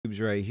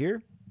YouTube's right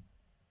here.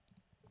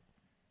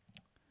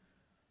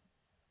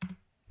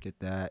 Get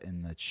that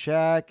in the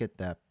chat. Get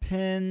that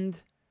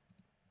pinned.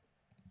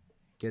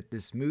 Get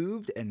this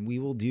moved, and we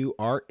will do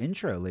our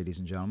intro, ladies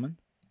and gentlemen.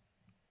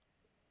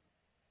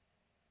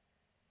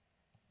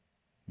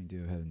 Let me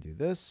go ahead and do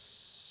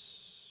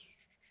this.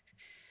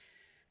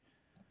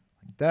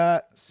 Like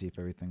that. See if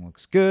everything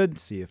looks good.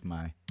 See if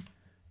my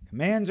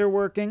commands are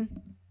working.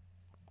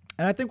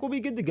 And I think we'll be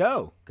good to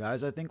go,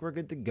 guys. I think we're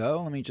good to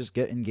go. Let me just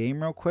get in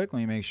game real quick. Let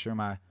me make sure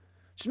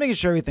just making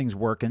sure everything's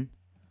working.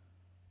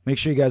 Make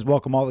sure you guys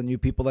welcome all the new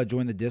people that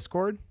joined the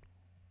Discord.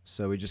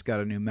 So we just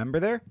got a new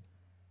member there.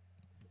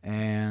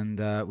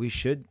 And we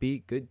should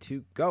be good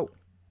to go.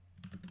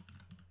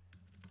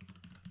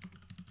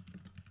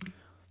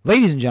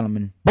 Ladies and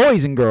gentlemen,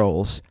 boys and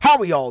girls, how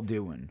we all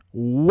doing?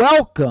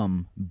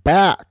 Welcome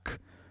back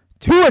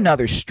to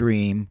another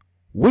stream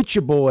with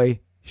your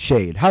boy,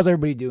 Shade. How's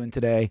everybody doing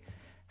today?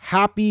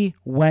 Happy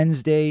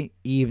Wednesday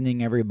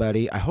evening,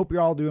 everybody. I hope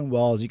you're all doing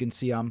well. As you can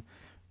see, I'm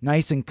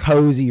nice and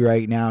cozy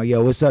right now.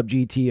 Yo, what's up,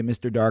 GT and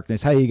Mr.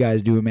 Darkness? How you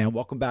guys doing, man?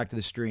 Welcome back to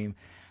the stream.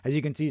 As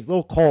you can see, it's a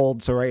little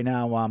cold, so right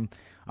now I'm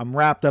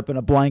wrapped up in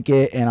a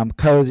blanket and I'm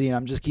cozy and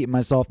I'm just keeping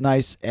myself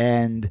nice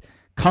and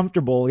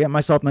comfortable. Get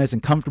myself nice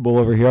and comfortable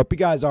over here. Hope you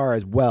guys are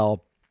as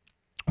well.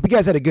 Hope you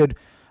guys had a good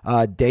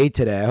day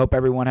today. I hope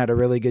everyone had a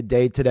really good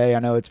day today. I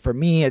know it's for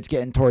me, it's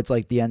getting towards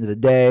like the end of the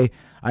day.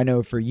 I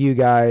know for you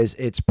guys,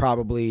 it's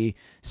probably,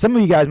 some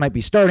of you guys might be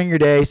starting your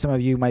day. Some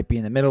of you might be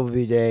in the middle of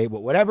your day,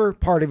 but whatever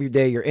part of your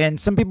day you're in,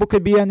 some people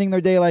could be ending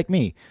their day like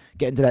me,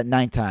 getting to that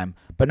nighttime.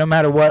 But no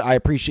matter what, I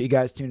appreciate you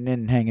guys tuning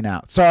in and hanging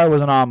out. Sorry I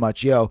wasn't on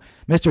much. Yo,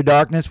 Mr.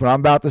 Darkness, what I'm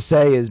about to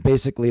say is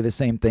basically the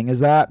same thing as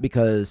that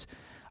because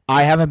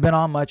I haven't been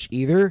on much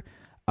either.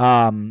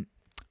 I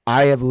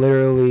have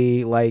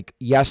literally, like,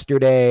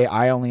 yesterday,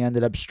 I only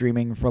ended up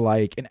streaming for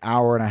like an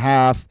hour and a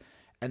half.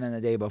 And then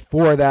the day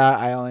before that,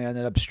 I only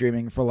ended up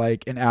streaming for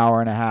like an hour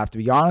and a half. To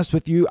be honest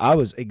with you, I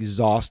was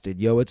exhausted.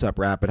 Yo, what's up,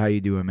 Rapid? How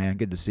you doing, man?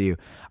 Good to see you.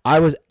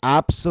 I was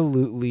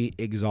absolutely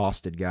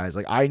exhausted, guys.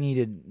 Like, I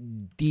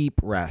needed deep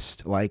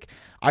rest. Like,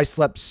 I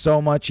slept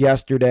so much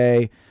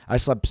yesterday. I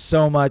slept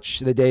so much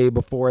the day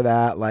before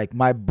that. Like,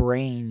 my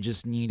brain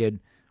just needed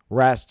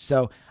rest.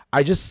 So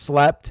I just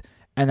slept.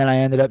 And then I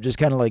ended up just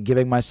kind of like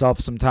giving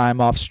myself some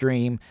time off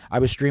stream. I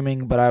was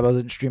streaming, but I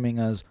wasn't streaming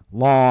as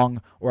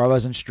long, or I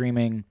wasn't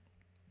streaming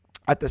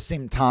at the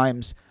same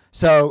times.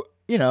 So,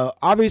 you know,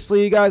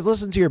 obviously you guys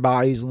listen to your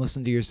bodies and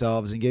listen to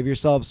yourselves and give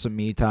yourselves some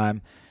me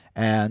time.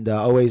 And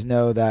always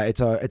know that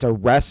it's a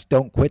rest,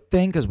 don't quit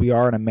thing, because we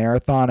are in a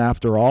marathon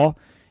after all.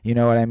 You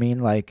know what I mean?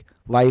 Like,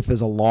 life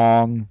is a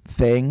long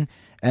thing.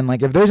 And,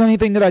 like, if there's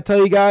anything that I tell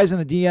you guys in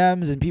the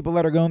DMs and people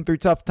that are going through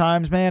tough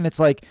times, man, it's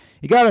like,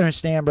 you got to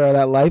understand, bro,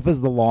 that life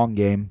is the long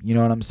game. You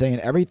know what I'm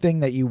saying? Everything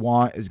that you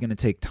want is going to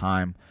take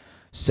time.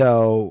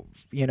 So,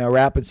 you know,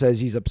 Rapid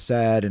says he's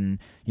upset and,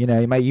 you know,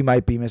 you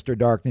might be Mr.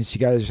 Darkness. You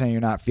guys are saying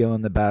you're not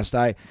feeling the best.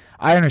 I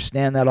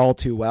understand that all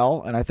too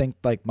well. And I think,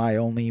 like, my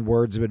only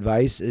words of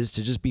advice is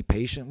to just be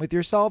patient with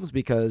yourselves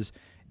because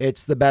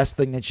it's the best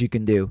thing that you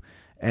can do.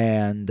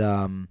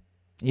 And,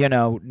 you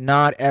know,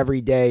 not every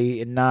day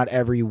and not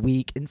every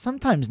week and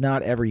sometimes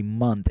not every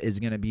month is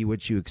going to be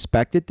what you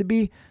expect it to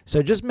be.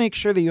 So just make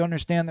sure that you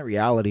understand the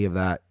reality of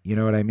that. You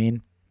know what I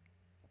mean?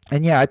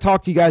 And yeah, I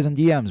talk to you guys in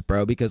DMs,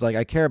 bro, because like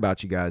I care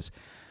about you guys.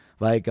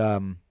 Like, you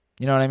know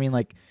what I mean?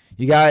 Like,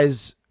 you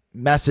guys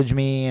message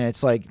me and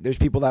it's like there's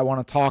people that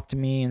want to talk to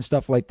me and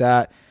stuff like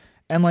that.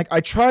 And like I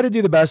try to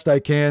do the best I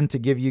can to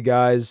give you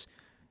guys,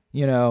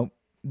 you know,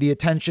 the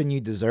attention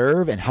you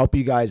deserve and help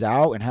you guys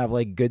out and have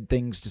like good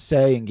things to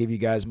say and give you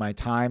guys my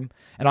time.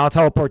 And I'll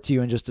teleport to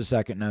you in just a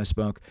second, No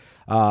Smoke.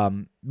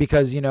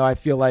 Because, you know, I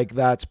feel like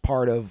that's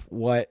part of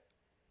what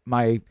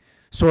my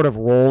sort of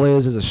role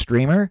is as a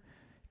streamer.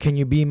 Can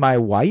you be my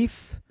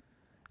wife?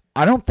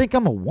 I don't think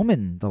I'm a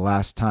woman the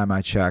last time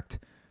I checked.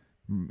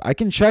 I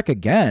can check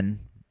again,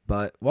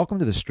 but welcome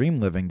to the stream,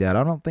 Living Dead.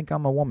 I don't think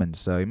I'm a woman,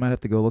 so you might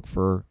have to go look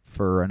for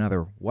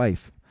another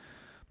wife,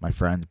 my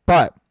friend.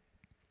 But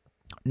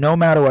no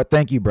matter what,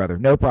 thank you, brother.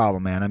 No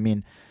problem, man. I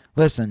mean,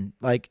 listen,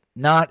 like,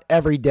 not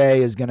every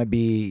day is going to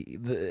be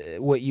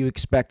what you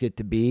expect it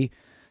to be.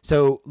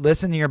 So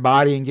listen to your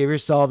body and give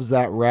yourselves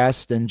that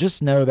rest and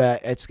just know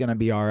that it's going to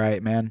be all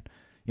right, man.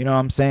 You know what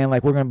I'm saying?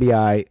 Like, we're going to be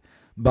all right.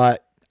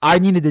 But I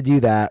needed to do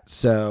that,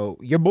 so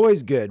your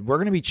boy's good. We're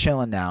going to be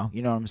chilling now.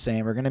 You know what I'm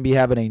saying? We're going to be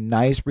having a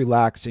nice,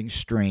 relaxing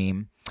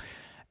stream.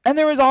 And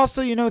there was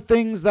also, you know,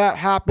 things that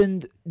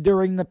happened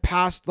during the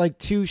past, like,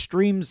 3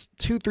 streams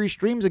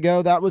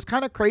ago that was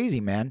kind of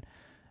crazy, man.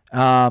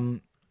 1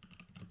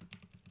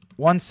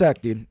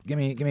 sec, dude. Give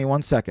me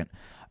 1 second.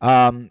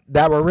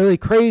 That were really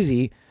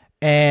crazy,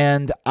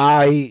 and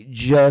I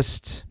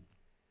just,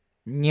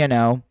 you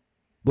know,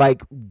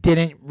 like,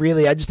 didn't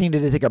really, I just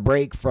needed to take a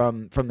break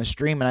from the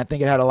stream, and I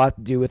think it had a lot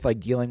to do with, like,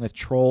 dealing with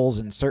trolls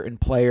and certain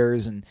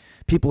players and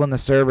people in the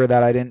server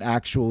that I didn't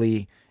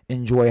actually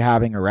enjoy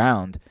having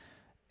around.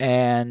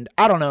 And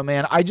I don't know,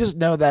 man. I just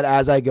know that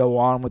as I go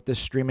on with this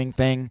streaming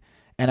thing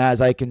and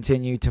as I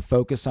continue to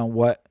focus on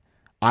what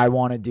I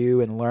want to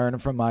do and learn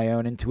from my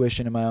own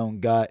intuition and my own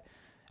gut,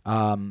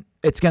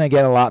 it's going to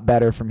get a lot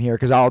better from here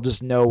because I'll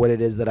just know what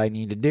it is that I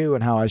need to do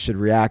and how I should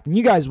react. And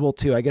you guys will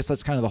too. I guess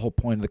that's kind of the whole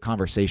point of the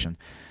conversation,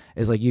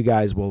 is like you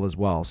guys will as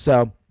well.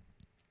 So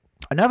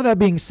enough of that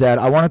being said,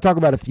 I want to talk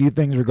about a few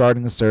things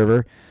regarding the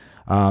server.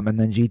 And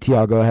then GT,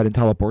 I'll go ahead and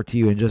teleport to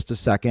you in just a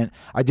second.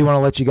 I do want to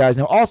let you guys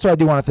know. Also, I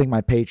do want to thank my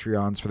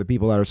Patreons for the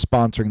people that are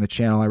sponsoring the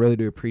channel. I really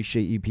do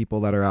appreciate you people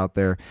that are out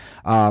there.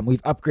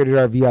 We've upgraded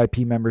our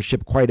VIP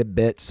membership quite a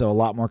bit, so a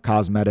lot more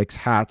cosmetics,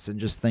 hats, and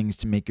just things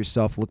to make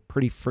yourself look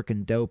pretty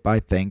freaking dope, I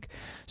think.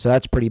 So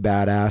that's pretty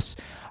badass.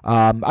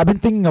 I've been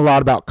thinking a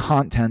lot about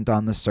content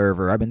on the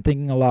server. I've been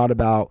thinking a lot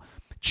about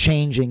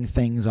changing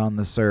things on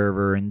the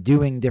server and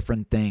doing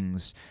different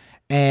things.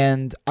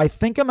 And I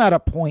think I'm at a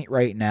point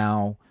right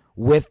now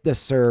with the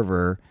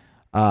server.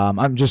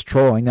 I'm just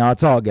trolling. Now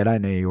it's all good. I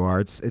know you are.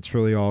 It's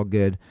really all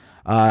good.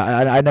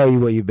 I know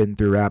what you've been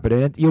through, Rapid,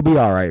 and you'll be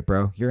all right,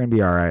 bro. You're gonna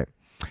be all right.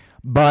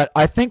 But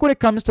I think when it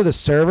comes to the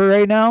server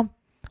right now,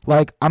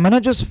 like I'm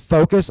gonna just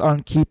focus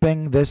on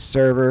keeping this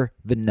server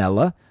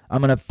vanilla.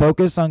 I'm gonna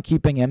focus on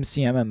keeping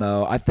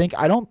MCMMO.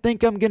 I don't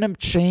think I'm gonna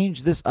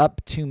change this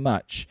up too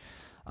much.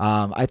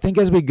 I think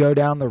as we go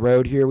down the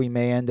road here, we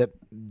may end up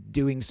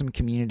doing some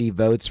community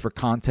votes for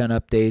content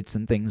updates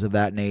and things of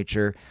that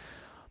nature.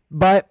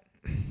 But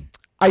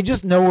I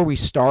just know where we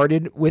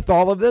started with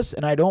all of this,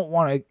 and I don't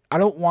want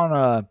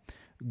to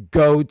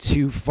go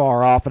too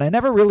far off, and I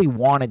never really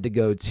wanted to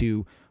go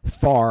too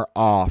far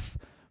off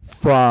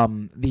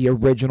from the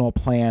original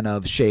plan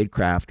of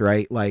Shadecraft,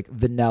 right? Like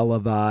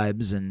vanilla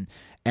vibes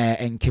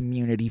and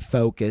community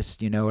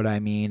focused, you know what I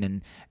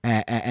mean?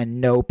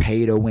 And no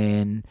pay to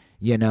win,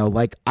 you know,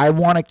 like I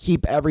want to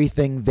keep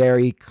everything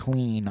very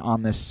clean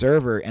on this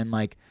server, and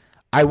like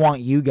I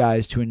want you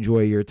guys to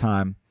enjoy your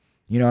time.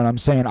 You know what I'm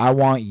saying? I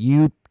want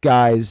you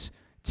guys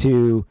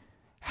to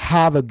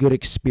have a good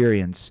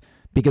experience,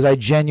 because I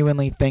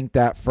genuinely think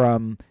that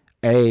from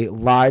a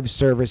live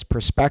service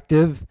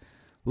perspective,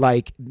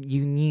 like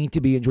you need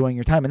to be enjoying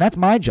your time. And that's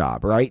my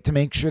job, right? To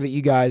make sure that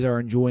you guys are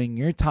enjoying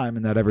your time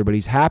and that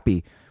everybody's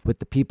happy with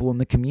the people in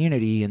the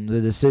community and the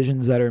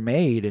decisions that are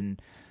made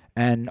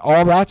and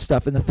all that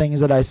stuff and the things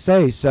that I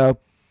say. So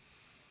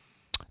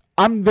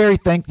I'm very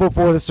thankful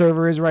for where the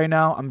server is right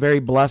now. I'm very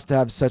blessed to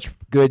have such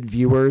good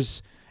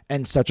viewers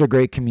and such a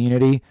great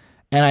community.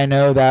 And I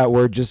know that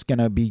we're just going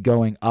to be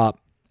going up.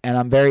 And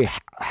I'm very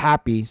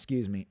happy,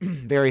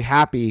 very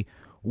happy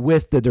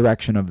with the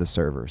direction of the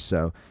server.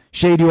 So,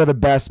 Shade, you are the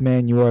best,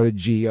 man. You are the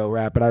G.O.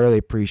 Rapid. I really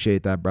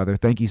appreciate that, brother.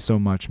 Thank you so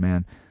much,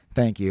 man.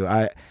 Thank you.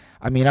 I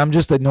mean, I'm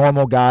just a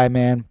normal guy,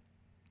 man.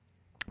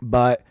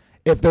 But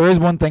if there is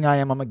one thing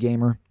I'm a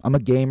gamer. I'm a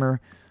gamer.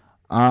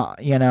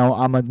 You know,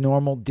 I'm a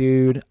normal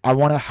dude. I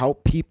want to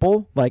help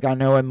people. Like, I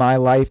know in my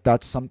life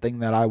that's something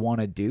that I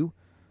want to do.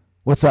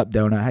 What's up,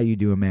 Donut? How you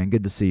doing, man?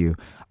 Good to see you.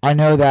 I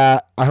know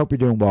that. I hope you're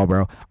doing well,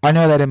 bro. I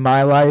know that in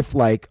my life,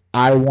 like,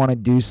 I want to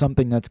do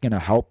something that's going to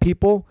help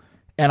people,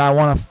 and I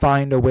want to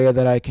find a way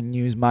that I can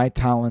use my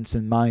talents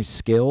and my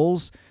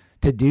skills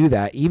to do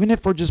that, even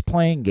if we're just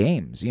playing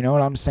games. You know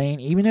what I'm saying?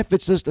 Even if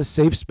it's just a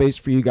safe space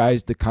for you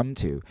guys to come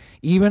to.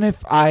 Even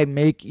if I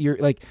make your,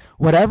 like,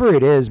 whatever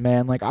it is,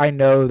 man, like, I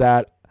know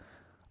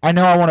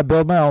I want to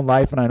build my own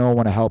life, and I know I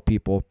want to help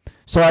people.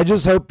 So I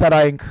just hope that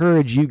I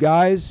encourage you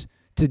guys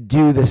to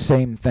do the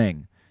same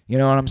thing. You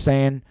know what I'm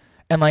saying?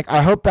 And like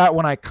I hope that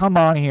when I come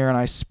on here and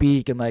I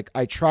speak and like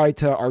I try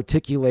to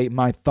articulate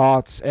my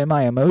thoughts and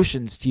my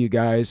emotions to you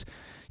guys,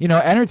 you know,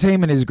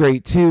 entertainment is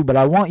great too, but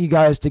I want you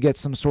guys to get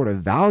some sort of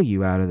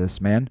value out of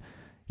this, man.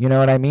 You know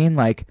what I mean?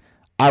 Like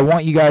I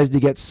want you guys to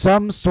get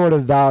some sort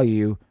of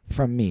value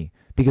from me,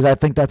 because I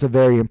think that's a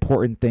very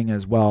important thing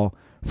as well,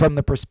 from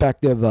the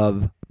perspective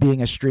of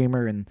being a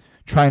streamer and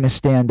trying to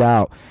stand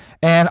out.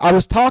 And I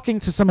was talking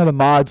to some of the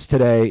mods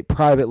today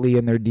privately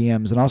in their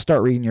DMs, and I'll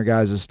start reading your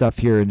guys' stuff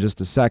here in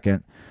just a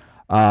second.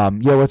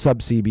 Yo, what's up,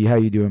 CB? How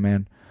you doing,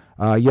 man?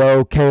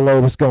 Yo,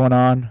 Kalo, what's going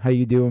on? How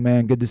you doing,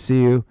 man? Good to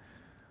see you.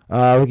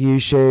 Look at you,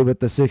 Shay, with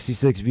the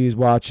 66 views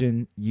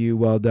watching. You,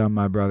 well done,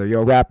 my brother.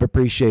 Yo, Rap,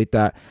 appreciate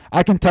that.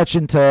 I can touch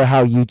into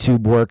how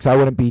YouTube works. I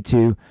wouldn't be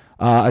too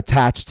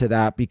attached to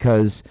that,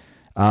 because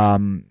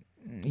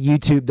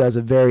YouTube does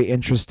a very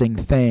interesting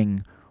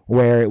thing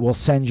where it will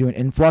send you an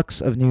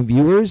influx of new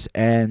viewers,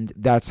 and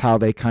that's how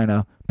they kind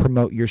of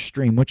promote your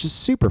stream, which is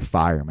super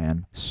fire,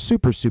 man.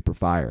 Super, super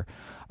fire.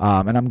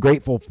 And I'm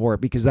grateful for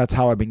it, because that's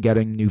how I've been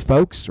getting new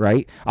folks,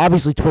 right?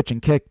 Obviously Twitch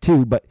and Kick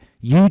too, but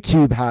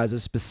YouTube has a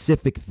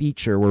specific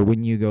feature where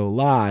when you go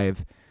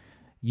live,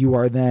 you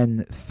are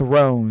then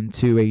thrown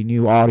to a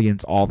new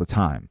audience all the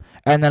time.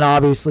 And then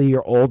obviously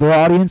your older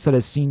audience that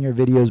has seen your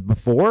videos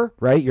before,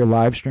 right, your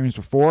live streams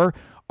before,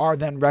 are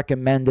then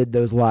recommended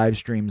those live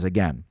streams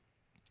again.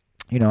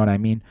 You know what I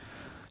mean?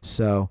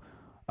 So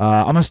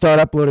I'm going to start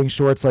uploading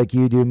shorts like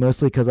you do,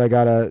 mostly because I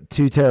got a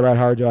 2 terabyte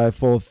hard drive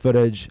full of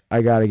footage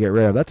I got to get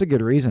rid of. That's a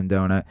good reason,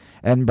 Donut.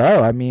 And,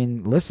 bro, I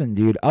mean, listen,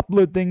 dude,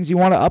 upload things you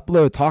want to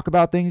upload. Talk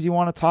about things you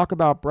want to talk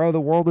about, bro.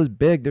 The world is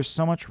big. There's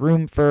so much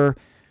room for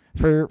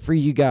for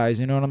you guys.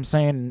 You know what I'm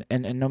saying?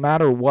 And no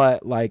matter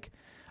what, like,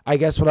 I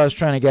guess what I was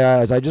trying to get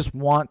at is I just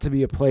want to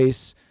be a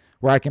place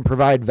where I can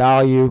provide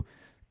value,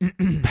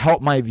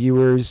 help my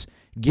viewers,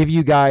 give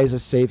you guys a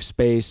safe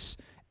space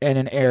and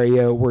an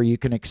area where you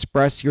can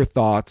express your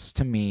thoughts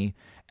to me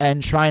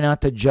and try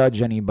not to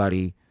judge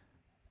anybody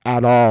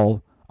at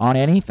all on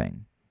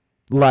anything.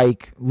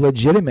 Like,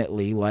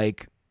 legitimately,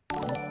 like,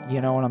 you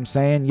know what I'm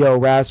saying? Yo,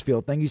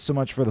 Rasfield, thank you so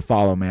much for the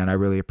follow, man. I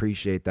really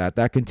appreciate that.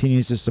 That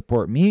continues to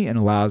support me and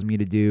allows me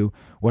to do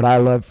what I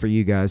love for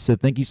you guys. So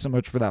thank you so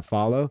much for that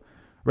follow,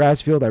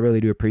 Rasfield. I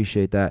really do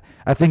appreciate that.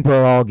 I think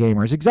we're all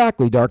gamers.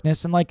 Exactly,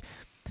 Darkness. And, like,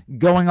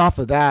 going off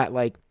of that,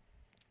 like,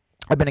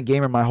 I've been a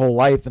gamer my whole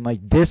life, and, like,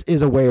 this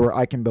is a way where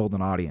I can build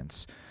an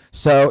audience.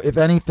 So if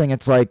anything,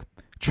 it's like,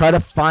 try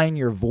to find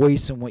your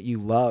voice and what you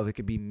love. It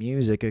could be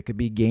music. It could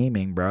be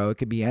gaming, bro. It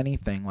could be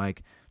anything.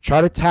 Like, try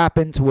to tap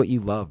into what you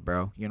love,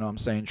 bro. You know what I'm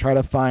saying? Try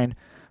to find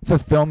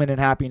fulfillment and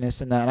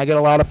happiness in that. And I get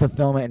a lot of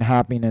fulfillment and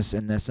happiness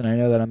in this, and I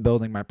know that I'm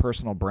building my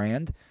personal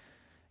brand,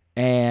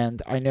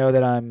 and I know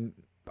that I'm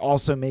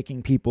also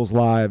making people's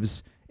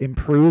lives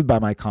improve by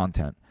my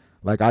content.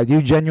 Like, I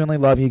do genuinely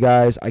love you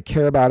guys. I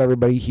care about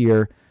everybody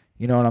here.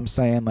 You know what I'm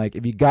saying? Like,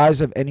 if you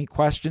guys have any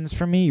questions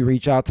for me, you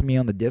reach out to me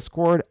on the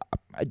Discord.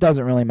 It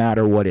doesn't really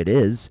matter what it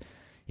is.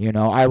 You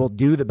know, I will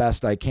do the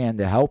best I can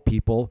to help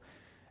people.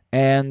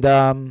 And,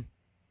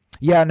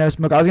 yeah, no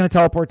smoke. I was going to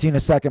teleport to you in a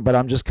second, but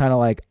I'm just kind of,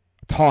 like,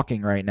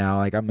 talking right now.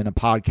 Like, I'm in a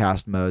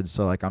podcast mode,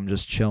 so, like, I'm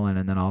just chilling,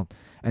 and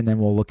then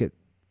we'll look at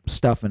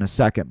stuff in a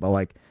second. But,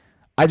 like,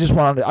 I just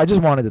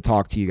wanted to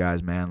talk to you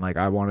guys, man. Like,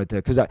 I wanted to,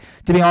 because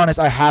to be honest,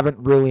 I haven't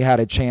really had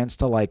a chance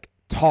to, like,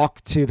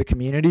 talk to the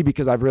community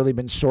because I've really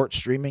been short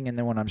streaming, and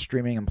then when I'm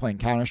streaming and playing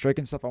Counter-Strike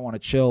and stuff, I want to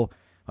chill,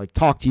 like,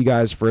 talk to you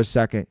guys for a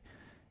second,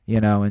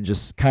 you know, and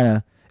just kind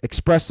of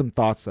express some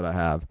thoughts that I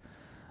have.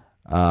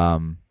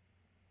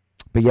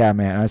 But yeah,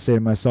 man, I say to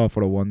myself,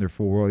 what a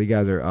wonderful world. You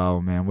guys are, oh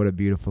man, what a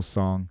beautiful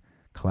song.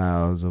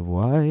 Clouds of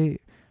white,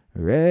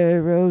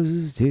 red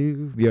roses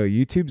too. Yo,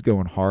 YouTube's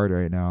going hard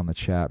right now on the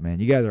chat, man.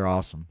 You guys are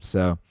awesome.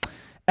 So,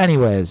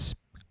 anyways,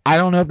 I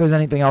don't know if there's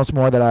anything else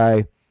more that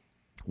I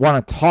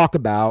want to talk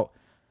about.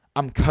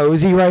 I'm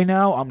cozy right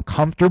now. I'm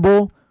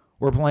comfortable.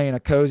 We're playing a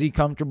cozy,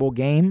 comfortable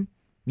game.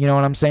 You know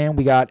what I'm saying?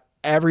 We got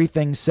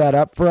everything set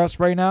up for us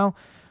right now.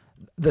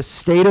 The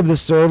state of the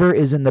server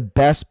is in the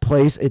best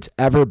place it's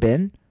ever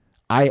been.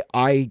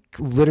 I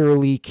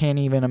literally can't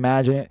even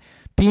imagine it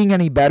being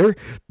any better.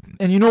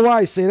 And you know why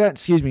I say that?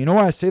 Excuse me. You know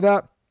why I say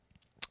that?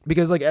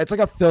 Because, like, it's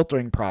like a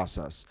filtering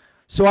process.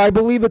 So I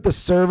believe that the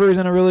server is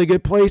in a really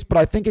good place, but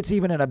I think it's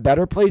even in a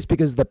better place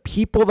because the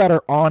people that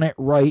are on it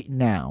right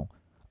now,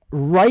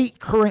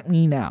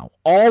 currently now,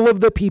 all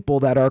of the people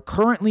that are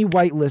currently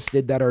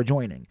whitelisted that are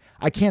joining,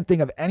 I can't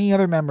think of any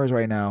other members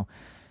right now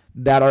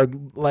that are,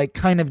 like,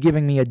 kind of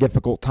giving me a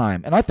difficult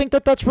time. And I think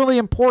that that's really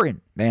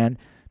important, man,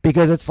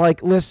 because it's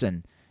like,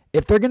 listen,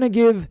 if they're going to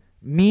give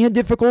me a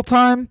difficult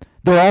time,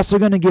 they're also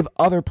going to give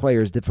other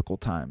players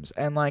difficult times.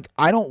 And, like,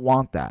 I don't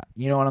want that.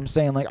 You know what I'm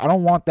saying? Like, I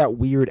don't want that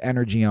weird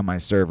energy on my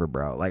server,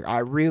 bro. Like, I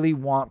really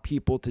want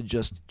people to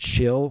just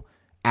chill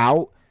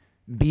out,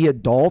 be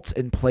adults,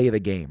 and play the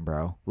game,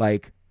 bro.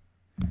 Like,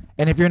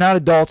 and if you're not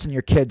adults and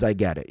you're kids, I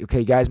get it. Okay,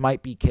 you guys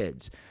might be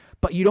kids.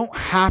 But you don't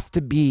have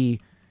to be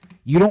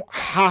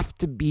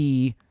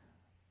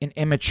an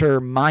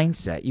immature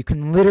mindset. You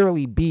can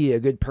literally be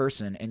a good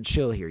person and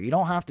chill here. You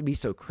don't have to be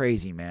so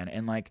crazy, man.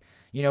 And, like,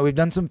 you know, we've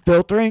done some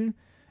filtering,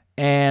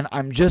 and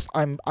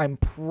I'm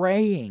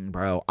praying,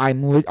 bro.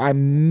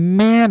 I'm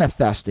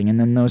manifesting, and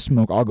then no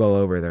smoke. I'll go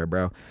over there,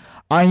 bro.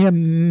 I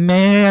am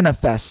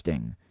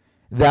manifesting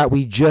that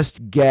we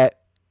just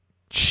get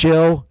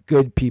chill,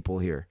 good people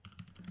here.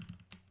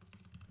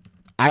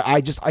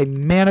 I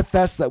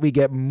manifest that we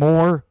get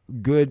more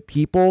good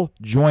people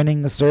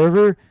joining the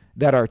server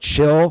that are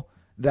chill,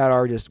 that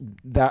are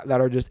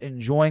just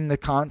enjoying the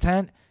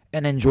content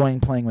and enjoying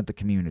playing with the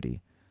community.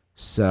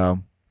 So,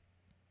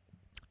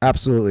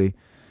 absolutely.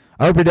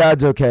 I hope your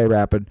dad's okay,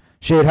 Rapid.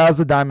 Shade, how's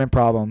the diamond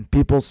problem?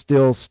 People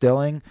still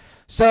stilling?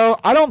 So,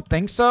 I don't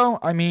think so.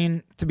 I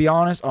mean, to be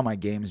honest, oh, my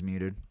game's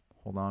muted.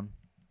 Hold on.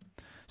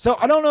 So,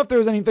 I don't know if there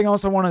was anything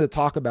else I wanted to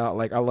talk about.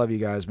 Like, I love you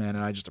guys, man,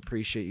 and I just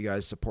appreciate you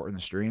guys supporting the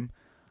stream.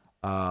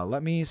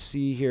 Let me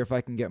see here if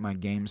I can get my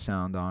game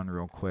sound on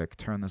real quick.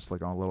 Turn this,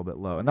 like, on a little bit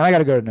low. And then I got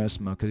to go to No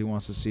Smoke because he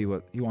wants to see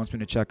what he wants me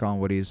to check on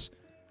what he's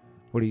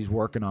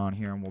working on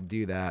here, and we'll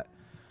do that.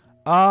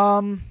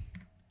 Well,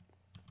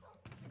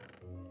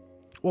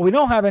 we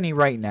don't have any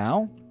right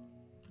now.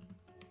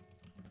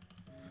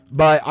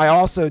 But I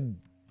also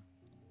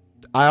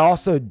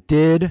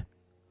did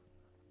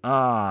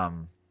what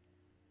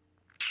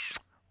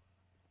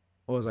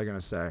was I going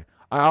to say?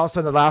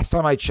 The last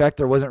time I checked,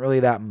 there wasn't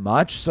really that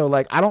much. So,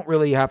 like, I don't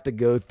really have to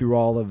go through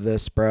all of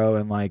this, bro,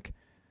 and, like,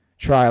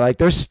 try. Like,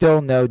 there's still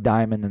no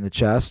diamond in the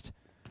chest.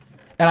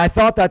 And I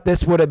thought that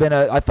this would have been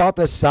I thought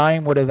this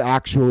sign would have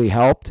actually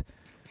helped.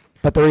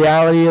 But the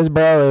reality is,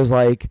 bro, is,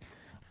 like,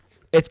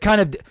 it's kind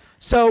of,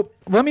 so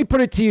let me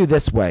put it to you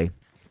this way.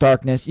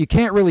 darkness. You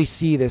can't really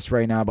see this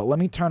right now, but let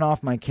me turn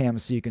off my cam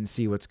so you can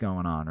see what's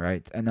going on,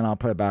 right? And then I'll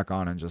put it back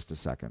on in just a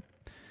second.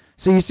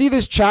 So you see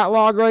this chat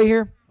log right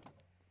here?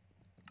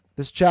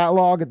 This chat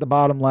log at the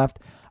bottom left.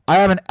 I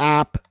have an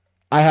app.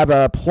 I have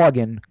a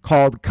plugin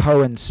called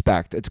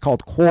Co-Inspect. It's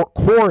called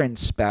Core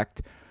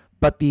Inspect,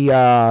 but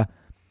the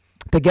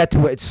to get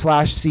to it, it's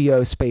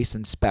 /co space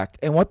inspect.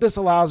 And what this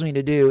allows me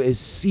to do is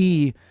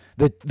see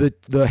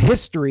the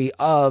history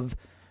of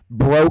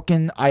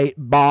broken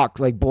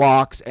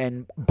blocks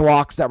and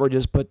blocks that were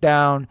just put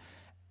down,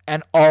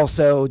 and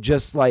also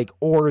just like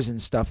ores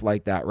and stuff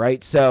like that,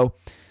 right? So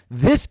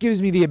this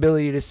gives me the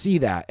ability to see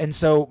that. And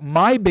so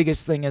my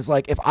biggest thing is,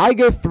 like, if I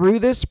go through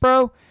this,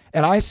 bro,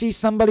 and I see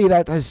somebody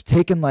that has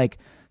taken like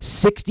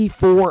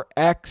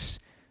 64x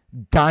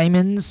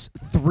diamonds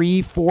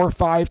 3, 4,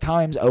 5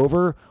 times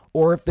over,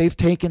 or if they've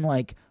taken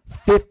like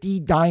 50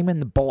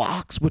 diamond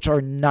blocks, which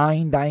are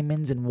 9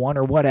 diamonds in one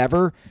or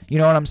whatever, you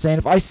know what I'm saying?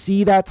 If I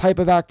see that type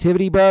of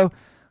activity, bro,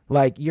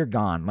 like, you're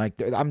gone. Like,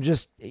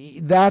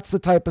 that's the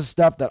type of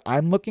stuff that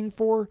I'm looking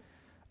for.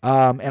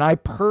 And I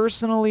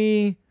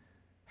personally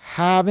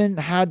haven't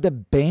had to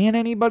ban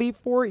anybody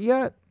for it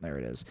yet. There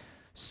it is.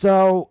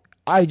 So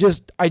I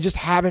just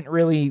haven't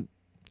really,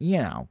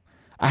 I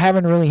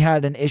haven't really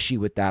had an issue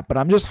with that. But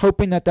I'm just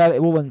hoping that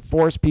it will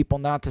enforce people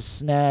not to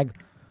snag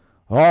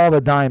all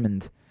the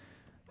diamond.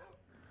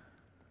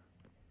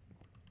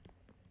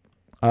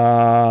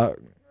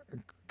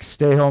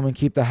 Stay home and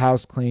keep the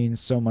house clean.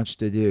 So much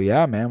to do.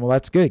 Yeah, man. Well,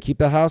 that's good. Keep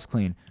that house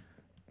clean.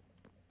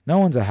 No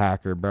one's a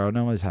hacker, bro.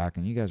 No one's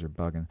hacking. You guys are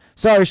bugging.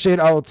 Sorry, Shade.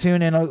 I will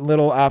tune in a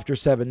little after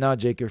 7. No,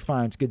 Jake, you're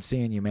fine. It's good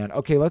seeing you, man.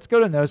 Okay, let's go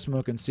to No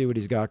Smoke and see what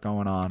he's got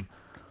going on.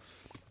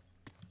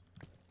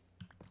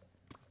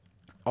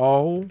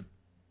 Oh.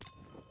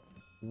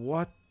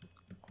 What?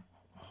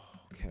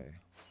 Okay.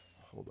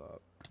 Hold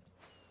up.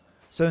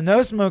 So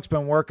No Smoke's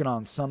been working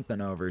on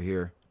something over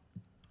here.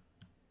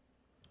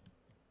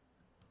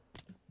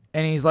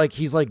 And he's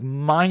like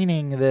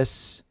mining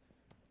this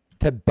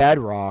to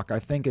bedrock, I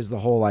think, is the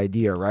whole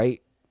idea,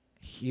 right?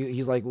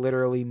 He's like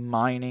literally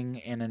mining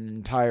in an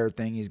entire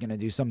thing. He's going to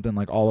do something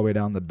like all the way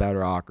down the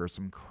bedrock or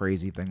some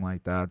crazy thing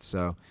like that.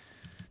 So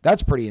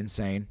that's pretty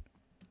insane.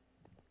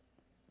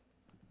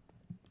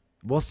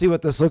 We'll see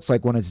what this looks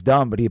like when it's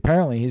done, but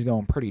apparently he's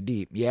going pretty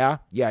deep. Yeah,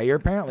 you're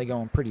apparently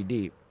going pretty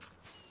deep.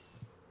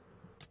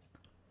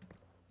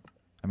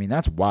 I mean,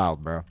 that's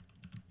wild, bro.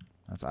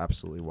 That's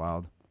absolutely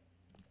wild.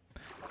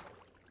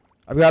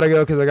 I've got to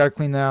go because I got to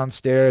clean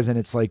downstairs, and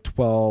it's like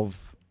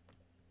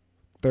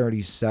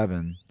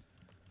 12:37.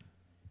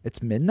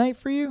 It's midnight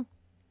for you?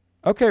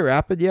 Okay,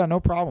 Rapid. Yeah, no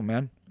problem,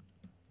 man.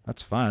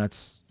 That's fine.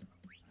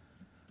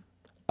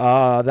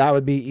 That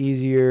would be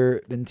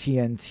easier than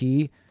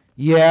TNT.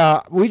 Yeah,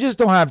 we just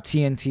don't have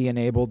TNT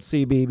enabled,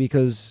 CB,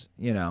 because,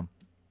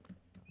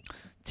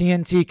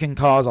 TNT can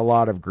cause a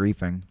lot of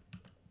griefing.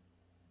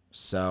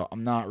 So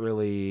I'm not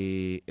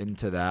really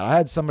into that. I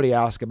had somebody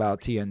ask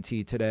about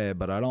TNT today,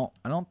 but I don't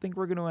think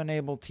we're going to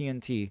enable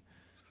TNT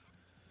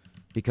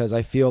because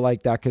I feel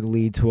like that could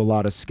lead to a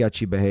lot of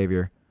sketchy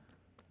behavior.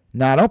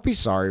 Nah, don't be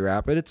sorry,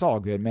 Rapid. It's all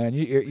good, man.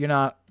 You're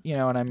not, you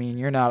know what I mean?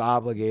 You're not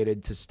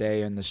obligated to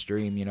stay in the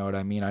stream, you know what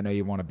I mean? I know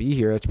you want to be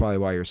here. That's probably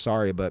why you're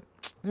sorry, but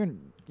I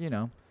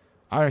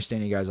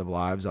understand you guys have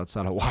lives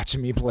outside of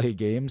watching me play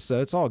games,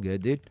 so it's all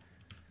good, dude.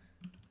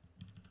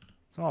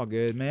 It's all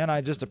good, man. I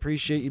just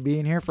appreciate you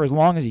being here for as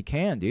long as you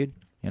can, dude.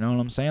 You know what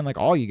I'm saying? Like,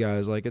 all you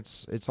guys, like,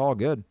 it's all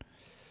good.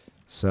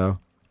 So,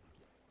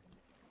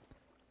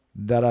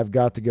 that I've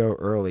got to go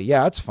early.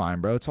 Yeah, it's fine,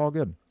 bro. It's all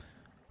good.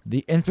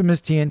 The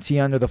infamous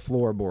TNT under the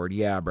floorboard.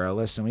 Yeah, bro.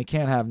 Listen, we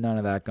can't have none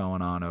of that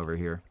going on over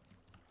here.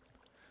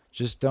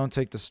 Just don't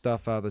take the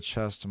stuff out of the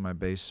chest in my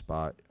base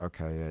spot.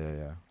 Okay,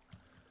 yeah.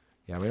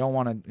 Yeah, we don't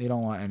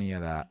want any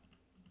of that.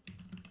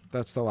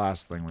 That's the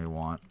last thing we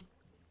want.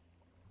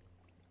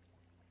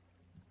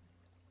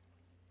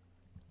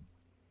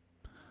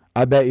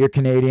 I bet you're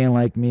Canadian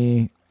like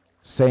me,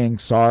 saying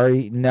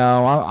sorry.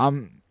 No,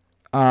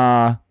 I'm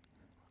not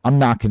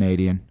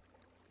Canadian.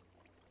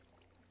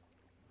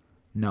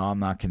 No, I'm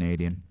not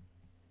Canadian.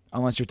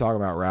 Unless you're talking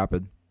about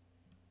Rapid.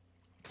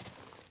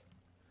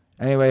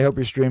 Anyway, hope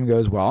your stream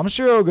goes well. I'm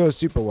sure it'll go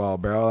super well,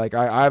 bro. Like,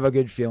 I have a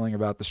good feeling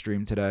about the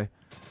stream today.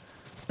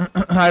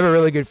 I have a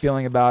really good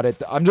feeling about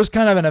it. I'm just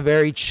kind of in a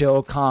very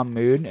chill, calm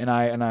mood, and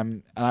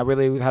I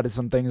really had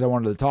some things I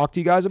wanted to talk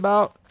to you guys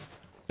about.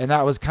 And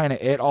that was kind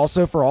of it.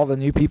 Also, for all the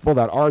new people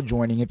that are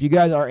joining, if you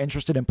guys are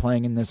interested in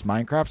playing in this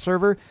Minecraft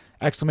server,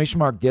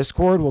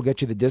 !Discord will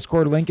get you the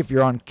Discord link. If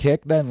you're on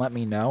Kick, then let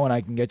me know, and I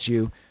can get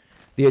you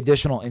the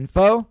additional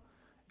info,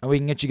 and we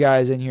can get you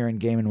guys in here and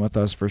gaming with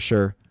us for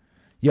sure.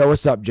 Yo,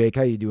 what's up, Jake?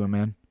 How you doing,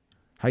 man?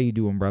 How you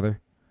doing, brother?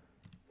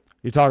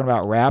 You're talking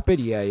about Rapid?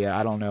 Yeah.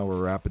 I don't know where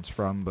Rapid's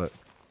from, but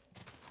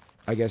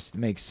I guess it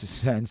makes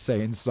sense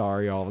saying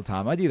sorry all the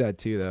time. I do that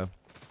too, though.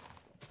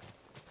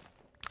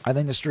 I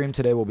think the stream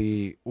today will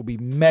be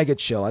mega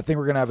chill. I think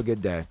we're going to have a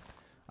good day.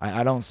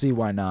 I don't see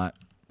why not.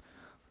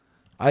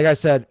 Like I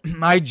said,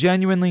 I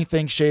genuinely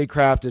think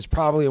Shadecraft is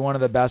probably one of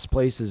the best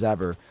places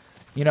ever.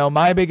 You know,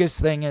 my biggest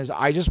thing is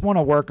I just want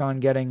to work on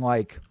getting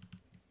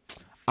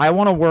I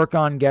want to work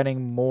on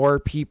getting more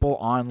people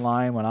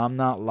online when I'm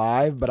not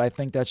live, but I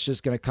think that's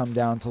just going to come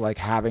down to like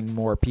having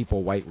more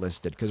people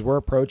whitelisted because we're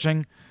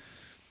approaching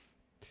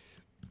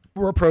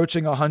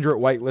 100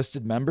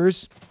 whitelisted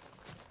members,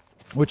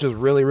 which is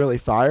really, really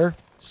fire.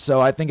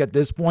 So I think at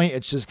this point,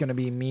 it's just going to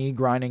be me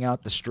grinding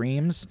out the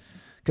streams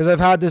because I've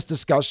had this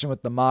discussion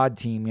with the mod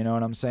team, you know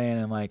what I'm saying?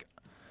 And like,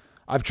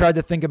 I've tried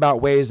to think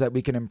about ways that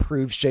we can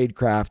improve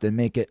Shadecraft and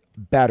make it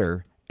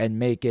better and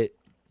make it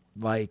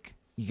like,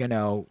 you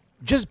know,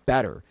 just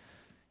better.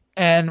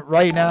 And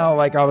right now,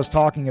 like I was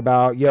talking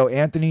about, yo,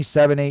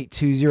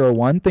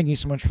 Anthony78201, thank you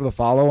so much for the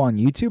follow on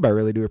YouTube. I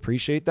really do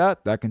appreciate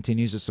that. That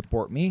continues to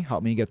support me,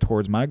 help me get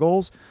towards my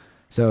goals.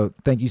 So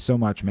thank you so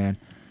much, man.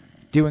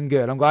 Doing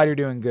good. I'm glad you're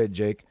doing good,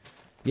 Jake.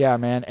 Yeah,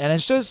 man. And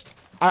it's just,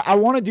 I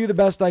want to do the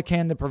best I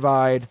can to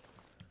provide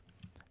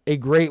a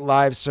great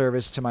live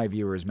service to my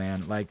viewers,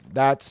 man. Like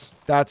that's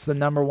the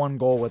number one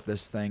goal with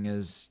this thing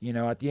is, you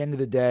know, at the end of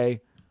the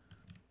day,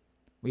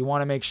 we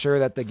want to make sure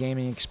that the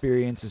gaming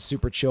experience is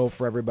super chill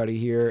for everybody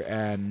here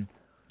and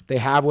they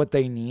have what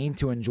they need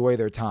to enjoy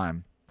their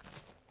time.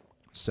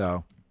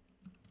 So,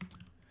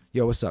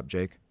 yo, what's up,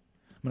 Jake?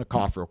 I'm going to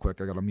cough real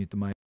quick. I got to mute the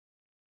mic.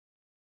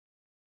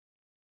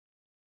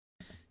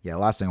 Yeah,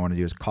 last thing I want to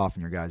do is cough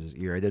in your guys'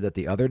 ear. I did that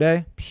the other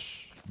day.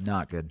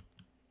 Not good.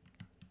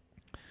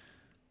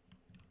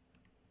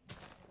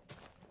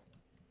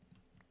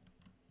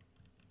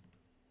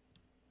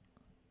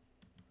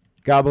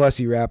 God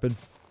bless you, Rapid.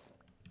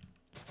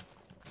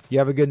 You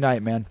have a good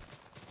night, man.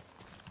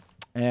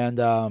 And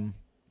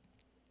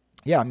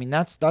yeah, I mean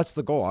that's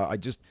the goal. I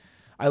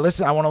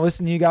listen. I want to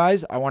listen to you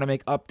guys. I want to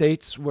make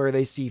updates where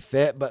they see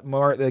fit, but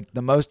more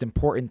the most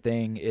important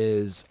thing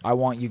is I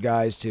want you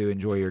guys to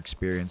enjoy your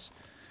experience.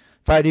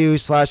 If I do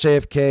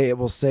 /AFK, it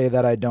will say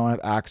that I don't have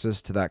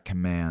access to that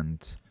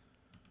command.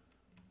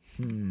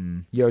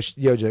 Yo,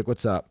 Jake,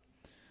 what's up?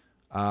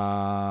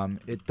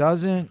 It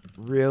doesn't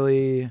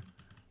really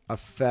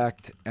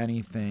affect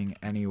anything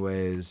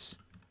anyways.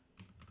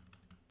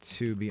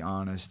 To be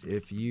honest,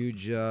 if you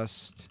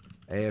just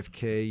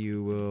AFK,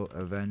 you will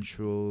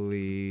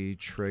eventually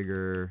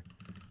trigger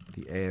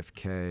the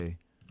AFK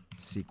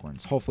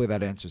sequence. Hopefully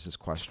that answers his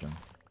question.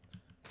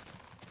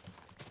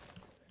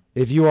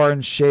 If you are in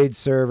Shade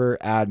server,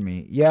 add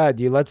me. Yeah,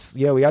 dude,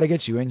 we got to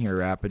get you in here,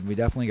 Rapid. We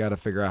definitely got to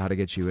figure out how to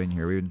get you in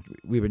here.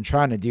 We've been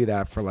trying to do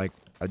that for like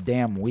a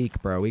damn week,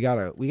 bro. We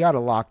got to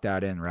lock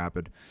that in,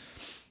 Rapid.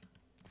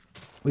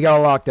 We got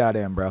to lock that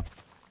in, bro.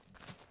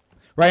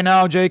 Right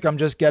now, Jake, I'm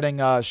just getting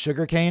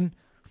sugarcane.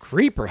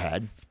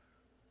 Creeperhead?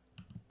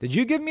 Did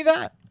you give me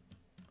that?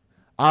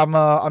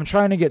 I'm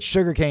trying to get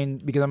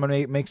sugarcane because I'm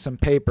gonna make some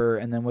paper,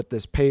 and then with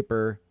this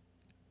paper,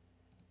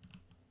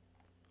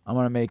 I'm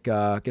gonna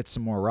get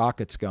some more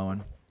rockets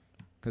going.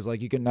 Cause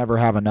like you can never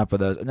have enough of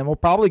those, and then we'll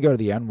probably go to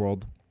the end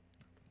world.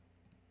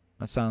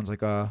 That sounds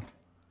like a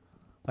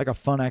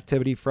fun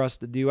activity for us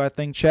to do. I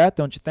think, chat,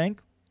 don't you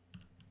think?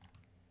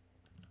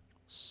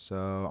 So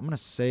I'm gonna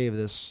save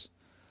this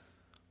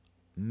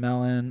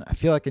melon. I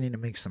feel like I need to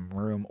make some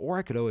room, or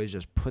I could always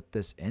just put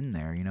this in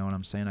there. You know what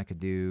I'm saying? I could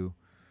do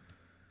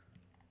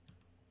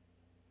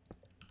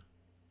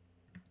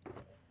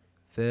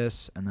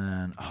this, and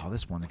then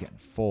this one's getting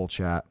full,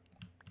 chat.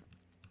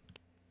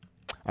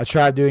 I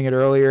tried doing it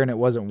earlier and it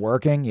wasn't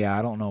working. Yeah,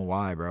 I don't know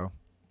why, bro.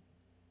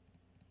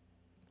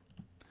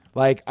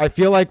 Like I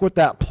feel like with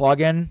that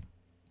plugin,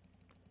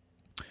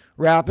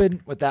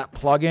 Rapid, with that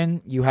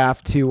plugin, you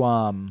have to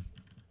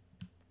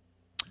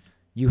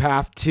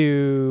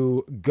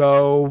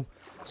go.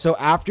 So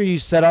after you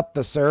set up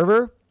the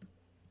server,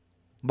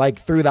 like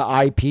through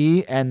the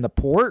IP and the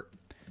port,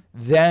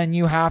 then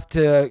you have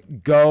to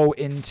go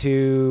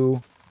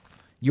into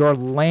your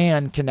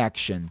LAN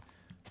connection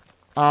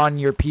on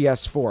your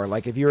PS4.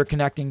 Like if you were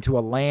connecting to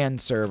a LAN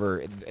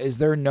server, is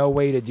there no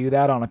way to do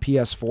that on a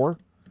PS4?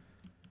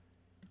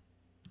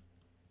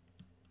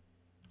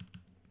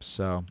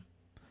 So,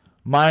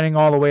 mining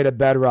all the way to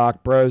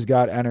Bedrock. Bro's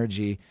got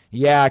energy.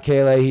 Yeah,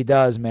 Kayla, he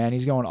does, man.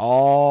 He's going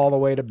all the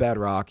way to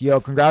Bedrock. Yo,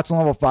 congrats on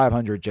level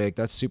 500, Jake.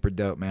 That's super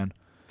dope, man.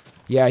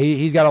 Yeah,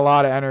 he's got a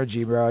lot of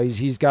energy, bro.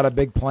 He's got a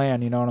big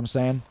plan, you know what I'm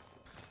saying?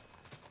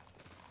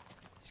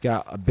 He's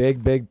got a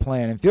big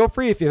plan. And feel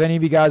free if any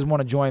of you guys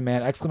want to join,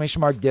 man.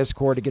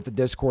 !Discord to get the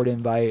Discord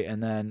invite,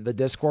 and then the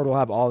Discord will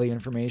have all the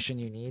information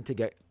you need to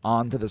get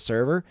onto the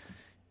server.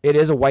 It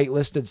is a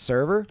whitelisted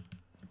server.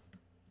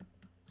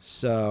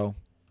 So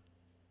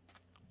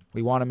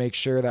we want to make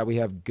sure that we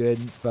have good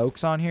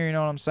folks on here, you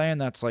know what I'm saying?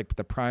 That's like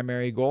the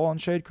primary goal on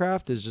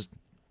Shadecraft is just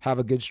have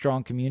a good,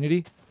 strong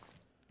community.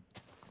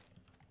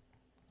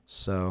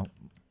 So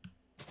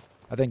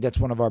I think that's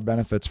one of our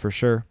benefits for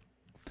sure.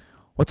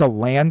 What's a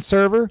LAN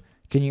server?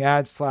 Can you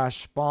add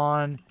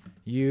 /spawn?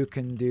 You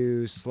can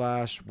do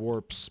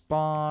 /warp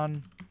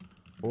spawn,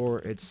 or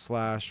it's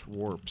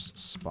 /warps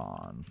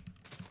spawn.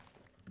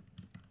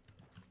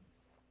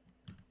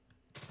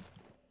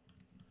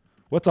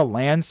 What's a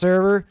LAN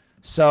server?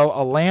 So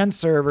a LAN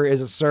server is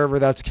a server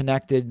that's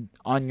connected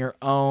on your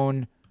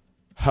own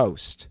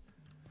host.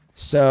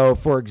 So,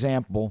 for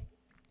example,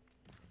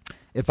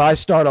 if I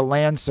start a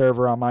LAN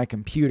server on my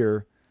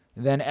computer,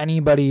 then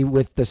anybody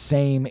with the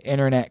same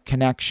internet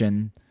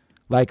connection,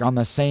 like on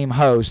the same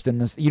host, and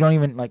this, you don't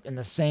even like in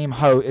the same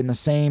in the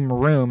same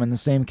room, in the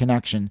same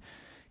connection,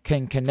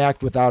 can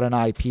connect without an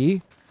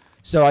IP.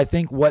 So I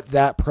think what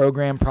that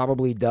program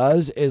probably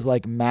does is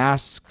like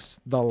masks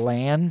the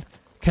LAN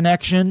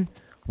connection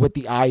with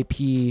the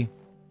IP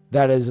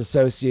that is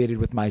associated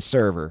with my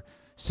server.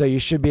 So you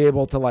should be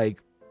able to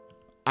like,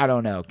 I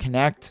don't know,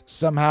 connect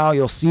somehow.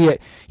 You'll see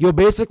it. You'll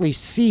basically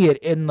see it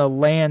in the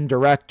LAN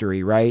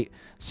directory, right?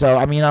 So,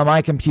 I mean, on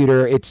my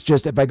computer, it's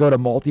just if I go to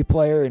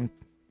multiplayer and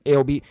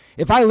it'll be,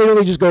 if I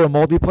literally just go to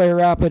multiplayer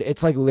rapid,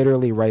 it's like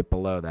literally right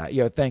below that.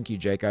 Yo, thank you,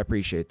 Jake. I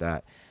appreciate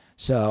that.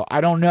 So,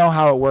 I don't know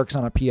how it works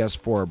on a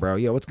PS4, bro.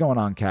 Yo, what's going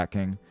on, Cat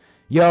King?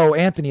 Yo,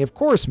 Anthony, of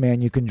course,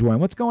 man, you can join.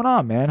 What's going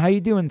on, man? How you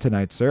doing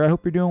tonight, sir? I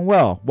hope you're doing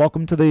well.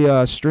 Welcome to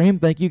the stream.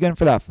 Thank you again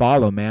for that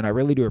follow, man. I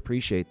really do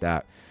appreciate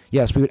that.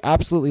 Yes, we would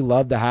absolutely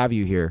love to have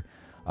you here.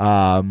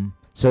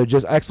 So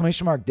just !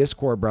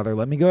 Discord, brother.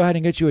 Let me go ahead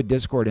and get you a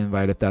Discord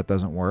invite if that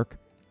doesn't work.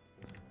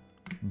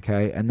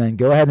 Okay, and then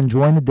go ahead and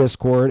join the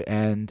Discord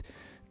and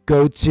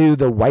go to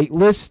the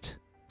whitelist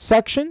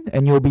section,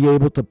 and you'll be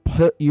able to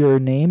put your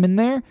name in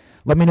there.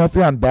 Let me know if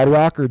you're on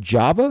Bedrock or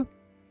Java,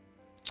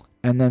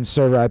 and then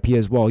server IP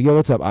as well. Yo,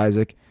 what's up,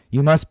 Isaac?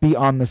 You must be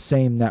on the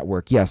same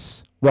network.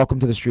 Yes. Welcome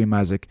to the stream,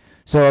 Isaac.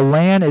 So a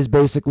LAN is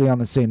basically on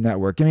the same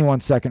network. Give me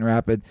 1 second,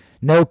 Rapid.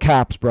 No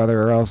caps,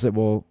 brother, or else it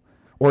will,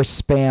 or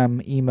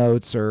spam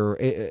emotes, or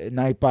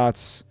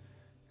Nightbot's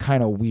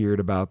kind of weird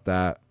about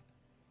that.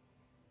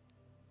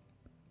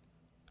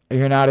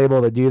 You're not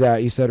able to do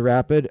that, you said,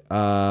 Rapid.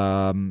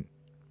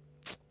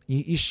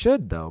 You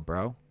should, though,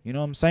 bro. You know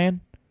what I'm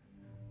saying?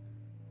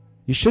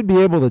 You should be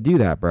able to do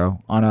that, bro,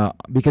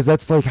 because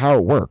that's like how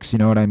it works. You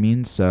know what I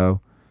mean?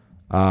 So,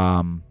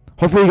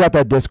 hopefully you got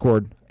that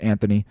Discord,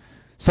 Anthony.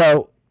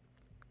 So,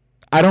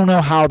 I don't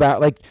know how that,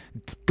 like,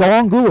 go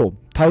on Google,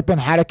 type in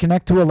how to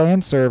connect to a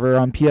LAN server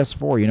on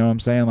PS4. You know what I'm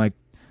saying? Like,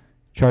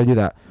 try to do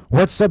that.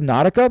 What's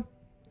Subnautica?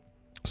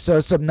 So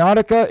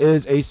Subnautica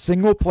is a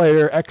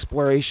single-player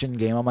exploration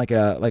game. I'm like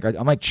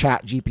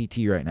Chat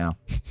GPT right now.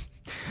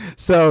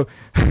 So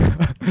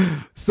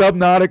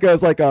Subnautica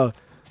is like a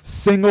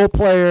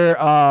single-player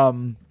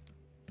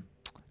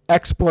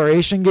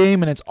exploration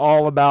game, and it's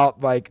all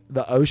about like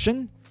the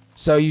ocean.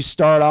 So you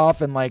start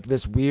off in like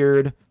this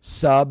weird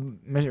sub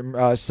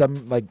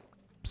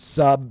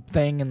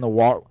thing in the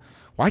water.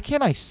 Why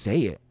can't I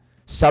say it?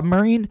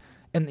 Submarine,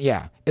 and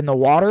yeah, in the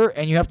water,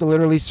 and you have to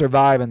literally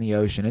survive in the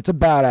ocean. It's a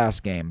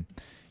badass game.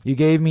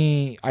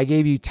 I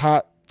gave you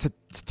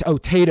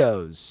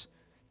Tatoes.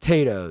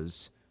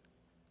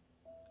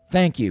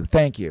 Thank you.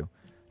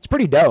 It's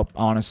pretty dope,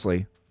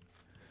 honestly.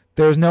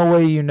 There's no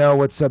way you know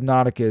what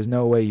Subnautica is.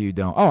 No way you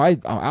don't. Oh,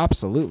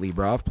 absolutely,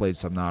 bro. I've played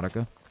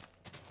Subnautica.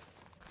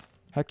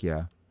 Heck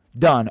yeah.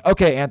 Done.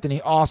 Okay,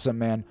 Anthony. Awesome,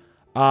 man.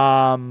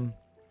 Are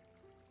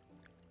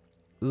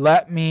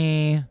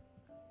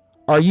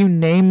you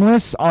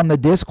nameless on the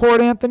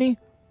Discord, Anthony?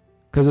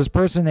 Because this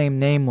person named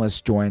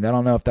Nameless joined. I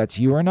don't know if that's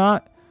you or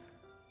not.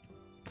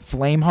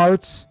 Flame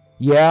Hearts?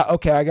 Yeah,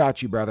 okay, I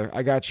got you, brother.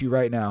 I got you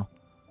right now.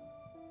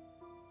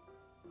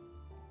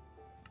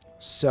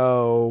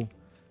 So,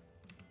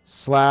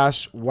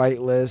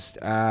 /whitelist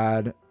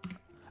add.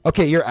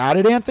 Okay, you're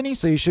added, Anthony,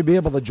 so you should be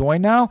able to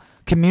join now.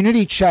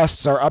 Community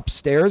chests are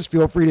upstairs.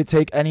 Feel free to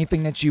take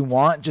anything that you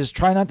want. Just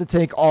try not to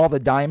take all the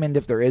diamond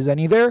if there is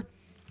any there.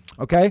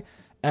 Okay?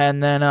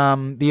 And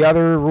then the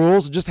other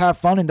rules, just have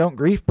fun and don't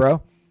grief,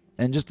 bro.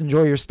 And just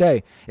enjoy your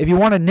stay. If you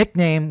want a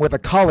nickname with a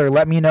color,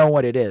 let me know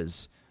what it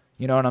is.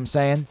 You know what I'm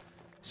saying?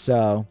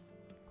 So,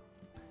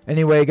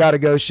 anyway, gotta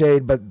go,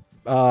 Shade. But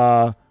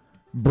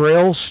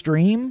Braille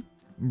Stream,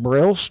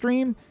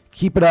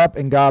 keep it up,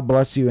 and God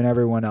bless you and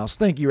everyone else.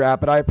 Thank you,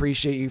 Rapid. I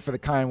appreciate you for the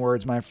kind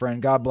words, my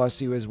friend. God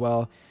bless you as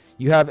well.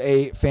 You have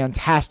a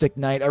fantastic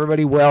night.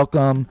 Everybody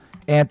welcome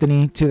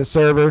Anthony to the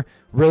server.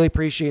 Really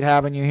appreciate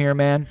having you here,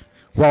 man.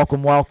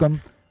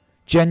 Welcome.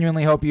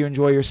 Genuinely hope you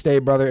enjoy your stay,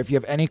 brother. If you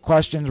have any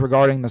questions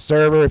regarding the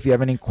server, if you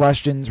have any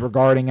questions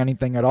regarding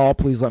anything at all,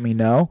 please let me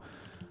know.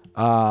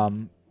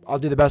 I'll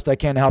do the best I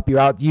can to help you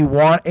out. Do you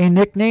want a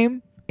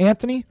nickname,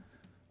 Anthony?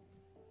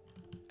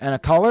 And a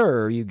color,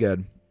 or are you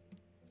good?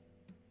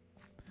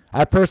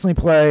 I personally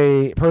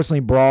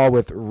brawl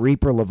with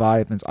Reaper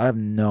Leviathans. I have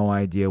no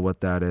idea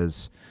what that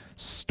is.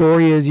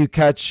 Story is you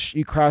crash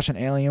an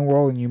alien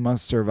world and you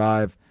must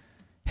survive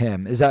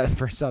him. Is that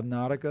for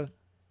Subnautica?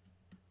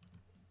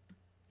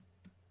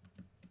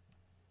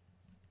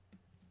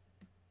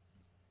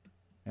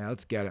 Yeah,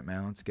 let's get it,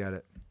 man. Let's get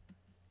it.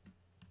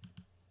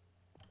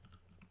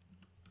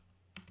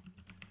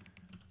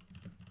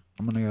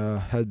 I'm going to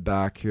head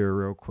back here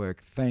real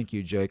quick. Thank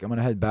you, Jake. I'm going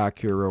to head back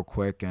here real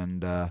quick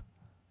and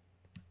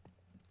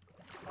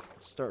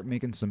start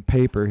making some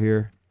paper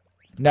here.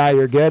 Now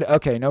you're good?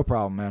 Okay, no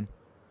problem, man.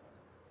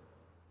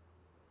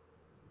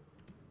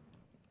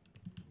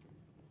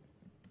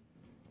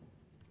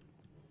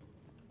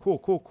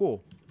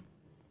 Cool.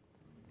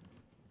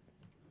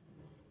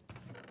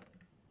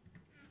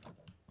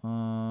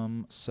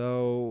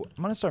 So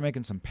I'm going to start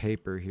making some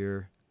paper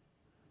here.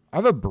 I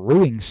have a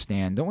brewing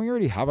stand. Don't we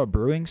already have a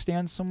brewing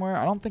stand somewhere?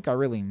 I don't think I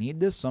really need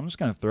this, so I'm just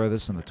going to throw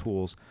this in the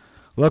tools.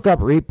 Look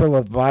up Reaper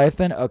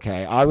Leviathan.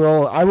 Okay, I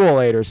will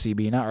later,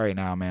 CB. Not right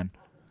now, man.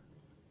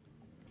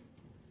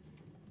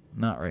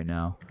 Not right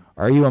now.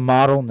 Are you a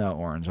model? No,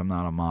 Orange, I'm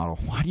not a model.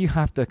 Why do you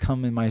have to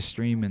come in my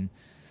stream and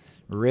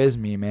riz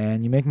me,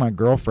 man? You make my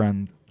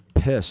girlfriend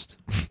pissed.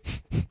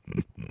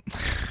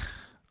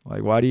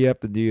 Like, why do you have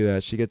to do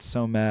that? She gets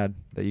so mad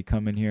that you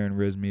come in here and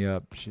riz me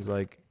up. She's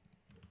like,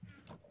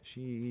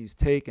 he's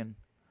taken.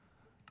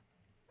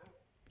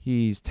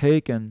 He's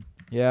taken.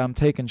 Yeah, I'm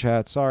taken,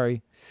 chat.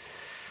 Sorry.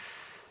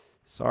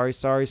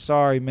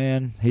 Sorry,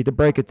 man. Hate to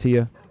break it to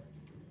you.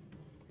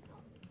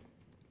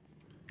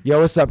 Yo,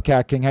 what's up,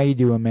 Cat King? How you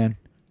doing, man?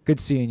 Good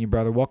seeing you,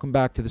 brother. Welcome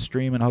back to the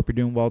stream, and I hope you're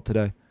doing well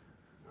today.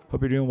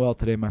 Hope you're doing well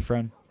today, my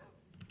friend.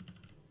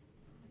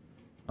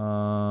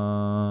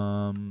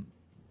 There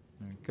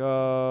we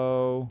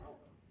go.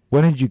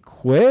 When did you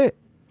quit?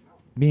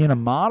 Being a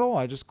model?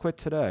 I just quit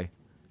today.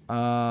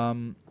 A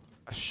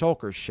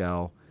shulker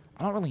shell.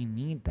 I don't really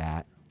need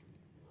that.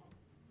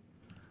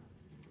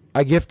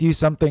 I gift you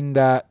something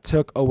that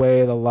took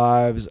away the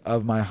lives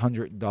of my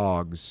 100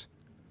 dogs.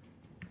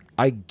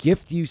 I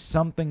gift you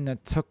something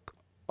that took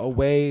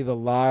away the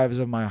lives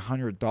of my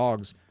 100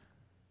 dogs.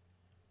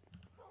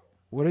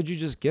 What did you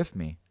just gift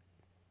me?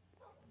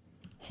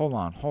 Hold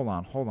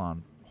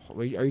on.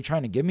 Are you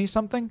trying to give me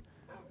something?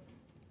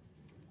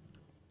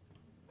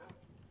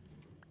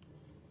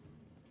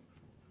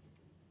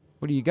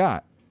 What do you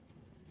got?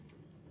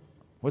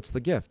 What's the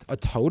gift? A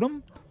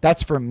totem?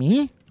 That's for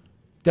me?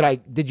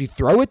 Did you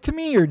throw it to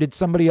me, or did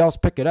somebody else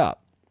pick it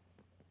up?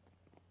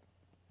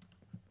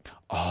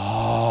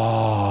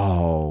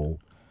 Oh.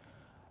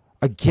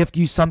 I gift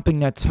you something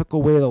that took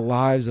away the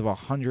lives of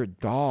 100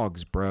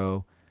 dogs,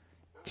 bro.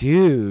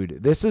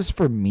 Dude, this is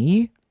for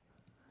me?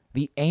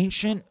 The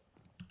ancient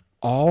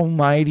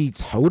almighty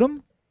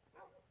totem?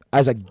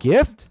 As a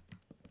gift?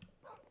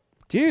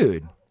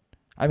 Dude.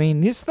 I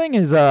mean, this thing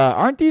is,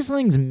 aren't these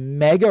things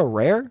mega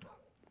rare?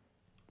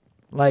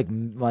 Like,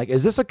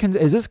 is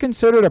this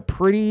considered a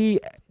pretty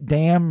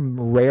damn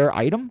rare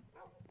item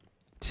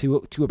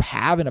to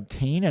have and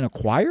obtain and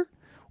acquire,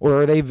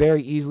 or are they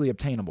very easily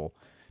obtainable?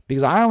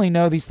 Because I only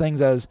know these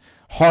things as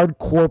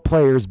hardcore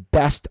players'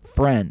 best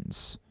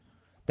friends.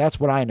 That's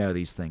what I know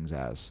these things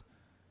as.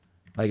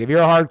 Like, if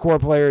you're a hardcore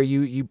player,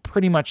 you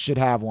pretty much should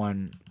have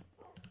one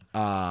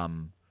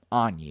on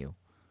you.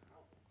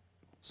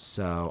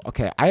 So,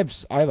 okay, I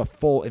have a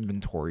full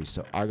inventory,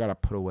 so I gotta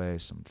put away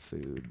some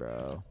food,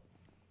 bro.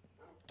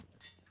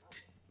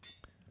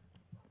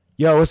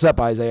 Yo, what's up,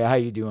 Isaiah? How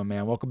you doing,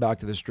 man? Welcome back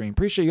to the stream.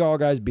 Appreciate you all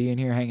guys being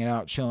here, hanging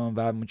out, chilling,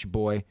 vibing with your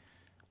boy.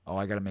 Oh,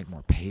 I gotta make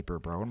more paper,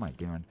 bro. What am I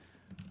doing?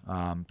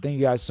 Thank you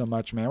guys so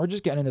much, man. We're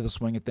just getting into the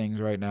swing of things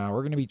right now.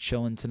 We're gonna be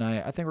chilling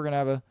tonight. I think we're gonna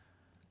have a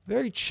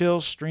very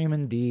chill stream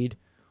indeed.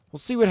 We'll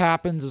see what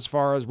happens as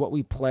far as what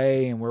we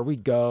play and where we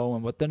go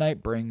and what the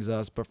night brings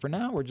us. But for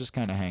now, we're just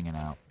kind of hanging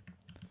out.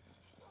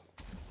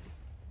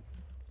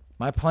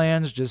 My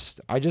plans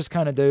I just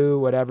kind of do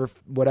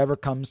whatever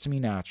comes to me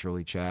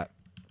naturally, chat.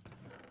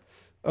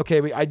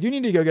 Okay, I do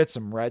need to go get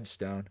some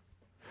redstone.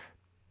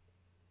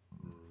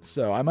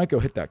 So I might go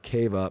hit that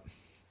cave up.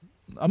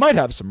 I might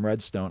have some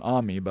redstone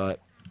on me, but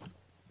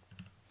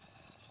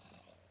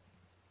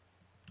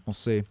we'll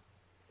see.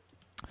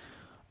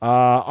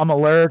 I'm a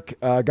lurk.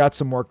 Got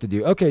some work to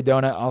do. Okay,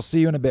 Donut. I'll see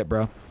you in a bit,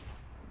 bro.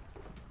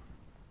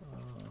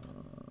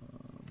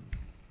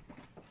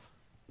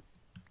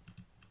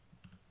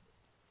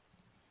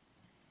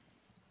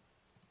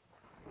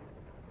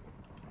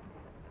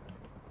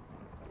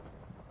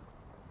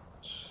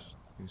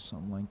 Do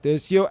something like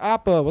this. Yo,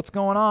 Appa, what's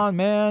going on,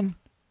 man?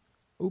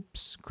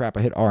 Oops. Crap,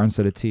 I hit R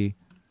instead of T.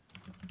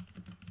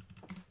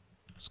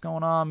 What's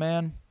going on,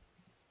 man?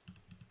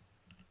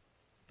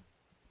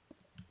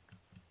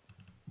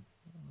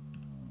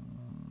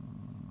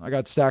 I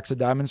got stacks of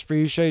diamonds for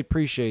you, Shade.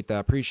 Appreciate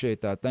that.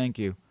 Thank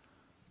you.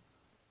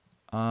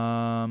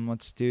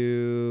 Let's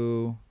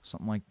do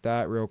something like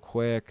that real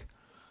quick.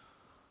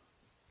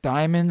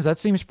 Diamonds, that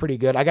seems pretty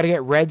good. I got to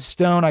get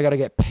redstone. I got to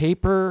get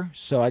paper.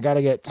 So I got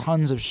to get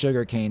tons of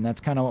sugarcane. That's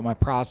kind of what my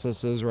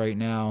process is right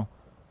now.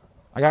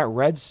 I got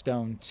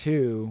redstone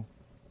too.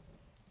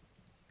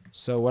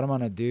 So what I'm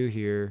going to do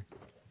here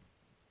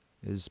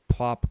is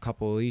plop a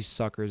couple of these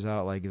suckers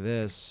out like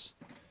this.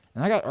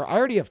 And I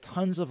already have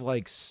tons of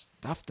like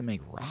stuff to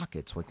make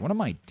rockets. Like, what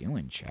am I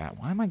doing, chat?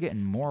 Why am I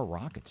getting more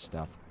rocket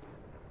stuff?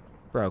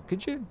 Bro,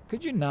 could you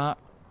not?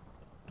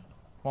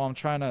 While I'm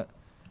trying to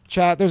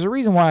chat, there's a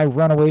reason why I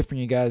run away from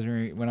you guys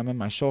when I'm in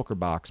my shulker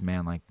box,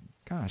 man. Like,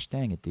 gosh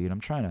dang it, dude. I'm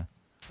trying to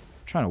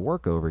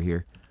work over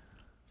here.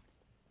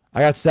 I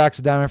got stacks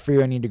of diamond for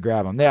you. I need to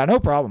grab them. Yeah, no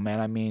problem, man.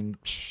 I mean,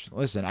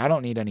 listen, I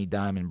don't need any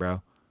diamond,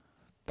 bro.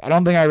 I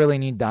don't think I really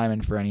need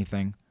diamond for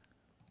anything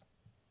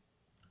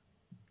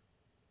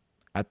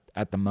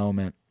at the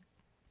moment.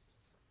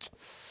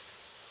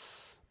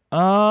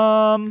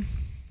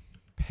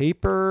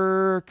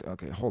 Paper.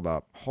 Okay, hold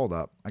up. Hold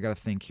up. I gotta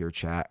think here,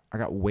 chat. I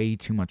got way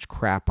too much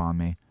crap on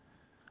me.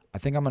 I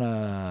think I'm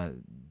gonna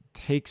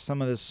take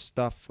some of this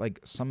stuff, like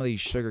some of these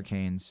sugar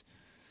canes.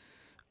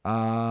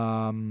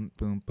 Boom,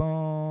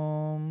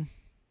 boom.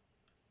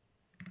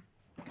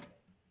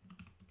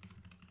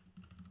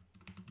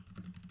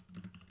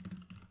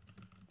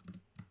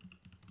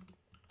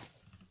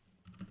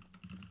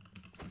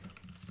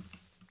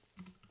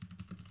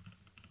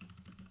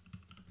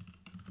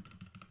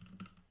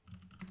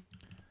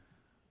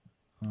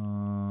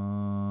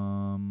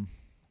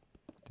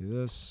 Do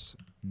this,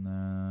 and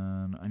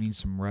then I need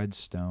some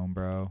redstone,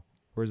 bro.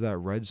 Where's that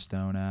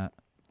redstone at?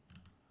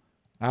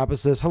 Appa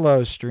says,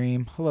 hello,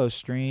 stream. Hello,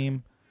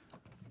 stream.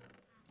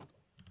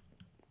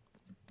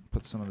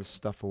 Put some of this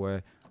stuff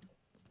away.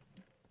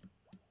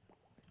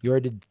 You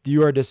are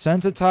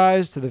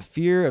desensitized to the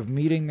fear of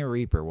meeting the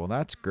Reaper. Well,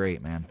 that's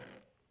great, man.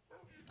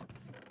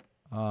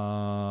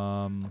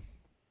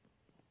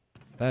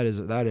 That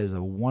is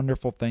a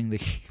wonderful thing to.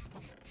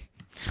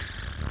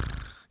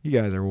 You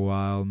guys are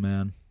wild,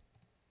 man.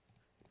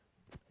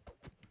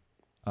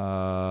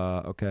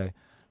 Okay.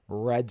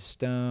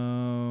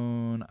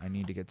 Redstone. I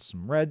need to get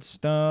some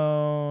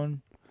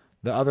redstone.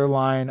 The other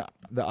line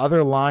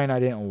I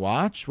didn't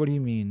watch? What do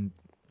you mean?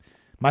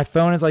 My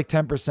phone is like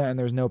 10% and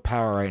there's no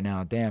power right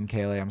now. Damn,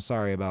 Kaylee, I'm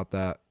sorry about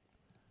that.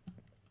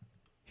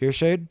 Here,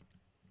 Shade?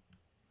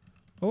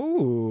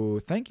 Oh,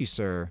 thank you,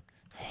 sir.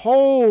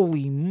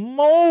 Holy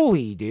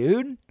moly,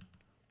 dude.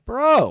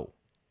 Bro.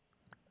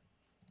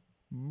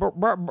 Bro.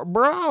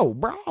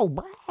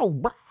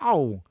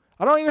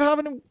 I don't even have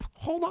any.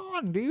 Hold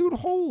on, dude.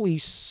 Holy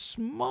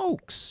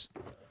smokes.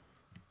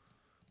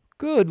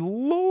 Good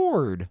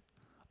lord.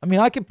 I mean,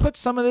 I could put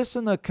some of this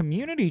in the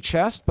community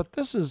chest, but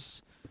that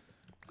is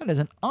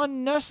an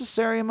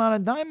unnecessary amount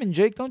of diamond,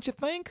 Jake, don't you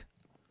think?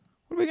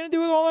 What are we going to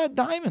do with all that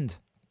diamond?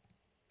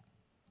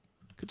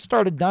 Could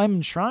start a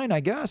diamond shrine, I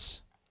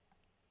guess.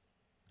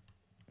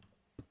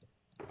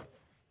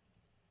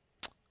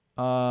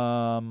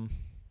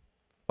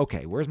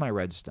 Okay, where's my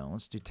redstone?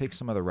 Let's take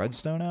some of the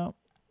redstone out.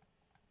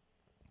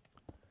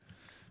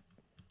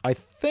 I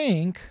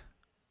think.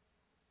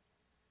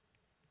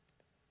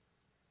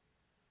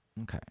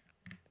 Okay.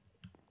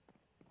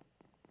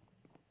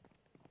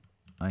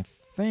 I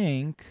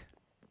think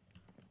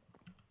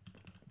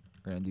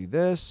we're going to do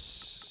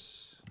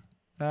this,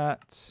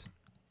 that,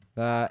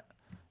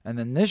 and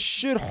then this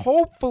should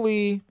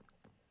hopefully.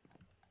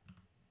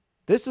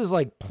 This is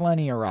like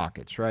plenty of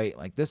rockets, right?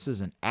 Like this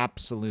is an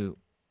absolute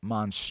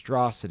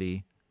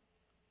monstrosity.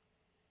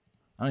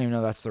 I don't even know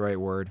if that's the right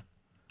word.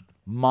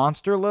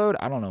 Monster load?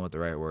 I don't know what the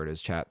right word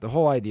is, chat. The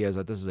whole idea is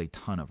that this is a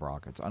ton of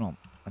rockets.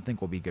 I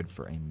think we'll be good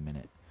for a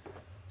minute.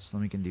 So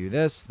then we can do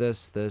this.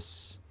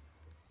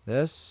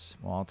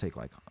 Well, I'll take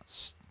like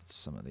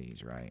some of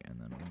these, right? And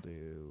then we'll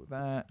do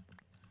that.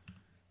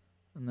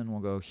 And then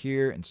we'll go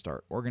here and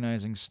start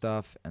organizing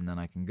stuff. And then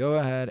I can go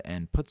ahead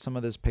and put some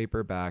of this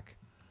paper back.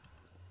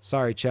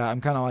 Sorry, chat.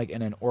 I'm kind of like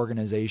in an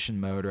organization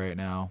mode right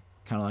now.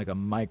 Kind of like a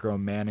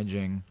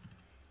micromanaging.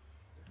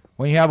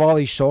 When you have all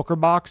these shulker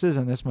boxes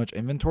and this much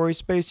inventory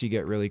space, you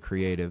get really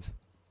creative.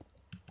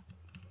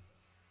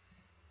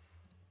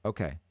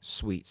 Okay,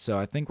 sweet. So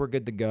I think we're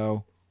good to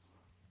go.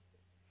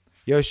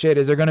 Yo, Shade,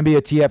 is there going to be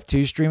a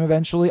TF2 stream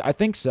eventually? I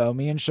think so.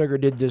 Me and Sugar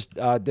did just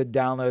did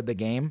download the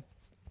game.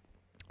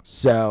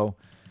 So,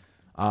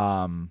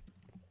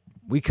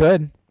 we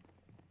could.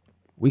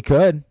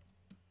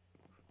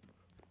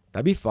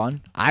 That'd be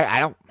fun.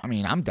 I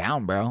mean, I'm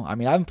down, bro. I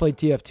mean, I haven't played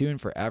TF2 in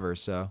forever,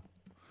 so.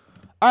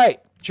 All right,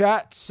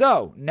 chat.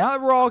 So, now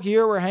that we're all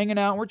here, we're hanging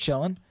out, we're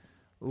chilling.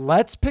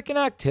 Let's pick an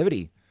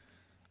activity.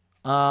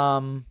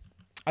 I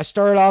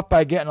started off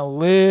by getting a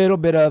little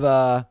bit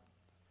of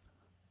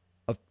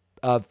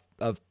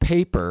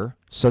paper,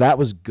 so that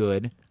was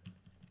good.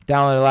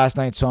 Downloaded last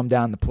night, so I'm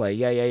down to play.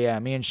 Yeah.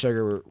 Me and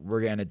Sugar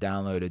we're getting it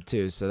downloaded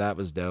too, so that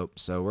was dope.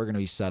 So we're gonna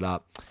be set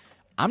up.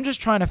 I'm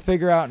just trying to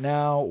figure out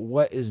now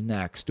what is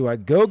next. Do I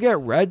go get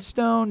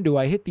redstone? Do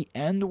I hit the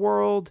end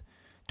world?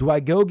 Do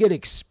I go get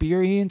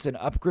experience and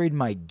upgrade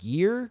my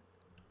gear?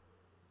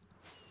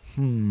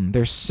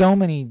 There's so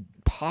many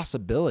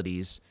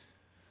possibilities.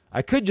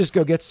 I could just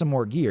go get some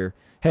more gear.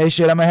 Hey,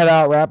 shit, I'm gonna head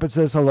out. Rapid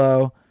says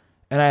hello,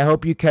 and I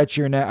hope you catch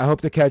your I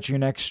hope to catch your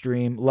next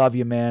stream. Love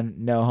you, man.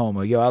 No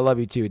homo. Yo, I love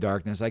you too,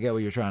 Darkness. I get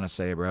what you're trying to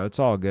say, bro. It's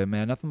all good,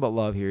 man. Nothing but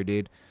love here,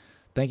 dude.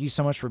 Thank you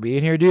so much for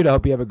being here, dude. I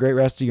hope you have a great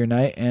rest of your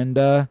night, and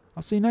I'll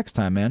see you next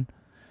time, man.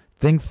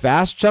 Think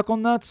fast, Chuckle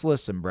Nuts?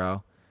 Listen,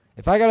 bro.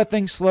 If I gotta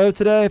think slow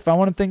today, if I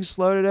want to think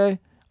slow today,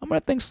 I'm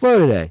gonna think slow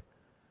today.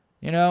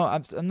 You know,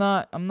 I'm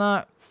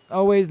not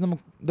always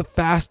the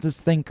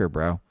fastest thinker,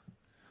 bro.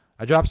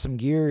 I dropped some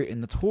gear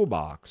in the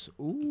toolbox.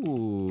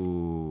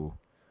 Ooh.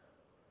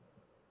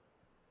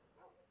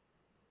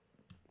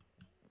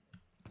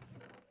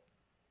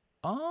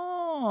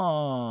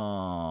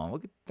 Oh,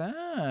 look at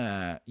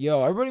that.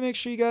 Yo, everybody make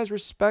sure you guys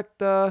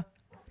respect,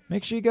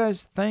 make sure you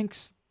guys thank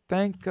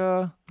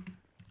the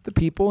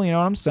people, you know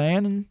what I'm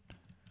saying? And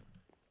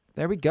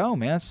there we go,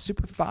 man. That's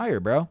super fire,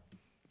 bro.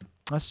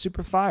 That's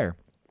super fire.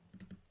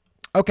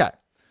 Okay.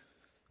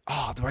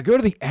 Oh, do I go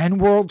to the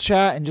end world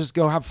chat and just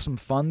go have some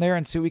fun there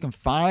and see what we can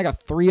find? I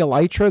got 3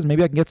 elytras.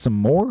 Maybe I can get some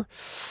more.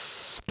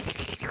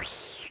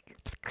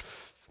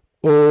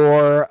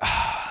 Or,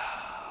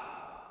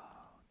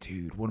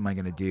 dude, what am I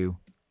going to do?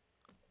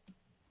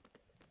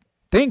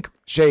 Think,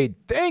 Shade,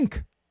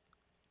 think.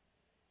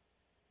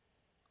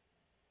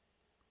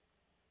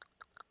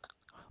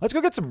 Let's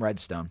go get some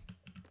redstone.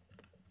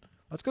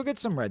 Let's go get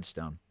some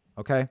redstone,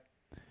 okay?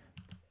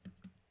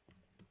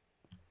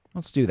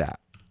 Let's do that.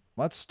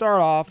 Let's start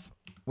off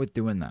with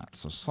doing that.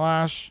 So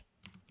slash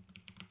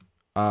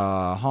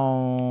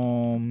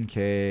home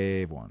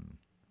cave 1.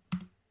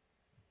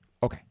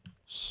 Okay,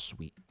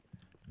 sweet.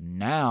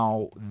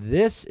 Now,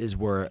 this is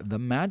where the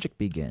magic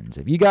begins.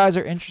 If you guys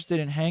are interested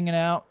in hanging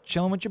out,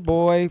 chilling with your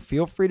boy,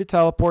 feel free to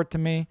teleport to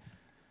me.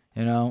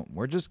 You know,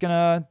 we're just going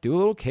to do a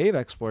little cave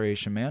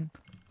exploration, man.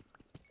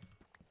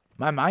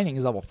 My mining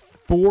is level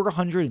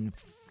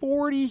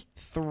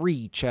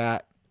 443,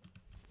 chat.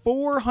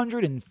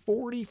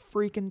 440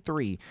 freaking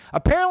 3.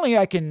 Apparently,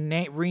 I can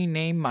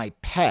rename my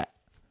pet.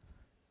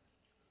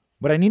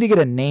 But I need to get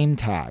a name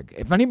tag.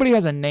 If anybody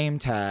has a name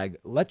tag,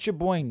 let your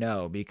boy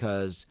know,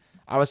 because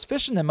I was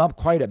fishing them up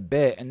quite a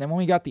bit, and then when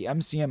we got the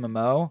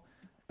MCMMO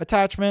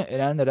attachment, it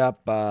ended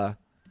up, I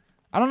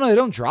don't know, they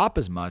don't drop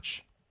as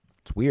much.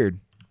 It's weird.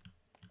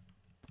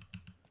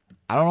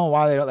 I don't know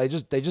why they don't.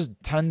 They just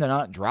tend to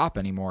not drop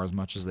anymore as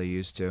much as they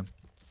used to.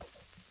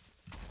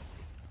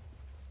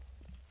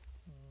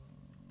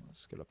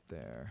 Let's get up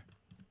there.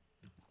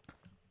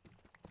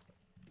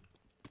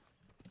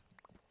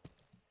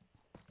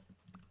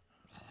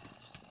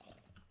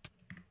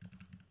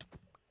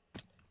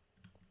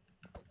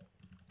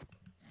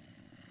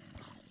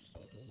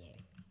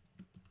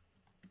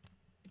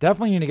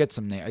 Definitely need to get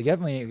some name. I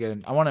definitely need to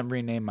get. I want to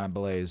rename my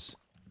blaze.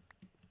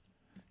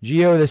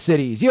 Geo of the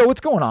Cities. Yo,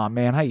 what's going on,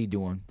 man? How you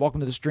doing?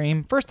 Welcome to the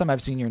stream. First time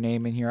I've seen your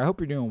name in here. I hope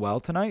you're doing well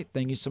tonight.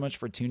 Thank you so much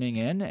for tuning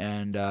in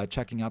and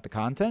checking out the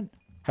content.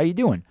 How you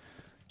doing?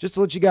 Just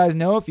to let you guys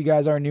know, if you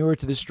guys are newer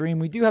to the stream,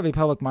 we do have a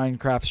public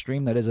Minecraft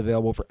stream that is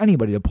available for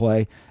anybody to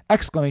play.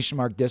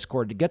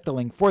 !Discord to get the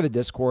link for the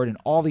Discord, and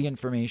all the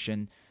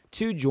information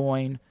to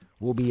join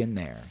will be in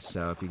there.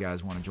 So if you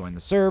guys want to join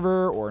the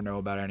server or know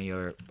about any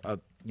other,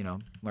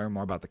 learn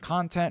more about the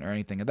content or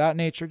anything of that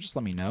nature, just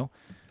let me know.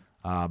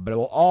 But it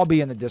will all be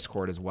in the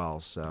Discord as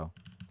well. So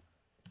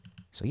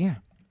yeah.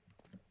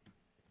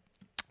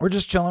 We're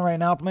just chilling right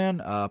now,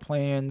 man.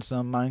 Playing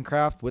some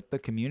Minecraft with the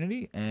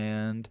community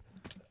and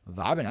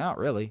vibing out,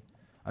 really.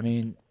 I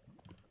mean,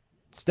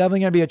 it's definitely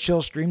going to be a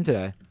chill stream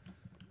today.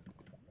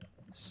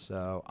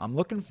 So I'm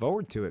looking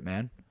forward to it,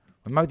 man.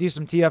 We might do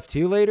some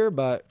TF2 later,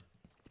 but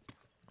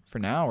for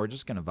now, we're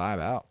just going to vibe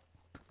out.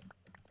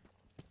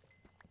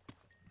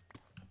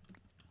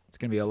 It's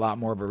going to be a lot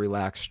more of a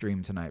relaxed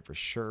stream tonight, for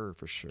sure,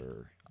 for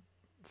sure.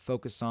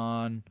 Focus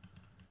on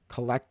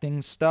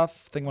collecting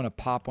stuff. I think I'm going to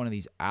pop one of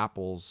these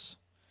apples.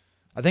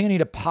 I think I need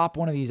to pop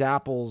one of these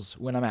apples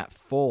when I'm at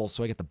full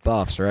so I get the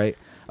buffs, right?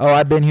 Oh,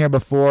 I've been here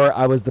before.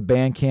 I was the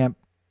Bandcamp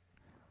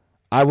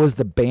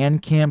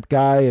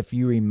guy, if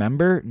you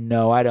remember.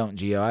 No, I don't,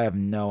 Geo. I have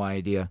no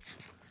idea.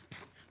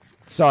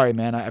 Sorry,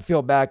 man. I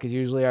feel bad because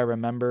usually I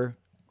remember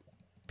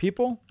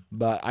people,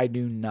 but I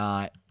do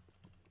not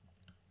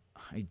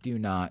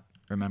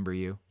remember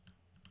you.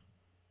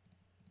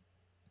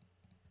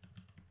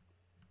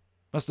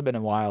 Must have been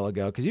a while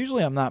ago, because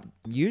usually I'm not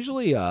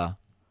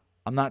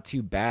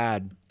too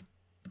bad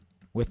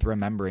with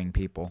remembering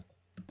people.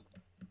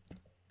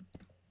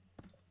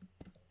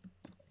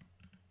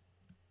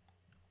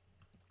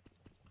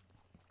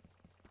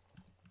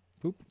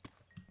 Oop.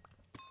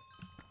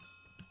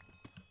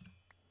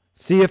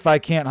 See if I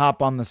can't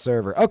hop on the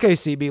server. Okay,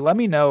 CB, let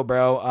me know,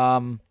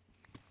 bro.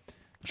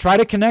 Try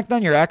to connect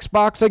on your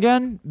Xbox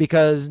again,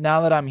 because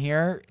now that I'm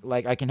here,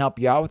 like, I can help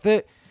you out with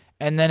it.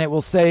 And then it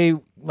will say,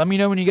 let me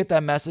know when you get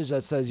that message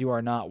that says you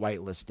are not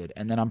whitelisted.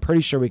 And then I'm pretty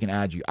sure we can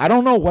add you. I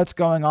don't know what's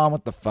going on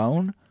with the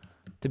phone.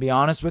 To be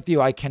honest with you,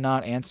 I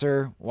cannot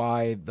answer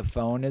why the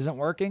phone isn't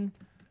working.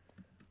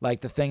 Like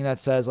the thing that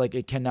says like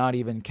it cannot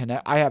even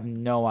connect. I have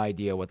no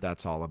idea what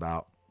that's all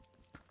about.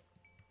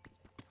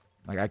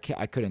 Like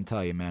I couldn't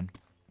tell you, man.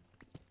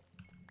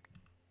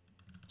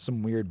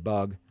 Some weird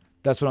bug.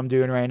 That's what I'm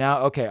doing right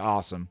now. Okay,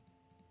 awesome.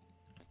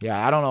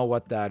 Yeah, I don't know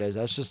what that is.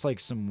 That's just like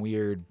some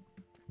weird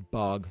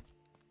bug.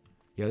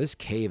 Yo, this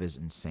cave is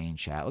insane,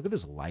 chat. Look at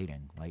this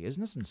lighting. Like,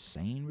 isn't this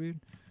insane, dude?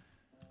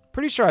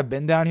 Pretty sure I've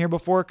been down here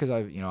before because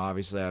I've,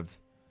 obviously I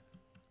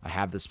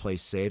have this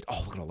place saved.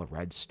 Oh, look at all the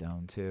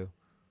redstone too.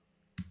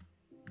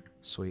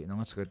 Sweet. And then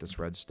let's look at this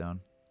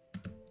redstone.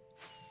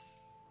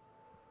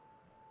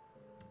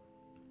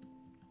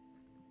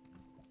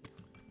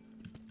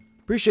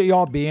 Appreciate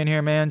y'all being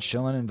here, man.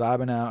 Chilling and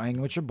vibing out,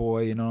 hanging with your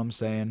boy. You know what I'm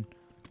saying?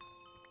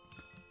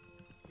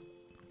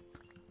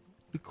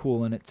 Be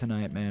cool in it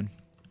tonight, man.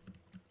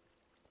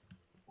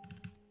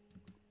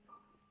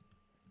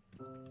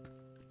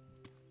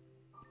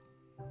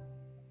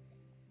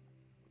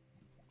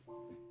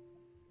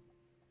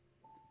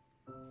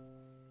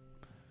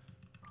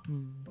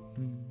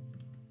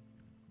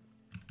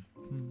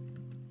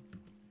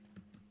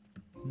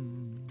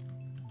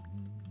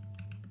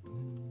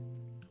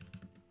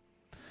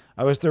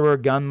 I wish there were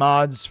gun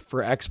mods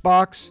for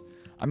Xbox.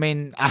 I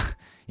mean,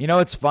 you know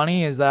what's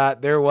funny is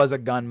that there was a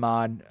gun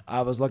mod.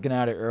 I was looking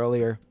at it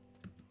earlier.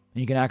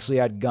 You can actually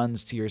add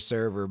guns to your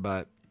server,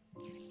 but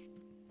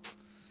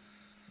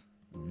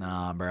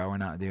nah, bro, we're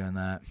not doing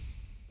that.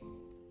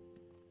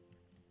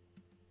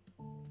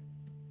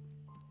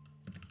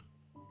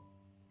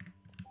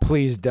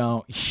 Please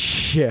don't.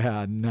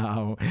 Yeah,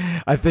 no.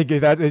 I think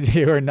if that's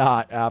you or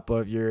not, Apple,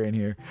 if you're in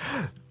here.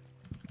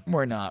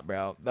 We're not,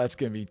 bro.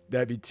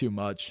 That'd be too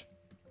much.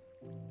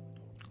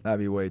 That'd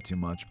be way too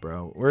much,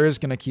 bro. We're just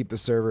gonna keep the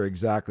server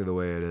exactly the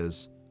way it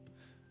is.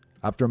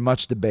 After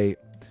much debate.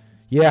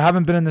 Yeah, I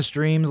haven't been in the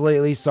streams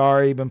lately.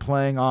 Sorry, been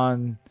playing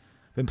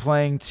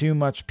too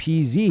much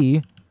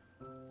PZ.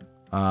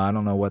 I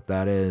don't know what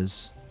that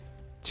is.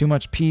 Too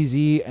much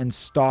PZ and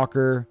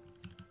Stalker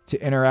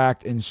to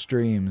interact in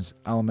streams.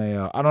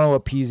 LMAO. I don't know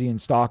what PZ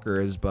and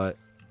Stalker is, but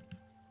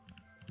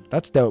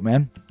that's dope,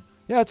 man.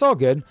 Yeah, it's all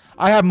good.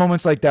 I have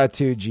moments like that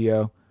too,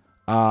 Geo,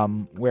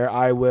 where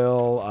I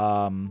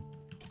will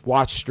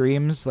watch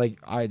streams. Like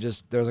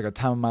there's like a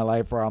time in my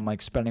life where I'm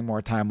like spending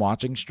more time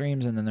watching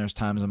streams, and then there's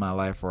times in my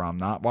life where I'm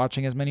not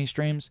watching as many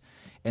streams.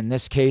 In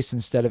this case,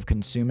 instead of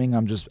consuming,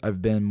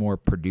 I've been more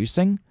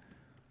producing.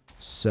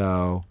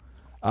 So,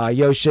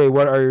 yo, Shay,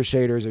 what are your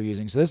shaders are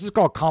using? So this is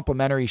called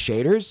complementary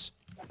shaders.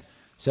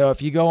 So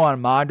if you go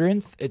on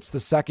Modrinth, it's the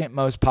second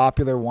most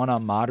popular one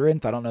on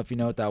Modrinth. I don't know if you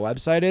know what that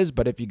website is,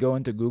 but if you go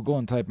into Google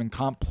and type in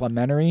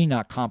complementary,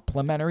 not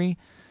complimentary,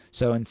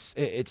 so it's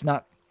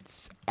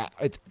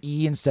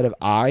E instead of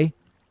I.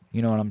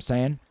 You know what I'm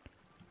saying?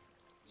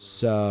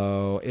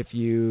 So if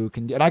you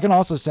can, and I can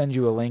also send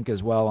you a link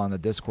as well on the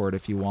Discord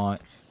if you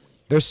want.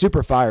 They're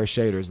super fire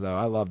shaders though.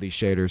 I love these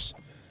shaders.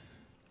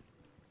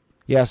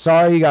 Yeah,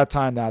 sorry you got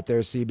timed out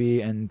there,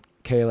 CB and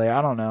Kaylee.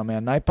 I don't know,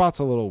 man. Nightbot's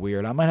a little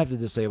weird. I might have to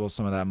disable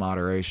some of that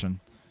moderation.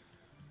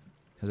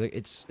 Because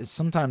it's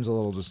sometimes a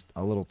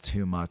little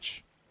too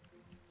much.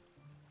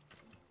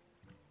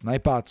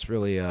 Nightbot's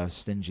really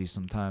stingy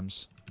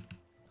sometimes.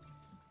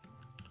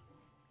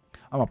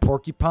 I'm a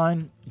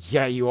porcupine?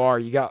 Yeah, you are.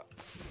 You got...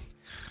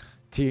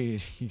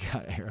 Dude, you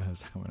got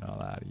arrows coming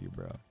all out of you,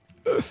 bro.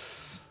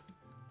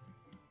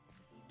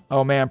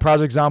 Oh, man.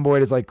 Project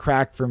Zomboid is like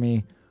crack for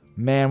me.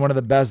 Man, one of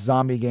the best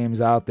zombie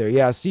games out there.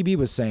 Yeah, CB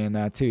was saying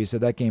that too. He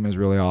said that game is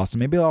really awesome.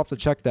 Maybe I'll have to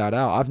check that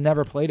out. I've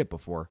never played it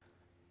before.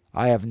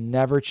 I have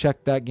never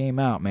checked that game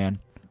out, man.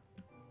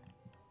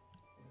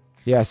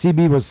 Yeah,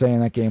 CB was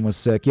saying that game was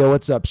sick. Yo,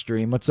 what's up,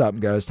 stream? What's up,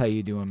 Ghost? How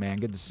you doing, man?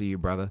 Good to see you,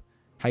 brother.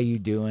 How you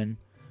doing?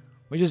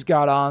 We just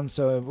got on,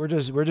 so we're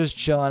just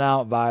chilling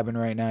out, vibing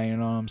right now. You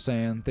know what I'm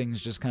saying? Things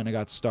just kind of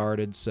got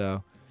started.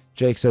 So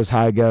Jake says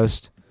hi,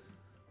 Ghost.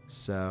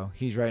 So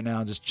he's right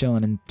now just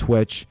chilling in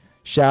Twitch.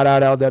 Shout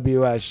out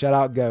LWS. Shout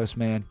out Ghost,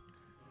 man.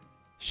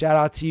 Shout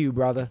out to you,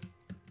 brother.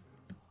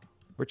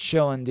 We're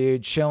chilling,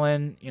 dude.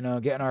 Chilling, you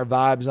know, getting our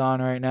vibes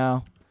on right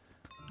now.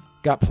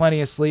 Got plenty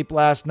of sleep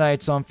last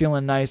night, so I'm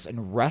feeling nice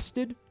and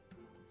rested.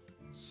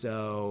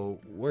 So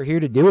we're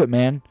here to do it,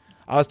 man.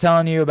 I was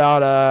telling you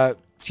about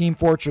Team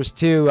Fortress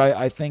 2.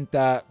 I think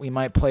that we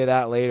might play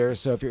that later.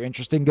 So if you're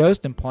interested in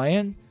Ghost and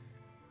playing,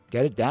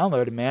 get it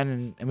downloaded,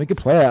 man. And we could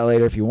play that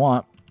later if you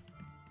want.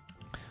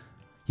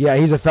 Yeah,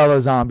 he's a fellow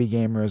zombie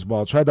gamer as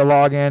well. Tried to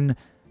log in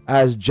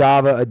as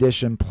Java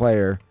Edition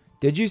player.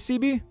 Did you,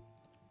 CB?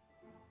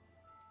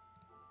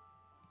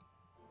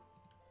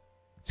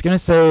 It's going to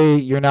say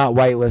you're not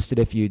whitelisted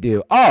if you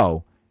do.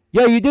 Oh,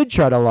 yeah, you did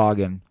try to log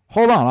in.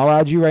 Hold on, I'll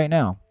add you right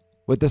now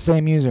with the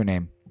same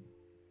username.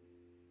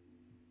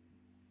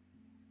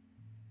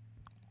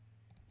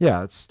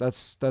 Yeah,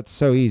 that's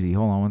so easy.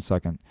 Hold on one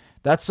second.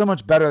 That's so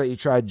much better that you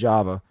tried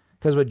Java.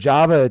 Because with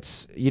Java,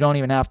 you don't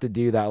even have to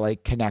do that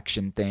like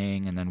connection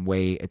thing and then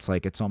wait. It's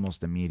like it's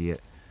almost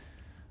immediate.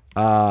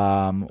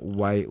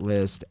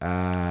 Whitelist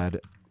add.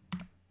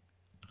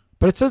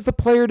 But it says the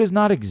player does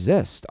not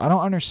exist. I don't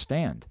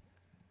understand.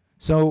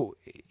 So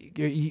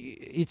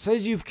it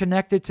says you've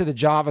connected to the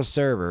Java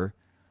server.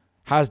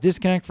 Has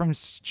disconnect from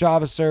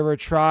Java server.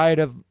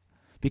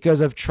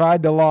 Because I've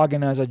tried to log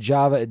in as a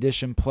Java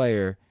Edition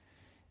player.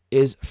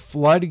 Is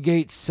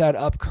Floodgate set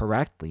up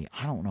correctly?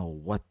 I don't know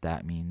what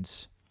that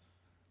means.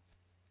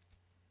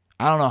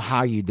 I don't know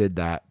how you did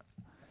that.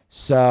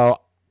 So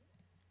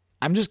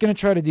I'm just going to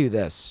try to do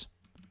this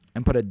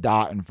and put a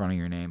dot in front of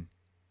your name.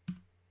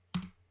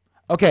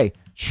 Okay,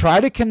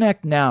 try to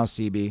connect now,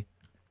 CB.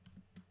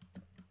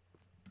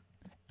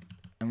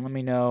 And let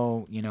me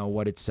know,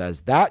 what it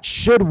says. That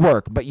should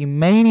work, but you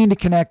may need to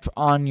connect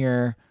on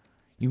your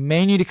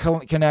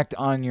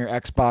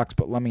Xbox,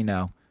 but let me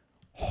know.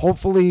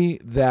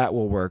 Hopefully that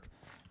will work.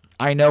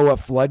 I know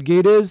what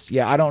Floodgate is.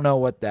 Yeah, I don't know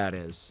what that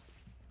is.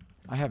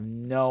 I have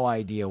no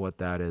idea what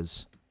that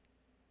is.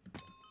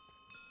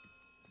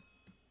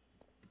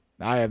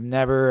 I've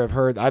never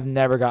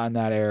gotten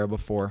that error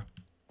before.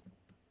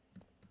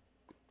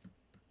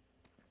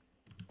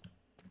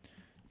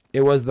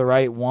 It was the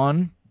right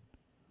one.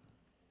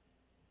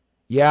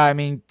 Yeah, I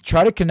mean,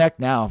 try to connect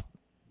now.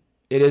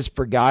 It is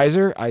for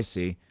Geyser. I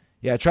see.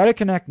 Yeah, try to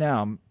connect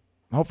now.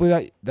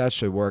 Hopefully that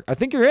should work. I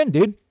think you're in,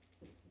 dude.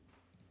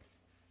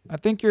 I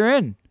think you're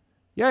in.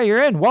 Yeah,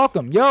 you're in.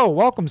 Welcome. Yo,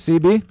 welcome,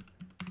 CB.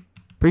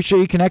 Appreciate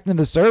you connecting to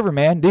the server,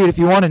 man. Dude, if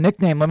you want a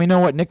nickname, let me know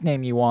what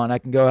nickname you want. I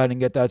can go ahead and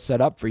get that set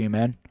up for you,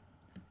 man.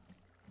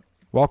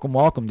 Welcome,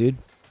 welcome, dude.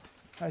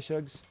 Hi,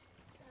 Shugs.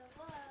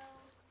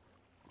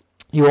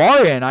 You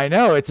are in. I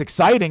know. It's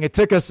exciting. It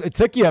took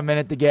you a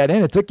minute to get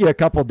in. It took you a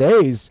couple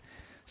days.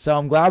 So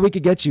I'm glad we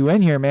could get you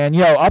in here, man.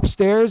 Yo,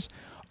 upstairs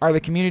are the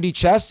community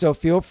chests, so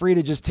feel free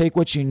to just take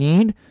what you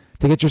need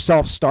to get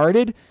yourself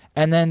started.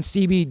 And then,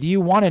 CB, do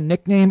you want a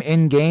nickname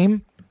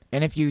in-game?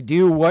 And if you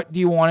do, what do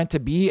you want it to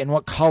be and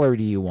what color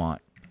do you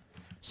want?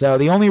 So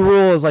the only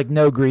rule is, like,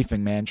 no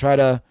griefing, man. Try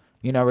to,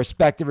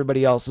 respect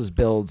everybody else's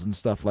builds and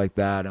stuff like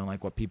that and,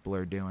 like, what people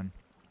are doing.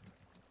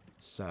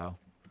 So...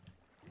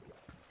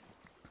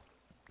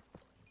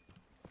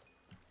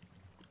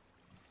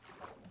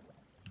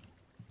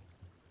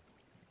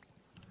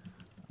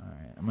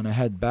 I'm going to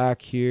head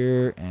back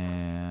here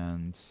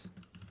and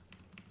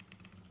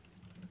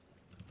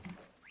do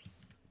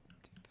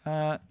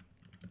that.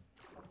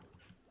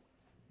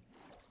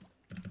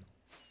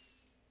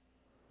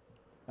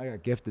 I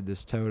got gifted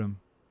this totem.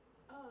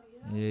 Oh,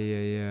 yeah?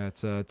 Yeah.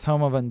 It's a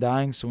Tome of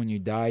Undying, so when you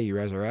die, you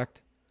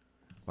resurrect.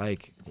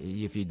 Like,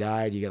 if you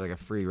died, you get, like, a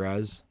free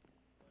res.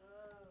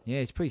 Yeah,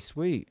 it's pretty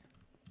sweet.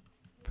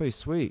 Pretty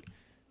sweet.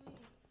 Who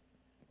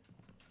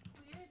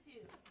gave it to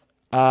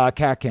you?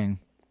 Cat King.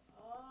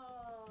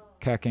 Oh.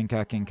 Cat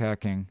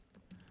King.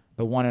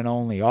 The one and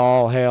only.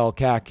 All hail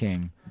Cat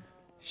King.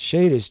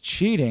 Shade is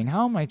cheating.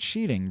 How am I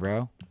cheating,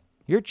 bro?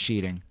 You're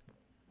cheating.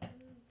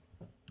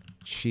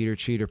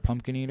 Cheater,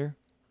 pumpkin eater.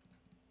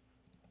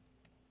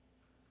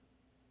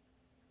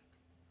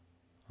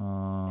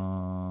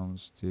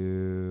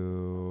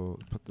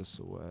 Put this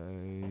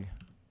away.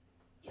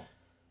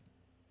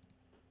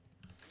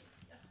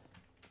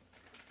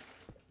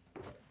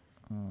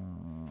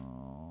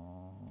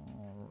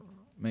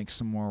 Make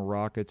some more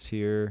rockets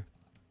here.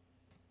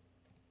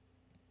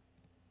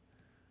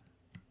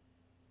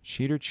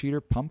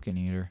 Cheater, pumpkin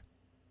eater.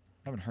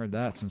 I haven't heard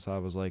that since I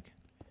was, like,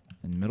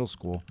 in middle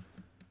school.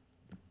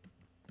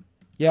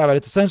 Yeah, but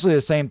it's essentially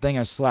the same thing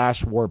as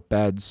slash warp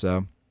bed,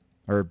 so.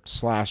 Or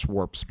slash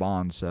warp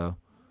spawn, so.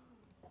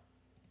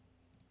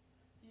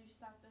 Did you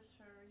stop this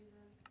for a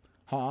reason?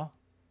 Huh?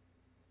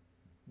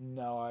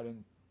 No, I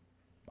didn't.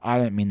 I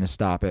didn't mean to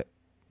stop it.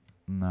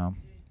 No.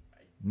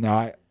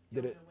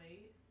 Did it?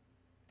 Wait?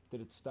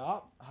 Did it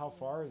stop? How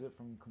far is it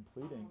from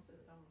completing?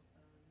 It's almost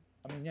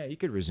done. I mean, yeah, you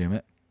could resume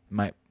it.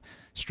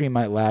 Stream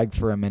might lag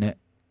for a minute,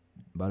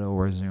 but it'll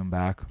resume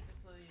back.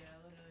 It's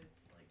literally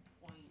like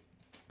 0.4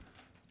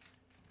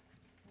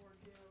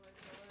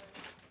 gigabytes away.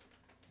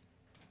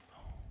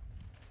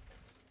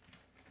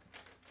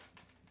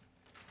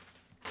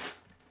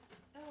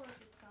 It'll work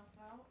itself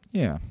out.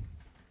 Yeah.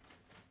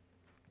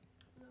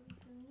 It'll be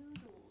some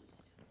noodles.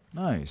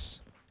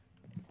 Nice.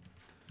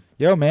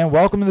 Yo, man,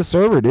 welcome to the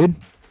server, dude.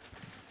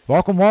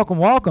 Welcome,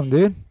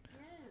 dude.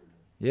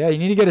 Yeah, you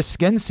need to get a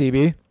skin,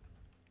 CB.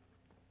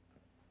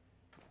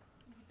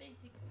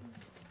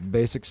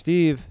 Basic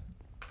Steve.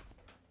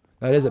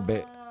 That is a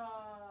bit.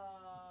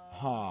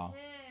 Huh. Him.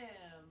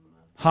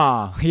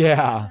 Huh.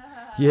 Yeah.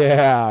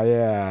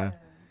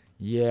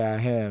 Yeah,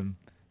 him.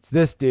 It's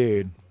this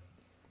dude.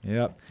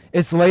 Yep.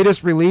 It's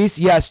latest release.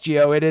 Yes,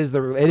 Gio, it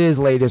is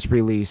latest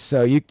release.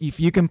 So if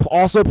you can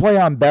also play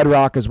on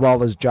Bedrock as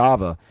well as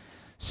Java.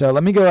 So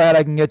let me go ahead.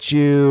 I can get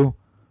you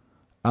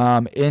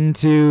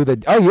into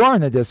the. Oh, you are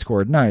in the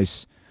Discord.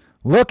 Nice.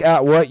 Look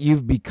at what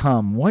you've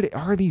become. What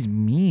are these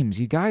memes?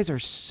 You guys are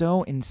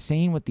so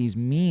insane with these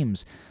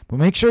memes. But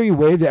make sure you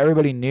wave to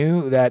everybody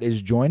new that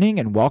is joining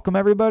and welcome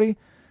everybody.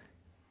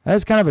 That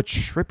is kind of a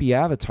trippy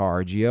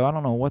avatar, Gio. I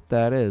don't know what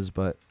that is,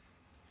 but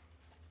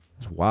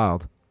it's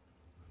wild.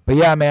 But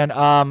yeah, man,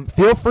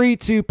 feel free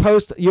to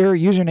post your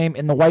username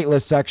in the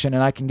whitelist section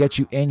and I can get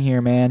you in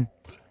here, man.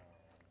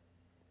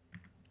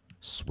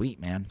 Sweet,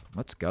 man.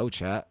 Let's go,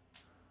 chat.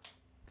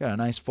 Got a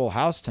nice full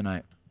house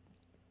tonight.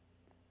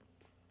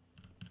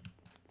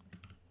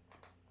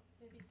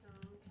 Maybe some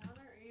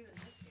counter or even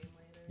this game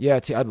later. Yeah,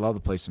 I'd love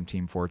to play some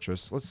Team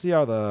Fortress. Let's see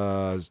how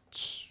the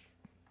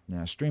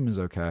stream is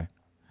okay.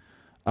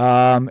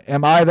 Am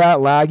I that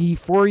laggy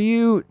for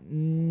you?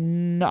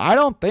 No, I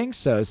don't think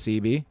so,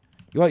 CB.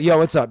 Yo,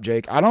 what's up,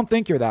 Jake? I don't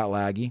think you're that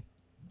laggy.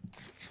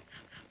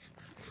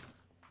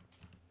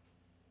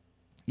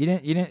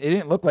 It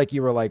didn't look like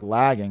you were like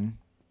lagging.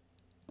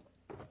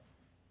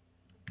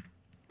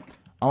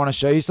 I want to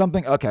show you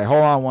something. Okay,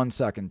 hold on 1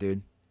 second,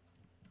 dude.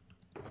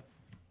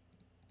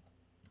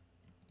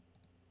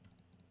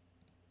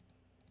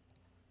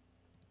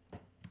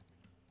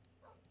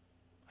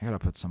 I gotta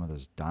put some of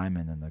this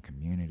diamond in the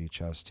community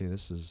chest too.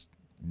 This is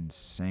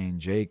insane.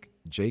 Jake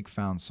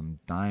found some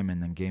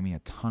diamond and gave me a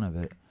ton of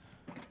it.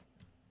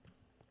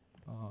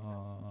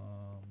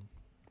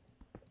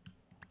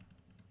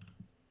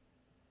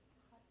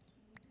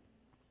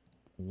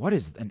 What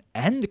is an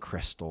end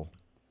crystal?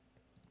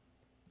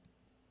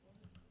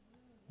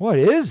 What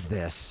is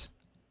this?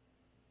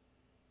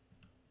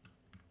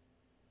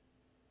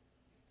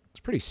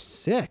 It's pretty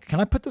sick. Can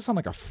I put this on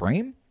like a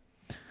frame?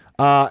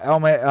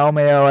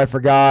 LMAO, I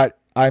forgot.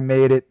 I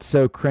made it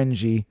so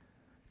cringy.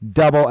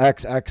 Double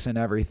XX and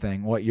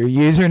everything. What, your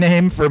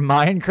username for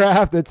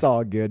Minecraft? It's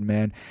all good,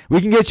 man.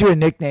 We can get you a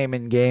nickname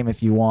in game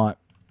if you want.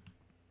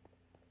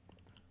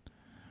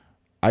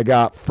 I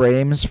got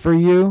frames for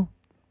you.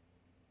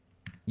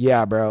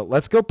 Yeah, bro.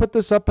 Let's go put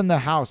this up in the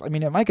house. I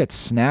mean, it might get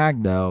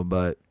snagged, though,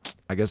 but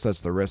I guess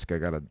that's the risk I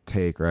gotta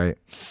take, right?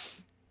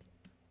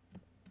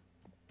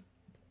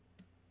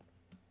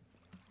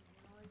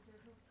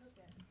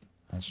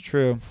 That's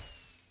true.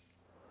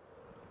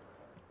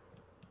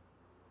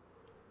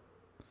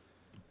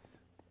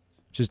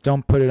 Just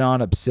don't put it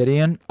on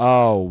obsidian.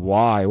 Oh,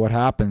 why? What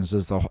happens?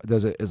 Is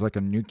like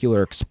a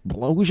nuclear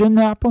explosion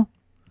happen?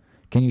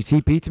 Can you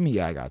TP to me?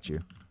 Yeah, I got you.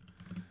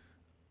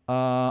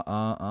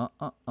 Oh,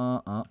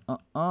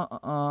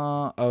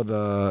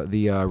 the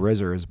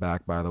Rizzer is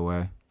back, by the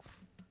way.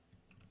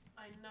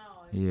 I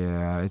know.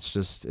 Yeah, it's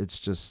just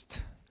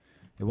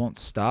it won't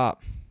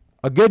stop.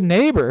 A good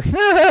neighbor.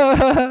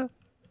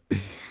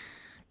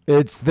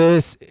 It's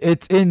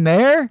in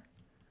there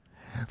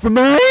for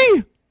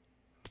me.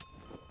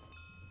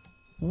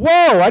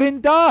 Whoa, I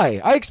didn't die.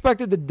 I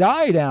expected to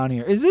die down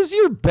here. Is this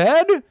your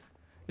bed?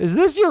 Is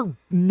this your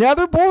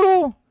nether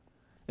portal?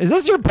 Is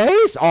this your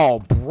base? Oh,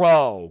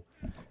 bro.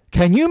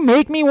 Can you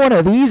make me one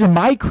of these in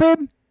my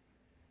crib?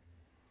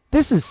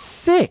 This is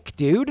sick,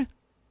 dude.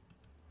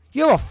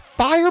 You have a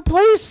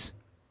fireplace?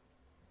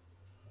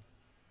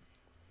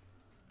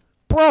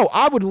 Bro,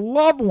 I would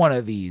love one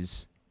of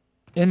these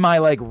in my,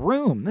 like,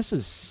 room. This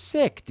is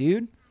sick,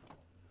 dude.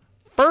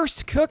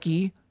 First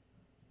cookie.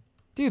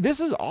 Dude, this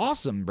is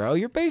awesome, bro.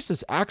 Your base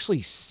is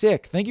actually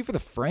sick. Thank you for the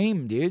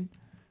frame, dude.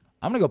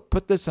 I'm going to go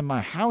put this in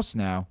my house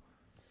now.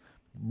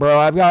 Bro,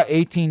 I've got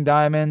 18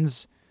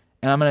 diamonds,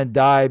 and I'm going to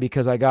die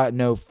because I got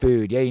no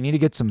food. Yeah, you need to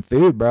get some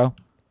food, bro.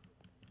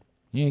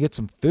 You need to get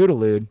some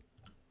food-a-lude.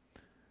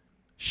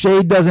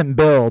 Shade doesn't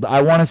build.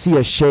 I want to see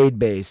a shade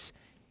base.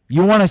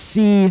 You want to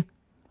see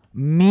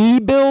me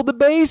build a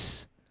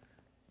base?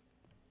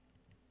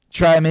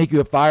 Try to make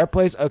you a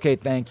fireplace? Okay,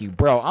 thank you.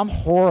 Bro, I'm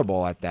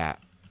horrible at that.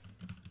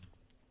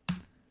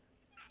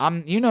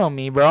 You know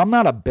me, bro. I'm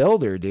not a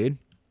builder, dude.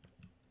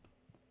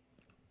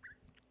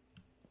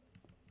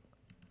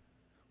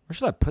 Where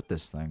should I put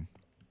this thing?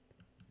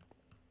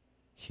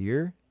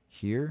 Here?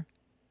 Here?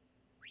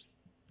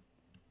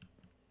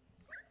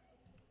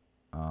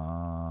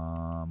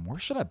 Where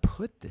should I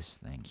put this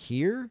thing?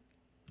 Here?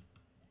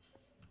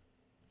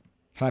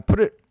 Can I put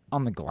it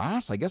on the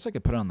glass? I guess I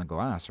could put it on the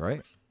glass,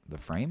 right? The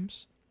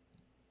frames?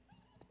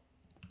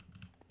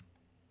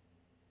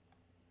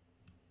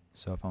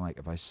 So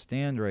if I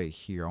stand right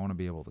here, I want to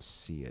be able to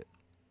see it.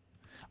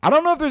 I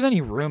don't know if there's any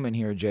room in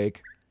here,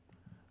 Jake.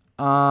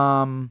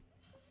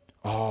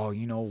 Oh,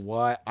 you know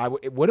what?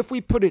 What if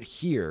we put it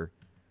here?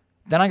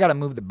 Then I got to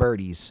move the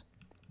birdies.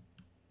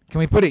 Can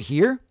we put it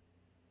here?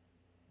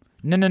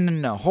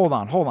 No. Hold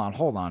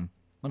on.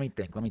 Let me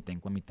think. Can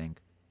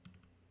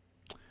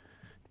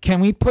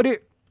we put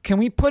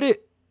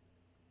it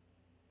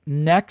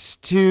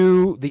next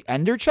to the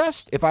ender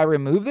chest if I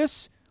remove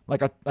this?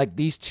 Like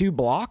these 2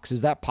 blocks?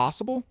 Is that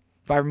possible?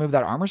 If I remove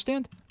that armor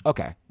stand?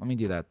 Okay, let me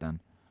do that then.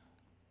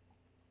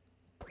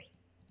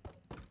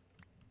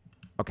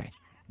 Okay.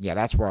 Yeah,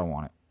 that's where I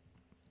want it.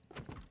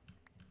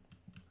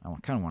 I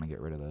kind of want to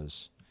get rid of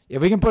those.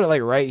 If we can put it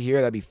like right here,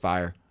 that'd be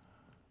fire.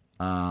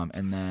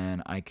 And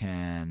then I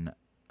can...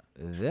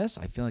 This,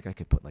 I feel like I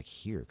could put like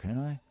here, couldn't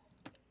I?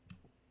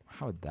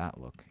 How would that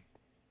look?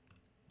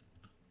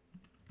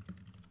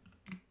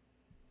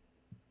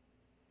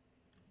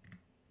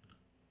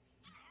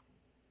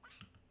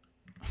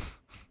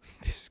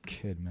 This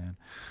kid, man.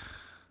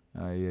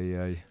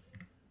 Ay.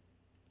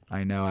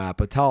 I know,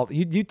 but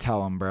you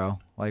tell him, bro.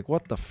 Like,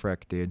 what the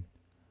frick, dude?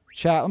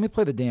 Chat, let me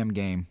play the damn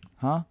game.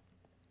 Huh?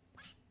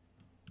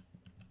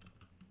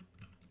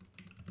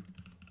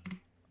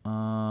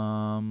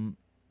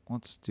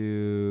 Let's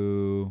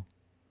do...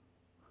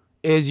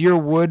 Is your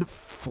wood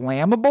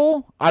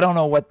flammable? I don't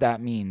know what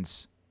that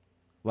means.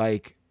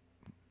 Like,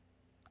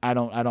 I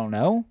don't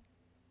know.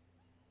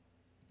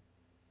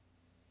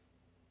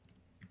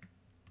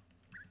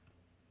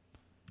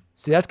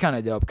 See, that's kind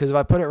of dope, because if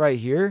I put it right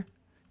here,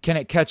 can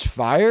it catch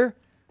fire?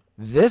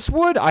 This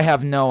wood, I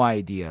have no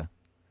idea.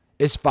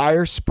 Is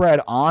fire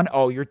spread on?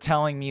 Oh, you're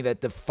telling me that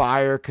the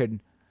fire could...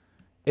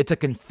 It's a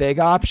config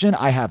option?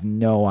 I have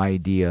no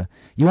idea.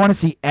 You want to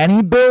see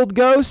any build,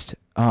 Ghost?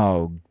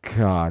 Oh,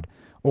 God.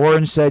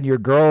 Orange said, your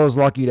girl is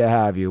lucky to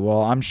have you.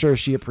 Well, I'm sure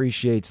she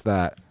appreciates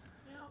that.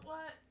 You know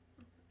what?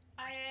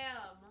 I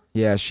am.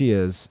 Yeah, she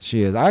is.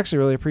 She is. I actually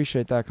really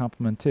appreciate that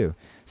compliment, too.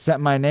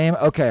 Set my name?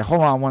 Okay,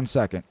 hold on 1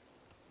 second.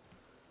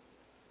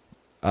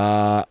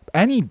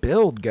 Any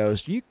build,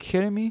 Ghost. Are you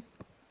kidding me?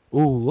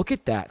 Ooh, look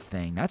at that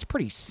thing. That's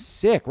pretty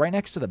sick. Right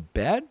next to the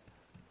bed?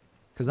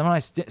 Because then when I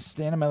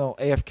stand in my little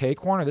AFK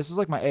corner, this is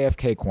like my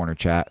AFK corner,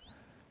 chat.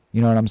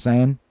 You know what I'm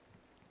saying?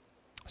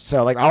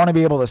 So, like, I want to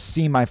be able to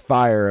see my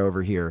fire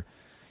over here.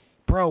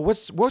 Bro,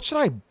 what should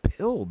I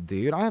build,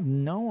 dude? I have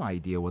no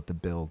idea what to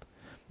build.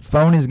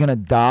 Phone is going to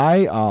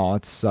die? Oh,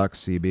 it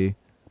sucks, CB.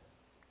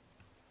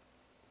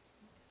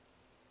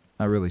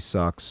 That really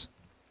sucks.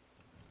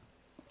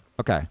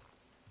 Okay.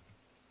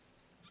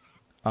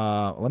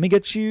 Let me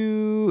get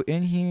you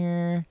in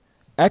here.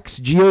 X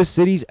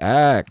GeoCities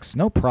X.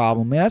 No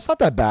problem, man. That's not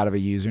that bad of a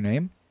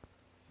username.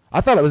 I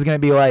thought it was going to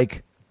be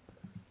like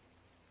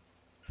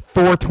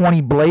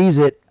 420 Blaze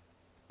It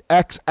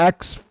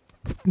XX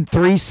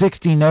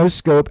 360 No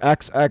Scope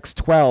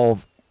XX12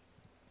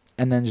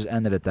 and then just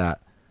ended at that.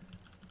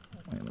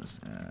 Wait, let's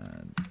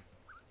add.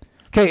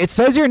 Okay, it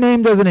says your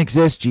name doesn't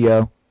exist,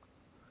 Geo.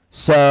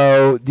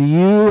 So, do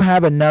you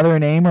have another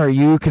name or are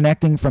you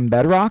connecting from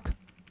Bedrock?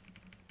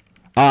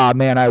 Ah,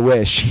 man, I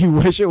wish. You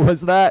wish it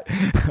was that?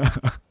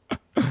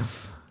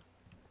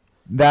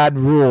 That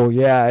rule,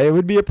 yeah. It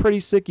would be a pretty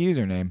sick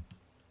username.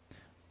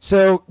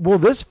 So, will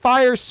this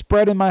fire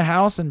spread in my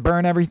house and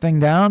burn everything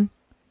down?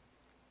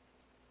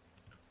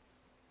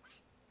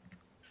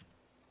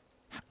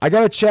 I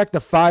gotta check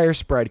the fire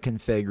spread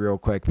config real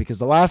quick because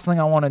the last thing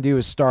I want to do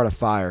is start a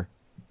fire.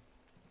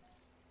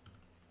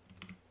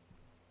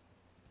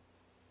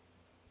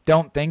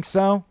 Don't think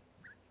so?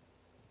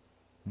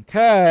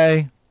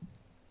 Okay.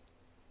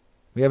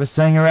 We have a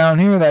saying around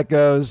here that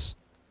goes,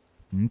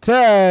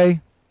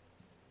 okay.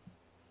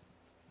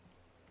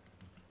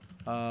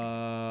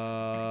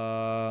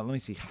 Let me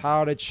see.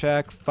 How to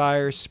check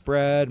fire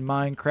spread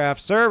Minecraft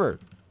server.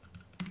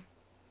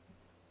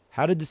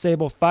 How to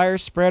disable fire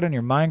spread on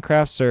your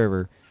Minecraft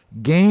server.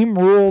 Game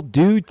rule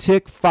do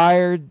tick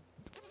fired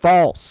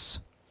false.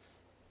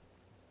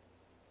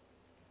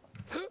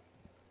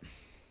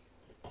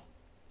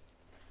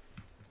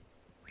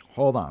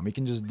 Hold on. We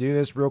can just do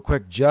this real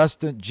quick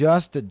just to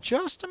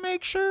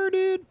make sure,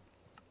 dude.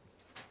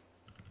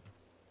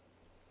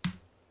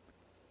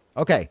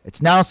 Okay,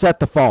 it's now set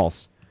to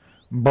false.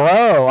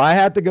 Bro, I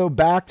had to go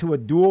back to a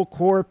dual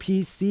core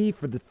PC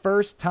for the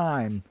first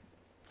time.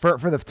 For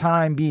the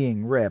time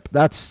being, rip.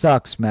 That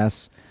sucks,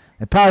 mess.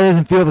 It probably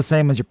doesn't feel the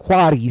same as your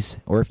quaddies.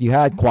 Or if you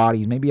had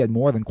quaddies. Maybe you had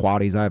more than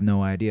quaddies. I have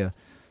no idea.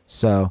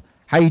 So,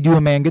 how you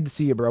doing, man? Good to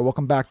see you, bro.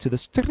 Welcome back to the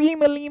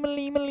stream.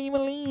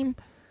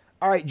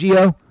 Alright,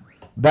 Geo.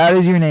 That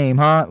is your name,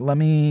 huh? Let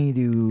me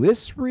do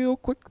this real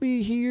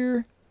quickly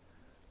here.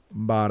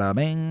 Bada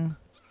bing.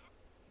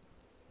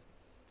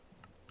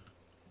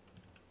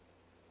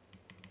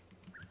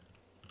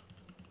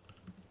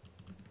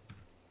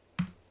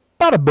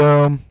 Bada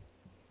boom.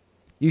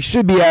 You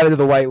should be added to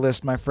the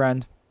whitelist, my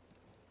friend.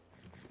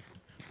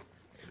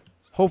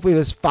 Hopefully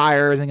this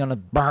fire isn't going to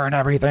burn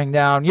everything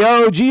down.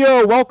 Yo,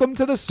 Geo, welcome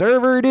to the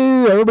server,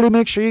 dude. Everybody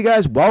make sure you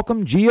guys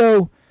welcome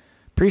Geo.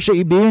 Appreciate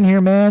you being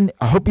here, man.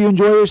 I hope you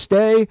enjoy your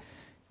stay.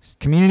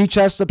 Community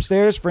chest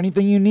upstairs for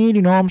anything you need.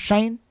 You know I'm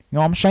Shane. You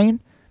know I'm Shane.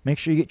 Make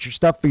sure you get your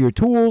stuff for your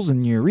tools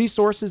and your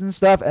resources and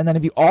stuff. And then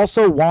if you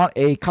also want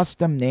a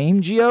custom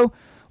name, Geo,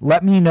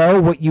 let me know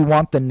what you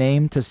want the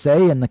name to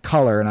say and the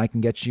color, and I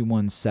can get you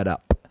one set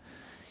up.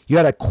 You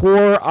had a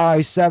Core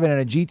i7 and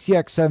a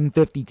GTX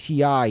 750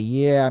 Ti.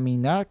 Yeah, I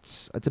mean,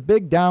 that's a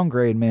big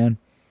downgrade, man.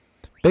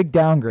 Big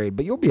downgrade,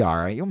 but you'll be all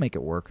right. You'll make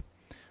it work.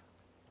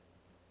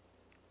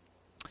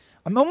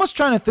 I'm almost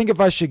trying to think if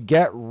I should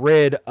get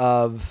rid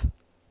of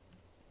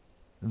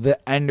the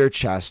ender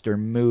chest or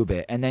move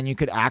it, and then you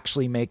could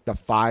actually make the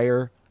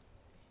fire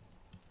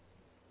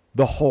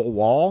the whole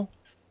wall,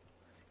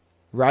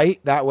 right?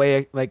 That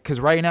way, like,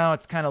 because right now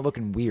it's kind of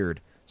looking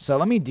weird. So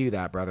let me do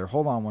that, brother.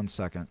 Hold on one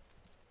second.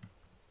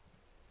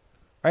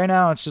 Right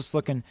now, it's just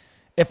looking...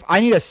 If I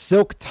need a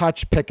silk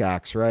touch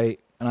pickaxe, right?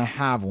 And I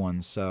have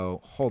one, so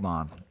hold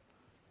on.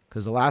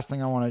 Because the last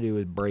thing I want to do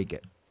is break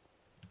it.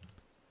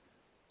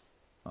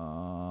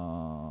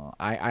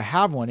 I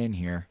have one in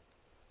here.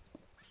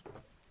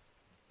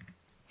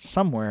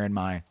 Somewhere in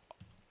my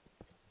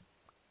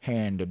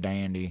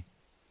handy-dandy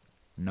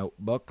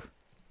notebook.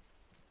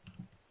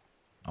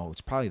 Oh,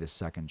 it's probably the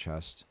second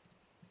chest.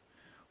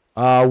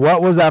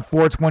 What was that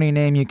 420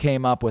 name you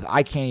came up with?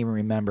 I can't even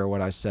remember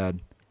what I said.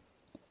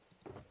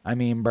 I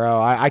mean,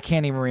 bro, I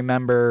can't even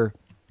remember.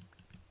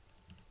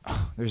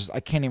 I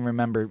can't even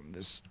remember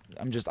this.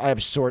 I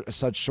have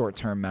such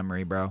short-term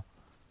memory, bro.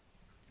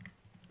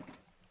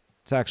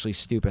 It's actually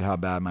stupid how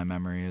bad my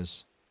memory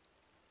is.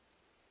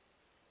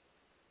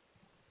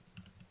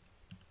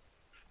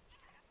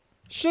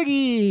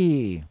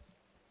 Shiggy!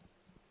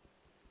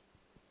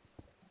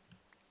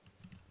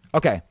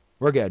 Okay,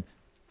 we're good.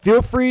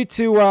 Feel free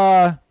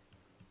to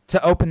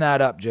open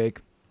that up,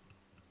 Jake.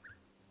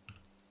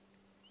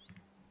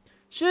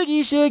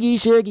 Shiggy, shiggy,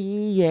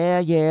 shiggy, yeah,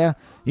 yeah.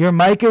 Your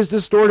mic is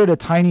distorted a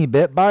tiny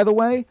bit, by the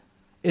way.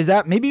 Is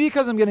that maybe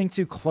because I'm getting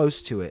too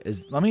close to it?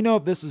 Let me know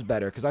if this is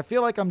better, because I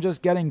feel like I'm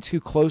just getting too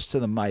close to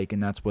the mic,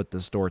 and that's what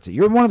distorts it.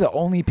 You're one of the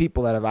only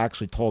people that have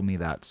actually told me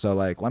that, so,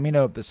 like, let me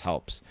know if this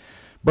helps.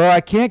 Bro, I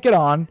can't get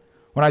on.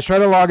 When I try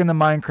to log into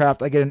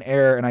Minecraft, I get an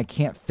error, and I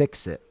can't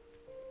fix it.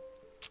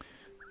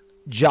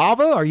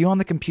 Java, are you on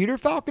the computer,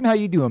 Falcon? How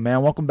you doing,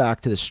 man? Welcome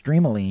back to the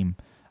Stream-a-leam.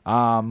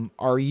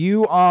 Are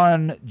you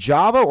on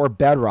Java or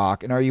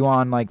Bedrock? And are you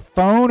on like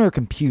phone or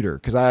computer?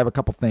 Because I have a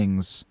couple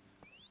things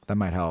that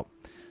might help.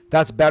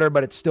 That's better,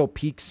 but it still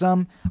peaks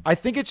some. I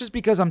think it's just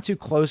because I'm too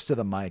close to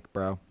the mic,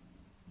 bro.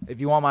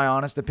 If you want my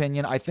honest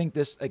opinion, I think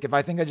this, like, if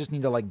I think I just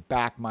need to, like,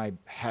 back my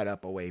head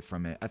up away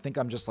from it, I think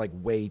I'm just, like,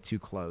 way too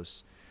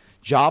close.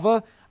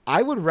 Java,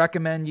 I would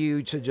recommend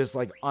you to just,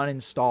 like,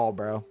 uninstall,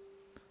 bro.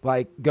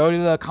 Like, go to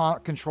the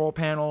control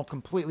panel,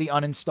 completely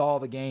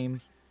uninstall the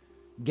game,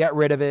 get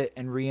rid of it,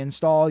 and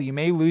reinstall. You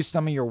may lose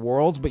some of your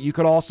worlds, but you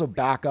could also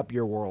back up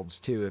your worlds,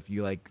 too, if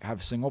you, like,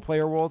 have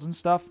single-player worlds and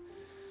stuff.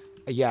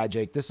 Yeah,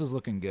 Jake, this is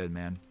looking good,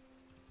 man.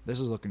 This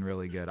is looking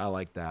really good. I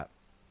like that.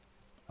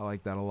 I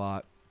like that a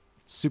lot.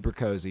 Super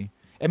cozy.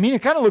 I mean,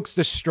 it kind of looks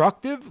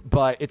destructive,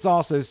 but it's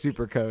also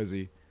super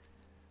cozy.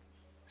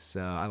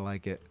 So I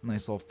like it.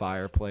 Nice little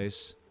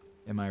fireplace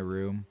in my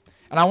room.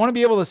 And I want to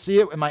be able to see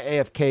it in my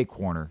AFK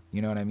corner.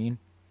 You know what I mean?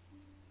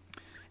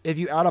 If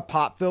you add a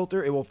pop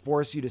filter, it will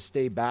force you to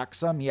stay back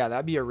some. Yeah,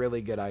 that'd be a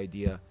really good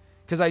idea.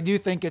 Because I do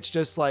think it's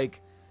just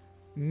like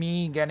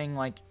me getting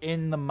like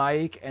in the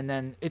mic, and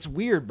then it's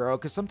weird, bro,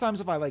 because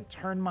sometimes if I like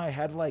turn my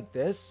head like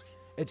this,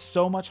 it's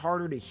so much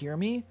harder to hear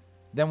me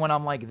than when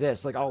I'm like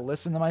this. Like, I'll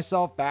listen to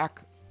myself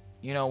back,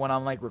 you know, when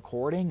I'm like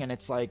recording, and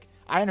it's like,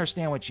 I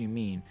understand what you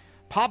mean.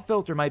 Pop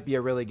filter might be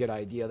a really good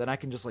idea. Then I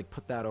can just like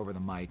put that over the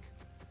mic.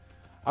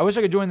 I wish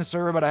I could join the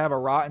server, but I have a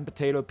rotten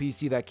potato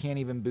PC that can't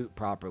even boot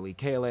properly.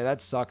 KLA, that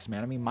sucks,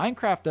 man. I mean,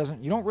 Minecraft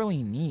doesn't, you don't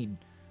really need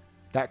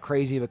that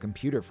crazy of a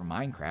computer for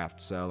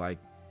Minecraft, so like,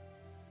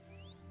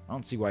 I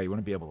don't see why you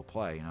wouldn't be able to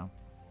play, you know?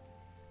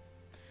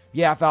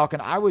 Yeah,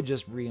 Falcon, I would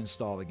just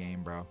reinstall the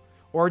game, bro.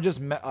 Or just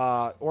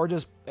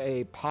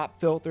a pop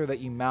filter that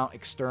you mount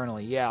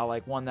externally. Yeah,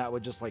 like one that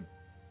would just like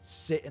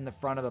sit in the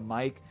front of the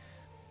mic.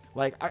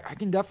 Like I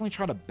can definitely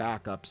try to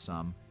back up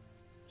some.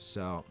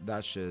 So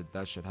that should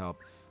help.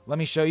 Let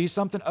me show you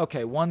something.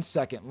 Okay, 1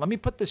 second. Let me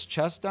put this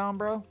chest down,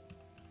 bro.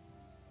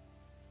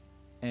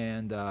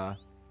 And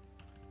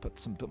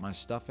put my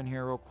stuff in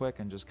here real quick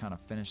and just kind of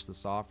finish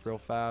this off real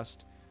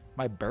fast.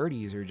 My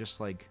birdies are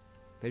just like,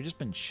 they've just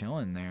been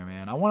chilling there,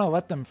 man. I want to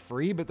let them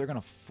free, but they're going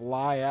to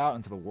fly out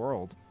into the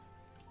world.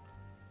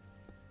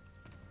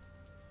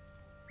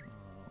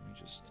 Let me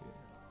just do it.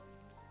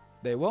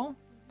 They will?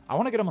 I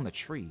want to get them on the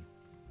tree.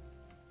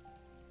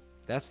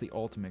 That's the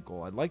ultimate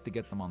goal. I'd like to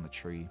get them on the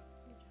tree.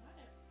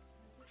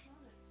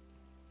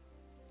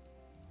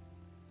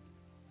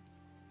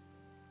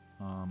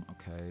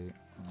 Okay.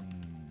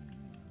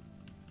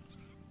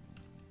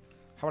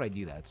 How would I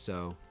do that?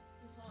 So,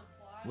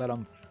 let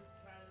them...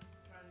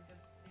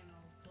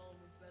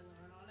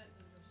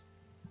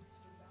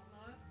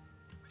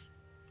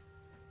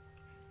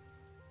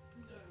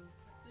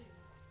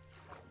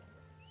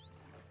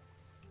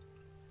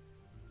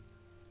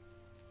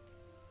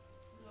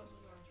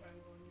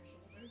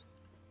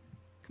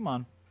 Come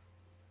on.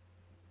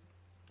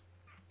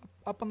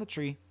 Up on the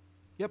tree.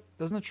 Yep.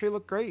 Doesn't the tree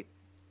look great?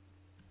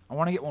 I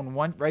want to get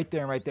one right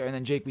there and right there. And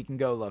then, Jake, we can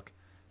go look.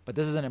 But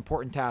this is an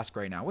important task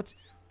right now. What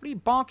are you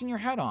bonking your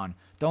head on?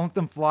 Don't let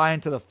them fly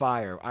into the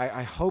fire.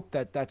 I hope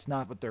that that's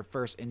not what their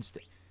first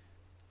instinct...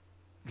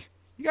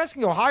 You guys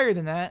can go higher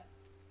than that.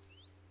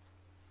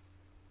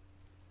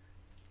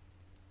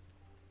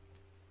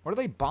 What are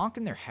they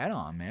bonking their head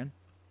on, man?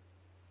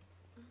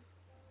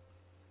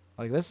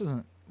 Like, this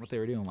isn't what they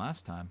were doing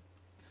last time.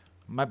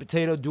 My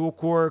potato dual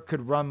core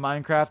could run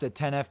Minecraft at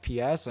 10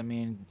 FPS. I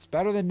mean, it's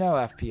better than no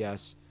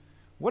FPS.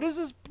 What is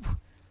this?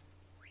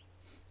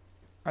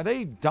 Are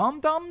they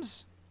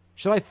dum-dums?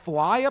 Should I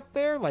fly up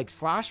there, like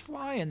slash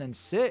fly, and then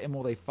sit, and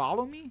will they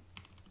follow me?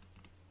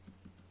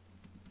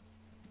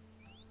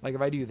 Like if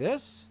I do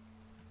this?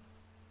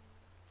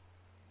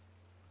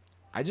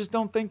 I just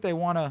don't think they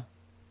want to...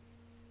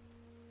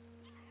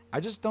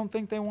 I just don't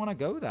think they want to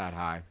go that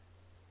high.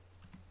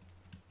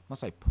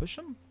 Unless I push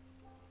them?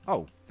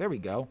 Oh, there we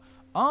go.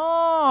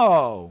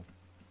 Oh!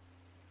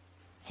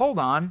 Hold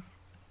on.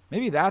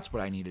 Maybe that's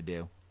what I need to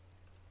do.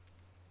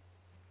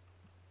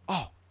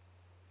 Oh.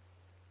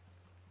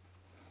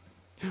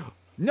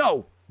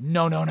 No!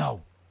 No, no,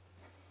 no.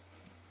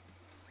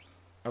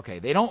 Okay,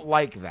 they don't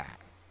like that.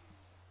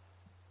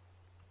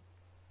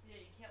 Yeah,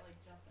 you can't like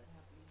jump and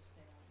have to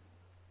stay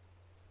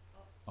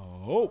on.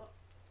 Oh.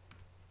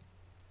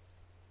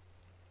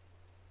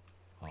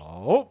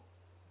 Oh.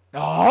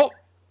 Oh.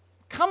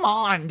 Come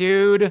on,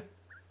 dude.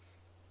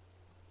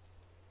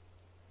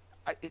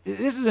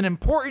 This is an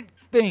important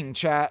thing,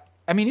 chat.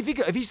 I mean,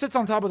 if he sits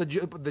on top of the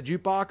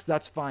jukebox,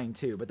 that's fine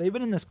too. But they've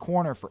been in this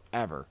corner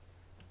forever.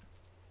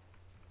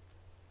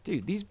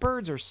 Dude, these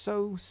birds are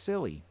so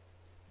silly.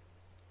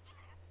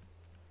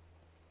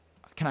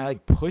 Can I,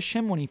 like, push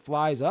him when he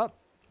flies up?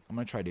 I'm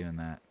going to try doing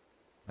that.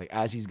 Like,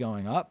 as he's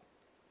going up.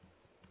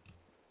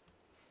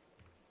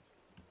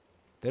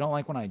 They don't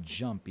like when I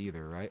jump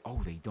either, right?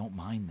 Oh, they don't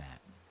mind that.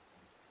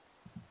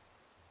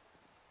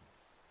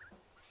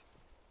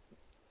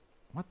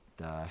 What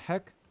the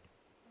heck?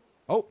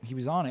 Oh, he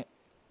was on it.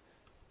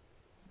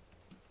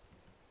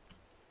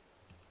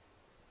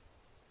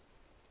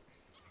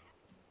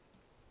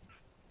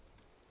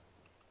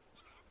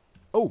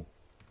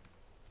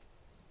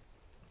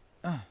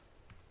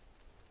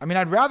 I mean,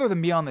 I'd rather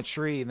them be on the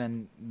tree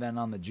than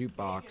on the Maybe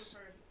jukebox. for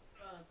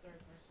third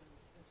person,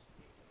 this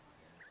makes it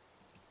harder.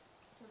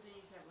 So then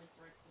you can't like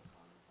right click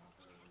on it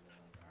properly when they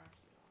like are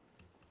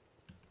actually on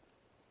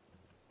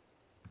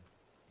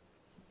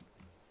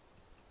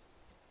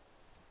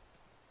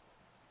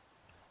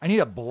it. I need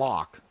a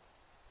block.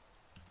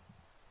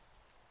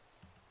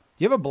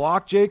 Do you have a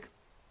block, Jake?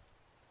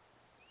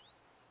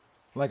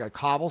 Like a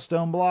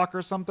cobblestone block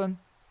or something?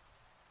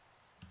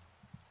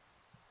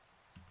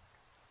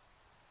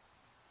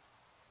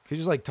 Could you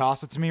just like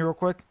toss it to me real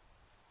quick?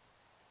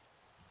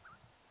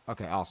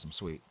 Okay, awesome,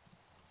 sweet.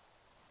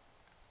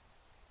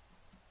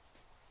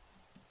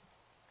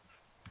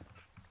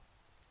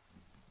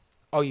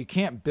 Oh, you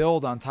can't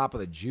build on top of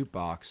the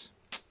jukebox.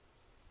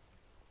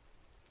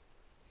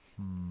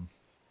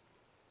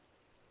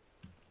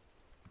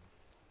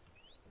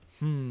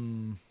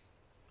 And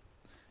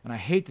I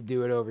hate to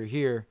do it over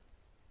here.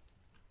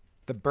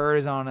 The bird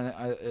is on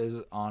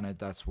it.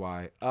 That's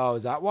why. Oh,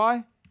 is that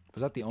why?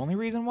 Was that the only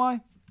reason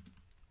why?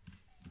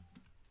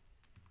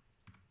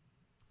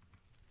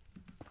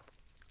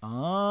 Oh.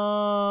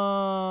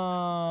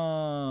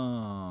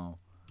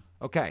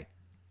 Okay.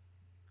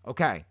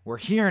 Okay, we're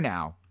here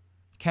now.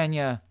 Can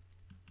you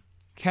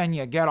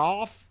get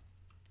off?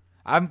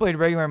 I haven't played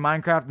regular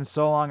Minecraft in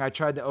so long. I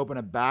tried to open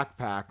a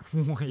backpack.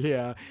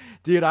 Yeah,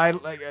 dude.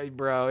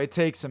 Bro. It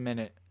takes a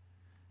minute.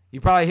 You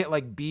probably hit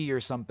like B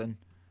or something.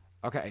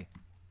 Okay.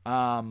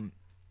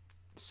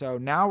 So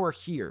now we're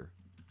here.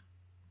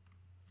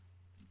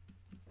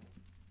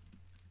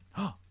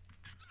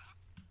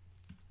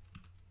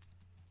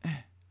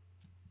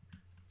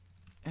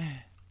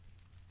 I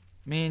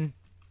mean,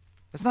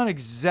 that's not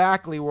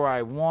exactly where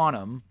I want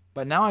them,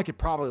 but now I could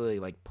probably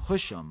like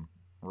push them,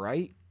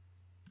 right?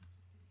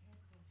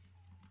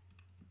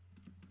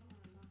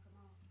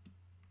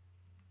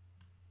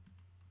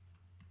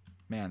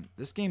 Man,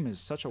 this game is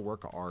such a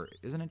work of art,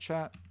 isn't it,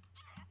 chat?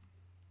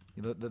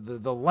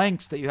 The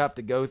lengths that you have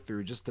to go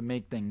through just to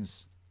make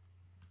things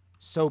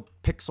so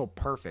pixel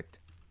perfect.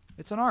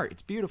 It's an art.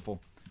 It's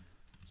beautiful.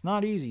 It's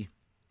not easy.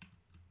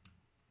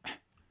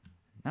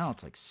 Now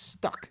it's like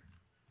stuck.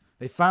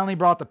 They finally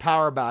brought the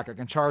power back. I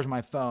can charge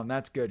my phone.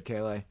 That's good,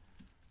 Kaylee.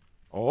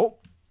 Oh.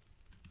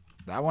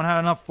 That one had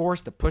enough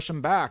force to push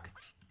him back.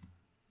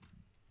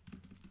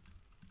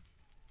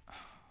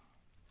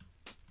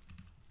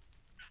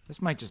 This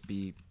might just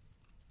be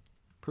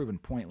proven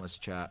pointless,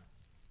 chat.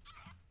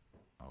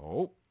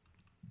 Oh.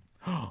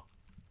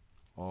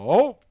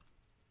 Oh.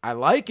 I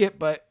like it,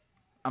 but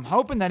I'm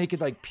hoping that he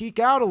could like peek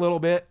out a little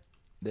bit.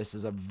 This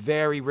is a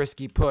very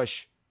risky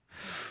push.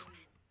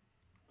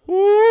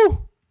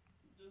 Woo!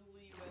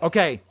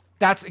 Okay,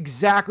 that's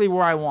exactly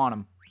where I want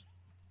him.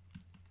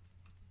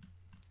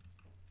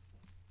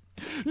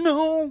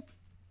 No!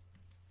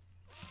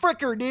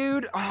 Fricker,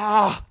 dude!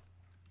 Ah!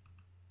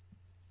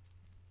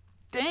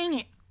 Dang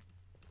it!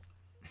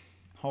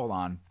 Hold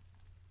on.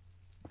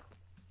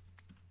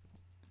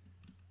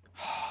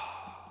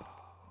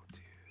 Oh,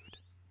 dude.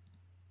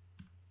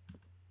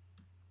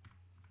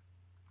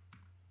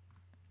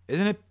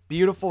 Isn't it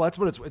beautiful? That's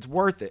what it's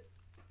worth it.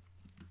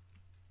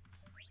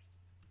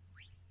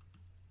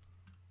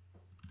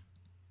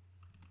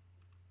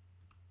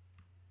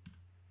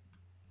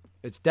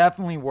 It's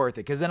definitely worth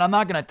it, because then I'm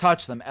not going to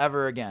touch them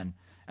ever again.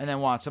 And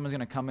then watch, someone's going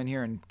to come in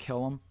here and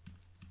kill them.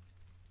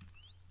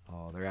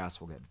 Oh, their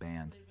ass will get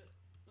banned.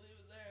 Leave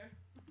it there.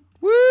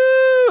 Woo!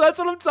 That's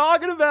what I'm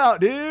talking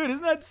about, dude.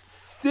 Isn't that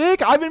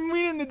sick? I've been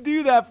meaning to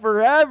do that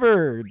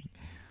forever.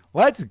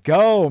 Let's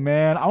go,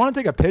 man. I want to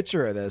take a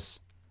picture of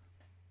this.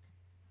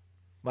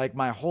 Like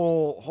my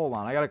whole... Hold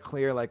on. I got to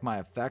clear like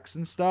my effects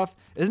and stuff.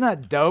 Isn't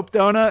that dope,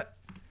 Donut?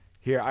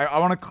 Here, I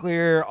want to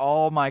clear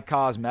all my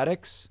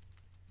cosmetics.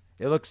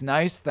 It looks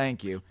nice.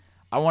 Thank you.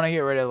 I want to get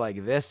rid of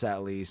like this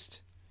at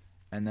least.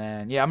 And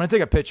then, yeah, I'm going to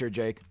take a picture,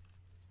 Jake.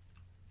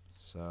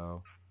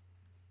 So,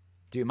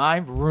 dude, my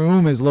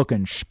room is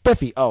looking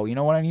spiffy. Oh, you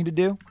know what I need to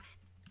do?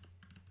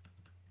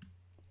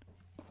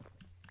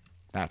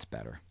 That's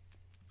better.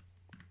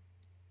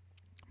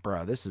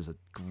 Bro, this is a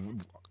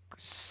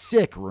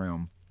sick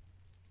room.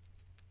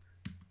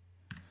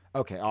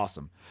 Okay,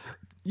 awesome.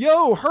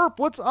 Yo, Herp,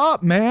 what's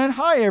up, man?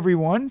 Hi,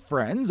 everyone.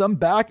 Friends, I'm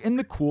back in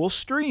the cool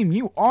stream.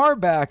 You are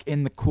back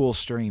in the cool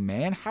stream,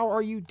 man. How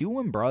are you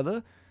doing,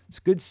 brother? It's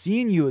good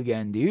seeing you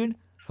again, dude.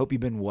 Hope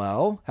you've been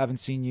well. Haven't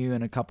seen you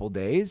in a couple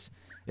days.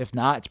 If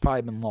not, it's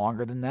probably been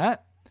longer than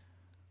that.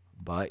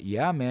 But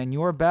yeah, man,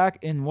 you are back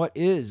in what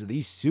is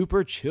the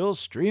super chill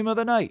stream of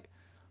the night,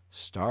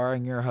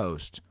 starring your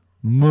host,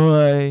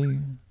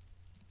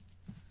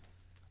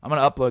 I'm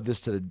gonna upload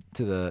this to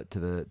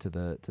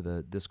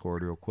the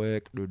Discord real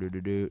quick. Room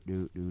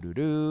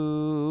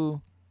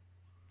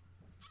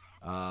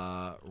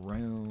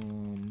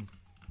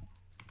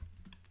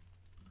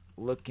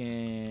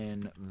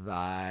looking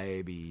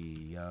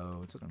vibey.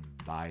 Yo, it's looking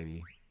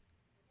vibey.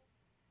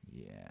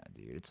 Yeah,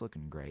 dude, it's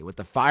looking great with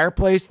the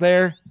fireplace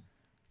there.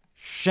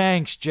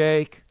 Shanks,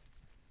 Jake.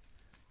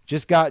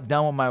 Just got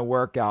done with my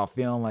workout,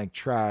 feeling like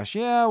trash.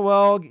 Yeah,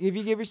 well, if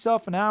you give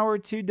yourself an hour or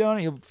two,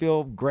 donut, you'll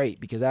feel great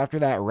because after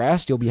that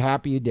rest, you'll be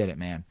happy you did it,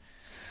 man.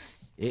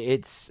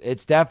 It's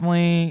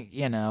definitely,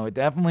 it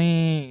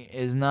definitely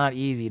is not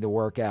easy to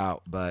work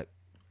out, but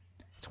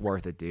it's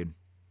worth it, dude.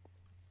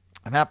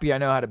 I'm happy I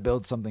know how to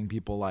build something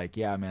people like.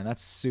 Yeah, man,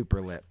 that's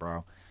super lit,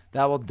 bro.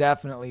 That will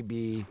definitely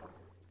be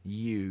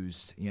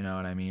used. You know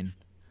what I mean?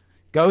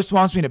 Ghost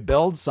wants me to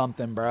build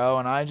something, bro,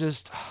 and I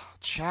just,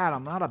 Chad,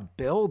 I'm not a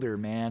builder,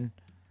 man.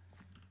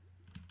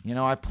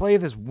 I play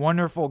this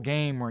wonderful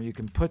game where you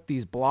can put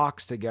these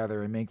blocks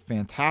together and make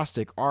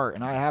fantastic art,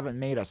 and I haven't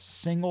made a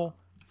single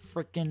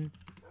freaking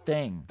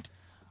thing.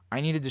 I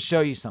needed to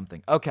show you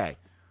something. Okay,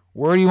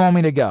 where do you want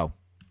me to go?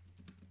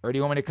 Or do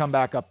you want me to come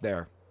back up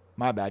there?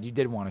 My bad, you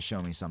did want to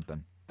show me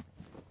something.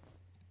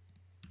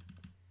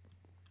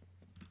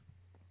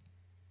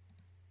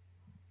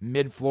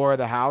 Mid-floor of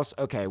the house?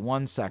 Okay,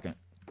 1 second.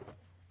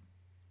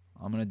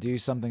 I'm going to do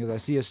something because I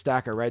see a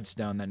stack of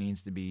redstone that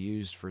needs to be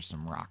used for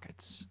some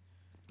rockets.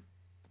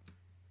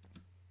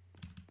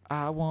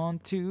 I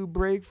want to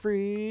break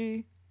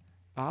free.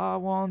 I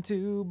want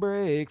to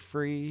break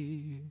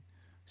free.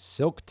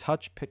 Silk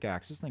touch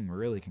pickaxe. This thing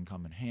really can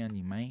come in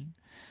handy, man.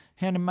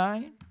 Handy,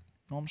 man. Know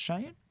what I'm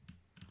saying?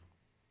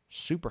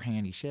 Super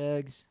handy,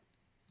 Shags.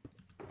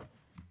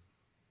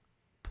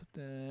 Put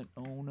that.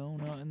 Oh, no,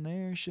 not in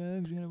there,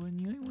 Shags. We got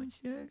one,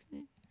 Shags.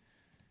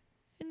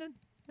 And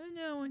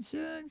that one,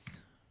 Shags.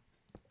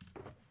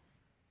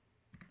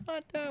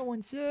 Not that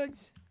one,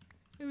 Shags.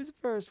 It was the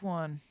first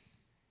one.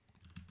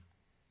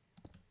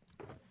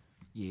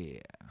 Yeah.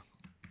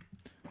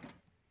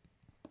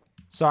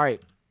 Sorry,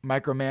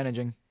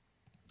 micromanaging.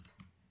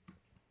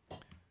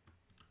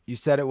 You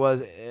said it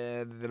was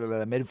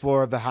the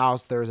mid-floor of the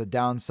house. There's a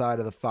downside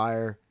of the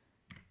fire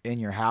in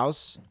your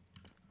house.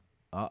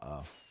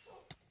 Uh-oh.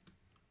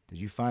 Did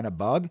you find a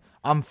bug?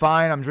 I'm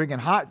fine. I'm drinking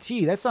hot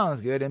tea. That sounds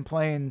good. And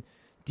playing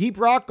Deep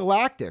Rock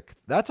Galactic.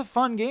 That's a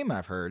fun game,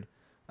 I've heard.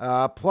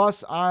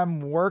 Plus,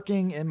 I'm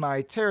working in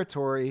my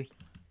territory,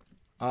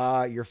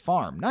 your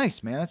farm.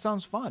 Nice, man. That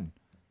sounds fun.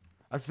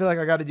 I feel like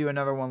I got to do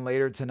another one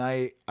later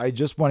tonight. I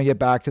just want to get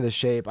back to the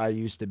shape I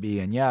used to be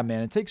in. Yeah,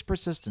 man, it takes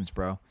persistence,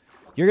 bro.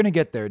 You're going to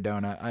get there,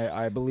 Donut.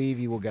 I believe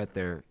you will get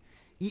there.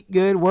 Eat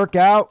good, work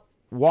out.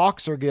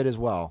 Walks are good as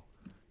well.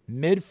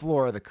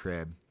 Mid-floor of the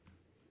crib.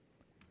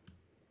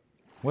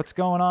 What's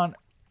going on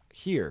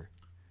here?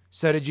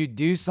 So did you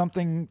do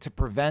something to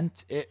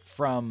prevent it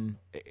from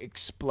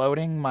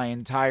exploding my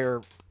entire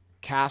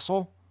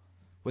castle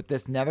with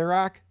this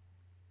netherrack?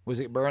 Was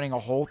it burning a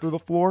hole through the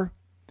floor?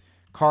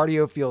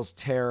 Cardio feels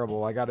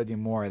terrible. I got to do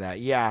more of that.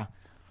 Yeah,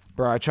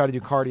 bro, I try to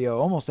do cardio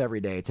almost every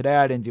day. Today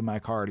I didn't do my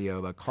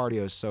cardio, but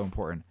cardio is so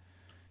important.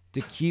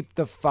 To keep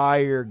the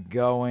fire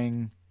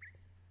going,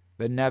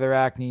 the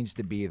netherrack needs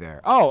to be there.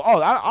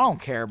 I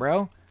don't care,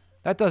 bro.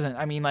 That doesn't,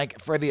 I mean, like,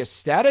 for the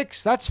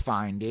aesthetics, that's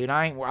fine, dude.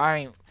 I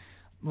ain't,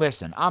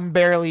 listen, I'm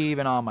barely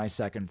even on my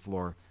second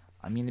floor.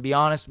 I mean, to be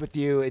honest with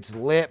you, it's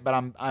lit, but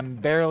I'm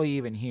barely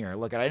even here.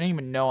 Look, I didn't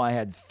even know I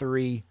had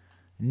 3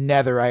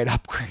 netherite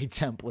upgrade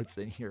templates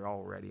in here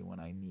already when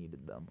I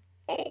needed them.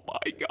 Oh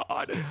my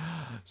god.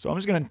 So I'm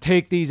just going to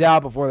take these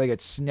out before they get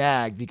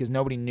snagged because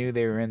nobody knew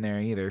they were in there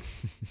either.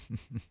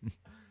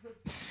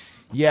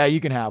 Yeah, you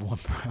can have one,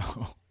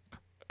 bro.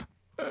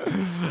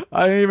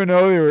 I didn't even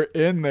know they were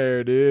in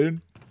there,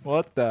 dude.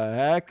 What the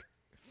heck?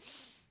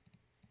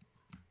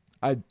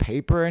 I had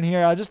paper in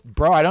here.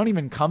 Bro, I don't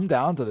even come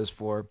down to this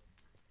floor.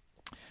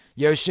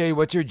 Yo, Shade,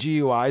 what's your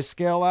GUI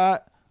scale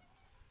at?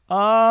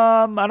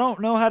 I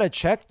don't know how to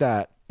check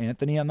that,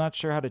 Anthony. I'm not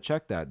sure how to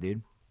check that,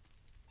 dude.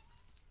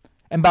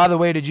 And by the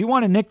way, did you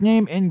want a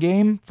nickname in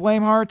game,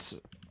 Flame Hearts,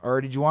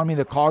 or did you want me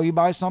to call you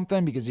by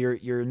something because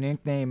your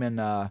nickname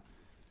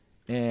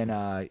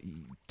in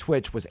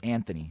Twitch was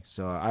Anthony,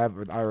 so I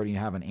already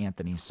have an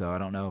Anthony, so I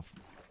don't know if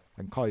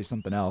I can call you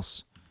something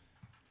else.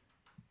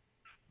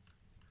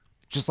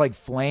 Just like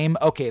Flame?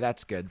 Okay,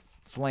 that's good.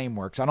 Flame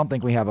works. I don't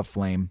think we have a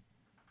Flame.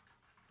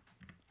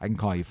 I can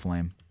call you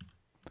Flame.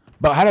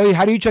 But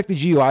how do you check the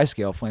GUI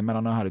scale, Flame? I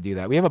don't know how to do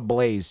that. We have a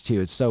Blaze,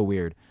 too. It's so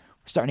weird.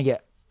 We're starting to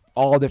get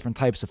all different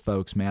types of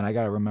folks, man. I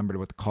got to remember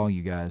what to call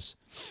you guys.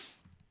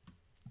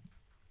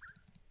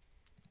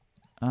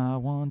 I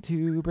want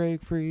to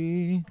break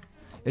free.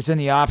 It's in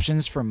the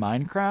options for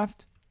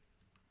Minecraft.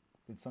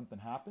 Did something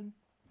happen?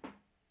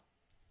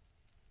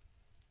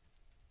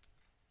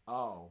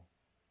 Oh.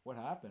 What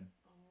happened?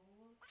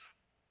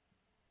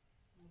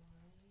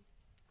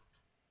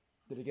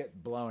 Did it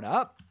get blown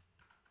up?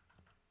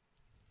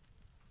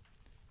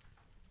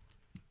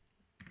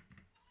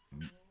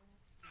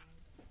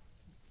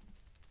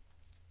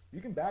 You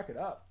can back it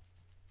up.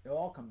 It'll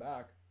all come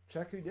back.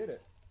 Check who did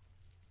it.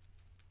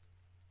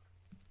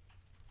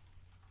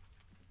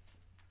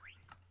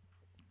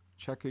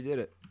 Check who did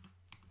it.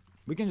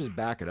 We can just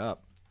back it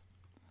up.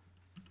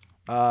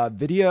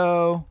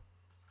 Video.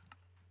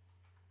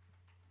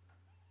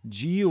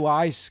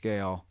 GUI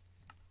scale.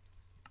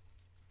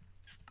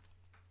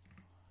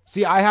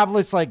 See, I have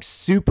this like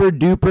super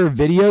duper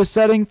video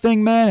setting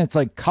thing, man. It's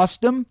like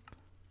custom.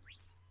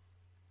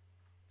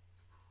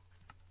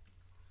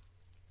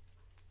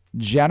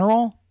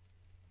 General.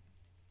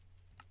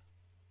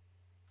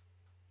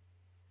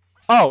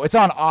 Oh, it's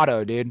on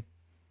auto, dude.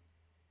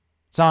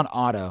 It's on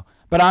auto.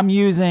 But I'm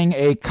using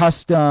a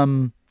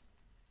custom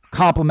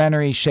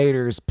complementary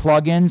shaders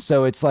plugin,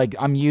 so it's like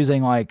I'm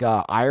using like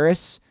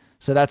Iris,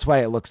 so that's why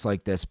it looks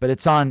like this. But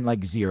it's on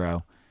like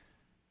 0.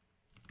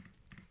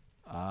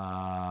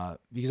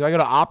 Because I go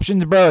to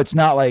options, bro, it's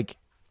not like,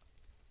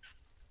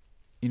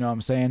 you know what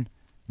I'm saying?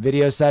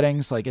 Video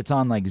settings, like it's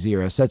on like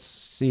 0. So let's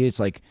see, it's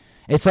like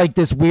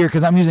this weird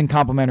because I'm using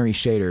complementary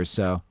shaders.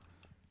 So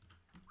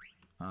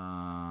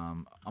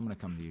I'm gonna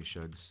come to you,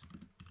 Shugs.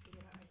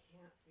 Yeah, I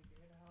can't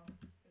figure it out.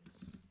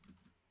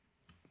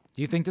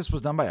 Do you think this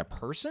was done by a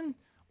person,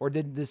 or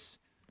did this?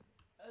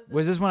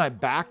 Was That's this when I the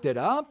backed only it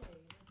up? way.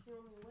 That's the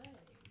only way.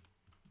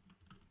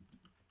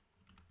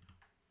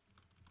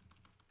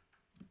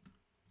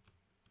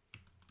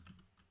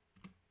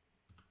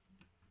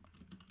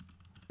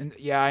 And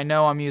yeah, I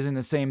know I'm using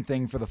the same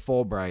thing for the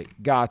Fulbright.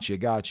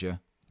 Gotcha.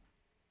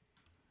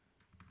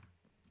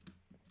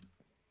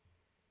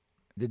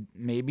 Did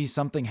maybe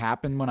something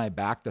happen when I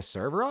backed the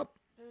server up?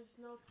 There's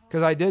no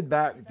Because I did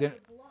possible way. back.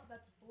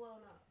 That's blown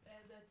up.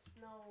 And there's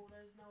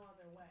no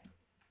other way.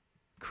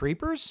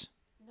 Creepers?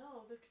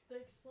 No, the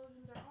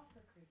explosions are also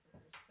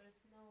creepers.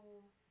 There's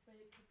no way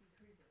it could be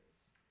creepers.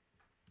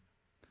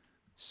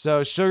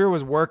 So Sugar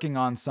was working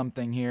on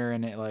something here,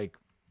 and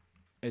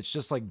it's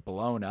just like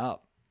blown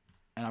up.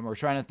 And we're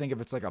trying to think if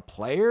it's like a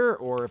player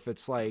or if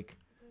it's like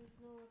There's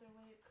no other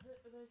way it could.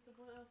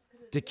 What else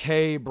could it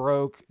decay be?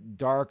 broke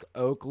dark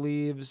oak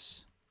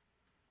leaves.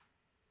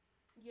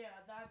 Yeah,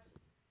 that's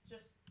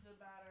just the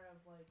matter of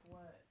like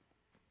what.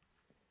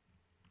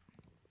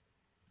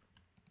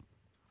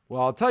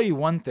 Well, I'll tell you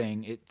one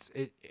thing.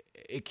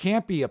 It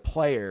can't be a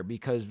player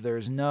because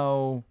there's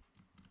no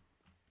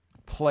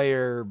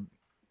player.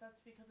 That's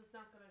because it's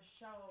not going to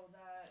show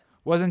that.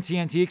 Wasn't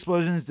TNT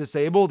explosions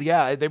disabled?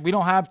 Yeah, we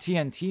don't have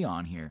TNT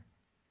on here.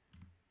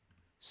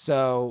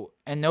 So,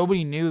 and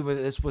nobody knew that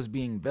this was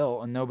being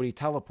built, and nobody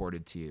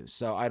teleported to you.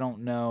 So I don't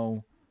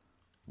know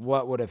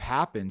what would have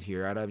happened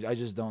here. I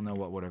just don't know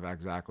what would have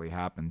exactly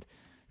happened.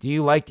 Do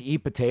you like to eat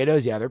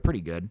potatoes? Yeah, they're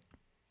pretty good.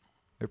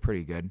 They're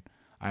pretty good.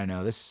 I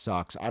know this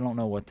sucks. I don't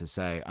know what to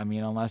say. I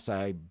mean, unless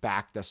I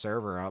back the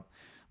server up,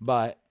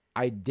 but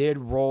I did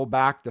roll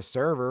back the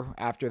server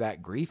after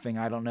that griefing.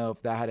 I don't know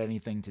if that had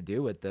anything to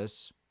do with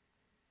this.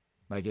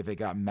 Like if it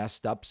got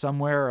messed up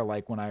somewhere, or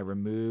like when I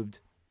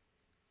removed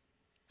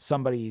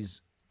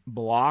somebody's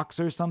blocks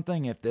or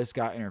something, if this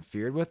got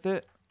interfered with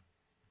it.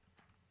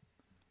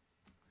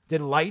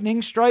 Did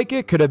lightning strike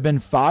it? Could have been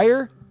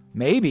fire?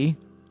 Maybe.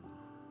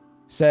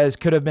 Says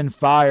could have been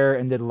fire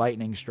and did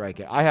lightning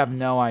strike it. I have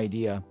no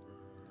idea.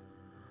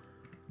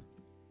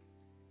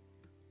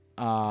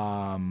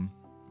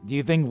 Do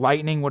you think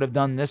lightning would have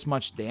done this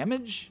much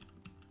damage?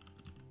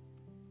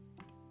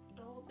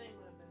 The whole thing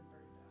would have been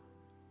burned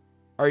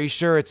down. Are you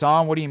sure it's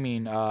on? What do you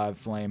mean,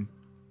 Flame?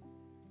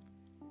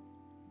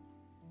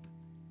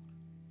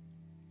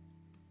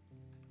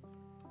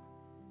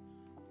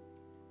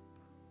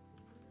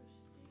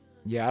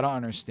 Yeah, I don't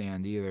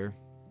understand either.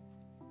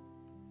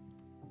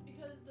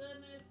 Because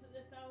then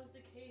if that was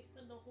the case,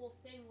 then the whole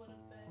thing would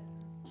have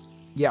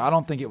been. Yeah, I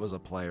don't think it was a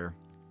player.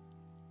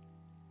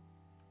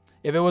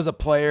 If it was a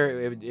player,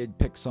 it'd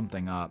pick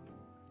something up.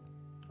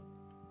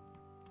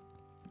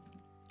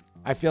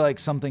 I feel like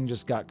something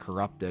just got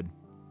corrupted.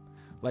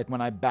 Like when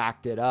I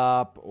backed it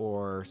up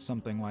or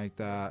something like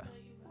that.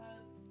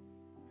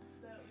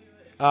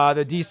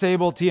 The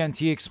disabled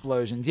TNT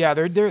explosions. Yeah,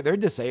 they're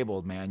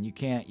disabled, man. You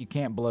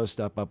can't blow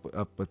stuff up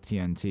with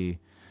TNT.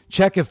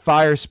 Check if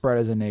fire spread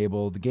is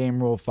enabled.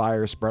 Game rule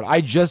fire spread.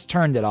 I just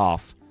turned it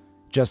off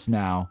just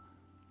now.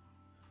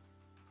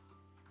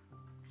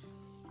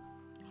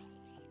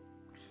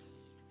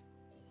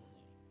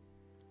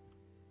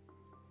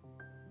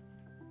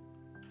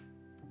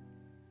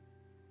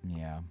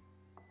 Yeah.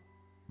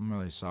 I'm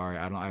really sorry.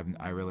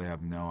 I really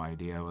have no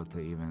idea what to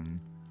even.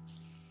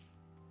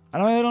 I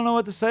really don't know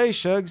what to say,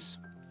 Shugs.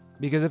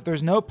 Because if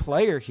there's no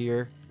player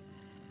here.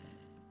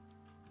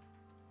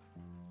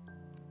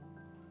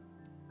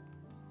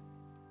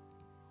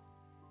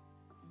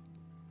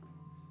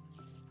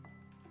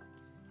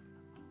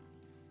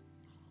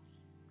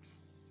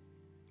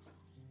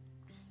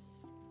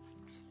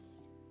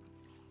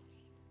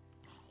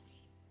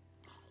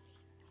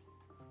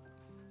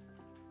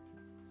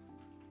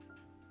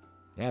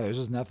 Yeah, there's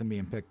just nothing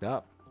being picked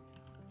up.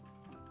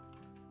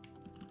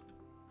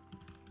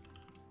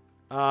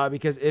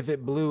 Because if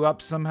it blew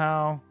up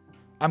somehow,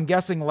 I'm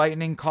guessing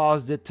lightning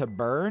caused it to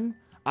burn.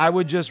 I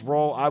would just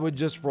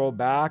roll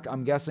back.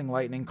 I'm guessing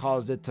lightning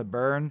caused it to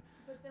burn.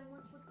 But then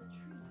what's with the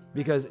trees?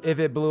 Because if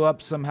it blew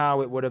up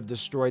somehow, it would have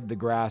destroyed the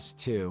grass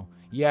too.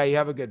 Yeah, you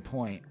have a good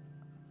point.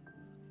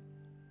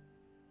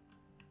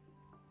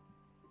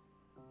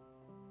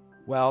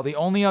 Well, the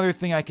only other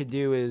thing I could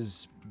do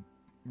is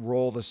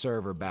roll the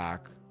server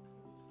back.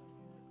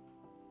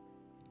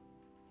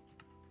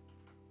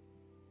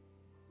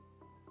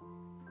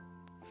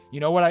 You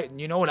know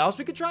what else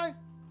we could try?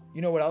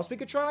 You know what else we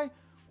could try?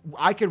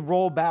 I could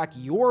roll back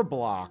your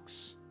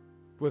blocks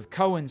with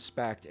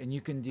co-inspect, and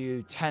you can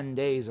do 10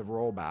 days of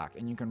rollback,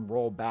 and you can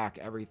roll back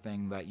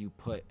everything that you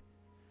put.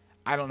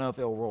 I don't know if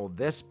it'll roll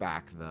this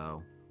back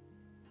though.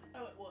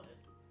 Oh, it would.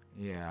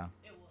 Yeah.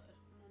 It would.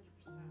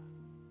 100%.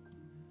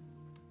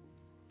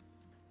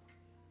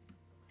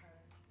 Okay,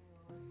 hang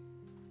on.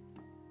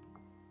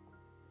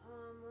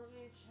 Let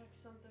me check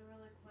something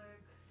really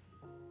quick.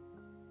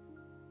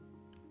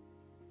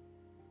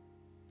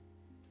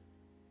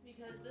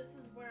 Because this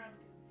is where I'm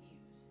confused.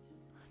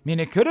 I mean,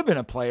 it could have been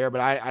a player,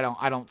 but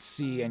I don't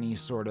see any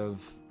sort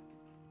of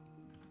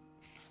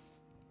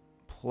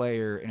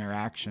player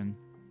interaction.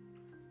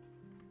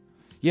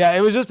 Yeah,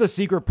 it was just a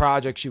secret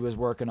project she was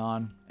working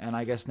on, and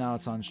I guess now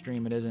it's on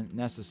stream. It isn't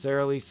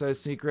necessarily so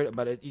secret,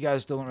 but you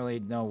guys still don't really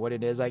know what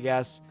it is, I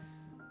guess.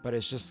 But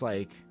it's just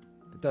like,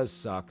 it does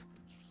suck.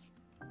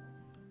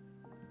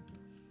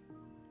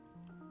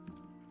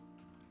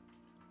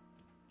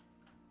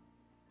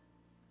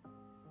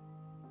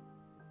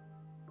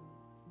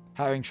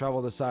 Having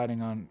trouble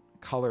deciding on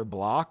color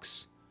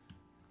blocks.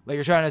 Like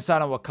you're trying to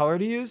decide on what color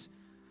to use?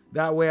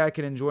 That way I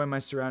can enjoy my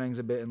surroundings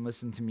a bit and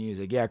listen to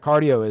music. Yeah,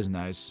 cardio is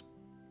nice.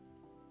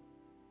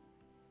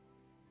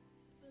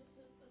 That's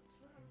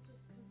where I'm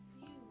just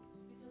confused.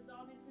 Because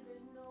obviously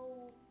there's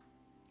no...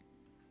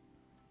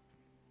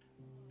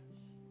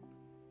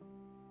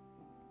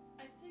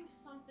 I think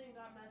something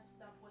got messed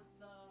up with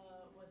the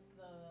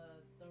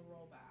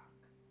rollback.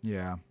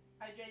 Yeah.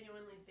 I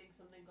genuinely think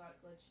something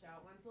got glitched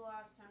out. When's the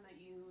last time that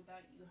you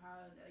had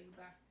you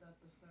backed up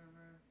the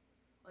server?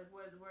 Like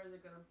where is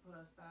it gonna put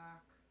us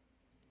back?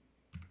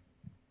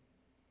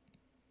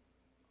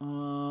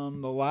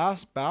 The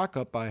last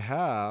backup I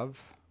have,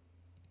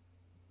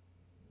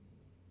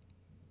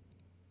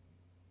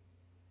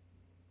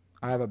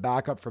 I have a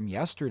backup from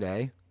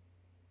yesterday.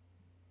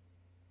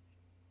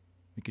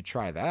 We could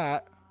try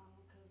that.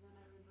 Because then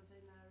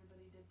everything that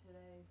everybody did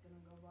today is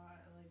gonna go by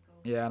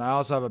go. Yeah, and I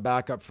also have a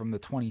backup from the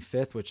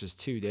 25th, which is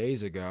 2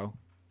 days ago.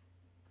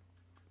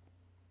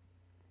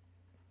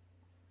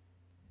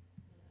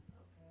 Yeah,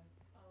 okay.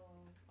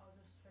 I'll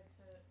just fix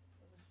it.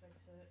 I'll just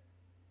fix it.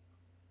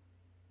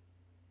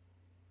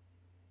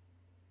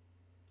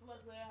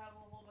 Luckily, I have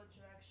a whole bunch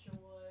of extra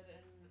wood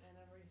and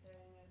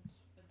everything.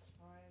 It's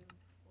fine.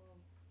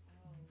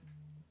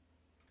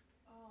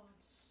 Well,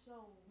 it's so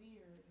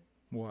weird.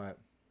 What?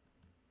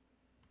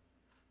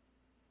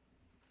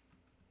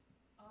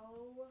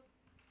 Oh.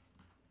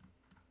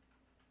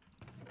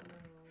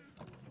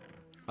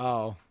 No.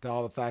 Oh,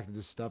 all the fact that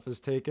this stuff is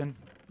taken?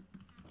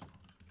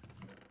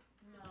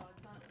 No,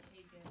 it's not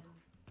taken.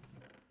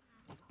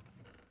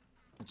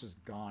 It's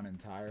just gone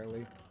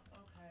entirely. Okay.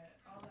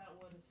 All that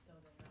wood is still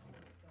there. Oh my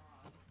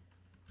god.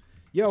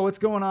 Yo, what's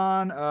going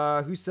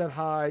on? Who said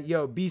hi?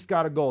 Yo, Beast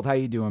got a gold. How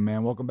you doing,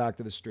 man? Welcome back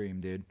to the stream,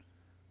 dude.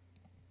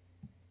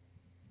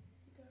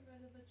 Got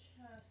rid of the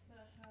chest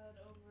that had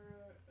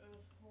over a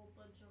whole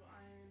bunch of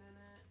iron in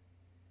it.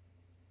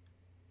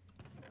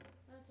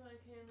 That's why I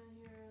came in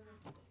here in the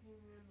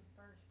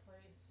first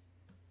place.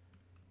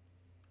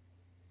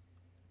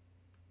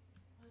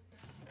 What the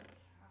heck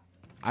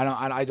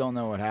happened? I don't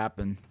know what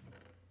happened.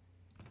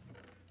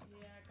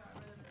 Yeah, I got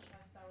rid of the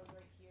chest that was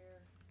right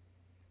here.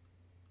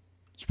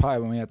 It's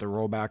probably when we had to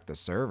roll back the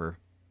server.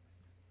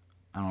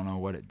 I don't know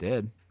what it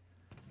did,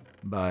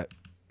 but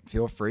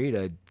feel free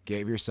to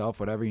give yourself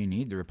whatever you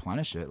need to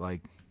replenish it.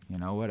 Like, you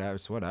know, whatever.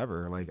 It's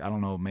whatever. Like, I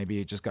don't know. Maybe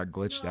it just got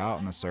glitched out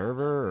in the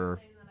server,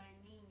 or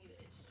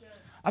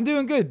I'm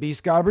doing good, B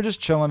Scott. We're just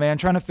chilling, man.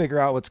 Trying to figure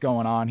out what's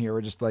going on here.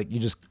 We're just like, you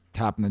just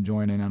happen to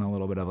join in on a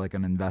little bit of like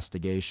an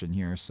investigation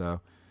here. So,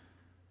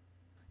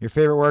 your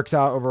favorite works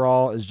out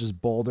overall is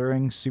just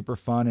bouldering, super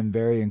fun and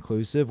very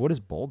inclusive. What is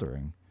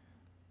bouldering?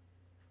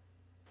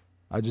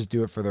 I just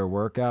do it for their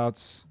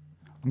workouts.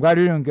 I'm glad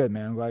you're doing good,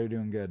 man. I'm glad you're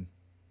doing good.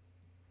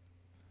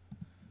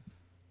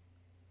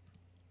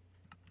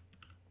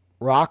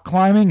 Rock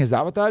climbing, is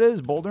that what that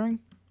is? Bouldering?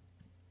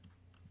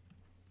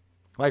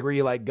 Like where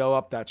you like go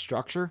up that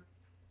structure?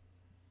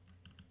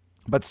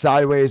 But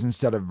sideways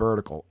instead of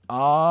vertical.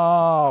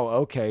 Oh,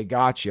 okay,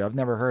 gotcha. I've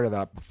never heard of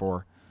that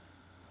before.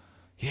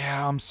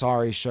 Yeah, I'm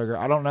sorry, sugar.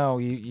 I don't know.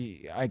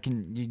 You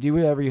do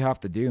whatever you have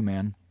to do,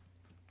 man,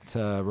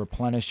 to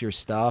replenish your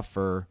stuff,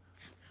 or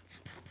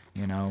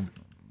you know,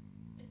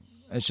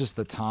 it's just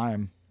the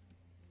time.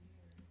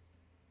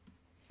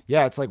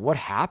 Yeah, it's like, what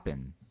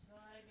happened?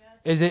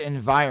 Is it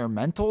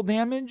environmental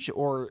damage,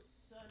 or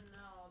no,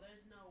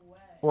 there's no way.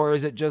 Or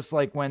is it just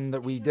like when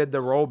we did the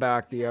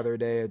rollback the other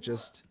day? It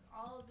just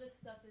all of this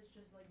stuff is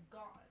just like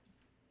gone.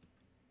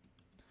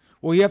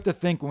 Well, you have to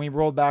think, when we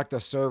rolled back the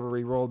server,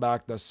 we rolled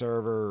back the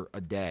server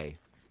a day.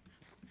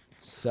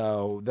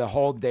 So the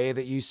whole day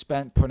that you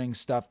spent putting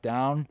stuff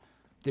down,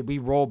 did we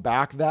roll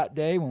back that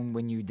day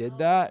when you did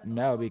that?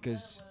 No,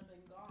 because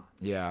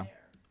yeah.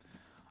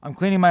 I'm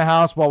cleaning my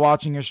house while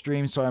watching your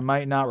stream, so I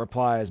might not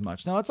reply as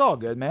much. No, it's all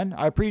good, man.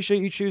 I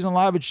appreciate you choosing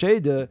Live with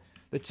Shade to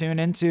tune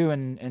into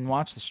and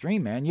watch the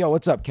stream, man. Yo,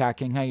 what's up, Cat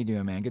King? How you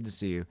doing, man? Good to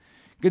see you.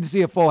 Good to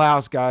see a full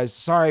house, guys.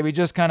 Sorry, we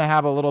just kind of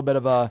have a little bit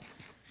of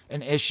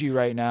an issue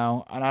right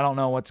now, and I don't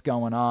know what's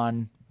going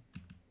on.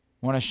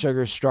 One of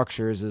Sugar's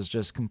structures is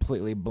just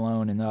completely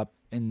blown and up,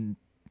 and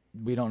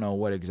we don't know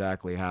what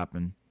exactly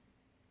happened.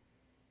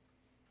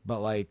 But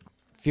like,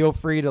 feel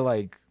free to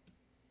like.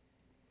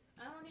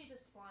 I don't need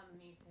to spawn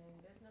anything.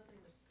 There's nothing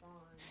to spawn.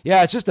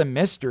 Yeah, it's just a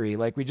mystery.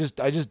 Like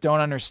I just don't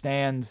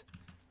understand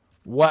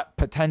what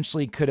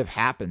potentially could have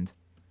happened.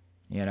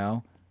 You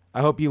know. I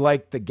hope you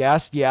like the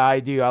guest. Yeah, I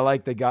do. I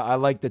like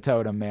the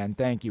totem, man.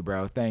 Thank you,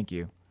 bro. Thank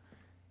you.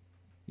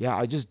 Yeah,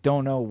 I just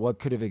don't know what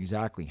could have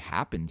exactly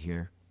happened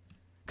here.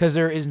 Because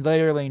there is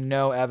literally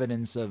no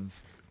evidence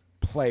of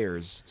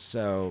players.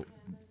 Yeah, there's nothing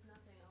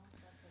else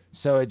that's like.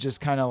 So it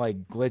just kind of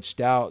like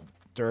glitched out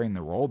during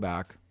the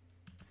rollback.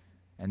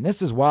 And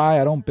this is why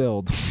I don't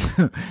build.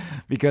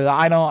 Because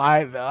I don't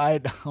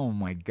I oh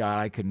my god,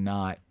 I could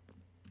not.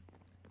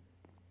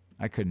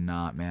 I could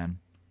not, man.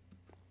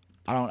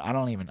 I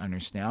don't even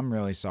understand. I'm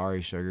really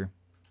sorry, Sugar.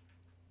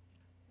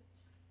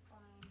 It's fine.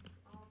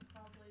 I'll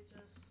probably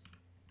just.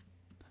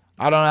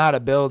 I don't know how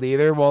to build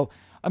either. Well,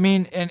 I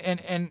mean,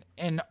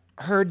 in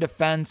her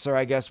defense, or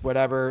I guess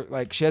whatever,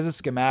 like she has a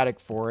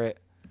schematic for it.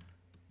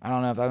 I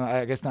don't know if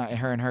I guess not in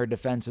her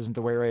defense isn't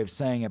the way of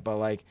saying it, but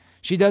like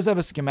she does have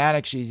a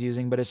schematic she's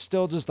using, but it's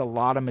still just a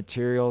lot of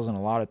materials and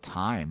a lot of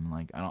time.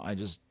 Like I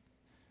just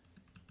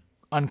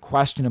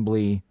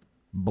unquestionably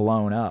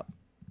blown up.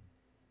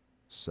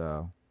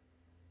 So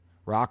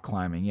rock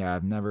climbing, yeah,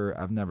 I've never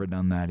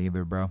done that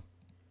either, bro. Okay,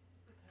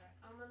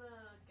 I'm gonna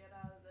get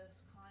out of this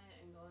client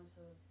and go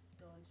into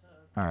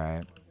All right,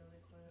 Discord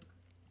really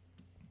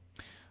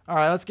quick. all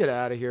right, let's get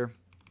out of here.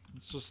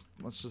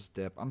 Let's just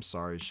dip. I'm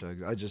sorry,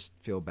 Shugs. I just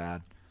feel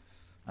bad.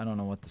 I don't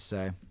know what to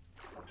say.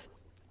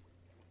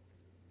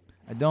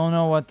 I don't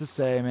know what to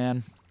say,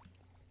 man.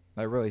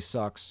 That really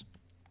sucks.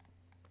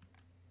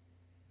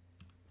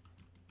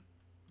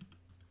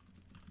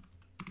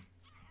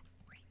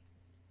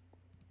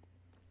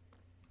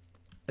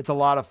 It's a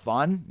lot of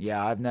fun.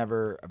 Yeah, I've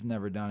never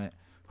done it.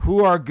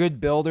 Who are good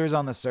builders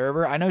on the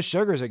server? I know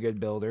Sugar's a good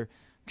builder.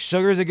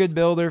 Sugar's a good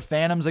builder.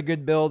 Phantom's a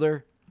good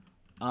builder.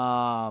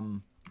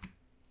 I'm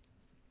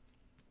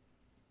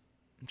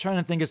trying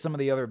to think of some of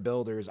the other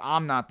builders.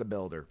 I'm not the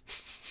builder.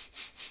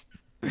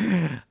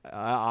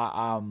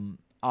 I'm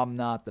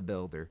not the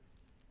builder.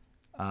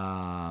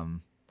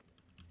 Um,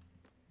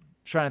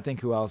 trying to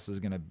think who else is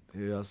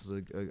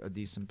a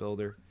decent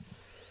builder.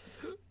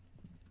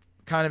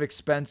 Kind of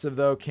expensive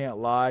though, can't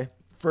lie.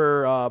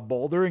 For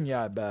bouldering,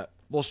 yeah, I bet.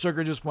 Well,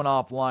 Sugar just went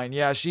offline.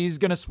 Yeah, she's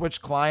gonna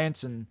switch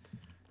clients and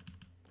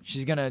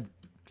she's gonna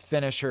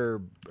finish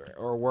her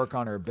or work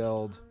on her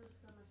build. I'm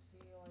just gonna see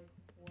like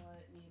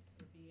what needs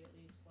to be at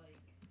least like.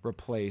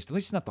 Replaced. At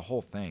least not the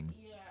whole thing.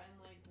 Yeah,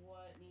 and like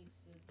what needs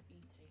to be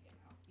taken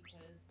out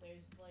because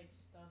there's like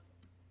stuff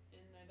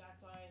in there.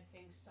 That's why I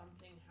think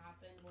something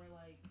happened where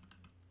like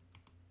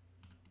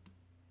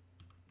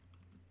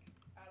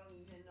I don't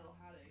even know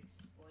how to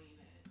explain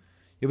it.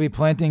 You'll be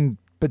planting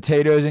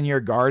potatoes in your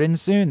garden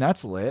soon.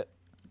 That's lit.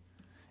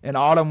 In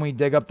autumn, we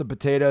dig up the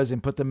potatoes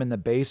and put them in the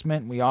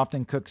basement. We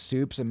often cook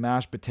soups and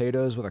mashed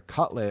potatoes with a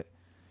cutlet,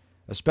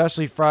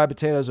 especially fried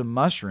potatoes with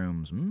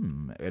mushrooms.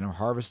 And are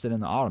harvested in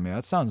the autumn. Yeah,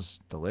 that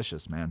sounds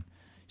delicious, man.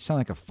 You sound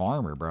like a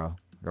farmer, bro.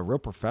 Like a real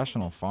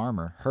professional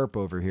farmer. Herp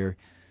over here.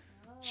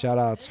 Shout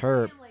Oh, outs, isn't he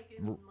Herp.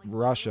 in like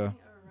Russia. Germany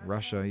or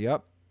Russia? Russia,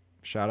 yep.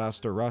 Shout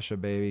outs to Russia,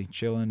 baby.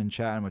 Chilling and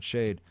chatting with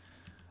Shade.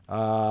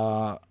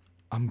 Uh,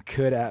 I'm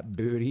good at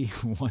booty.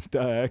 What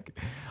the heck?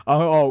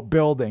 Oh,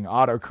 building.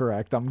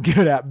 Autocorrect. I'm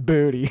good at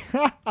booty.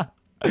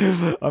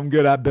 I'm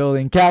good at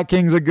building. Cat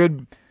King's a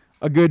good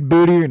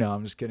booty. No,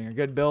 I'm just kidding. A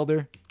good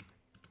builder.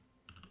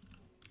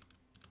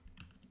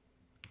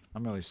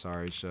 I'm really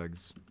sorry,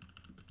 Shugs.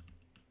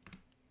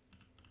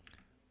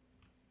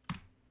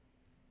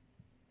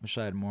 Wish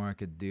I had more I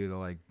could do to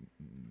like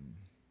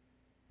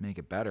make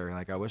it better.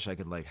 Like I wish I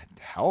could like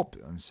help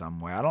in some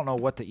way. I don't know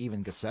what to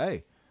even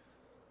say.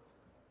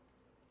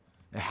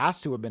 It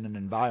has to have been an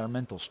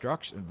environmental issue.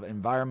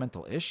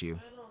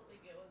 I don't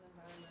think it was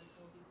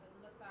environmental because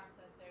of the fact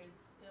that there's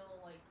still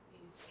like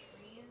these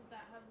trees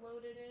that have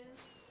loaded in.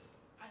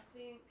 I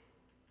think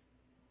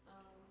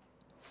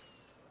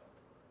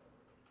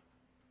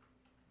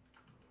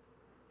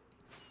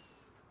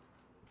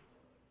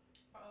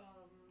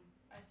um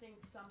I think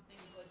something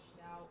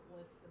glitched out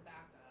with the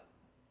backup,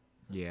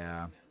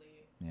 Yeah.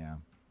 unfortunately. Yeah.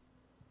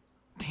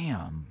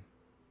 Damn.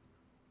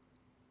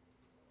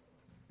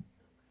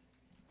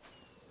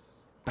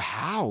 But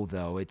how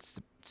though? It's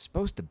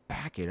supposed to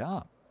back it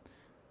up.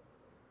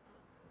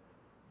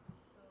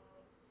 So,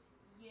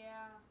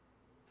 yeah,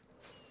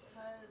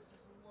 cuz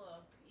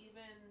look,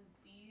 even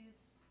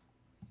these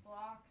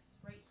blocks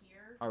right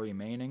here Are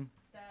remaining?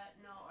 that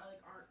no are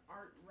like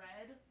aren't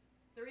red.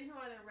 The reason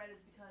why they're red is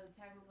because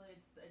technically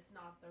it's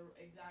not the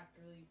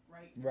exactly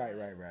right Right,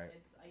 wood. right, right.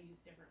 It's I use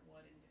different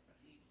wood and different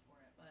leaves for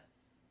it, but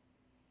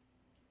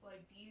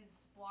like these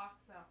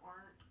blocks that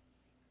aren't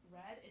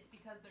red, it's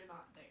because they're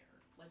not there.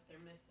 Like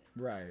they're missing.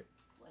 Right.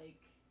 Like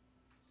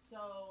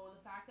So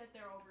the fact that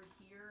they're over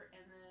here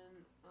and then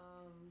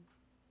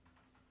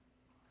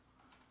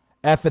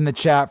F in the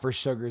chat for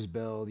Sugar's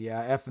build.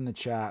 Yeah, F in the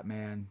chat,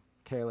 man.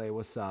 Kaylee,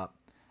 what's up?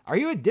 Are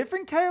you a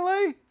different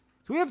Kaylee?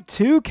 Do we have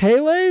two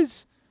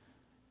Kaylees?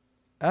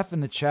 F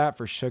in the chat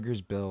for Sugar's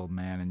build,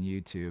 man, in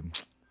YouTube.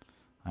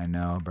 I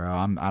know, bro.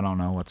 I don't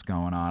know what's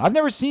going on. I've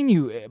never seen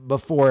you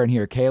before in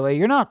here, Kaylee.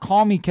 You're not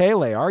Call Me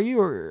Kaylee, are you?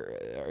 Or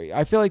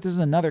I feel like this is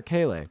another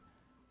Kaylee.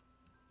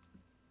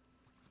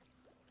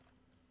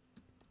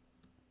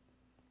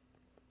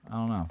 I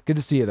don't know. Good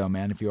to see you though,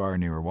 man. If you are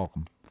newer,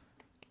 welcome.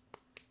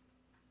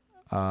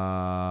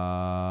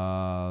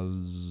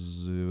 Find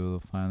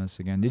this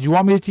again. Did you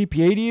want me to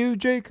TPA to you,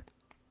 Jake?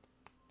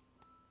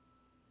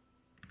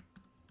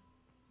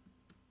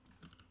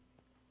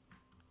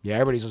 Yeah,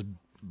 everybody's just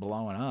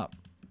blowing up.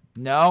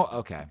 No?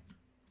 Okay.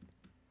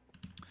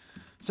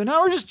 So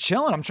now we're just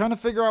chilling. I'm trying to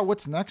figure out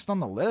what's next on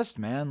the list,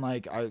 man.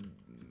 Like,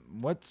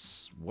 what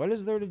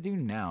is there to do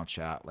now,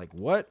 chat? Like,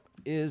 what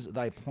is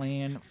thy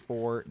plan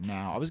for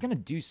now? I was gonna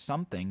do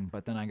something,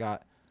 but then I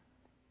got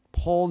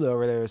pulled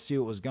over there to see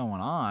what was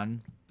going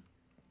on.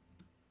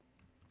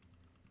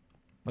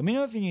 Let me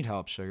know if you need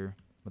help, Sugar,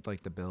 with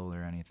like the build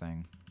or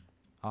anything.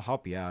 I'll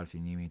help you out if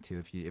you need me to.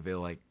 If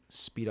it'll like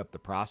speed up the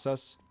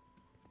process,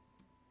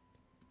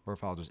 or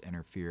if I'll just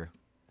interfere.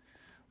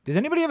 Does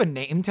anybody have a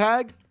name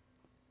tag?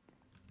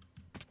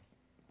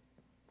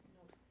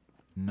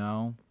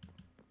 No.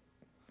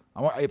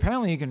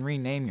 Apparently, you can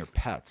rename your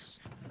pets.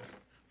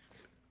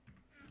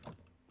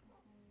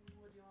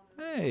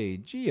 Hey,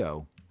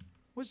 Gio.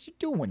 What's you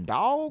doing,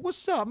 dog?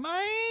 What's up,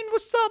 man?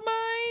 What's up,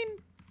 man?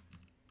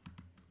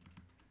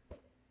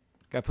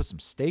 Gotta put some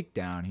steak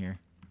down here.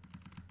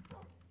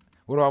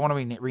 What do I want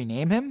to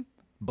rename him?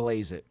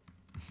 Blaze it.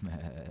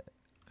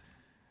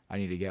 I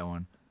need to get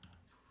one.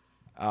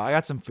 I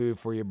got some food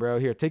for you, bro.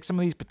 Here, take some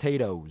of these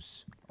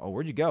potatoes. Oh,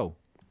 where'd you go?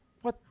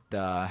 What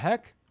the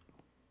heck?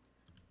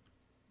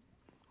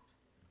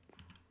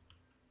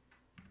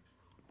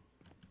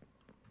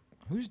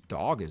 Whose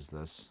dog is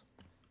this?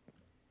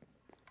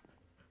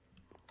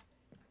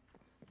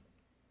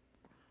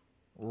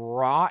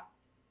 Rot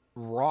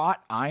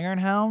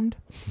Ironhound?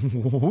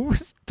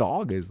 Whose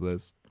dog is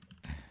this?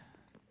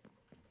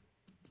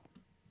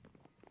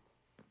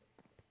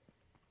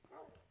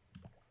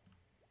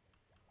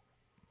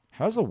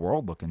 How's the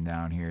world looking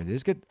down here? Did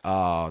this get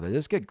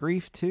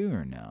griefed too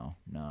or no?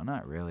 No,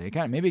 not really.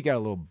 It maybe it got a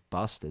little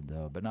busted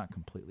though, but not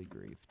completely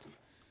griefed.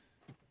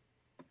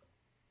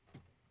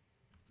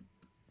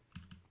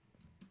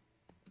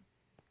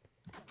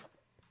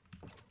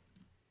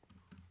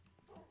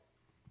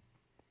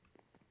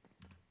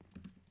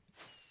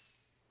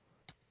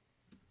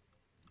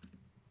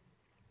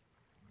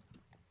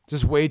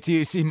 Just wait till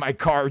you see my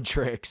card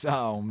tricks.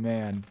 Oh,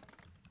 man.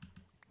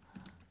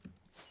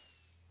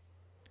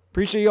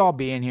 Appreciate you all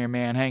being here,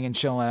 man. Hanging,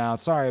 chilling out.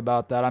 Sorry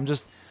about that. I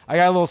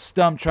got a little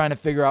stumped trying to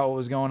figure out what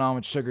was going on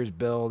with Sugar's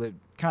build. It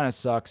kind of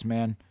sucks,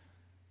 man.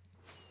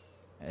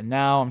 And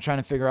now I'm trying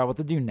to figure out what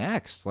to do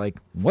next. Like,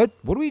 what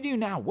do we do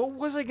now? What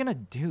was I going to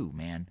do,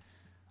 man?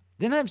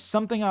 Didn't I have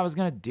something I was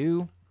going to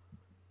do?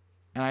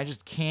 And I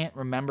just can't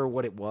remember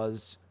what it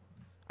was.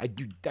 I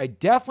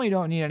definitely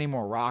don't need any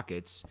more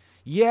rockets.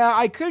 Yeah,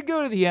 I could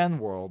go to the end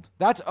world.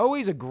 That's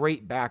always a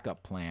great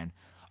backup plan.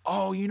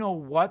 Oh, you know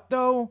what,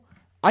 though?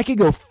 I could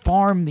go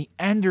farm the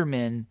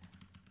Enderman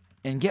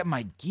and get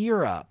my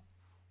gear up.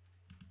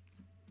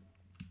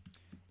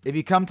 If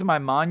you come to my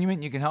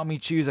monument, you can help me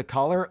choose a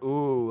color.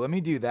 Ooh, let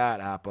me do that,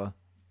 Appa.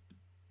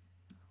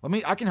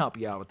 I can help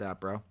you out with that,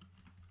 bro.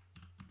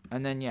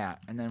 And then, yeah,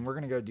 and then we're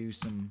going to go do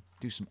some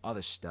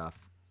other stuff.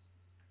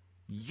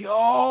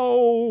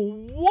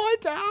 Yo,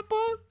 what,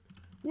 Appa?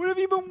 What have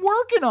you been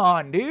working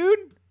on,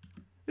 dude?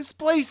 This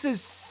place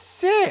is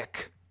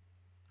sick.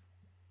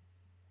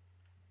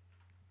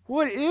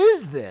 What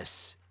is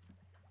this?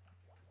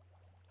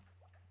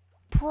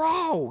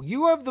 Bro,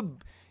 you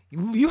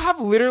have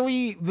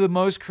literally the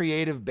most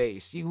creative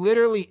base. You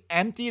literally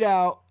emptied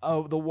out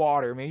of the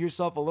water, made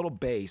yourself a little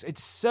base.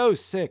 It's so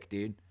sick,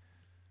 dude.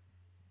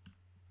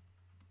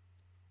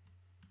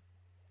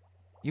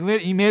 You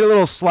made a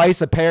little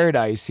slice of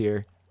paradise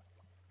here.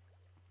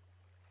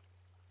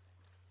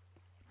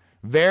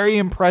 Very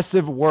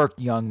impressive work,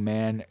 young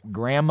man.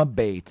 Grandma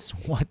Bates.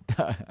 What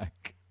the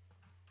heck?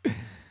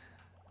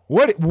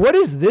 What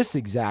is this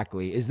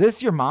exactly? Is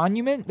this your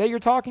monument that you're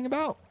talking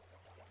about?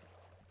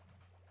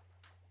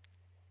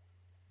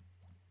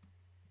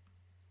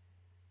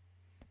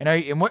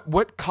 And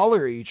what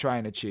color are you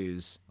trying to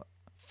choose?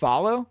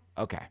 Follow?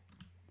 Okay.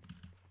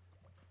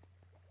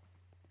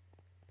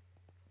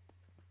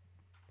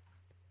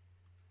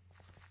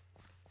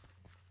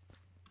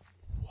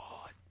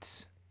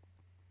 What?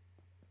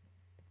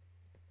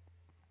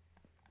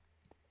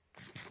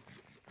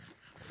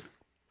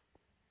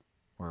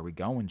 Where are we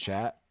going,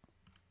 chat?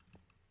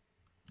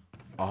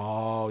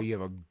 Oh, you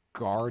have a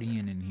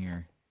guardian in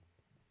here.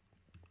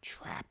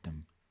 Trapped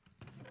him.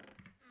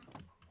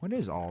 What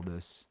is all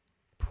this?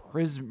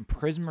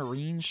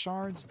 Prismarine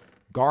shards?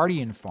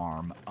 Guardian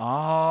farm.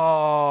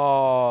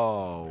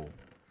 Oh.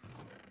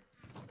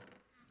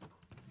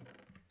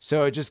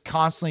 So it just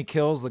constantly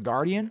kills the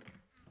Guardian?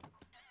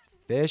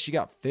 Fish? You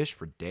got fish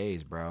for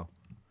days, bro.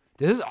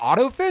 Does this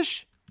auto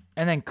fish?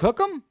 And then cook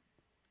them?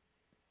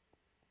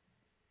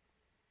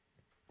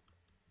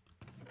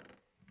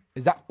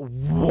 Is that...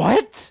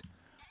 What?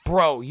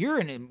 Bro, you're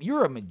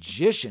a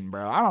magician,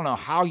 bro. I don't know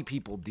how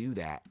people do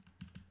that.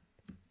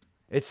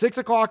 It's 6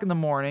 o'clock in the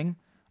morning.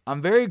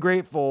 I'm very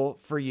grateful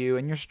for you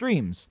and your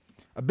streams.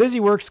 A busy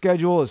work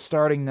schedule is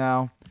starting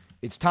now.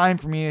 It's time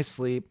for me to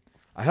sleep.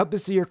 I hope to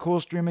see your cool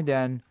stream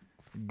again.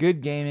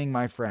 Good gaming,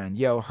 my friend.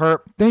 Yo,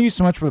 Herp, thank you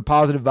so much for the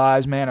positive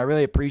vibes, man. I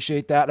really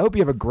appreciate that. I hope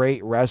you have a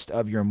great rest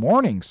of your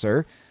morning,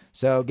 sir.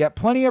 So get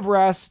plenty of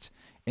rest.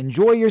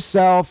 Enjoy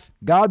yourself.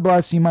 God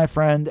bless you, my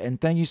friend.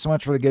 And thank you so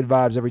much for the good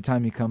vibes every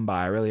time you come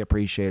by. I really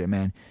appreciate it,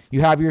 man.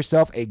 You have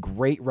yourself a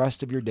great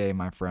rest of your day,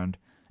 my friend.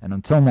 And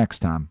until next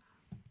time.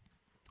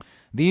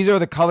 These are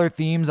the color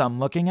themes I'm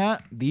looking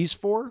at. These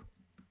four.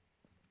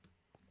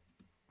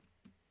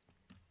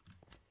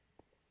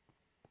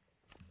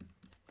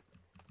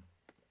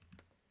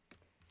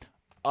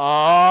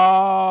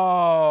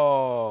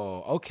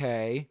 Oh,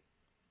 okay.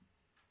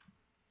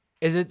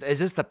 Is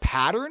this the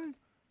pattern?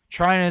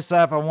 Trying to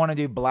decide if I want to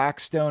do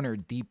Blackstone or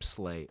Deep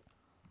Slate.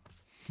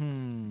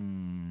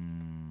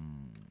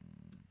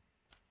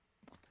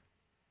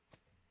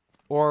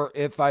 Or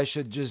if I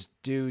should just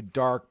do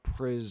Dark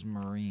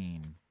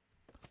Prismarine.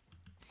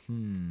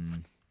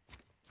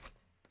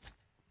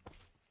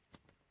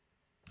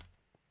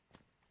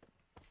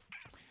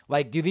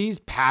 Like, do these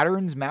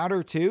patterns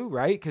matter too,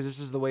 right? Because this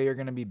is the way you're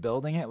going to be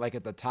building it. Like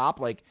at the top,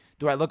 like,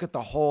 do I look at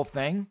the whole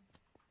thing?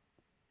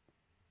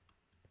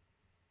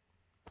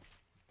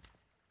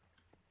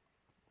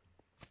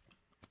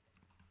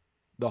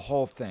 The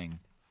whole thing.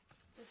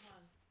 Which one?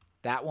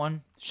 That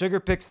one. Sugar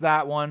picks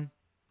that one.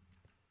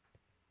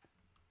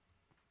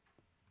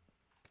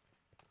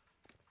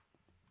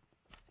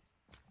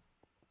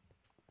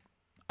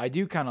 I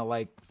do kind of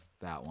like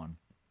that one.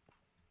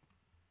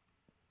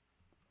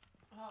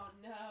 Oh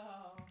no.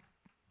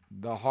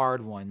 The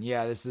hard one.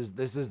 Yeah, this is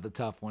the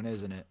tough one,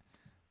 isn't it?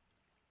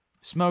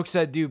 Smoke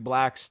said do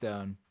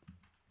Blackstone.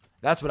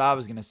 That's what I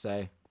was gonna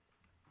say.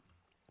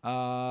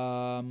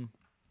 I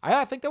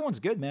think that one's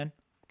good, man.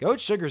 Go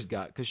with Sugar's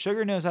gut, because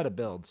Sugar knows how to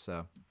build,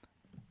 so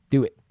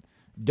do it.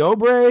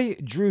 Dobre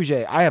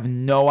Druje. I have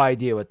no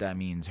idea what that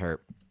means, Herp.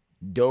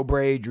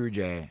 Dobre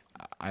Druje.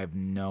 I have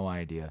no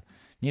idea.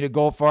 Need a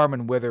gold farm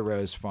and Wither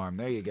Rose farm.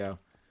 There you go.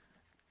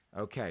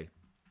 Okay.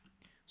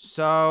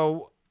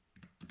 So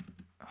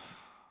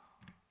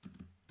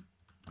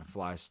my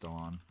fly's still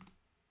on.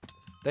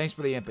 Thanks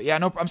for the input. Yeah,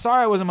 no, I'm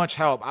sorry I wasn't much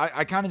help.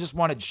 I kind of just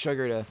wanted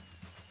Sugar to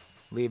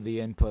leave the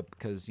input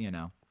because, you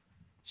know,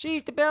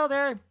 she's the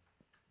builder.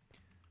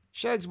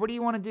 Shugs, what do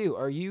you want to do?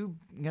 Are you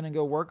going to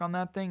go work on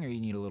that thing or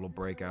you need a little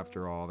break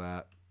after all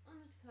that? I'm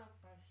just kind of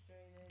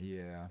frustrated.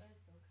 Yeah. But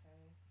it's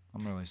okay.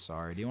 I'm really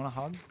sorry. Do you want a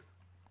hug?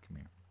 Come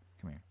here.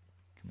 Come here.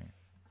 Come here.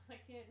 I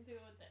can't do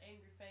it with the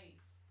angry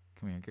face.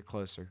 Come here. Get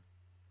closer.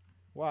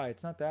 Why?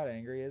 It's not that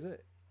angry, is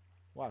it?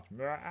 Watch.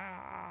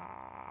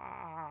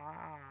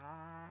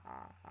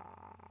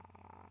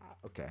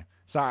 Okay.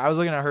 Sorry, I was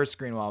looking at her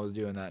screen while I was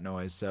doing that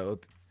noise, so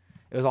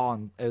it was all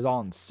in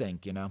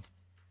sync, you know.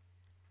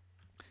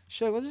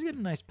 Shug, let's just get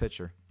a nice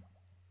picture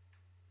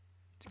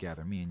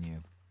together, me and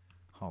you.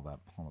 Hold up.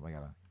 I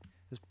gotta.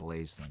 This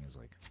blaze thing is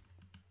like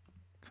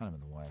kind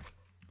of in the way.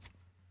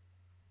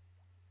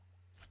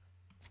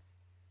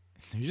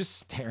 You're just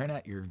staring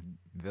at your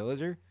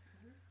villager.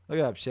 Look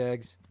up,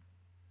 Shags.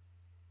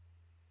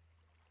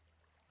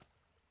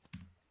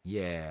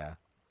 Yeah.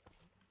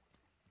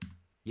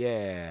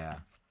 Yeah.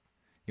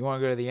 You want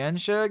to go to the end,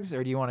 Shugs,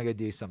 or do you want to go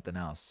do something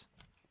else?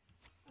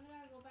 I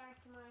gotta go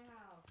back to my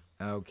house.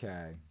 Okay.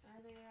 I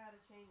think I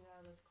gotta change out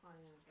of this client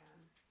again.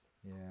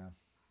 Yeah.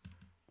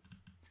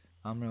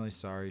 I'm really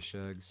sorry,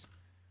 Shugs.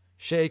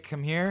 Shade,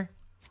 come here.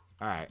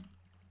 All right.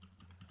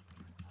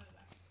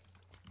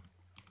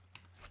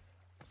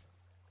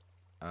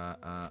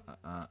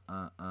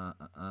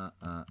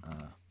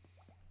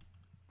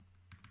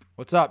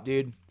 What's up,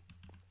 dude?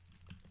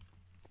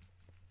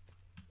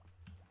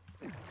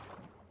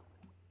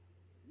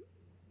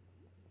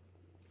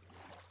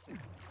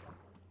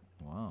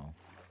 Wow.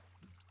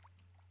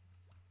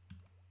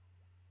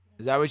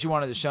 Is that what you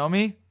wanted to show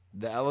me?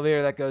 The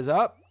elevator that goes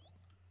up?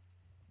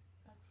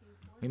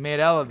 We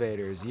made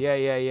elevators. Yeah.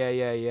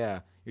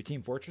 Your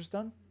Team Fortress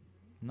done?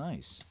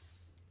 Nice.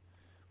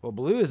 Well,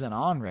 blue isn't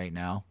on right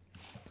now.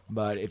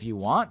 But if you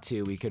want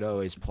to, we could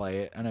always play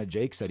it. I know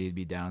Jake said he'd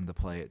be down to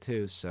play it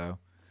too, so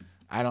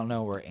I don't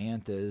know where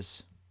Ant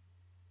is.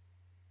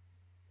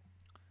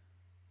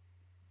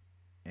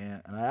 And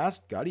I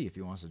asked Gutty if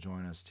he wants to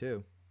join us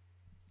too.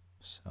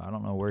 So I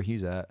don't know where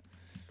he's at.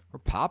 We're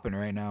popping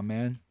right now,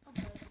 man.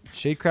 Okay.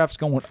 Shadecraft's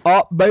going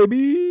up,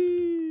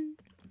 baby.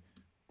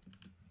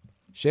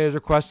 Shade has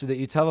requested that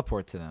you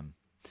teleport to them.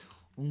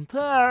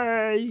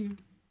 Okay.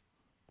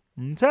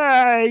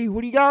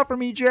 What do you got for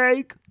me,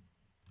 Jake?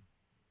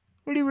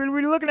 What are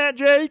you looking at,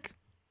 Jake?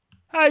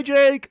 Hi,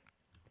 Jake.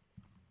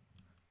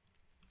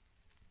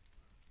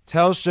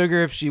 Tell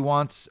Sugar if she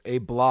wants a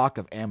block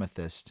of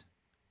amethyst.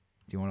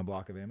 Do you want a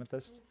block of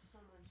amethyst?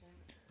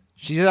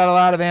 She's got a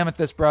lot of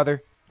amethyst,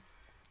 brother.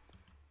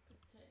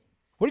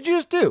 What did you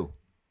just do?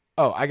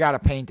 Oh, I got a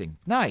painting.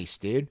 Nice,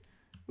 dude.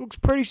 Looks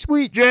pretty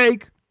sweet,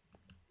 Jake.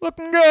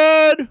 Looking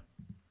good.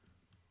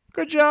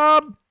 Good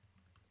job.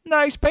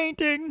 Nice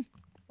painting.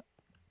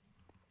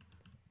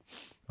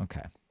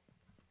 Okay.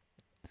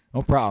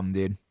 No problem,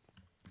 dude.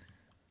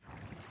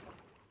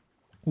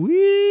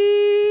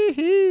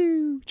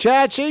 Wee-hoo.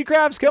 Chat,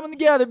 Shadecraft's coming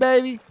together,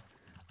 baby.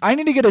 I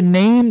need to get a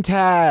name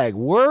tag.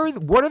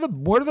 What are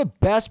the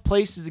best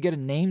places to get a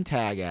name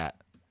tag at?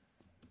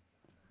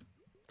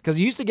 Because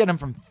you used to get them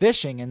from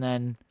fishing and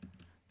then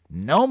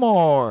no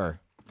more.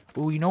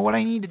 Ooh, you know what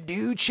I need to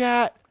do,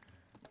 chat?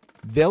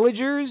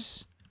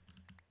 Villagers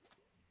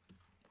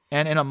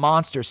and in a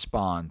monster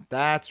spawn.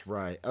 That's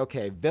right.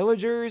 Okay,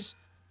 villagers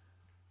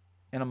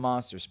and a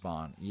monster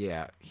spawn.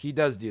 Yeah, he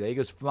does do that. He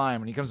goes flying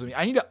when he comes to me.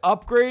 I need to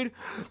upgrade.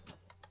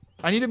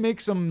 I need to make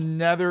some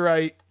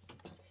netherite.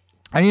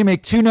 I need to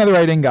make 2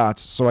 netherite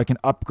ingots so I can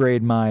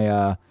upgrade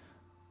my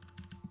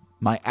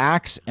my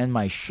axe and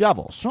my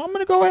shovel. So I'm going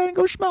to go ahead and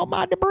go smelt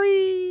my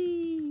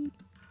debris.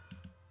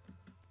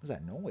 What's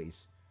that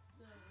noise?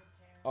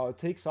 Oh, it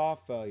takes off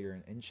your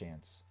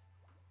enchants.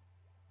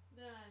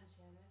 They're not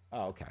enchanted.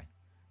 Oh, okay.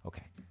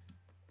 Okay.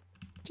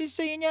 Just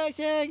so you know,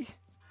 Sags.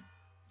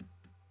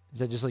 Is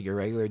that just like your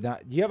regular do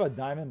you have a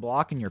diamond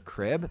block in your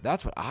crib?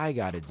 That's what I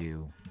got to do.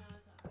 No,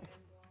 it's an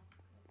iron block.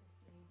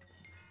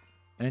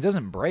 And it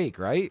doesn't break,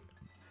 right?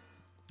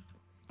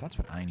 That's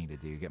what I need to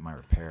do to get my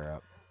repair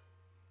up.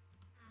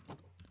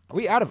 Are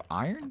we out of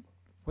iron?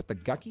 What the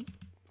gucky?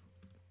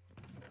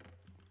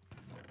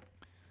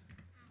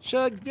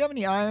 Shugs, do you have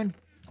any iron?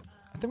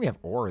 I think we have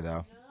ore, though.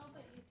 No,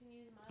 but you can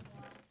use my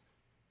block.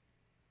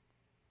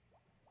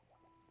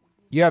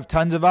 You have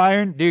tons of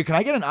iron? Dude, can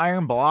I get an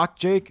iron block,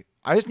 Jake?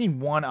 I just need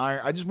 1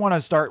 iron. I just want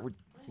to start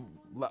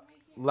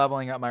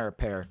leveling up my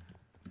repair.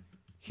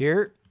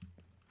 Here.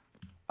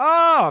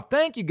 Oh,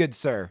 thank you, good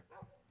sir.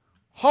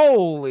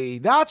 Holy,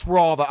 that's where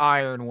all the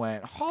iron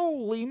went.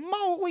 Holy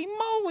moly,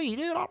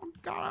 dude. I've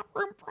got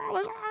room for all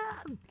this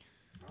iron.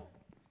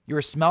 You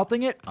were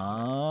smelting it?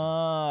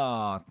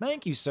 Ah,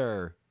 thank you,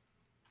 sir.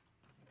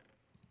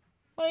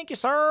 Thank you,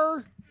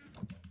 sir.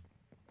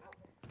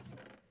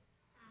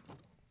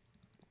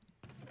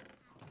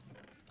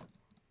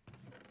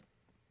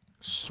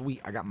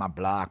 Sweet, I got my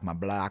block. We're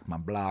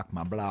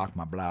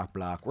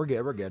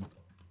good, we're good.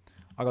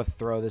 I'll go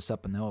throw this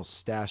up in the old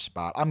stash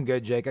spot. I'm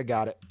good, Jake, I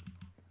got it.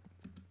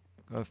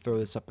 Go throw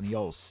this up in the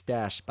old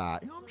stash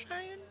spot. You know what I'm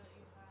saying?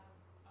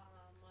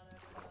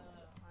 Whatever the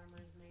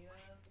armor's made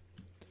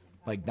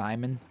of. Like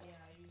diamond? Yeah,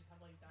 you just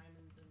have like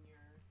diamonds in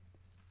your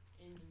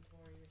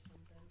inventory or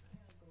something.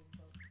 I gotta go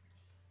vote.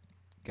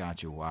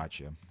 Gotcha,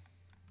 watcha. I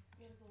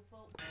gotta go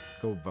vote.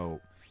 Go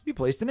vote. You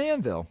placed an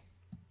anvil.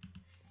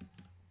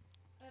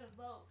 I gotta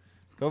vote.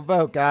 Go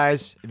vote,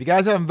 guys. If you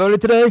guys haven't voted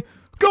today,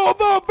 go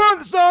vote for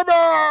the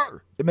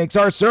server! It makes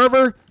our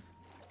server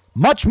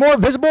much more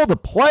visible to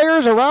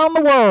players around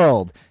the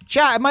world.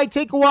 Chat, it might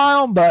take a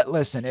while, but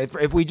listen,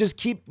 if we just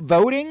keep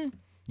voting,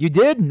 you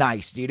did?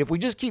 Nice, dude. If we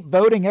just keep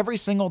voting every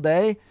single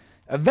day,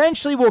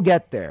 eventually we'll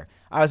get there.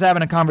 I was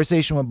having a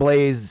conversation with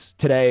Blaze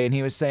today, and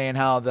he was saying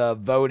how the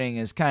voting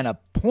is kind of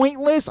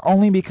pointless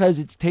only because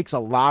it takes a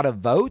lot of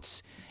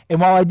votes.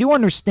 And while I do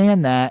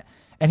understand that,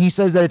 and he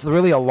says that it's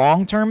really a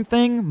long-term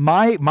thing,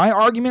 my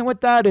argument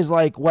with that is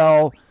like,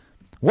 well,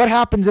 what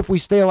happens if we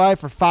stay alive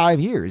for 5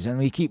 years and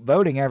we keep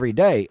voting every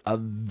day?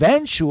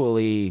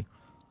 Eventually,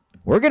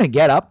 we're going to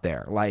get up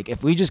there. Like,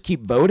 if we just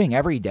keep voting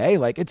every day,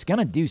 like, it's going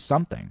to do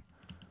something.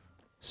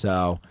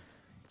 So,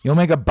 you'll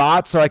make a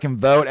bot so I can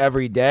vote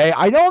every day.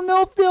 I don't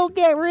know if they'll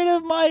get rid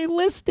of my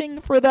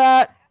listing for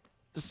that.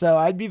 So,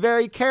 I'd be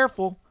very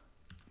careful.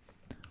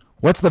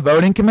 What's the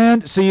voting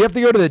command? So, you have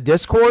to go to the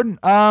Discord,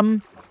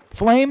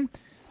 Flame.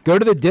 Go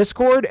to the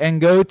Discord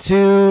and go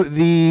to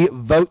the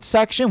vote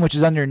section, which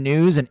is under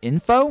news and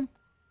info.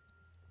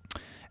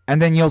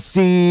 And then you'll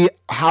see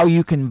how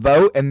you can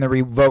vote and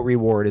the vote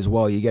reward as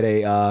well. You get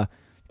a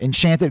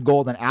enchanted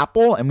golden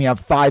apple, and we have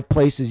 5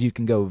 places you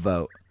can go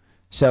vote.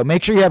 So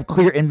make sure you have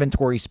clear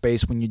inventory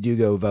space when you do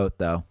go vote,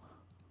 though.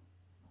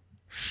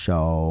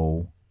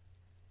 So.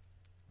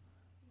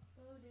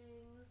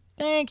 Voting.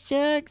 Thanks,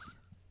 Jugs.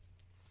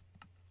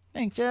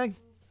 Thanks,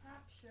 Jugs.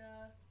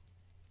 Captcha.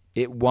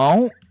 It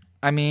won't.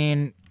 I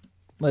mean,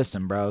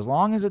 listen, bro. As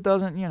long as it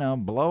doesn't, you know,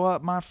 blow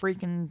up my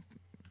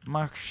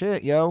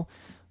shit, yo.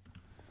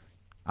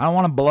 I don't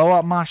want to blow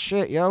up my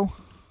shit, yo.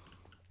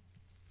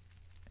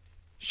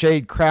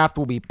 Shadecraft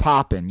will be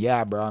popping.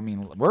 Yeah, bro. I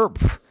mean, we're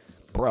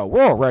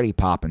already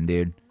popping,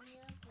 dude.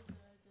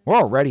 We're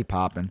already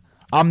popping.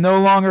 I'm no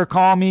longer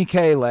calling me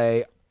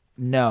Kayle.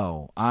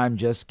 No, I'm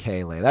just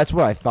Kayle. That's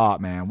what I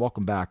thought, man.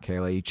 Welcome back,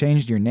 Kayle. You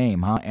changed your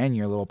name, huh? And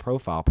your little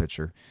profile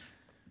picture.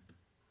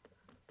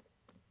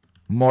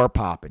 More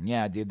popping.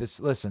 Yeah, dude.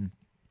 Listen.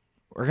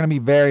 We're going to be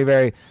very,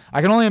 very...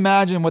 I can only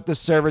imagine what this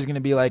server is going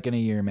to be like in a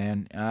year,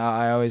 man.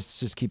 I always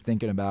just keep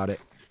thinking about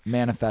it.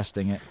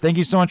 Manifesting it. Thank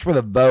you so much for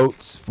the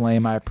votes,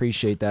 Flame. I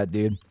appreciate that,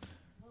 dude.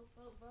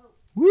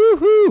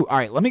 Woohoo! All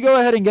right, let me go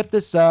ahead and get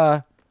this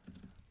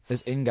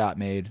this ingot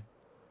made.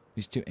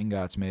 These 2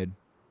 ingots made.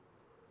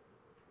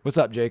 What's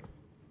up, Jake?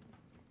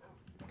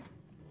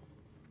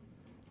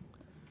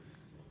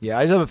 Yeah,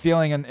 I just have a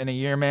feeling in a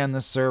year, man,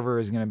 this server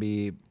is going to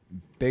be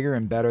bigger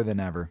and better than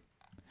ever.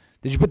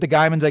 Did you put the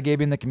diamonds I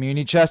gave you in the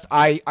community chest?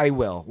 I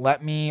will.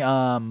 Let me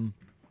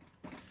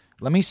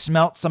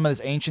smelt some of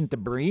this ancient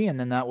debris, and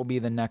then that will be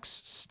the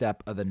next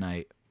step of the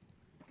night.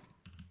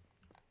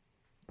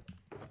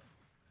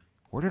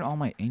 Where did all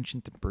my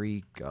ancient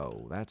debris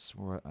go? That's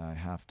what I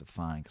have to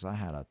find, because I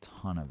had a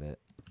ton of it.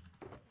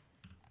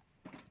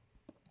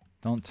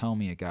 Don't tell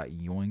me it got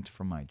yoinked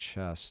from my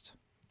chest.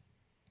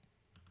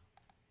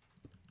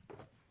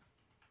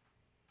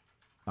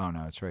 Oh,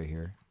 no, it's right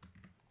here.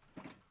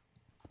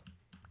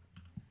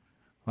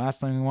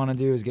 Last thing we want to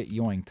do is get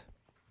yoinked.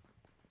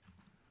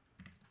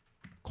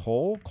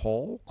 Coal?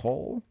 Coal?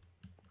 Coal?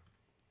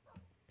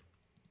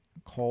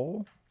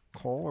 Coal?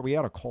 Coal? Are we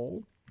out of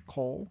coal?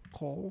 Coal?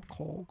 Coal?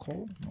 Coal?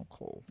 Coal? No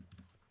coal.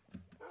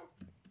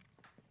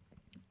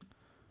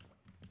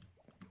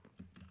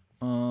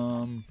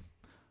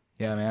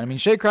 Yeah, man. I mean,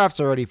 Shadecraft's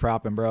already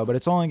popping, bro, but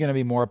it's only gonna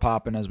be more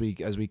popping as we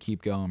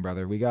keep going,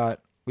 brother. We got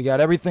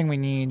everything we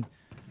need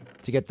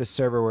to get this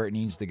server where it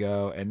needs to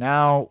go, and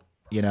now,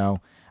 you know,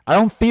 I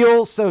don't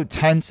feel so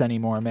tense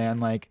anymore, man.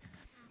 Like,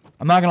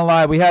 I'm not gonna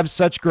lie, we have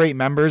such great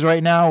members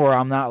right now where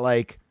I'm not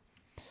like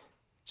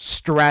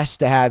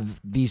stressed to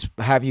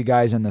have you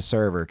guys in the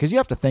server, because you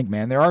have to think,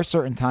 man, there are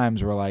certain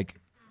times where, like,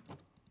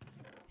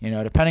 you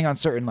know, depending on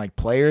certain, like,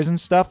 players and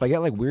stuff, I get,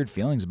 like, weird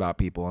feelings about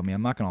people. I mean,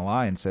 I'm not going to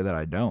lie and say that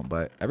I don't,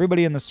 but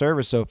everybody in the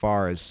server so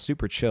far is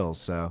super chill,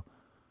 so.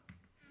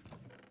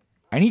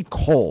 I need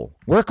coal.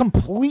 We're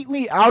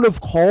completely out of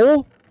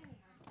coal?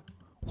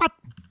 What?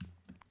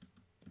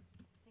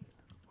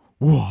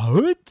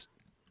 What?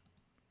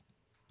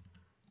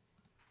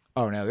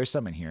 Oh, no, there's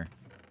some in here.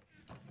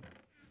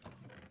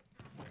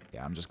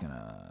 Yeah, I'm just going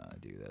to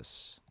do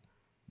this.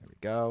 There we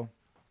go.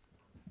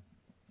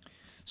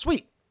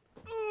 Sweet.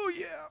 Oh,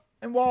 yeah.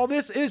 And while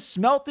this is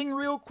smelting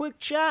real quick,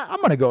 chat, I'm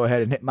going to go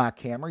ahead and hit my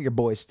camera. Your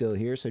boy's still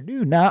here, so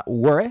do not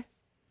worry.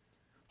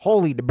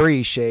 Holy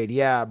debris, Shade.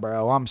 Yeah,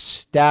 bro. I'm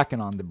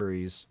stacking on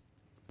debris.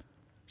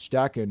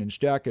 Stacking and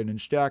stacking and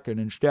stacking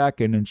and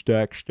stacking and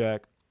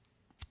stack.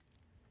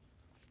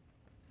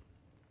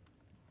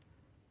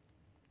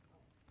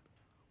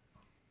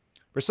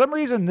 For some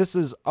reason, this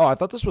is... Oh, I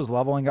thought this was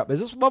leveling up. Is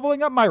this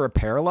leveling up my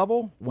repair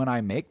level when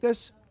I make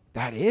this?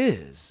 That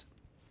is.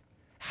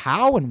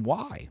 How and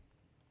why?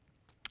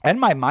 And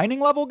my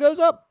mining level goes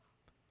up?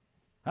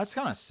 That's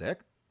kind of sick.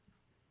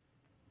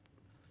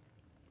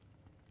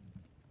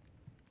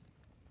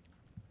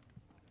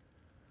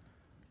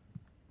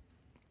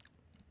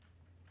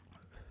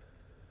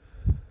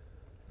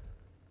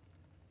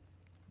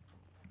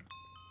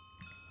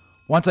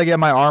 Once I get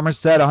my armor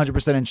set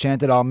 100%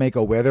 enchanted, I'll make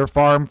a wither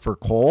farm for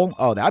coal.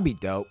 Oh, that'd be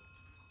dope.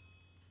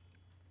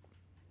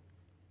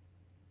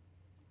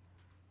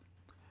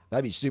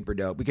 That'd be super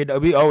dope.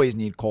 We always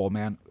need coal,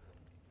 man.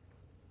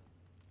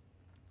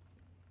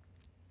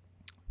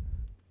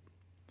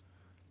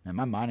 Man,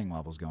 my mining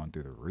level's going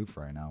through the roof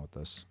right now with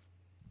this.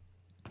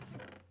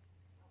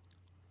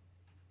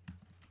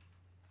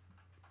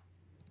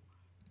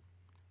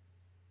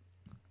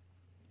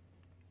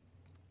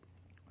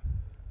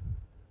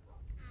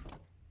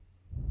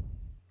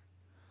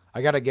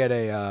 I gotta get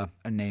a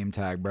name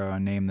tag, bro.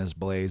 And name this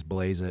Blaze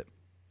it.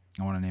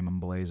 I want to name him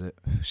Blaze it.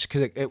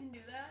 Cause it, You can do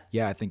that?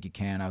 yeah, I think you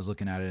can. I was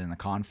looking at it in the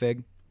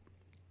config.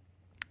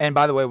 And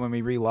by the way, when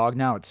we relog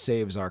now, it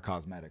saves our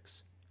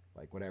cosmetics.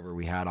 Like whatever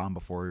we had on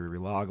before we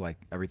relog, like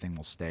everything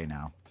will stay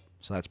now.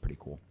 So that's pretty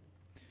cool.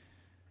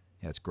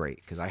 Yeah, it's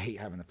great because I hate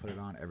having to put it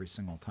on every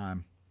single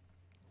time.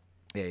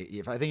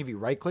 Yeah, I think if you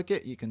right click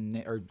it, you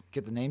can, or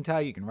get the name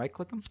tag, you can right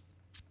click them.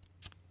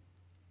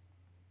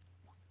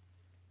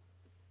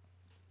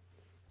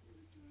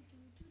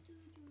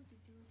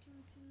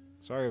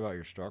 Sorry about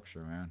your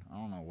structure, man. I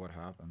don't know what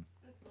happened.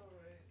 It's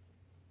alright.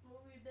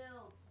 We'll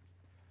rebuild.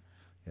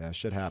 Yeah,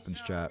 shit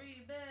happens, chat.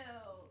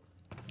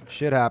 Rebuild.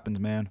 Shit happens,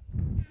 man.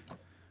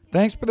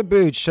 Thanks for the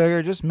boots,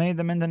 Sugar. Just made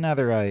them into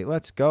netherite.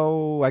 Let's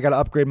go. I gotta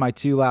upgrade my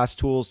 2 last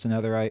tools to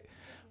netherite.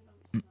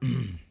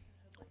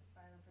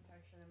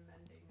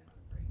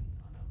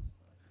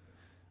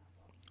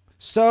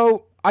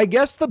 So, I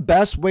guess the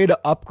best way to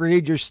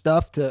upgrade your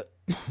stuff to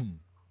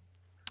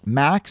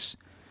max,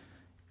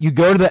 you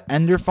go to the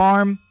Ender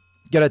Farm,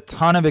 get a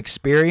ton of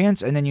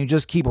experience, and then you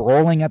just keep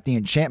rolling at the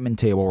enchantment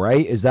table,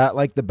 right? Is that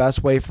like the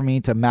best way for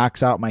me to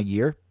max out my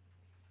gear?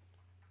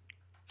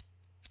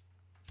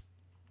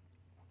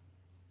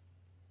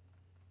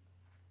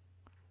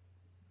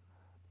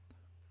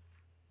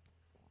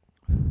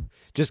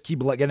 Just keep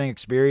getting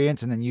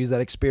experience and then use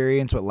that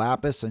experience with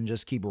lapis and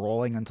just keep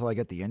rolling until I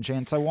get the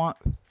enchants I want?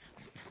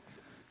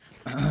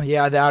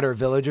 Yeah, that or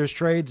villagers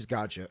trades.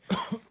 Gotcha.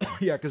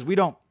 Yeah, because we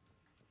don't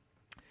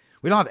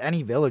have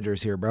any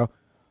villagers here, bro.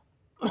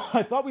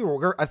 I thought we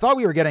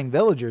were getting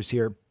villagers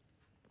here,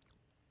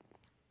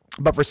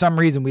 but for some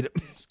reason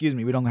excuse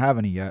me, we don't have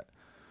any yet.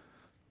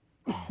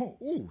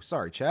 Ooh,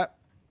 sorry, chat.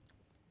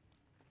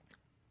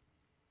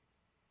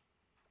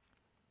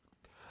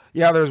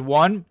 Yeah, there's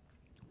one,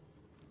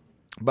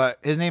 but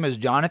his name is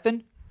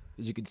Jonathan,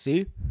 as you can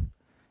see,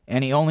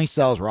 and he only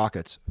sells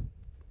rockets.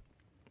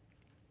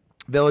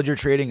 Villager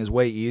trading is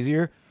way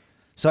easier,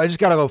 so I just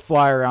gotta go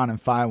fly around and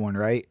find one,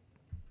 right?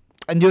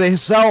 And do they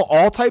sell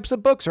all types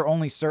of books or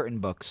only certain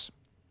books?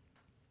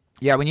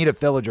 Yeah, we need a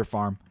villager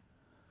farm.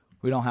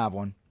 We don't have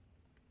one.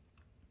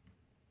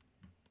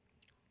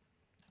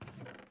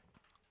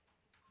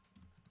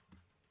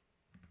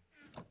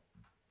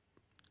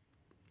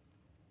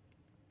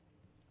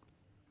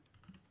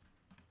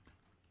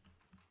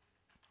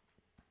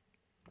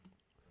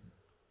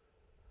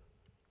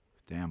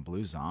 Damn,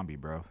 blue zombie,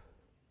 bro.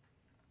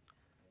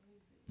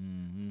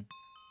 Mm-hmm.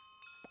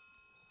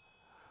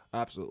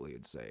 Absolutely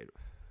insane.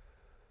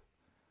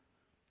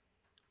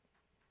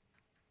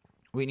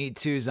 We need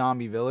 2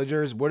 zombie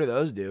villagers. What do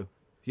those do?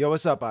 Yo,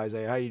 what's up,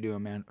 Isaiah? How you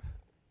doing, man?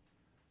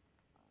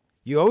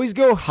 You always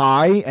go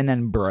hi and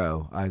then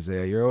bro,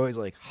 Isaiah. You're always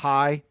like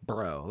hi,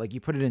 bro. Like you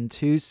put it in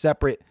 2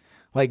 separate.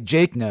 Like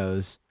Jake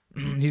knows.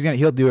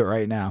 He'll do it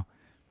right now.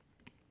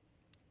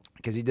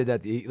 Because he did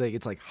that. Like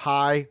it's like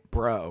hi,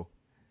 bro.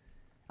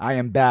 I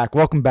am back.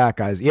 Welcome back,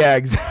 guys. Yeah,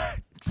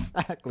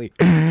 exactly.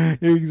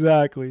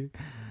 Exactly.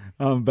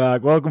 I'm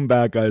back. Welcome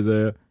back,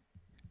 Isaiah.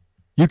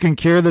 You can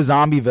cure the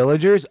zombie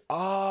villagers.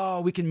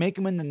 Oh, we can make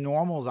them into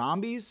normal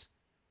zombies?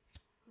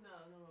 No,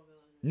 normal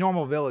villagers.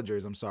 Normal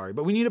villagers, I'm sorry.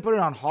 But we need to put it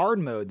on hard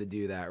mode to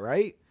do that,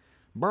 right?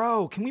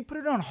 Bro, can we put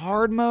it on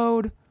hard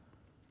mode?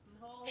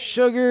 No.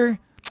 Sugar?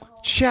 No.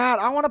 Chat,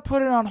 I want to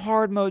put it on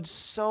hard mode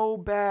so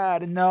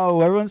bad.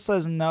 No, everyone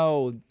says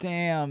no.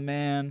 Damn,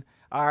 man.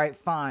 All right,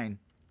 fine.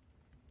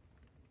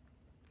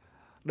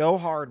 No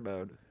hard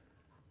mode.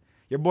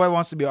 Your boy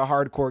wants to be a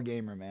hardcore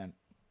gamer, man.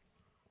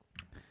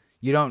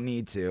 You don't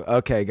need to.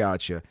 Okay,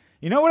 gotcha.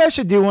 You know what I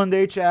should do one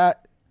day,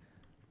 chat?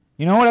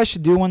 You know what I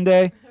should do one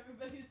day?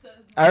 Everybody says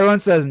no. Everyone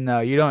says no.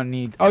 You don't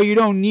need. Oh, you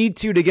don't need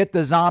to get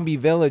the zombie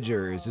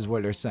villagers, is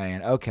what they're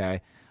saying.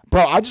 Okay,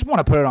 bro. I just want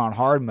to put it on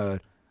hard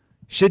mode.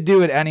 Should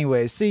do it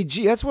anyways. See,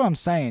 that's what I'm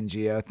saying,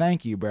 Gio.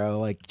 Thank you, bro.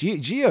 Like,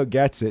 Gio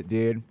gets it,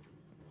 dude.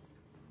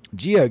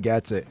 Gio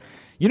gets it.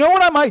 You know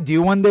what I might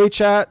do one day,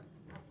 chat?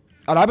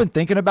 And I've been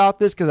thinking about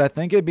this because I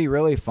think it'd be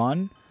really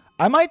fun.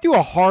 I might do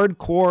a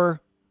hardcore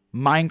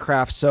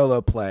Minecraft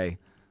solo play.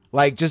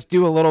 Like, just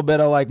do a little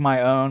bit of, like,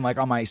 my own, like,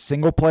 on my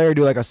single player,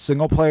 do, like, a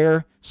single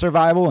player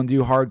survival and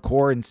do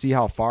hardcore and see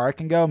how far I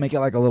can go. Make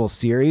it, like, a little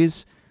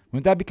series.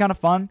 Wouldn't that be kind of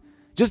fun?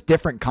 Just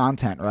different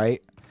content,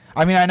 right?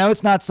 I mean, I know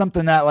it's not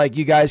something that, like,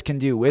 you guys can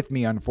do with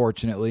me,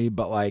 unfortunately,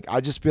 but, like,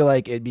 I just feel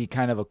like it'd be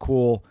kind of a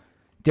cool,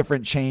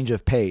 different change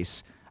of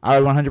pace. I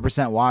would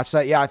 100% watch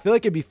that. Yeah, I feel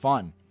like it'd be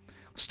fun.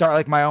 Start,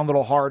 like, my own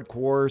little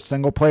hardcore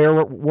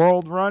single-player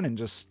world run and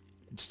just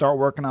start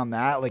working on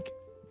that. Like,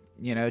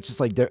 you know, it's just,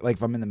 like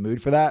if I'm in the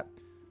mood for that.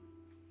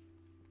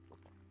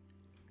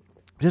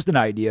 Just an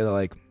idea to,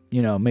 like,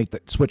 you know,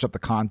 switch up the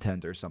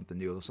content or something,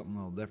 do something a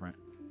little different.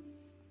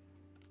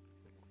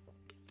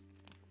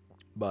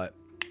 But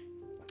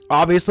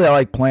obviously, I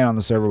like playing on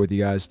the server with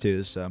you guys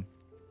too. So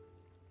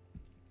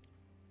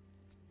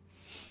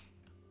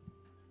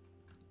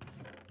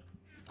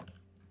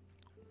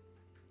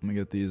let me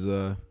get these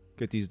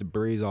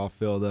debris all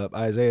filled up.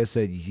 Isaiah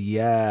said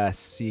yes.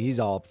 See,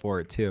 he's all up for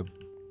it too.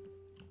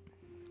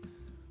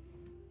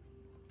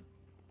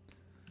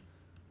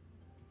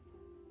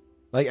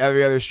 Like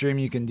every other stream,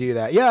 you can do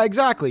that. Yeah,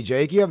 exactly,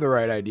 Jake. You have the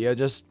right idea.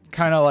 Just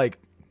kind of like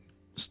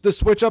to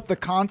switch up the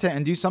content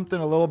and do something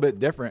a little bit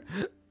different.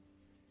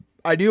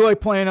 I do like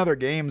playing other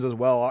games as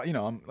well. You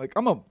know,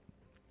 I'm a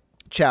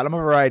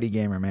variety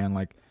gamer, man.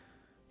 Like,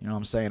 you know what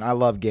I'm saying? I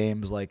love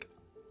games. Like,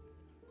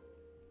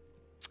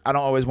 I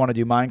don't always want to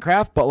do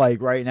Minecraft, but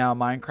like right now,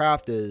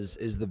 Minecraft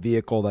is the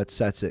vehicle that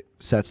sets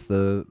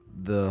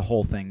the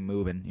whole thing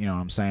moving. You know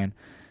what I'm saying?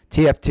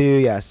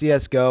 TF2, yeah,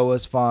 CS:GO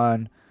was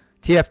fun.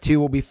 TF2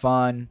 will be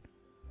fun.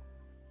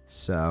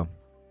 So,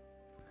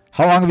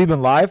 how long have you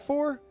been live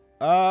for?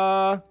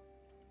 Almost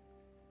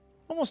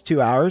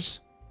 2 hours.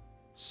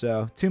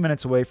 So 2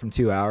 minutes away from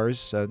 2 hours.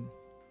 So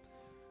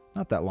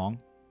not that long.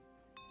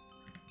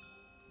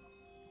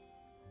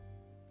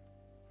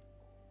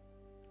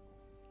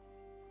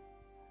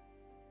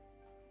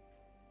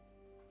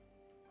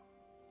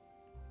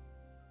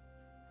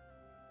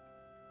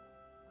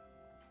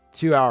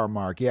 Two-hour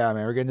mark. Yeah,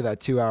 man, we're getting to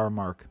that 2-hour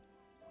mark.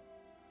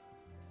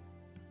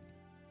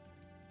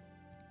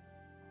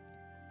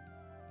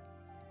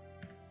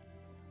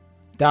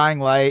 Dying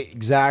Light,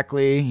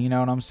 exactly. You know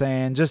what I'm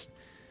saying? Just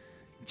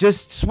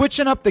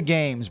switching up the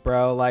games,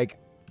 bro. Like,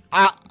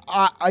 I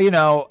you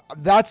know,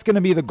 that's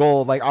gonna be the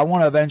goal. Like, I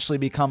want to eventually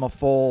become a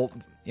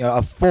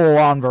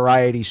full-on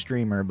variety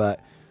streamer. But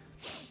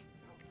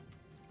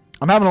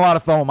I'm having a lot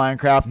of fun with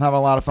Minecraft. I'm having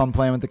a lot of fun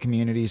playing with the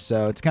community.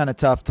 So it's kind of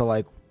tough to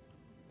like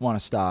want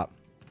to stop.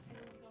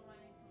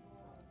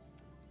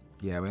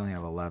 Yeah, we only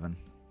have 11.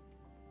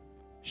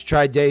 Should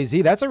try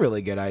DayZ. That's a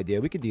really good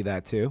idea. We could do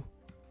that too.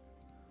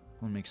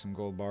 I'll make some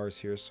gold bars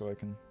here so I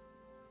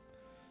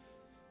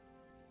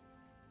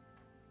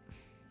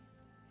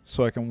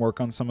can work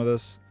on some of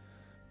this.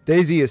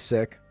 DayZ is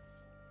sick.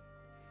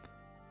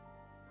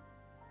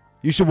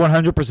 You should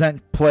 100%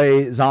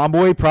 play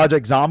Zomboid,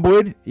 Project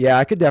Zomboid. Yeah,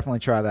 I could definitely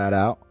try that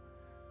out.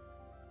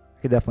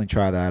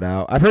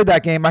 I've heard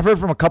that game. I've heard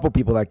from a couple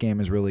people that game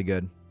is really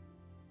good.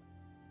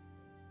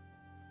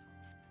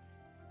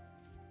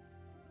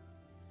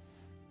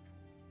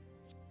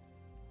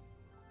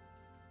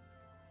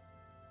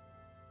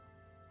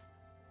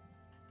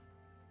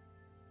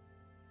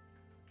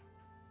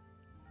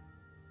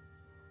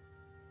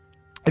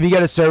 If you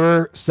get a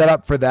server set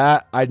up for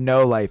that, I'd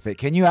no life it.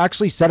 Can you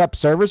actually set up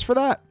servers for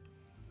that?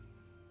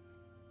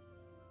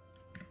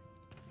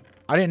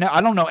 I didn't know.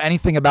 I don't know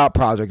anything about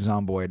Project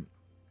Zomboid.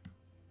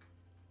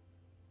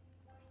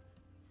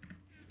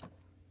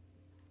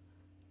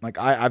 Like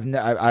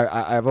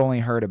I've only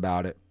heard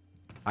about it.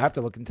 I have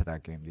to look into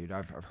that game, dude.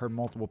 I've heard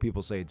multiple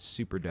people say it's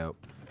super dope.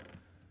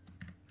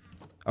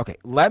 Okay,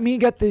 let me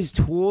get these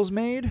tools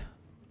made,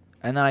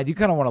 and then I do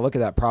kind of want to look at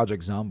that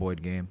Project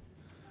Zomboid game.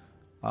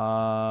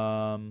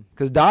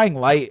 Because Dying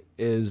Light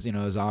is, you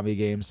know, a zombie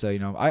game, so, you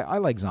know, I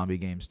like zombie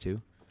games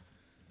too.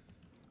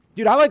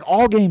 Dude, I like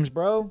all games,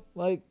 bro.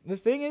 Like, the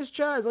thing is,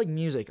 chat, is like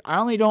music.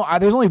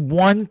 There's only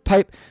one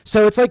type,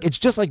 so it's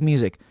just like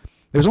music.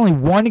 There's only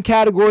one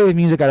category of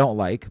music I don't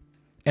like,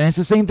 and it's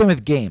the same thing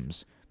with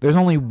games. There's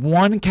only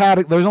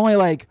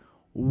like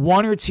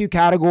one or two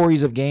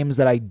categories of games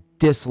that I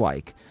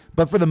dislike.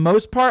 But for the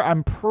most part,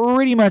 I'm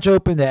pretty much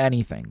open to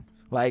anything.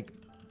 Like,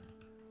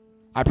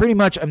 I pretty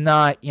much am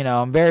not, you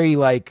know, I'm very,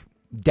 like,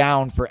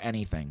 down for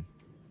anything.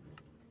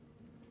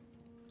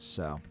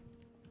 So.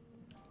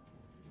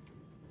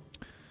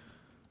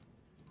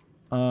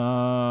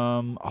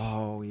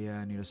 Oh, yeah,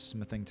 I need a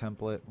smithing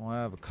template. Well,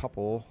 I have a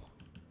couple.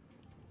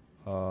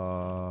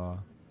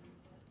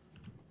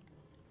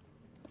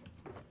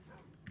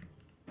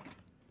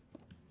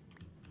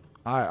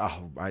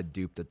 I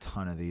duped a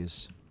ton of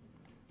these.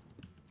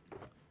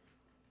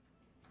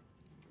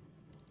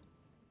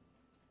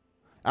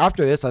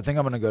 After this, I think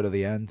I'm going to go to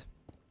the end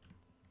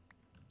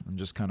and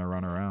just kind of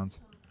run around.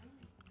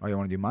 Oh, you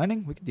want to do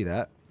mining? We could do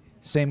that.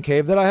 Same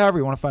cave that I have, or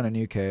you want to find a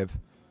new cave?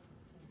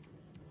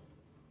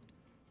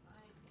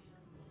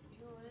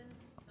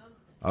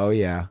 Oh,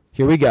 yeah.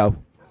 Here we go.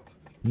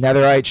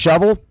 Netherite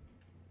shovel.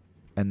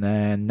 And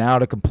then now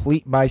to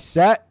complete my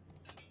set,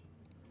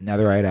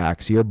 netherite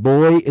axe. Your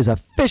boy is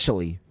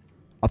officially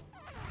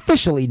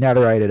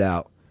netherited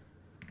out.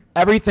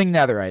 Everything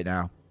netherite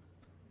now.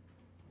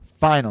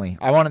 Finally,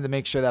 I wanted to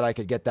make sure that I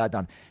could get that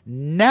done.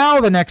 Now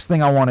the next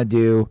thing I want to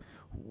do,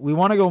 we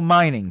want to go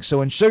mining. So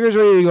when Sugar's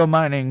ready to go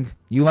mining,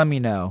 you let me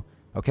know.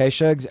 Okay,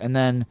 Shugs? And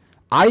then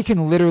I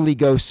can literally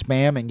go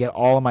spam and get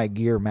all of my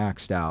gear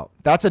maxed out.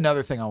 That's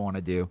another thing I want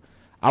to do.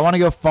 I want to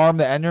go farm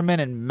the Enderman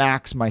and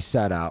max my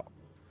set out.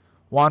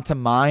 Want to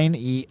mine?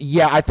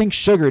 Yeah, I think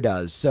Sugar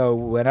does. So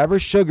whenever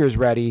Sugar's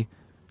ready,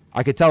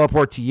 I could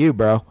teleport to you,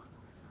 bro.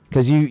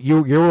 Because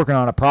you're working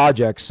on a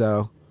project,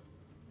 so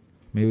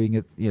maybe we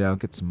can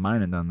get some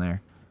mining done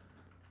there.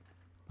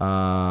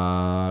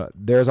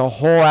 There's a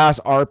whole ass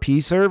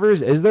RP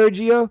servers. Is there,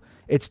 Geo?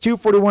 It's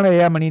 2:41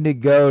 a.m. I need to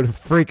go to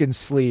freaking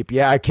sleep.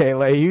 Yeah,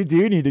 Kayla, you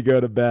do need to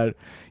go to bed.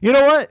 You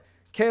know what,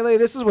 Kayla?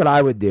 This is what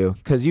I would do,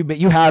 because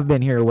you have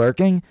been here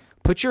lurking.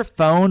 Put your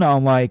phone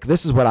on, like,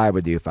 this is what I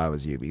would do if I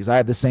was you, because I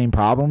have the same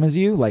problem as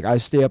you. Like, I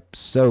stay up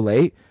so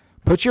late.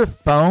 Put your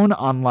phone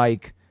on,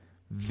 like,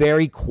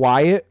 very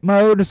quiet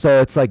mode,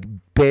 so it's like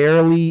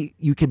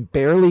you can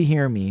barely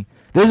hear me.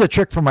 This is a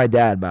trick from my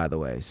dad, by the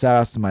way. Shout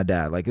outs to my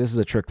dad. Like, this is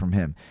a trick from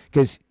him,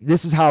 because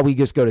this is how we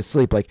just go to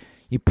sleep. Like,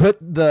 you put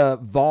the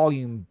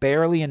volume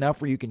barely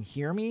enough where you can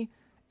hear me,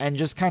 and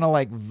just kind of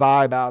like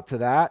vibe out to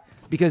that,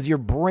 because your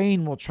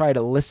brain will try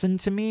to listen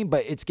to me,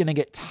 but it's gonna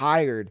get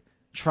tired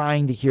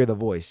trying to hear the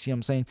voice. See what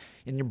I'm saying?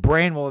 And your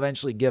brain will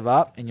eventually give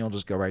up, and you'll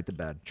just go right to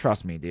bed.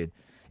 Trust me, dude.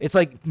 It's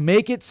like,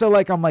 make it so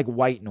like I'm like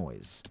white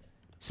noise,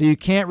 so you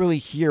can't really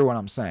hear what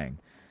I'm saying.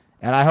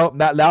 And I hope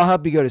that'll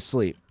help you go to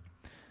sleep.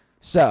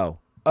 So,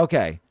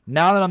 okay,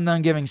 now that I'm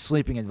done giving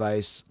sleeping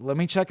advice, let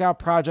me check out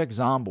Project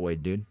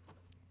Zomboid, dude,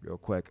 real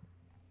quick.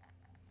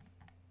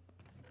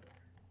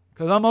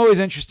 Because I'm always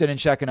interested in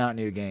checking out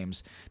new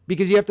games.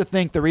 Because you have to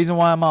think, the reason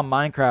why I'm on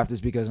Minecraft is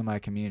because of my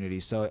community.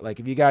 So, like,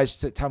 if you guys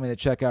tell me to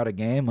check out a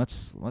game,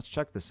 let's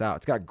check this out.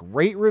 It's got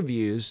great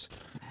reviews.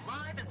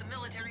 Live at the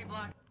military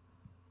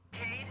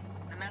blockade.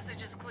 The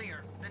message is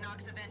clear. The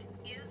Nox event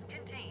is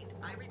contained.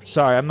 I repeat.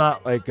 Sorry, I'm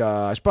not like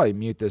I should probably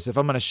mute this. If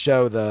I'm gonna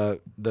show the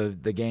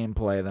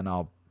gameplay, then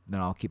I'll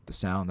keep the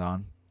sound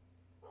on.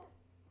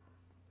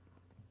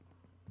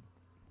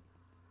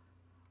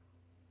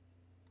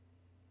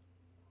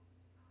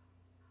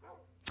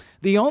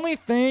 The only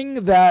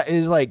thing that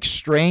is like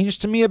strange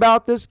to me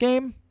about this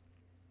game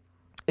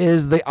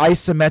is the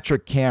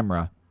isometric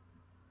camera.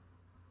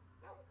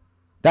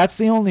 That's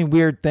the only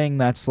weird thing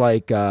that's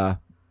like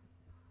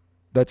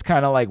that's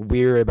kind of like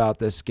weird about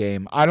this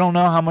game. I don't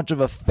know how much of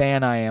a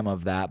fan I am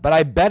of that, but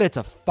I bet it's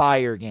a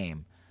fire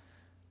game.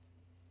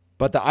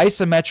 But the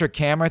isometric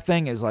camera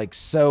thing is like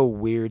so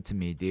weird to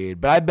me,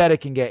 dude. But I bet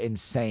it can get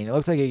insane. It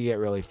looks like it can get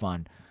really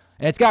fun.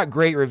 And it's got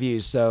great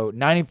reviews, so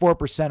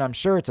 94%, I'm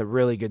sure it's a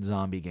really good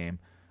zombie game.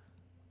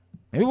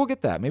 Maybe we'll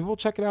get that. Maybe we'll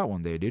check it out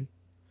one day, dude.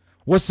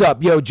 What's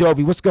up? Yo,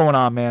 Jovi, what's going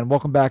on, man?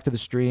 Welcome back to the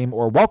stream,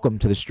 or welcome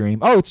to the stream.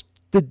 Oh, it's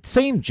the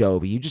same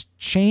Jovi. You just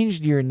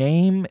changed your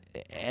name,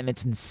 and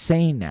it's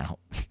insane now.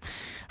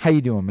 How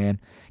you doing, man?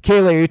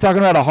 Kayla, are you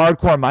talking about a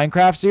hardcore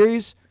Minecraft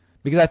series?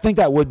 Because I think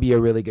that would be a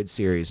really good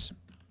series.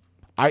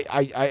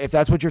 If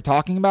that's what you're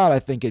talking about, I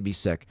think it'd be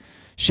sick.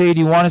 Shay,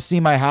 do you want to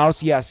see my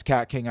house? Yes,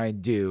 Cat King, I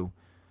do.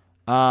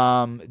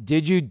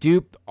 Did you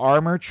dupe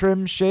armor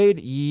trim, Shade?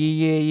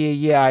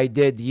 Yeah, I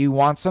did. Do you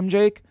want some,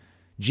 Jake?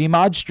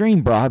 Gmod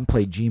stream, bro. I haven't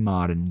played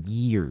Gmod in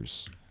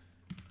years.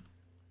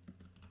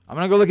 I'm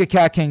going to go look at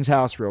Cat King's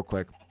house real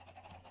quick.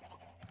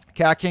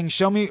 Cat King,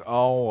 show me.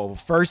 Oh,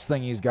 first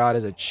thing he's got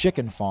is a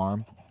chicken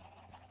farm.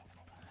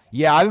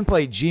 Yeah, I haven't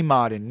played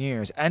Gmod in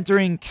years.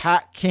 Entering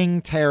Cat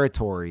King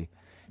territory.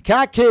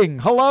 Cat King,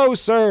 hello,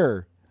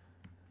 sir.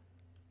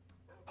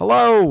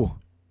 Hello.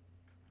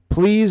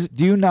 Please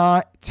do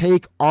not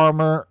take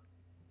armor.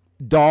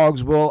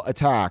 Dogs will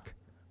attack.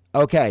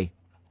 Okay.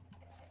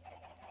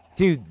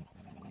 Dude,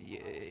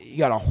 you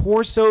got a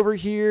horse over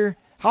here.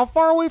 How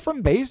far away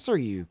from base are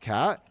you,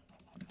 Cat?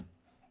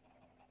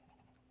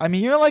 I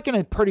mean, you're like in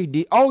a pretty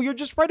deep... Oh, you're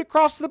just right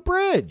across the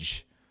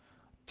bridge.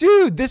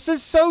 Dude, this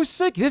is so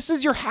sick. This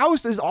is your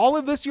house. Is all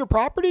of this your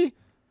property?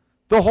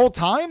 The whole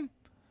time?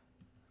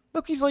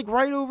 Look, he's like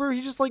right over.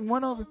 He just like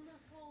went over.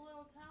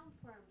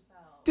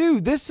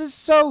 Dude, this is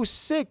so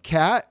sick,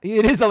 Cat.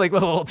 It is a like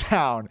little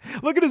town.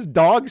 Look at his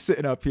dog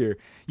sitting up here.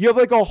 You have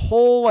like a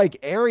whole like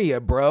area,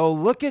 bro.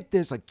 Look at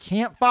this, like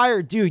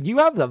campfire. Dude, you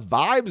have the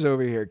vibes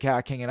over here,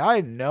 Cat King, and I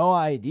had no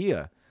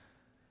idea.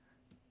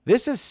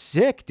 This is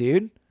sick,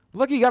 dude.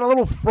 Look, you got a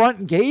little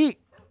front gate.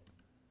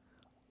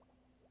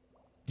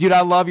 Dude,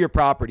 I love your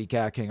property,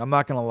 Cat King. I'm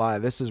not going to lie.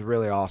 This is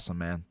really awesome,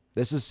 man.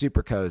 This is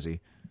super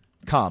cozy.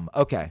 Come.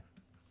 Okay.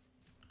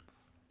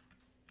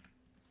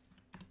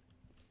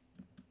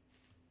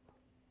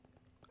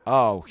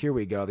 Oh, here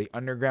we go. The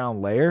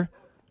underground lair.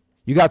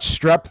 You got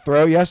strep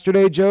throat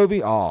yesterday,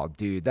 Jovi? Oh,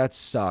 dude, that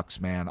sucks,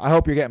 man. I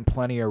hope you're getting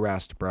plenty of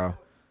rest, bro.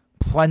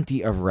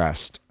 Plenty of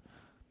rest.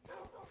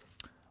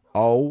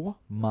 Oh,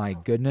 my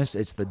goodness.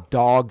 It's the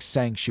dog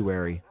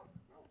sanctuary.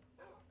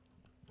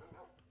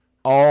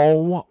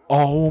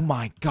 Oh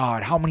my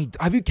God. How many...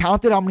 Have you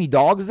counted how many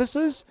dogs this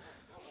is?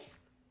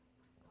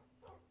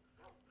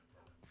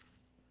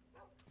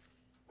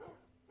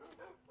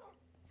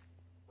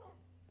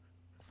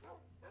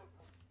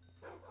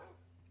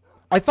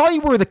 I thought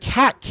you were the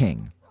Cat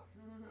King.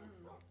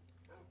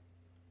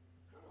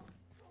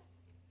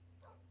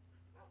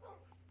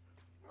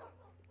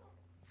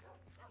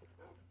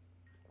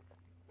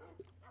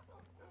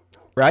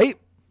 Right?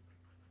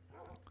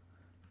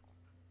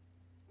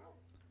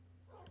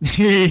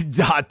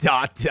 dot.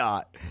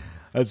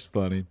 That's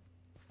funny.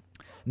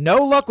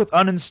 No luck with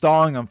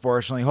uninstalling,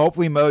 unfortunately.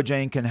 Hopefully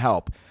Mojang can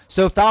help.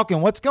 So,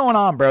 Falcon, what's going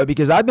on, bro?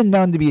 Because I've been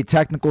known to be a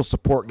technical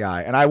support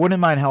guy, and I wouldn't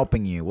mind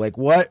helping you. Like,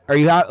 what are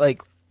you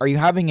Are you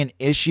having an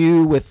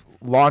issue with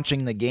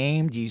launching the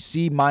game? Do you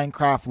see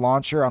Minecraft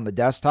Launcher on the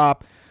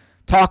desktop?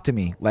 Talk to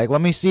me. Like,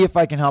 let me see if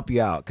I can help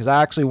you out, because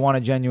I actually want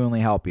to genuinely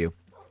help you.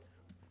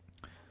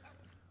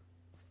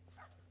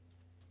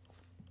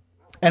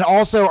 And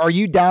also, are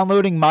you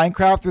downloading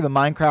Minecraft through the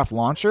Minecraft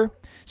Launcher?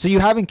 So you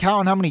haven't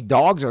counted how many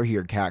dogs are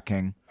here, Cat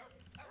King.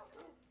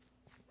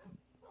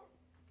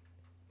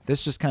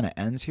 This just kind of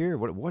ends here?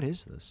 What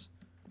is this?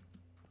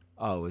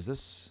 Oh, is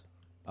this...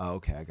 Oh,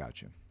 okay, I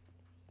got you.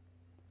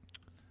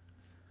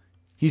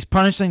 He's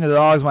punishing the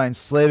dogs by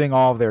enslaving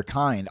all of their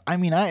kind. I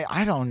mean,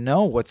 I don't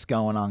know what's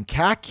going on.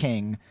 Cat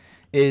King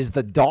is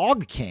the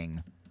dog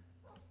king.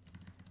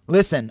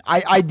 Listen,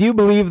 I do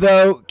believe,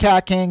 though,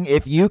 Cat King,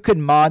 if you could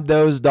mod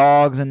those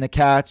dogs and the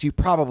cats, you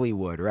probably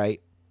would,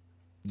 right?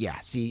 Yeah,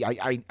 see,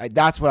 I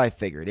that's what I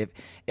figured.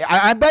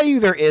 I bet you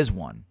there is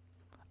one.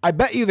 I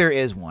bet you there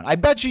is one. I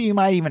bet you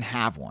might even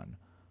have one.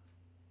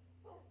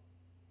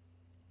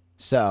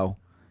 So,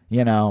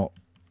 you know,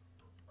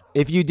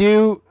 if you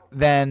do,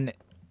 then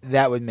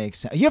that would make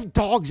sense. You have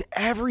dogs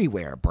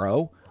everywhere,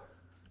 bro.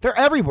 They're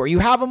everywhere. You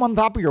have them on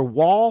top of your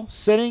wall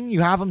sitting.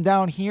 You have them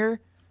down here.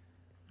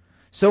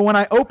 So when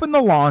I open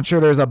the launcher,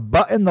 there's a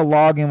button to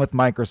log in with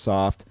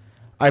Microsoft.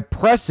 I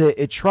press it.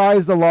 It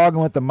tries to log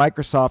in with the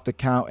Microsoft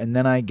account, and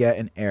then I get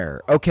an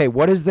error. Okay,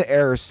 what does the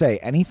error say?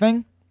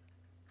 Anything?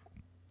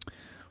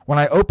 When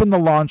I open the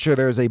launcher,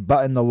 there's a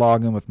button to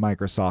log in with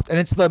Microsoft, and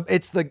it's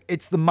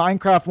the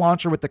Minecraft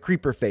launcher with the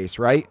creeper face,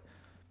 right?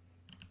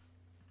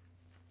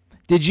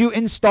 Did you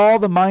install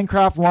the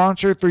Minecraft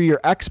launcher through your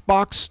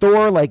Xbox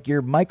store, like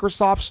your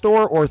Microsoft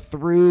store, or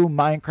through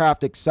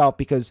Minecraft itself?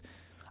 Because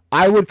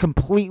I would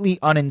completely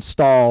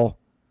uninstall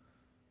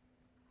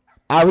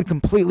I would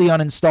completely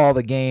uninstall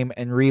the game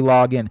and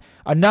re-log in.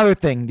 Another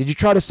thing, did you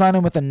try to sign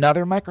in with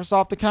another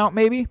Microsoft account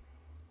maybe?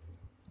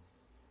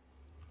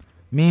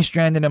 Me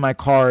stranded in my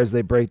car as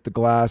they break the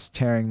glass,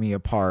 tearing me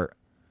apart.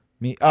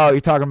 Oh, you're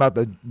talking about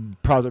the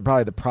project,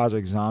 probably the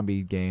Project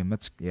Zombie game.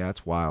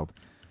 That's wild.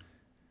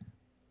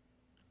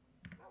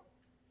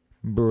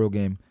 Brutal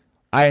game.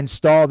 I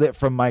installed it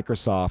from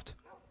Microsoft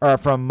or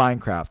from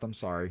Minecraft. I'm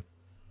sorry.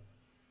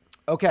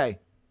 Okay.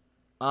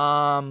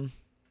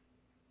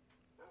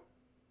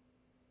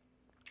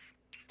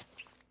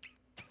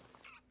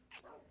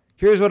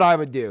 Here's what I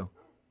would do.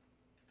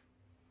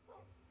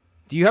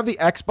 Do you have the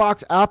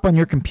Xbox app on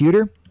your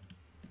computer?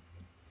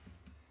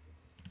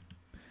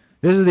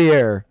 This is the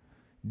error.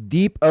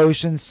 Deep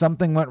ocean,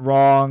 something went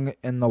wrong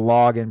in the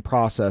login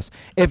process.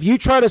 If you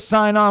try to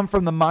sign on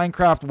from the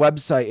Minecraft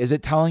website, is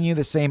it telling you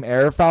the same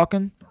error,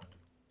 Falcon?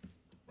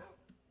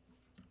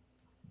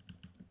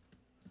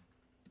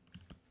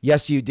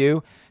 Yes, you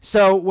do.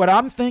 So what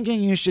I'm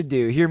thinking you should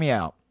do, hear me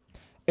out,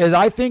 is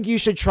I think you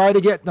should try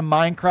to get the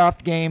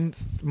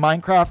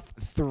Minecraft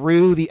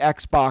through the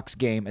Xbox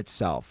game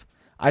itself.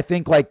 I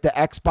think like the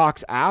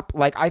Xbox app,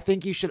 like I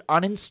think you should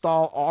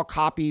uninstall all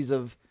copies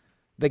of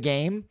the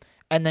game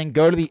and then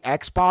go to the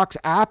Xbox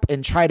app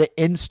and try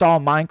to install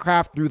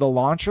Minecraft through the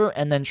launcher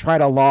and then try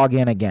to log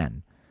in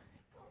again.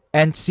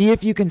 And see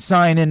if you can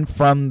sign in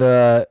from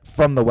the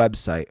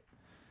website.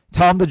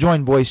 Tell him to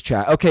join voice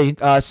chat. Okay,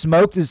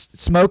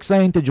 Smoke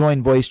saying to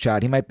join voice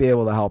chat. He might be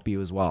able to help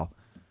you as well.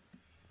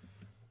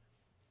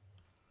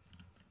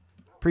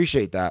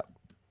 Appreciate that.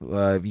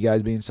 You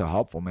guys being so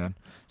helpful, man.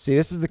 See,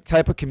 this is the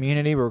type of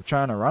community we're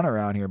trying to run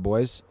around here,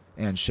 boys.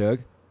 And Shug.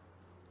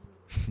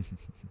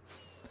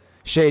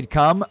 Shade,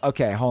 come.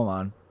 Okay, hold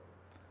on.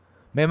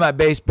 Made my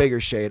base bigger,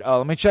 Shade. Oh,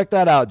 let me check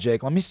that out,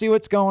 Jake. Let me see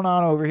what's going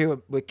on over here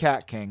with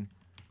Cat King.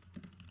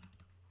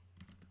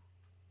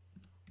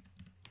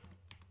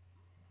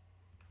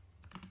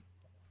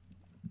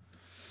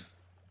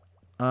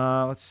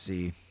 Let's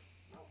see.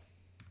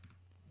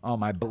 Oh,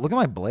 look at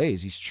my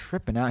Blaze. He's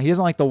tripping out. He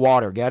doesn't like the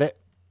water. Get it?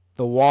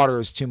 The water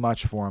is too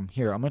much for him.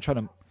 Here, I'm going to try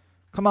to...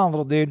 Come on,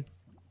 little dude.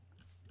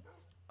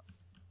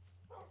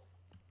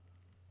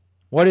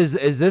 What is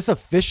this a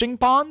fishing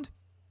pond?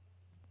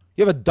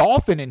 You have a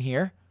dolphin in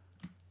here.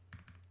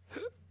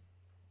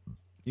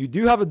 You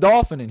do have a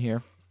dolphin in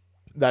here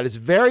that is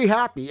very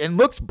happy and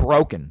looks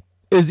broken.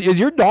 Is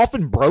your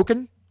dolphin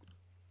broken?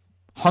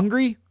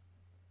 Hungry?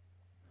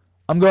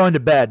 I'm going to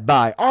bed.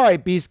 Bye. All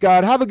right, Beast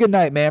God. Have a good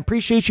night, man.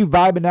 Appreciate you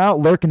vibing out,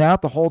 lurking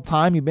out the whole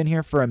time. You've been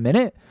here for a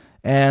minute.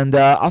 And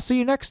I'll see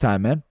you next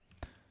time, man.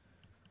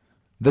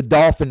 The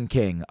Dolphin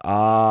King.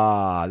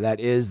 Ah,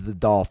 that is the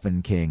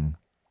Dolphin King.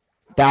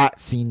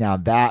 Now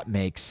that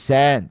makes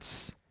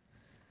sense.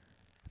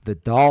 The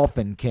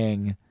Dolphin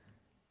King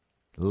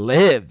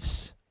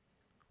lives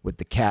with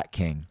the Cat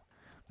King.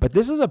 But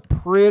this is a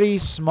pretty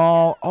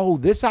small... Oh,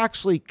 this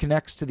actually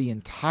connects to the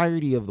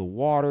entirety of the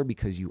water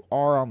because you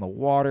are on the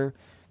water.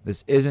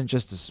 This isn't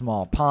just a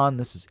small pond.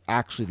 This is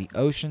actually the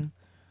ocean.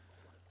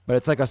 But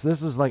it's like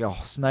this is like a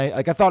snipe.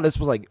 Like I thought this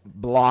was like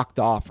blocked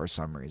off for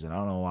some reason. I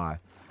don't know why.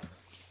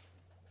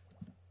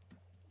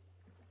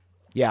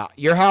 Yeah,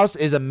 your house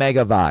is a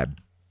mega vibe,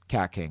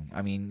 Cat King.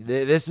 I mean,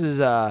 this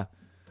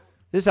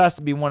has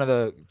to be one of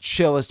the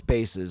chillest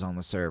bases on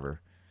the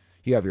server.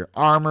 You have your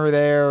armor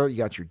there. You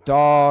got your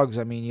dogs.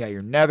 I mean, you got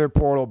your nether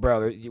portal,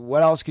 bro.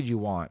 What else could you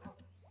want?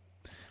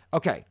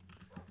 Okay.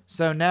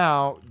 So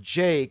now,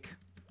 Jake,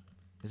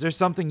 is there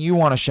something you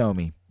want to show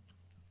me,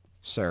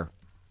 sir?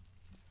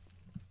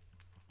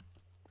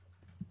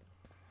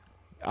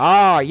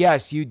 Ah,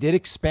 yes, you did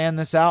expand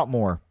this out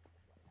more.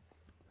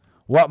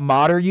 What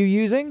mod are you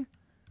using?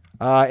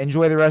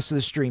 Enjoy the rest of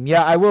the stream.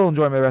 Yeah, I will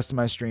enjoy the rest of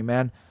my stream,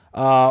 man.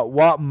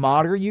 What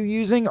mod are you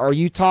using? Are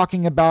you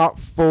talking about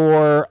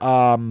for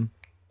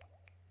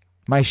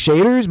my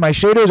shaders? My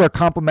shaders are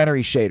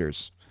complementary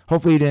shaders.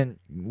 Hopefully you didn't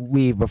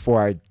leave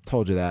before I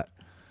told you that.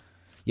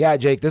 Yeah,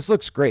 Jake, this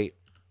looks great.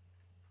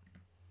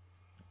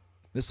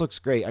 This looks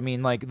great. I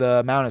mean, like the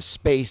amount of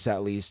space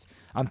at least.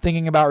 I'm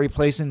thinking about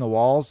replacing the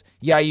walls.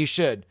 Yeah, you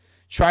should.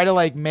 Try to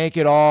like make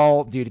it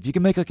all... Dude, if you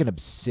can make like an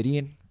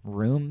obsidian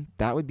room,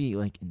 that would be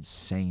like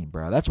insane,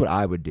 bro. That's what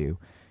I would do.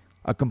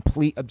 A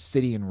complete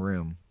obsidian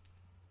room.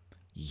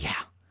 Yeah,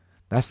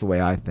 that's the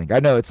way I think. I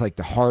know it's like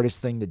the hardest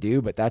thing to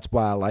do, but that's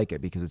why I like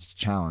it, because it's a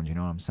challenge, you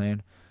know what I'm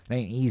saying? It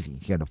ain't easy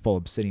to get a full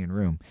obsidian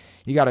room.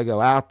 You got to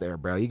go out there,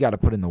 bro. You got to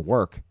put in the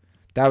work.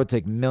 That would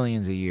take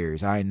millions of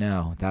years. I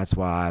know. That's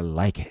why I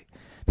like it,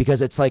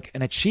 because it's like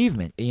an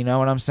achievement, you know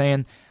what I'm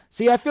saying?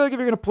 See, I feel like if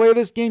you're going to play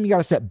this game, you got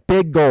to set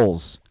big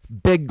goals.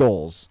 Big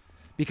goals.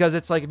 Because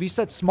it's like if you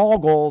set small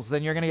goals,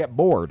 then you're going to get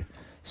bored.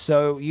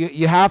 So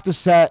you have to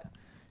set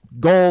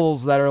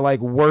goals that are like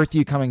worth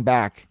you coming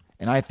back.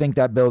 And I think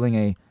that building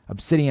a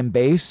obsidian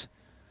base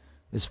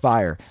is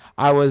fire.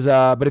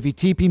 But if you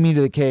TP me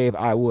to the cave,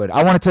 I would.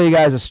 I want to tell you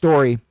guys a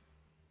story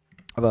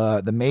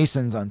of the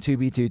Masons on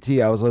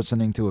 2B2T. I was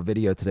listening to a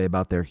video today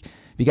about their...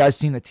 Have you guys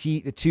seen the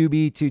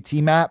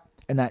 2B2T map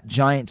and that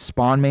giant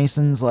spawn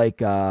Masons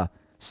like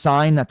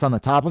sign that's on the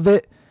top of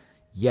it.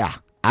 Yeah,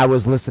 I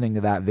was listening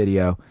to that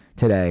video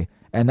today,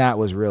 and that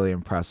was really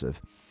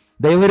impressive.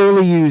 They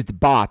literally used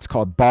bots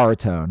called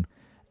baritone,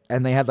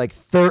 and they had like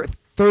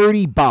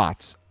 30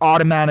 bots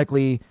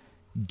automatically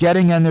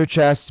getting in their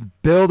chests,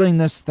 building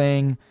this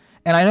thing.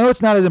 And I know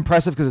it's not as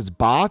impressive because it's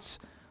bots,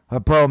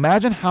 but bro,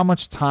 imagine how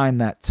much time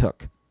that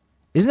took.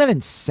 Isn't that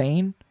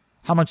insane?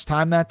 How much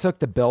time that took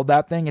to build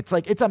that thing? It's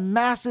like, it's a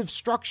massive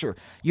structure.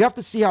 You have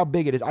to see how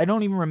big it is. I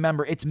don't even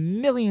remember. It's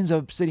millions of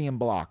obsidian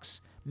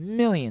blocks.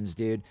 Millions,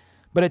 dude.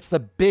 But it's the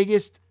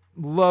biggest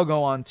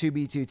logo on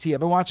 2B2T. I've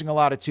been watching a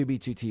lot of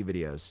 2B2T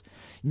videos.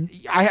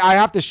 I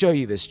have to show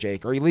you this,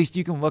 Jake, or at least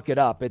you can look it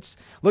up.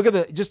 Look at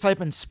the, just type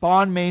in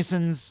Spawn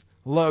Mason's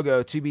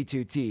logo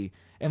 2B2T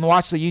and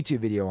watch the YouTube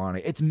video on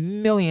it. It's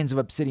millions of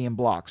obsidian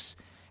blocks.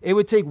 It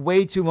would take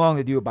way too long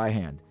to do it by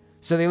hand.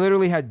 So they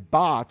literally had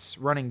bots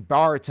running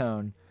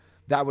baritone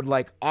that would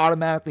like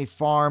automatically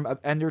farm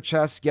ender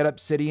chests, get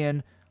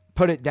obsidian,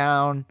 put it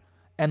down,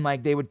 and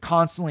like they would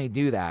constantly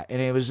do that.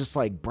 And it was just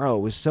like, bro,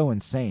 it was so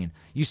insane.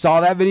 You saw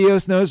that video,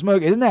 Snow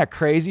Smoke? Isn't that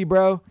crazy,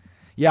 bro?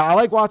 Yeah, I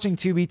like watching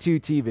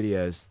 2B2T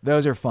videos.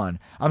 Those are fun.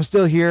 I'm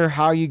still here.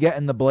 How you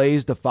getting the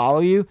Blaze to follow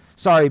you?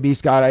 Sorry, B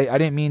Scott. I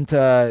didn't mean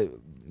to,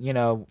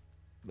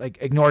 like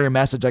ignore your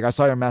message. Like I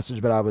saw your message,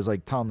 but I was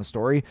like telling the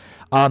story.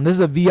 This is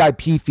a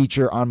VIP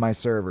feature on my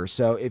server.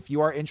 So if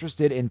you are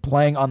interested in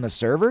playing on the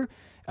server,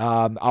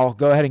 I'll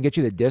go ahead and get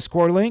you the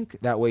Discord link.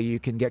 That way you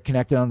can get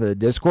connected onto the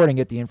Discord and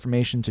get the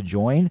information to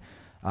join.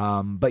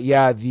 But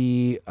yeah,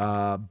 the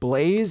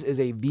Blaze is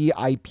a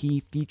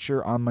VIP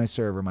feature on my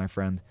server, my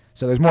friend.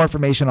 So there's more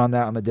information on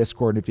that on the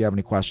Discord. If you have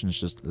any questions,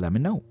 just let me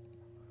know.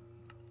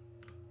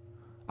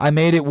 I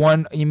made it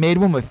one. You made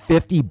one with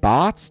 50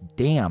 bots?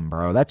 Damn,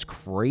 bro. That's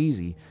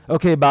crazy.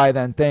 Okay, bye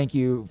then. Thank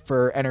you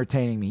for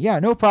entertaining me. Yeah,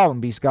 no problem,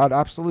 B Scott.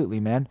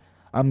 Absolutely, man.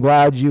 I'm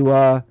glad you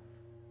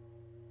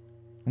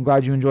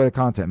enjoy the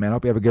content, man. I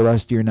hope you have a good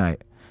rest of your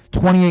night.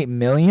 28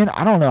 million?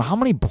 I don't know. How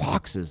many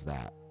blocks is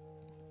that?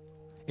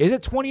 Is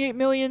it 28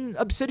 million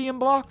obsidian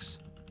blocks?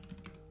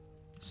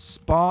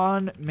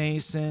 Spawn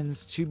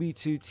Mason's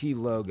 2B2T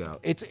logo.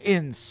 It's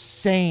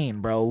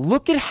insane, bro.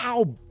 Look at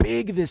how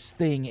big this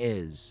thing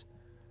is.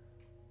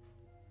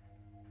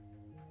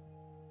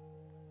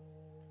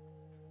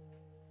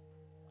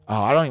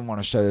 Oh, I don't even want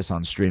to show this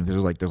on stream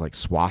because there's like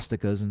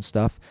swastikas and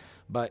stuff.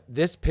 But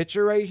this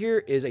picture right here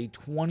is a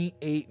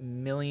 28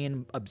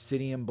 million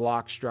obsidian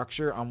block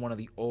structure on one of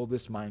the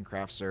oldest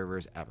Minecraft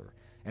servers ever.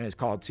 And it's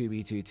called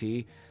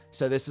 2B2T.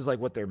 So this is like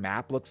what their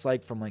map looks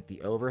like from like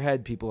the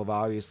overhead. People have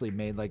obviously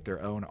made like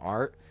their own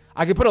art.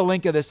 I could put a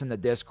link of this in the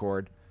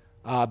Discord.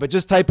 But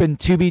just type in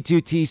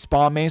 2B2T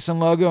Spawn Mason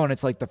logo and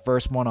it's like the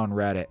first one on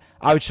Reddit.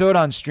 I would show it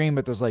on stream,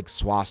 but there's like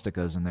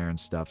swastikas in there and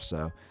stuff.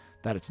 So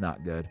that it's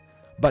not good.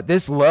 But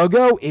this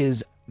logo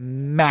is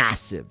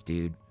massive,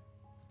 dude.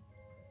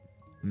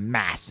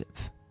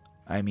 Massive.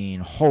 I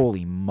mean,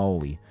 holy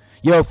moly.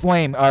 Yo,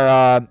 Flame,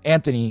 or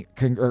Anthony,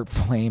 or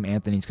Flame,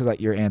 Anthony's, because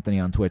you're Anthony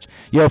on Twitch.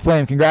 Yo,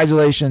 Flame,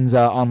 congratulations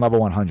on level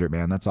 100,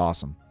 man. That's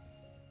awesome.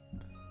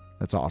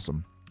 That's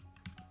awesome.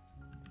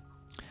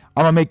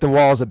 I'm going to make the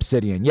walls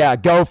obsidian. Yeah,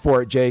 go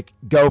for it, Jake.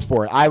 Go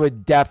for it. I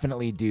would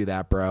definitely do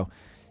that, bro.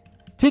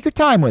 Take your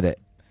time with it.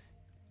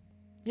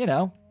 You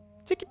know,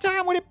 take your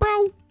time with it,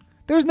 bro.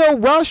 There's no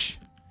rush.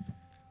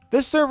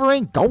 This server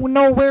ain't going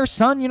nowhere,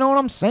 son. You know what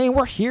I'm saying?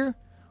 We're here.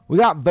 We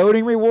got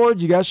voting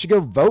rewards. You guys should go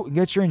vote and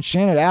get your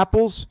enchanted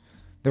apples.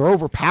 They're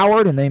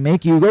overpowered and they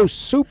make you go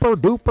super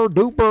duper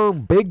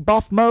duper big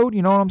buff mode.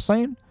 You know what I'm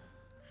saying?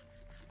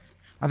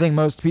 I think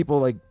most people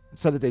like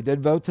said that they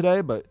did vote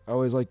today, but I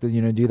always like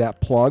to, do that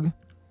plug.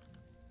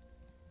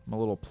 I'm a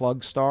little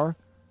plug star.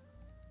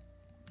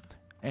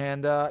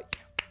 And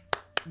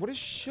what is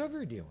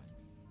Sugar doing?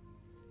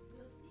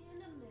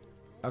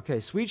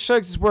 Okay, Sweet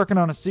Shugs is working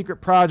on a secret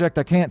project.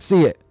 I can't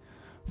see it.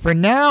 For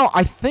now,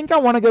 I think I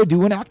want to go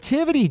do an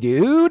activity,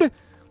 dude.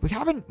 We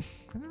haven't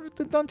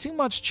done too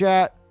much,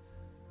 chat.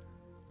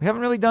 We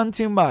haven't really done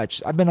too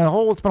much. It's been a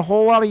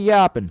whole lot of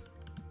yapping.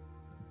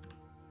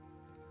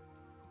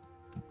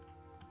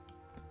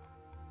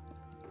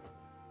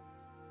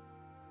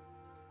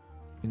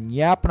 Been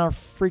yapping our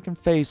freaking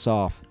face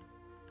off.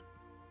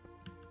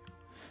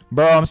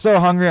 Bro, I'm so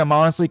hungry, I'm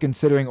honestly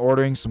considering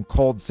ordering some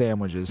cold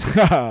sandwiches.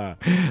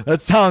 That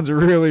sounds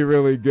really,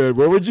 really good.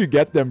 Where would you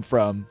get them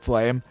from,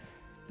 Flame?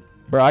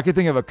 Bro, I could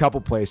think of a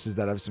couple places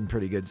that have some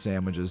pretty good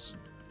sandwiches.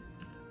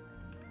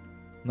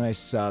 Nice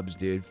subs,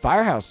 dude.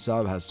 Firehouse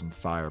Sub has some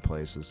fire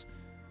places.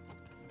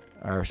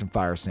 Or some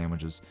fire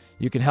sandwiches.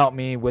 You can help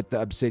me with the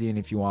obsidian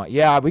if you want.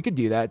 Yeah, we could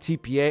do that.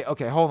 TPA.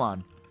 Okay, hold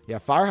on. Yeah,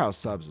 Firehouse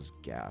Subs is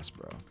gas,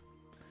 bro.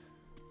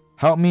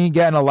 Help me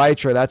get an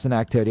elytra. That's an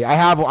activity. I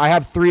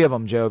have 3 of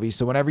them, Jovi.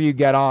 So whenever you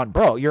get on,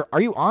 bro,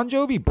 are you on,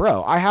 Jovi?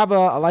 Bro, I have a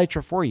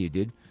elytra for you,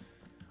 dude.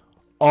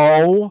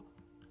 Oh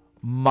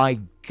my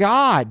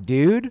god,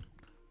 dude.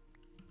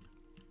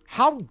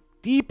 How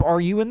deep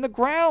are you in the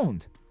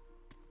ground?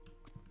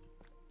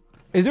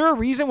 Is there a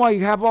reason why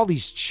you have all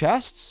these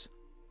chests?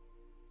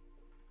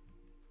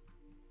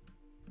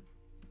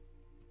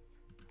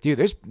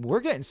 Dude,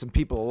 we're getting some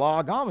people to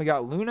log on. We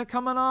got Luna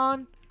coming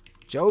on.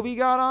 Jovi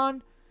got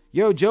on.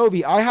 Yo,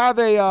 Jovi, I have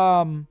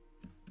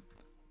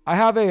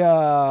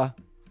a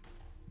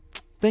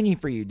thingy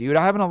for you, dude.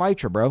 I have an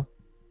elytra, bro.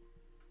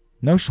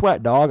 No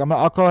sweat, dog.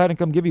 I'll go ahead and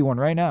come give you one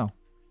right now.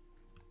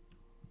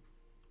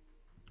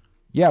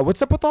 Yeah,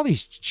 what's up with all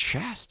these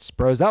chests,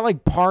 bro? Is that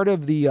like part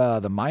of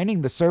the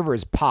mining? The server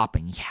is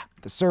popping. Yeah,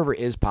 the server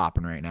is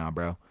popping right now,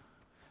 bro.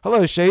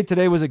 Hello, Shade.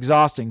 Today was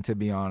exhausting, to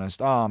be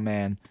honest. Oh,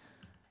 man.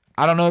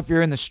 I don't know if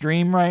you're in the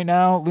stream right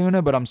now,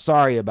 Luna, but I'm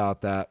sorry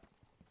about that.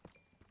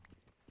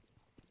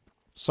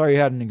 Sorry you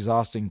had an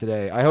exhausting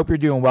today. I hope you're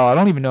doing well. I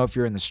don't even know if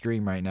you're in the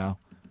stream right now.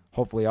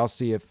 Hopefully, I'll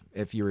see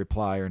if you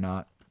reply or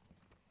not.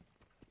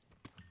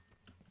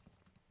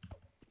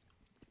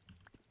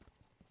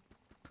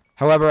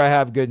 However, I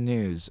have good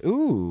news.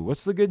 Ooh,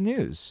 what's the good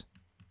news?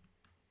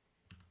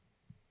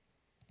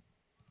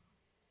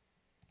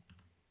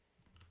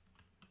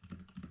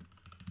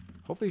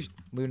 Hopefully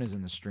Luna's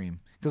in the stream.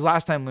 Because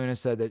last time Luna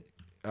said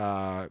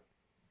that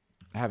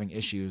having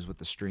issues with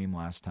the stream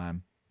last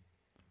time.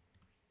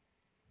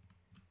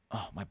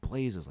 Oh, my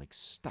blaze is like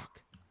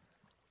stuck.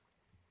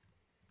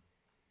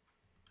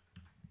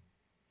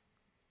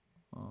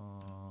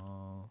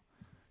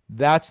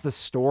 That's the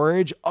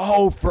storage.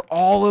 Oh, for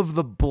all of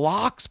the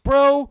blocks,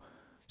 bro?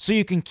 So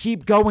you can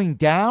keep going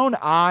down?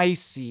 I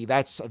see.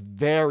 That's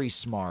very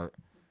smart.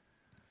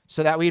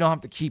 So that we don't have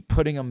to keep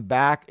putting them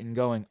back and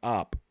going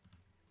up.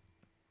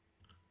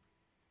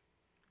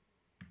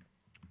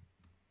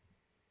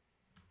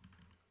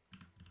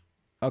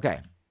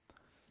 Okay.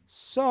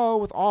 So,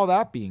 with all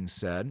that being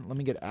said, let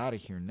me get out of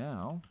here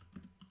now.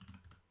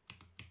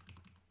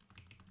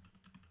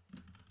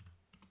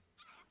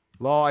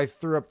 Lol, I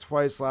threw up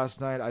twice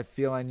last night. I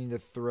feel I need to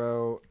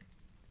throw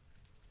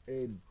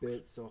a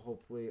bit, so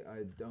hopefully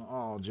I don't.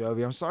 Oh,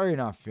 Jovi, I'm sorry you're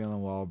not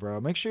feeling well, bro.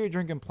 Make sure you're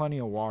drinking plenty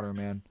of water,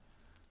 man.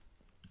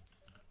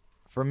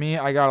 For me,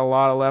 I got a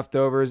lot of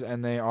leftovers,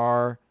 and they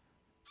are,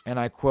 and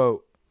I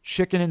quote,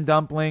 chicken and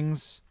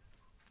dumplings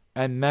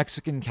and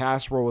Mexican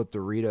casserole with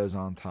Doritos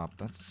on top.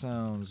 That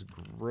sounds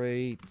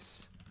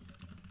great.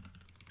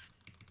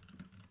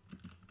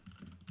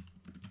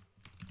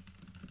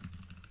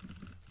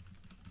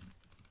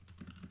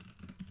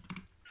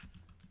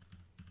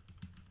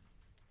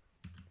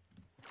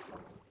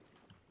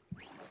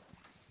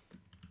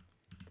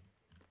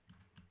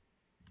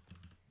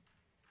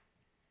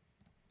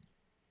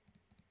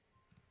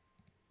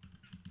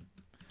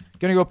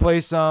 Gonna go play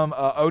some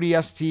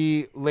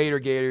ODST later,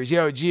 Gators.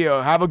 Yo,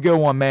 Gio, have a good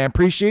one, man.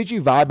 Appreciate you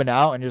vibing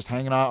out and just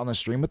hanging out on the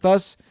stream with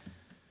us.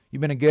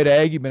 You've been a good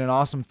egg. You've been an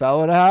awesome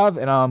fellow to have,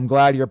 and I'm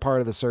glad you're a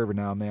part of the server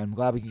now, man. I'm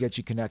glad we could get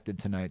you connected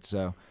tonight.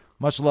 So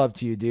much love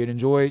to you, dude.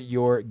 Enjoy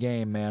your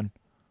game, man.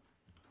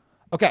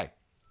 Okay,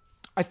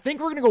 I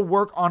think we're gonna go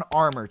work on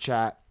armor,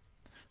 chat.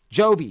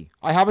 Jovi,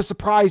 I have a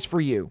surprise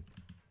for you,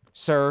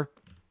 sir.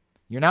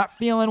 You're not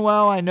feeling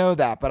well, I know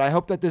that, but I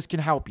hope that this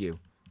can help you.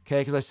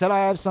 Okay, because I said I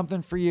have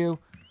something for you,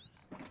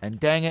 and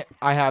dang it,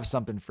 I have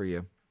something for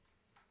you.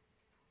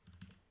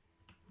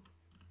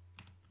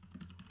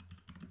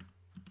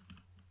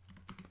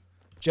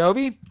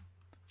 Jovi,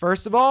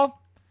 first of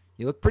all,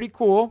 you look pretty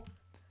cool.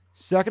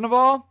 Second of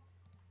all,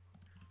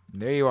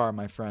 there you are,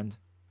 my friend.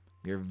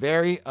 Your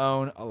very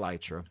own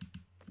elytra.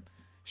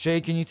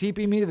 Shay, can you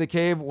TP me to the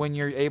cave when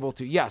you're able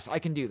to? Yes, I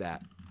can do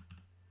that.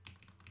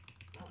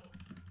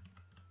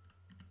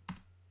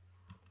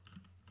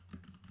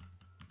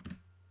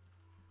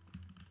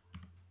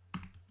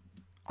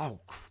 Oh,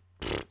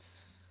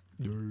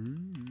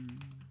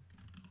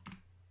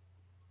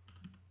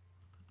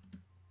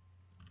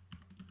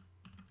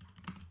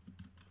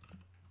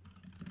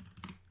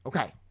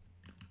 okay.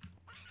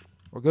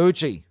 We're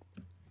Gucci.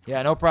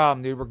 Yeah, no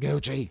problem, dude. We're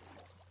Gucci.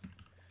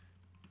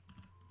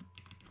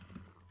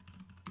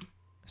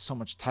 So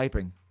much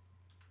typing.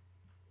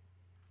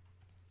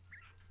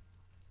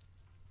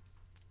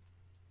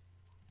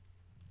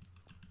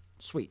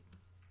 Sweet.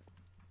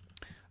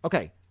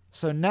 Okay.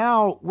 So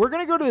now we're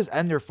going to go to this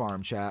Ender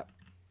farm, chat.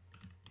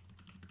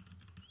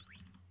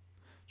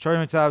 Charge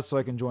my tab so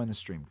I can join the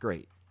stream.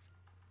 Great.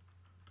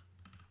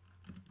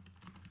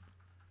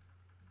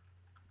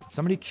 Did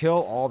somebody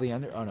kill all the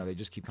Ender? Oh, no, they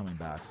just keep coming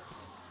back.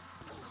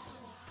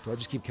 Do I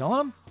just keep killing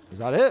them? Is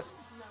that it?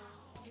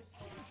 No, you're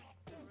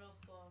real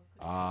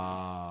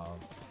slow.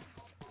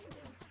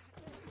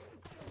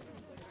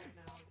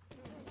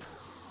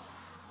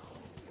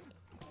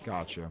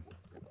 Gotcha.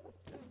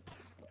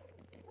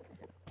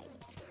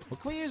 What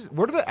can we use?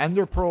 What are the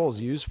Ender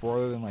pearls used for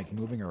other than like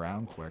moving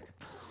around quick?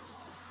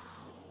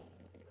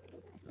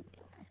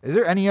 Is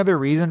there any other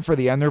reason for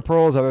the Ender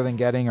pearls other than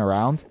getting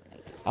around?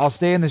 I'll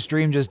stay in the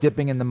stream just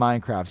dipping in the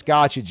Minecrafts.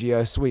 Gotcha,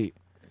 Gio. Sweet.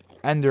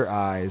 Ender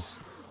eyes.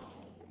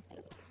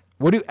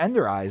 What do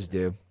Ender eyes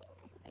do?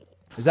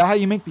 Is that how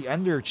you make the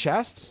Ender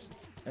chests?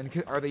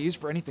 And are they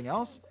used for anything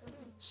else?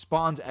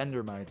 Spawns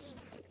Endermites.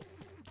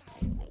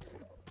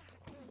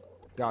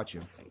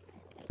 Gotcha.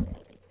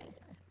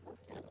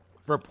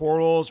 For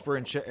portals, for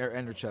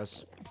Ender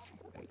chests.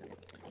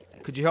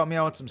 Could you help me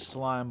out with some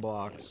slime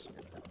blocks?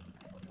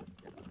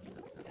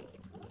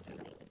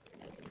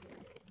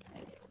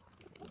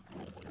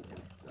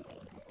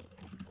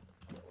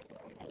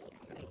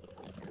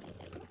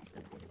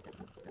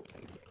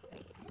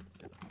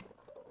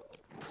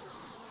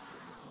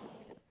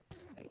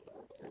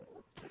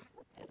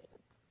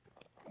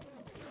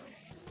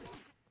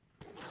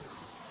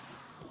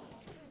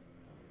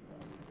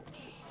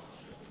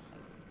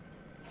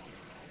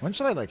 When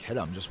should I, like, hit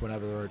them? Just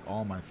whenever they're, like,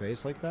 all in my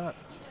face like that?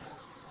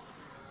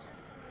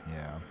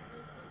 Yeah.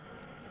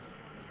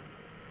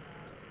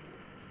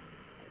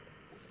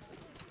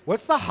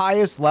 What's the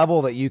highest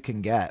level that you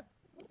can get?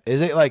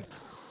 Is it, like,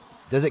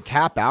 does it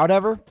cap out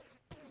ever?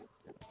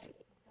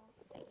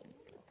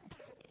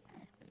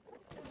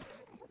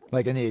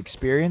 Like, in the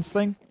experience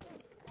thing?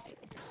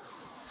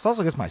 This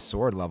also gets my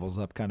sword levels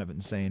up kind of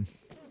insane.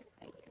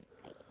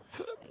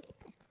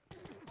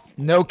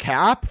 No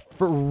cap?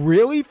 For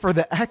really? For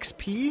the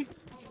XP?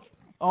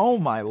 Oh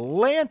my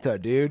Lanta,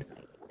 dude.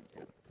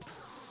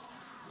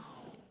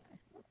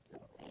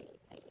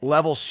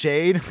 Level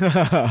shade?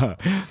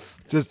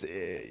 Just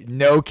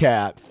no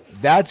cap.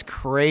 That's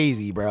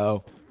crazy,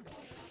 bro.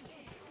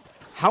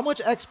 How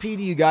much XP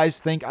do you guys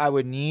think I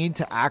would need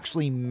to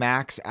actually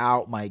max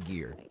out my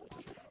gear?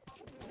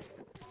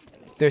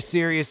 There's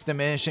serious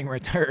diminishing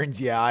returns.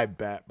 Yeah, I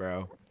bet,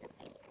 bro.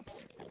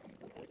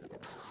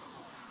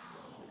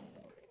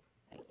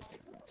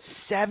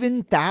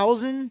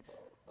 7,000?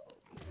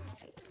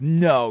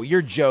 No,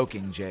 you're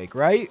joking, Jake,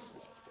 right?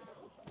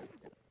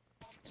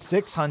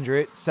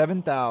 600,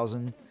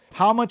 7,000.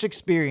 How much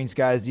experience,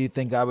 guys, do you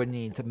think I would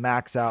need to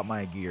max out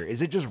my gear?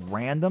 Is it just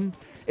random?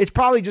 It's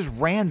probably just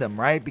random,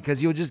 right?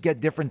 Because you'll just get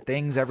different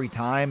things every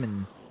time,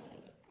 and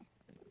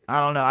I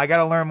don't know. I got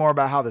to learn more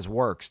about how this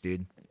works,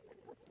 dude.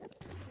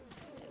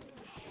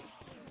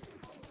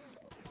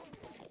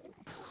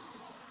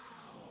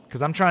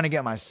 Because I'm trying to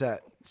get my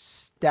set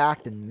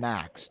stacked and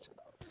maxed.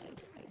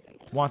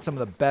 Want some of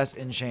the best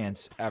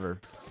enchants ever.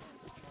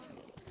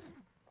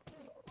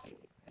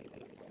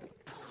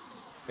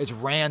 It's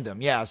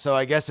random. Yeah, so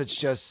I guess it's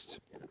just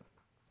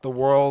the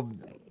world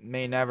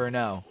may never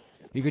know.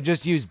 You could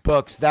just use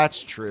books.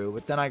 That's true.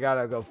 But then I got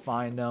to go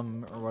find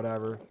them or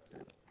whatever.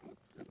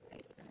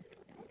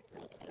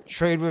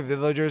 Trade with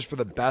villagers for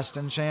the best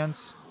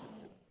enchants.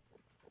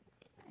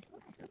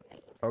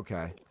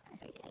 Okay.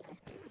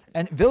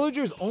 And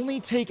villagers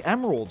only take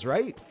emeralds,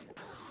 right?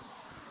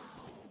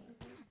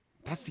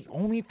 That's the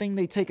only thing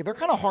they take. They're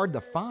kind of hard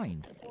to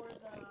find.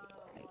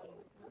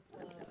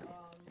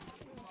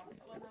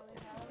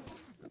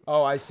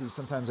 Oh, I see.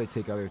 Sometimes I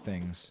take other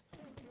things.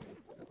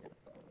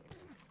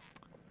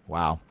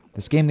 Wow.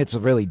 This game gets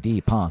really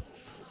deep, huh?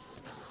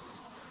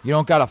 You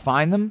don't gotta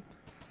find them?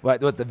 What,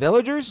 the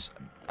villagers?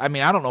 I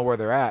mean, I don't know where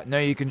they're at. No,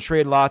 you can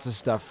trade lots of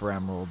stuff for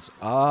emeralds.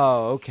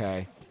 Oh,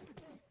 okay.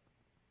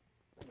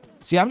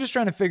 See, I'm just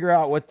trying to figure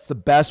out what's the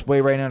best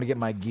way right now to get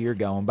my gear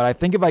going. But I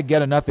think if I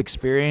get enough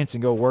experience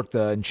and go work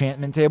the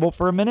enchantment table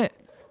for a minute,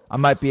 I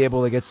might be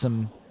able to get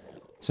some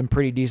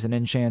pretty decent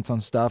enchants on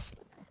stuff.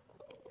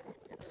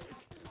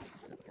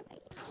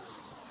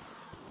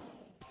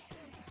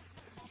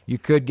 You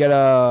could get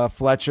a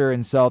Fletcher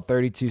and sell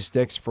 32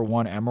 sticks for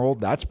 1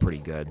 emerald. That's pretty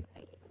good.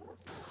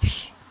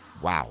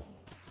 Wow.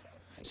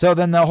 So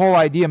then the whole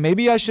idea,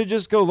 maybe I should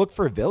just go look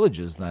for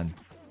villages then.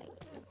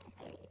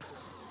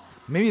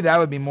 Maybe that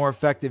would be more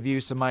effective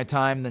use of my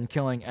time than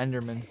killing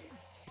Enderman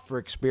for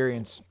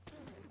experience.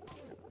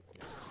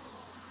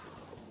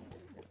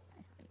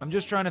 I'm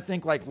just trying to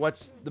think, like,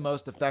 what's the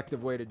most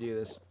effective way to do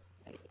this.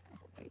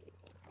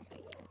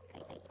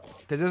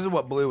 Because this is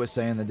what Blue was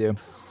saying to do.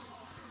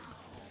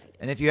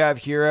 And if you have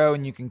Hero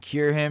and you can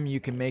cure him, you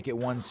can make it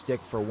 1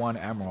 stick for 1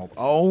 emerald.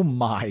 Oh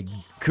my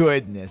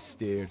goodness,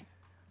 dude.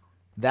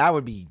 That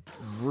would be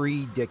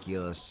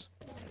ridiculous.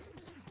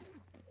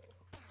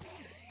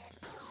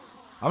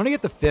 I'm going to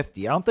get the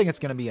 50. I don't think it's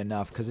going to be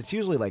enough because it's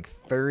usually like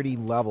 30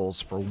 levels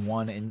for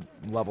 1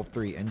 level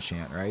 3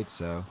 enchant, right?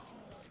 So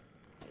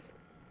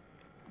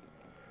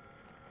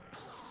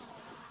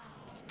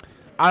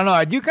I don't know.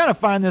 I do kind of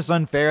find this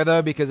unfair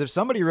though, because if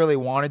somebody really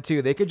wanted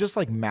to, they could just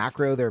like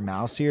macro their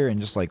mouse here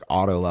and just like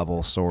auto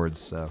level swords.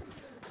 So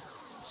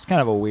it's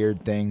kind of a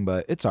weird thing,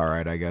 but it's all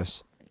right, I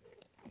guess.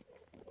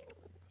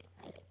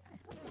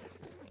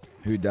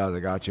 Who does? I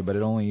got you, but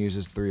it only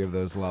uses 3 of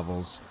those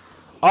levels.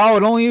 Oh,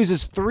 it only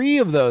uses 3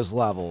 of those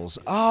levels.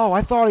 Oh,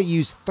 I thought it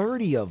used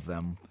 30 of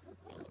them.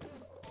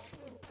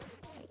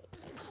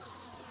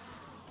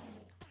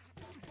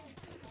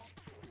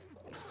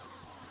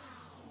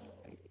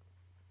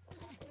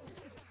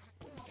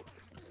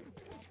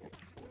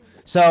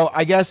 So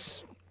I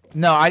guess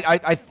no,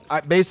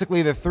 I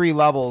basically the 3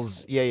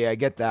 levels. Yeah, I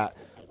get that.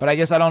 But I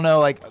guess I don't know,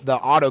 like the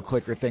auto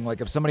clicker thing. Like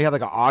if somebody had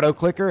like an auto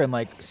clicker and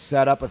like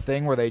set up a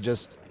thing where they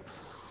just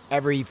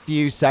every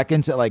few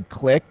seconds it like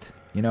clicked.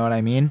 You know what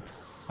I mean?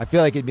 I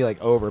feel like it'd be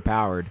like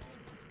overpowered,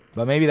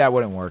 but maybe that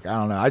wouldn't work. I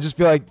don't know. I just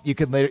feel like you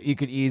could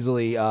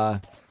easily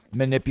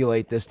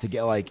manipulate this to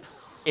get like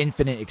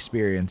infinite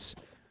experience.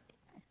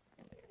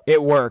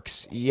 It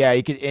works. Yeah,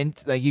 you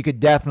could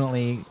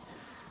definitely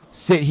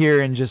sit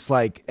here and just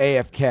like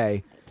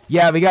AFK.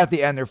 Yeah, we got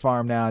the Ender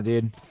farm now,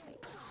 dude.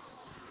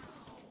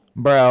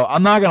 Bro,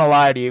 I'm not gonna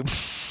lie to you.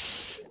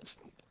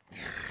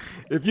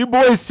 If you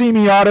boys see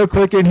me auto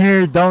clicking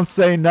here, don't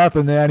say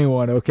nothing to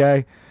anyone,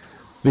 okay?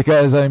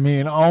 Because, I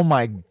mean, oh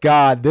my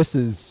god, this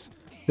is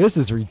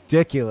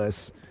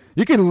ridiculous.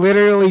 You can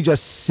literally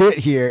just sit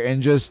here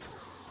and just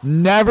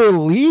never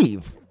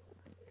leave.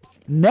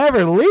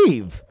 never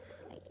leave.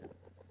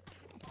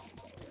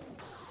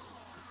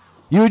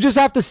 You would just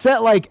have to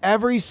set like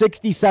every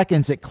 60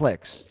 seconds it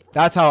clicks.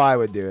 That's how I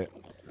would do it.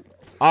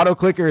 Auto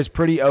clicker is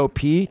pretty OP.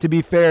 To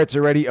be fair, it's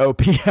already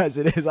OP as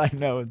it is. I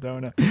know,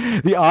 don't I?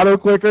 The auto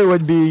clicker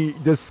would be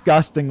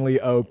disgustingly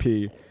OP.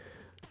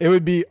 It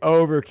would be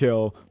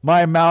overkill.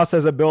 My mouse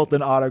has a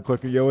built-in auto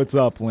clicker. Yo, what's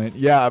up, Lint?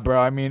 Yeah, bro.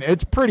 I mean,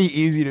 it's pretty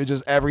easy to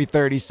just every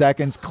 30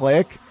 seconds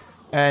click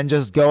and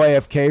just go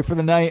AFK for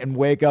the night and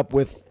wake up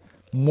with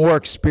more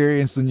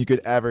experience than you could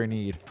ever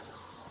need.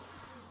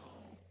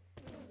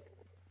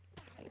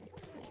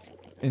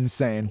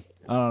 Insane.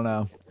 I don't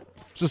know.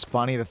 It's just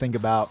funny to think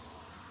about.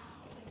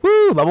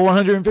 Woo! Level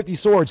 150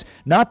 swords.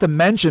 Not to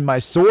mention my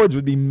swords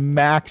would be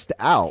maxed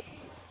out.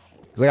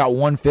 Because I got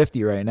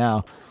 150 right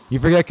now. You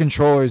forget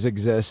controllers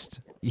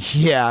exist.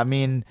 Yeah, I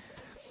mean,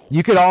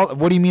 you could all...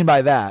 What do you mean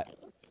by that?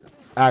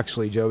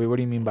 Actually, Joey, what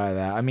do you mean by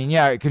that? I mean,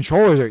 yeah,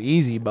 controllers are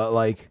easy, but,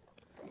 like,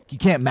 you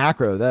can't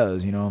macro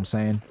those, you know what I'm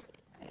saying?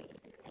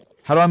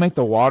 How do I make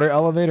the water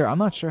elevator? I'm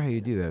not sure how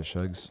you do that,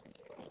 Shugs.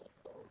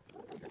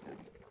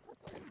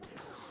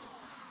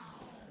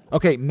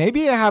 Okay,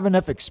 maybe I have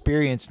enough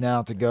experience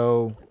now to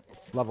go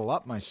level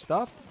up my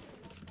stuff.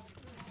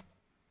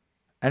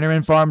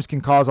 Enderman farms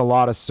can cause a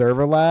lot of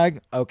server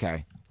lag.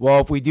 Okay. Well,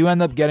 if we do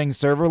end up getting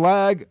server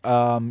lag,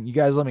 you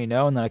guys let me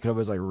know, and then I could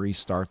always, like,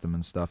 restart them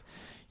and stuff.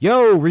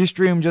 Yo,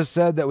 Restream just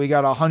said that we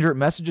got 100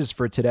 messages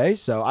for today,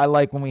 so I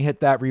like when we hit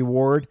that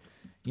reward,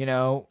 you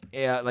know,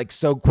 like,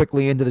 so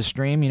quickly into the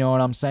stream, you know what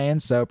I'm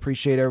saying? So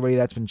appreciate everybody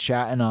that's been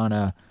chatting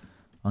on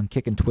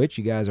Kick and Twitch.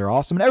 You guys are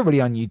awesome. And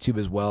everybody on YouTube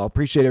as well.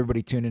 Appreciate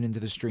everybody tuning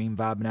into the stream,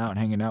 vibing out and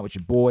hanging out with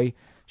your boy,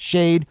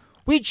 Shade.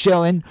 We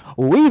chilling.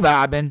 We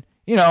vibing.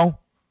 You know,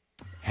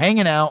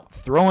 hanging out,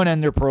 throwing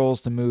ender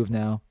pearls to move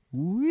now.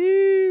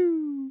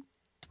 Woo!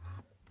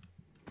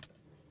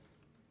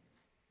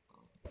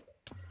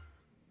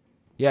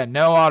 Yeah,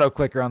 no auto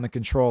clicker on the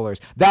controllers.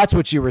 That's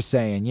what you were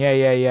saying.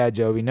 Yeah,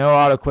 Joby. No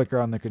auto clicker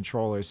on the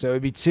controllers. So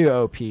it'd be too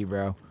OP,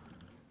 bro.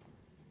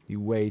 Be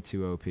way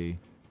too OP.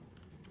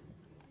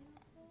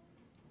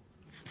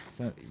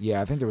 So,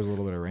 yeah, I think there was a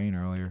little bit of rain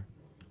earlier.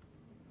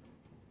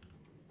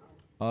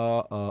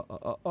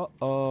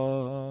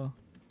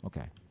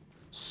 Okay.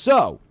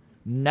 So,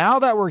 now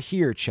that we're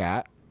here,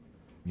 chat.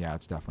 Yeah,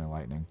 it's definitely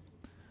lightning.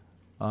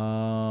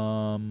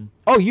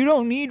 Oh, you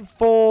don't need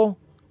full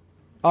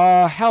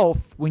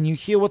health when you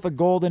heal with a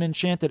golden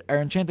enchanted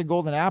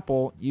golden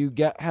apple. You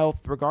get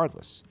health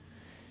regardless.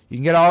 You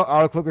can get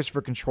auto clickers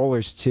for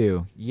controllers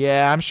too.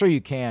 Yeah, I'm sure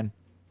you can.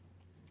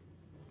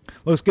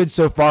 Looks good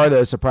so far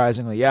though,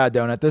 surprisingly. Yeah,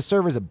 Donut. This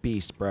server's a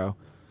beast, bro.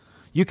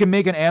 You can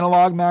make an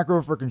analog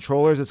macro for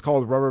controllers. It's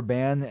called rubber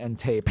band and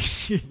tape.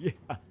 Yeah.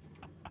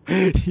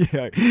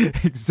 Yeah,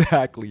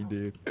 exactly,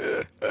 dude.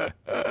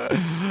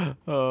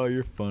 Oh,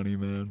 you're funny,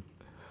 man.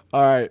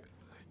 All right.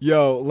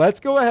 Yo, let's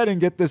go ahead and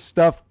get this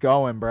stuff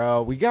going,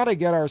 bro. We got to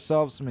get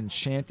ourselves some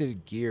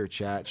enchanted gear,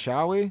 chat.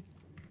 Shall we?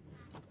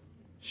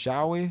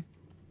 Shall we?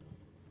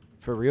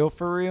 For real,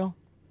 for real?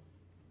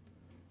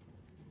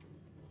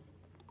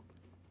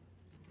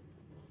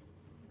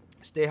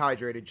 Stay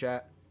hydrated,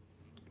 chat.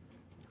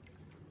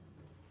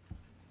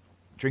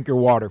 Drink your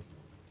water.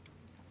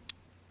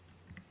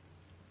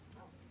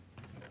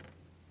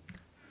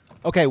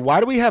 Okay, why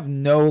do we have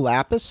no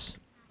lapis?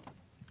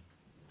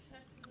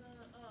 Check the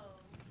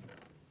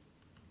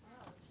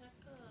check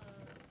the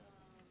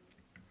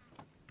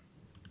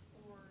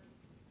ores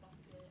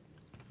bucket.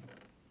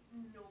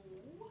 No,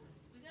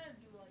 we gotta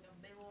do like a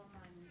big old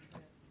mining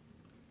trip.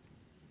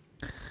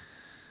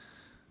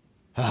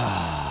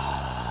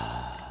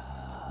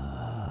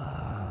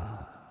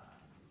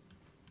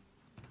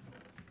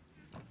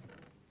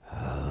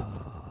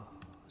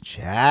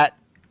 Chat.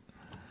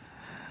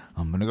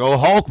 I'm gonna go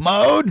Hulk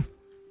mode.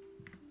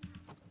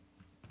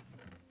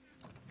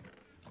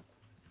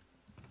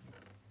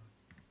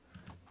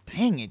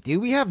 Dang it,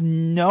 dude. We have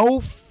no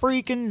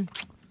freaking...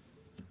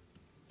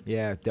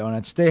 Yeah,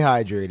 Donut, stay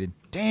hydrated.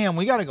 Damn,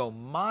 we gotta go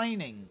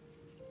mining.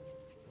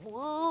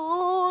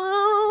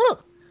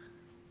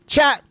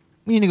 Chat,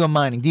 we need to go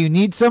mining. Do you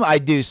need some? I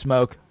do,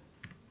 Smoke.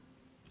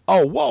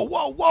 Oh, whoa,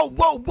 whoa, whoa,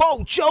 whoa,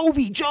 whoa.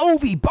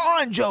 Jovi,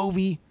 Bon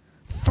Jovi.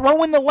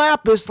 Throwing the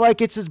lapis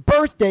like it's his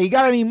birthday. You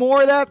got any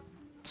more of that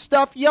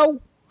stuff,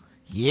 yo?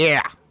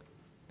 Yeah.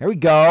 There we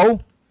go.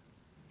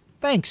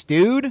 Thanks,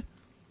 dude.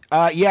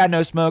 Yeah,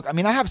 no Smoke. I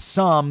mean, I have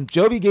some.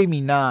 Jovi gave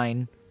me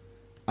 9.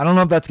 I don't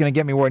know if that's going to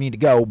get me where I need to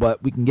go,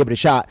 but we can give it a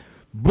shot.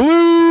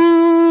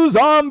 Blue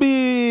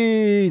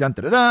Zombie! Dun,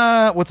 da, da,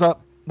 da. What's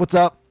up? What's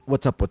up?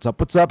 What's up? What's up?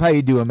 What's up? How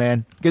you doing,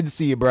 man? Good to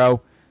see you, bro.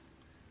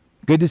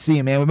 Good to see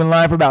you, man. We've been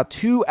live for about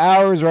 2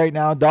 hours right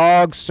now,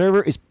 dog.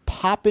 Server is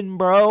popping,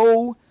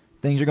 bro.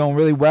 Things are going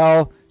really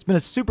well. It's been a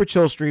super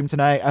chill stream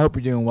tonight. I hope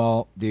you're doing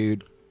well,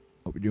 dude.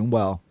 Hope you're doing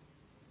well.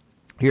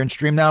 Here in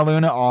stream now,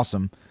 Luna.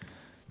 Awesome.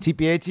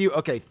 TPA to you?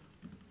 Okay.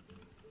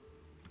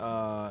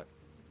 Whoa.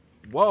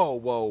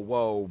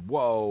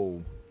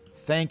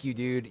 Thank you,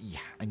 dude. Yeah,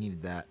 I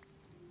needed that.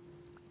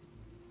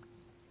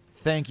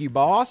 Thank you,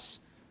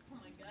 boss. Oh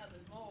my god,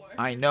 there's more.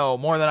 I know,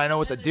 more than I know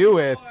what to Really do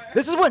with. more.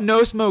 This is what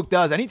No Smoke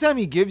does. Anytime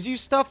he gives you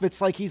stuff,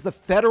 it's like he's the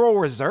Federal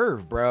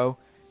Reserve, bro.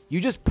 You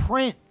just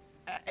print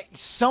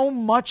so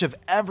much of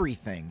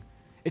everything.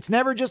 It's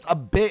never just a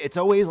bit. It's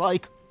always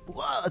like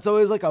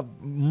a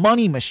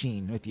money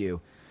machine with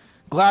you.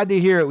 Glad to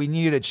hear it. We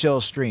needed a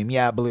chill stream.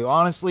 Yeah, Blue.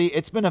 Honestly,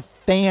 it's been a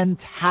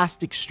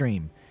fantastic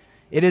stream.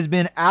 It has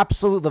been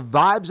absolute. The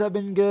vibes have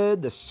been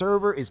good. The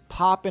server is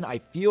popping. I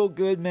feel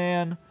good,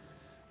 man.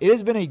 It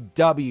has been a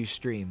W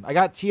stream. I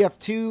got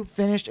TF2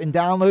 finished and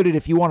downloaded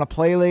if you want to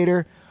play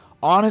later.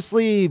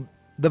 Honestly,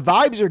 the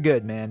vibes are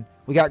good, man.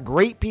 We got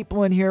great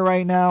people in here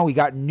right now. We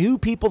got new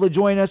people to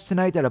join us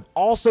tonight that have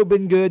also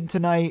been good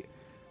tonight.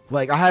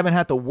 Like, I haven't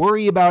had to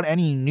worry about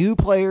any new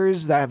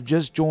players that have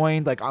just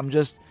joined. Like, I'm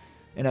just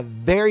in a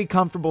very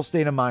comfortable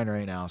state of mind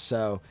right now.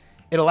 So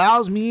it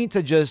allows me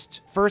to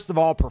just, first of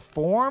all,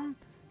 perform.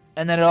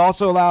 And then it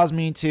also allows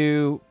me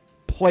to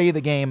play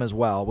the game as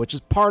well, which is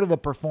part of the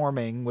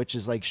performing, which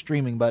is like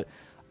streaming. But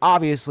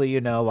obviously,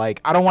 you know,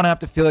 like, I don't want to have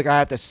to feel like I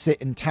have to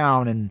sit in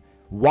town and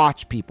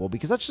watch people,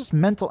 because that's just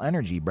mental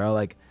energy, bro.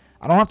 Like,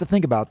 I don't have to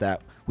think about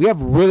that. We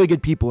have really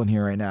good people in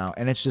here right now,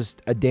 and it's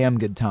just a damn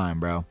good time,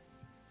 bro.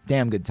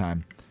 Damn good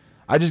time.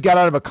 I just got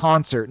out of a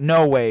concert.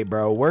 No way,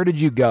 bro. Where did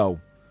you go?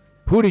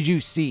 Who did you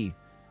see?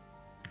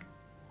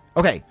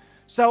 Okay,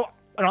 so,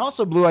 and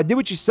also, Blue, I did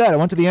what you said. I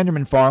went to the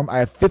Enderman farm. I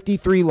have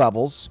 53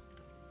 levels.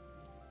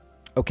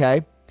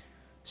 Okay,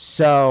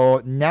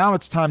 so now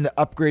it's time to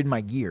upgrade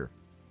my gear.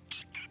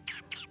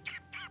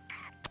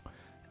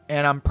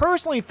 And I'm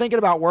personally thinking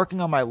about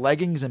working on my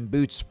leggings and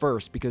boots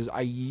first, because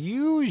I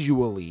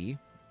usually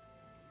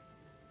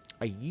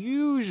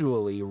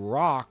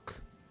rock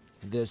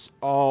this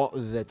all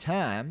the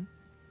time.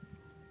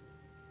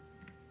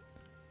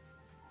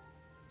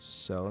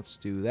 So let's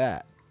do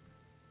that.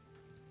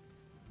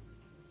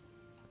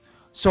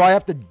 So I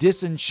have to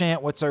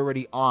disenchant what's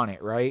already on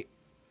it, right?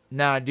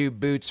 Now I do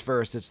boots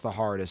first. It's the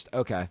hardest.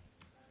 Okay.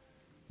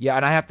 Yeah,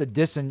 and I have to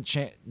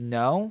disenchant.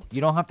 No,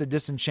 you don't have to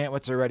disenchant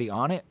what's already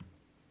on it.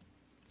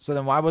 So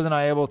then why wasn't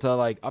I able to,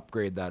 like,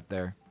 upgrade that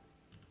there?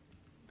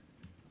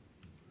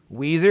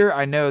 Weezer?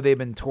 I know they've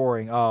been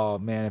touring. Oh,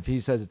 man, if he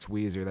says it's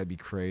Weezer, that'd be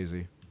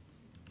crazy.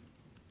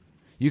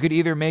 You could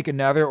either make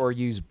another or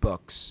use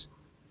books.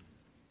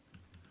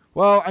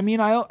 Well, I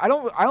mean, I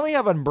only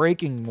have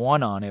Unbreaking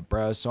 1 on it,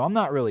 bro, so I'm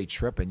not really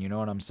tripping, you know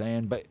what I'm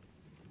saying? But,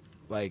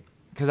 like,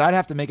 because I'd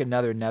have to make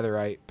another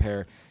netherite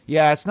pair.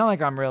 Yeah, it's not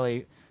like I'm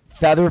really...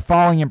 Feather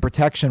Falling and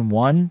Protection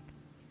 1?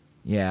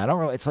 Yeah, I don't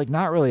really... It's, like,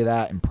 not really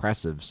that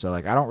impressive, so,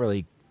 like, I don't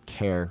really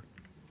care,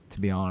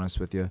 to be honest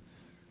with you.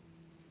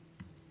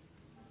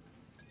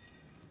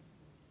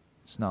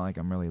 It's not like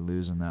I'm really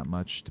losing that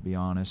much, to be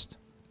honest.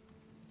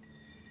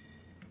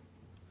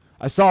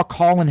 I saw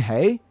Colin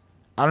Hay.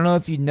 I don't know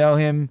if you know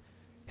him.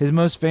 His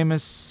most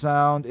famous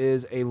sound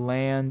is A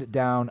Land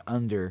Down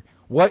Under.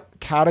 What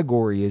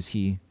category is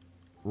he?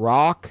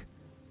 Rock?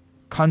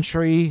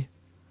 Country?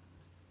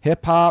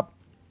 Hip-hop?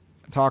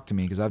 Talk to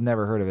me, because I've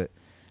never heard of it.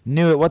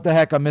 Knew it. What the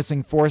heck? I'm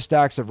missing 4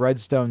 stacks of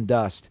redstone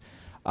dust.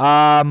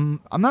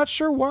 I'm not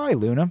sure why,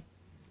 Luna.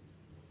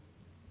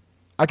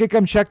 I could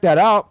come check that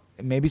out.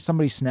 Maybe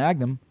somebody snagged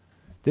them.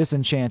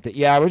 Disenchant it.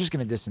 Yeah, we're just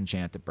going to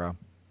disenchant it, bro.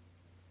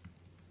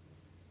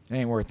 It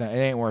ain't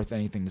worth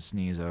anything to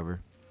sneeze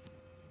over.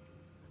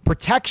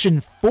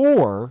 Protection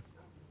 4?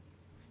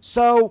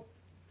 So,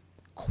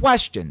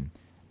 question.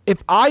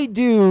 If I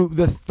do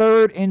the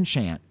 3rd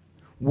enchant,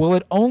 will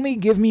it only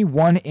give me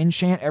 1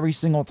 enchant every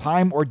single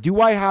time, or do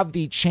I have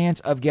the chance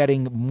of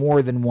getting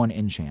more than 1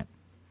 enchant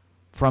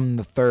from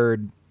the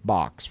 3rd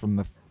box, from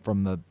the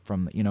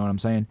you know what I'm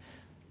saying?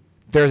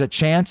 There's a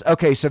chance?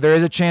 Okay, so there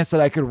is a chance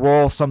that I could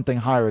roll something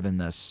higher than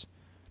this.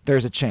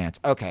 There's a chance.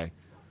 Okay.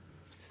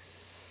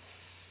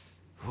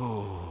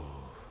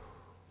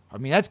 I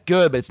mean, that's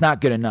good, but it's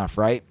not good enough,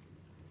 right?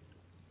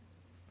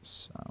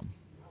 So.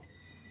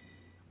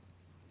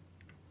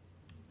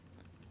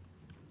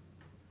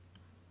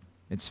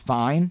 It's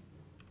fine?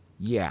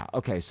 Yeah.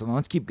 Okay, so then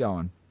let's keep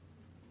going.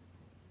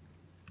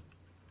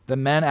 The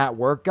Men at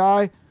Work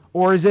guy?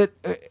 Or is it...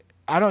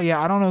 I don't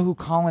know who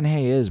Colin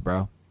Hay is,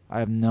 bro. I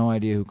have no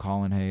idea who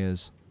Colin Hay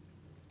is.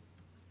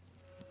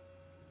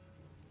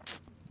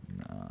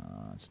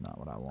 No, that's not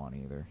what I want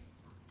either.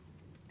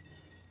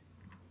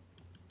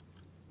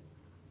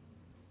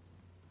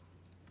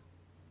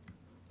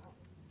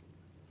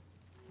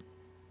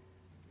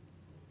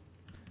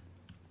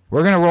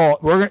 We're gonna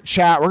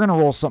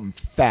roll something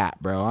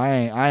fat, bro.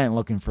 I ain't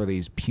looking for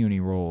these puny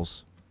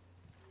rolls.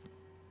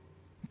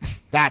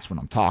 That's what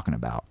I'm talking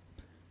about.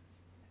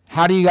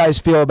 How do you guys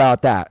feel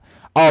about that?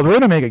 Oh, we're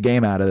gonna make a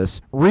game out of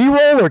this.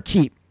 Reroll or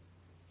keep?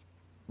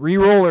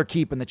 Reroll or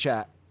keep in the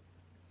chat.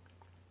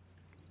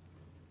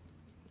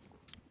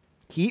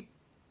 Keep.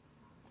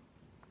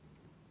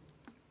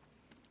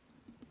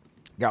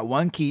 Got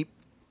 1 keep.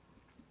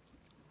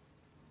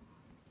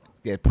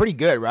 Yeah, pretty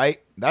good,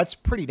 right? That's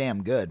pretty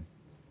damn good.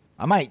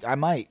 I might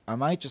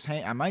just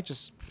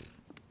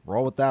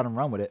roll with that and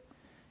run with it.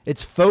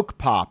 It's Folk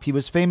Pop. He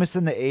was famous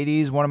in the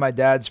 80s, one of my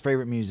dad's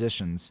favorite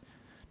musicians.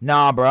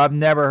 Nah, bro, I've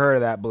never heard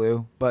of that,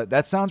 Blue. But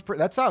that sounds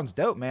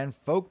dope, man.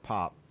 Folk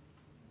pop.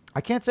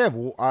 I can't say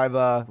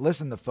I've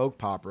listened to folk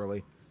pop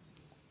really.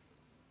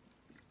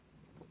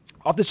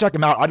 I'll have to check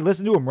them out. I'd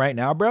listen to them right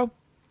now, bro.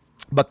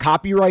 But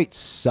copyright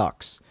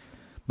sucks.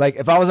 Like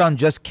if I was on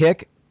Just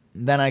Kick,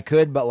 then I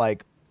could. But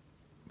like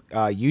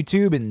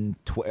YouTube and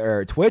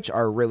Twitch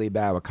are really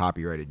bad with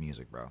copyrighted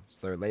music, bro.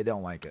 So they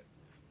don't like it.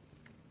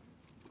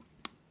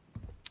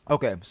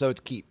 Okay, so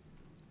it's keep.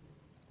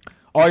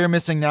 All you're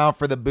missing now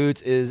for the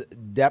boots is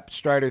Depth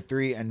Strider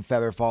 3 and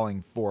Feather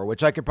Falling 4,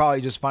 which I could probably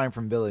just find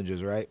from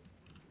villages, right?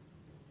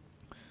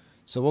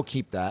 So we'll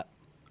keep that.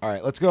 All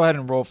right, let's go ahead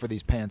and roll for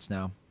these pants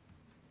now.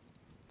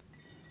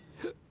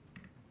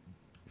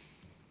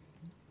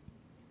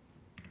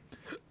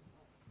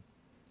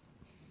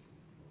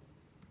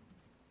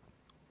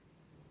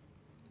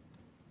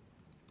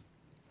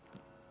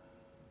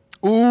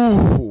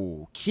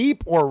 Ooh,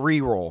 keep or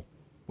reroll?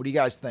 What do you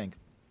guys think?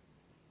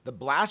 The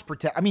blast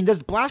protect. I mean,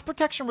 does blast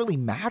protection really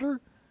matter?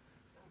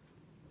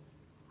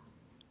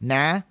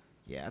 Nah.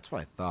 Yeah, that's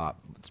what I thought.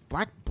 Does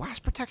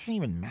blast protection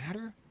even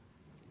matter?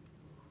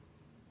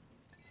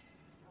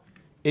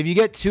 If you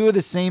get two of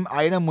the same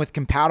item with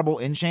compatible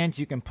enchants,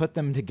 you can put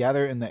them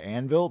together in the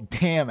anvil.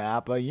 Damn,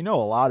 Appa, you know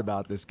a lot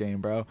about this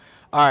game, bro.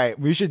 All right,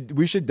 we should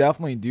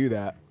definitely do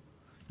that.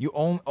 You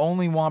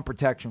only want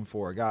protection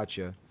 4.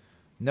 Gotcha.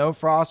 No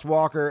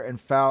Frostwalker and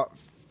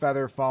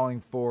Feather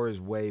Falling 4 is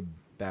way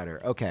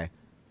better. Okay.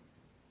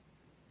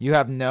 You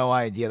have no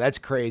idea. That's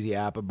crazy,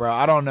 Appa, bro.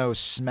 I don't know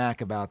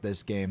smack about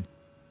this game.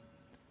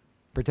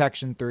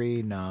 Protection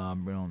 3, nah,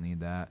 we don't need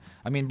that.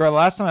 I mean, bro,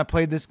 last time I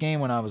played this game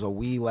when I was a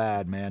wee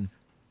lad, man.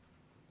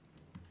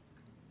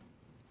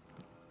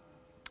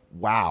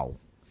 Wow.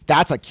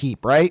 That's a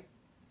keep, right?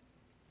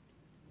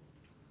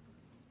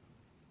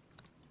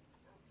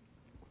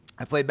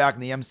 I played back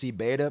in the MC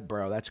beta.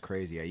 Bro, that's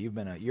crazy. Yeah,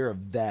 you're a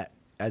vet.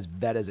 As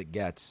vet as it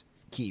gets.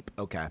 Keep.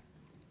 Okay.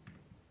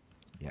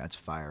 Yeah, it's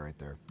fire right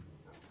there.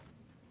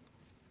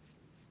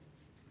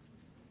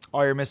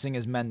 All you're missing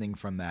is mending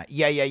from that.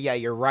 Yeah,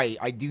 you're right.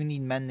 I do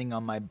need mending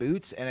on my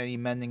boots, and I need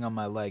mending on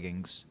my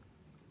leggings.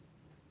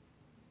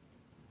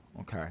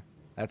 Okay.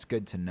 That's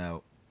good to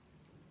know.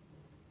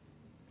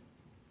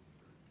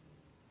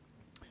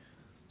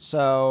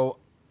 So,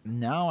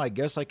 now I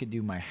guess I could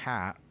do my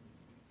hat.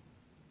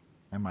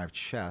 And my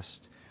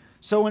chest.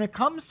 So when it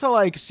comes to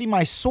like, see,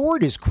 my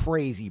sword is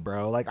crazy,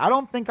 bro. Like, I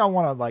don't think I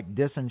want to like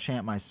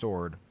disenchant my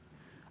sword.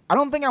 I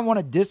don't think I want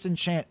to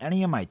disenchant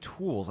any of my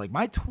tools. Like,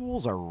 my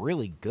tools are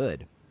really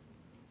good.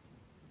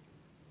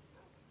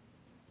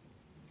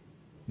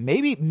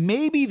 Maybe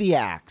the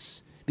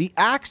axe. The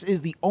axe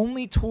is the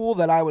only tool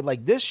that I would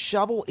like. This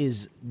shovel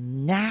is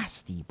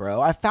nasty,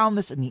 bro. I found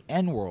this in the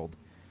end world.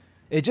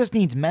 It just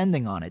needs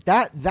mending on it.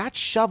 That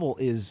shovel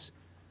is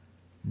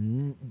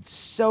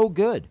so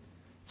good.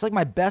 It's like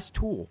my best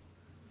tool.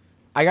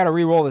 I got to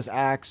re-roll this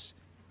axe.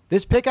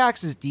 This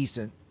pickaxe is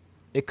decent.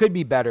 It could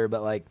be better,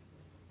 but like,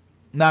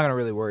 I'm not going to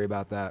really worry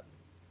about that.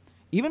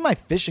 Even my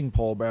fishing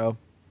pole, bro.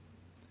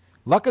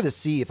 Luck of the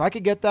Sea. If I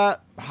could get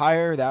that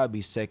higher, that would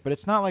be sick. But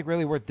it's not like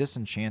really worth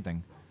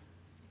disenchanting.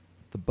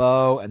 The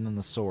bow and then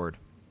the sword.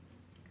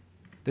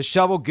 The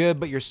shovel good,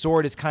 but your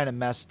sword is kind of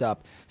messed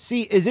up.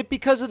 See, is it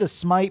because of the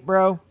smite,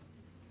 bro?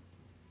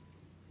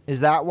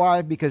 Is that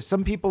why? Because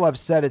some people have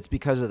said it's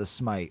because of the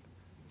smite.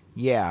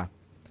 Yeah.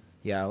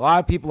 Yeah, a lot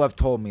of people have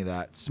told me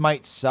that.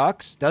 Smite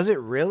sucks. Does it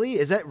really?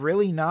 Is that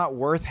really not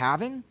worth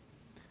having?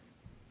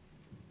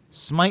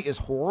 Smite is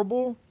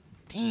horrible?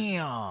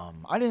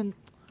 Damn. I didn't...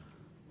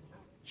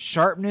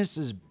 Sharpness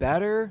is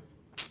better?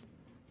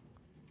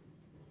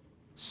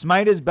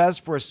 Smite is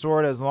best for a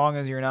sword as long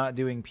as you're not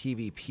doing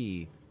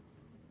PvP.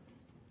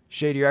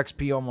 Shade your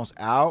XP almost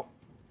out?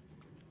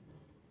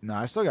 No,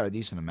 I still got a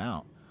decent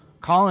amount.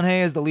 Colin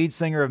Hay is the lead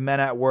singer of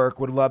Men at Work.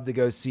 Would love to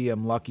go see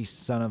him. Lucky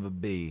son of a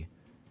bee.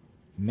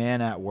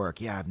 Man at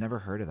Work. Yeah, I've never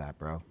heard of that,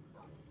 bro.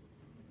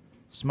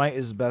 Smite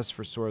is best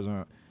for swords.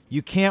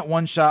 You can't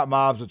one-shot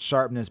mobs with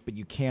sharpness, but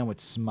you can with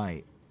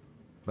smite.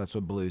 That's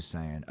what Blue's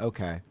saying.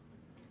 Okay.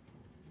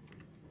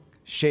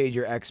 Shade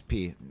your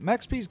XP. My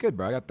XP is good,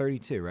 bro. I got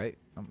 32, right?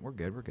 We're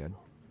good. We're good.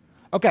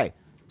 Okay.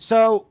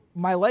 So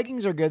my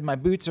leggings are good. My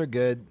boots are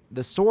good.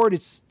 The sword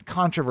is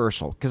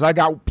controversial because I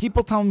got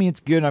people telling me it's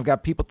good and I've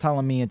got people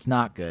telling me it's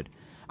not good.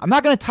 I'm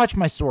not going to touch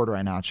my sword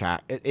right now,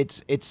 chat.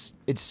 It's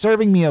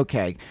serving me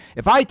okay.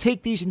 If I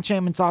take these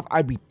enchantments off,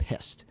 I'd be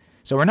pissed.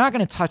 So we're not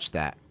going to touch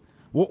that.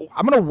 Well,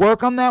 I'm going to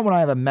work on that when I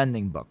have a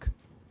mending book.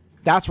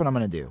 That's what I'm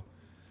going to do.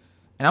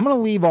 And I'm going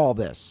to leave all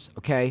this,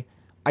 okay?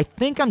 I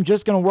think I'm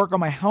just going to work on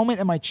my helmet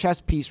and my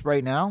chest piece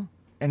right now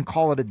and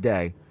call it a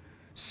day.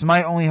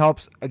 Smite only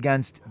helps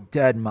against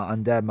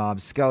undead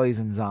mobs, skellies,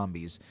 and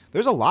zombies.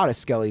 There's a lot of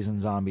skellies and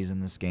zombies in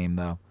this game,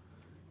 though.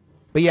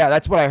 But yeah,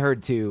 that's what I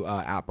heard too,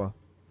 Appa.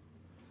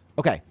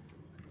 Okay,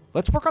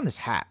 let's work on this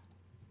hat.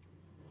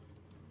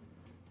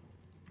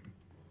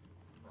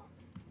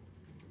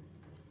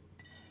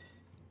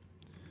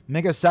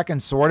 Make a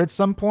second sword at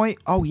some point?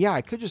 Oh yeah,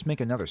 I could just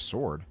make another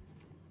sword.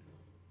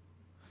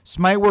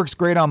 Smite works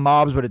great on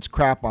mobs, but it's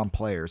crap on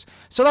players.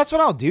 So that's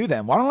what I'll do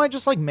then. Why don't I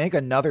just like make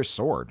another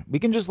sword?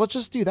 Let's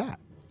just do that.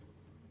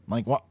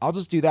 Like, well, I'll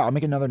just do that. I'll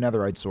make another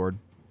netherite sword.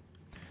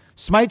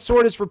 Smite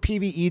sword is for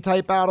PvE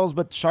type battles,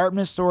 but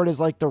sharpness sword is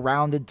like the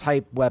rounded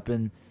type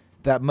weapon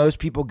that most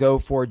people go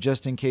for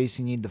just in case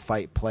you need to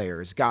fight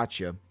players.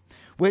 Gotcha.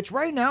 Which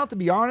right now, to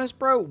be honest,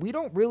 bro, we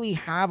don't really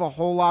have a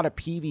whole lot of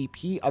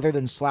PvP other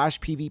than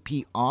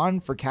 /PvP on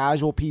for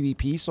casual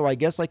PvP, so I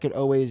guess I could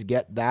always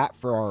get that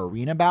for our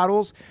arena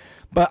battles.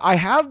 But I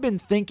have been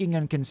thinking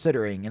and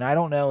considering, and I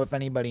don't know if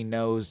anybody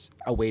knows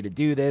a way to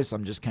do this.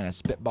 I'm just kind of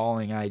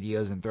spitballing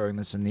ideas and throwing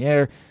this in the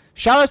air.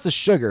 Shout out to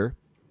Sugar.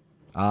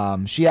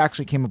 She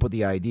actually came up with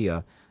the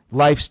idea.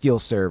 Lifesteal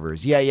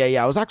servers. Yeah.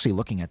 I was actually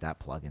looking at that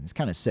plugin. It's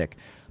kind of sick.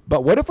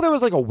 But what if there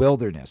was like a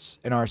wilderness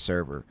in our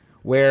server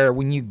where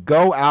when you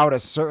go out a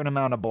certain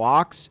amount of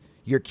blocks,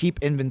 your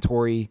keep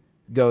inventory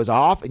goes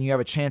off and you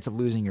have a chance of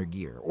losing your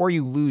gear, or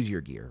you lose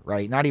your gear,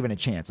 right? Not even a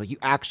chance. Like, you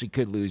actually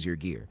could lose your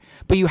gear,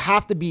 but you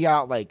have to be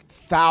out like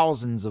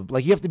thousands of,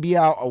 like, you have to be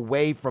out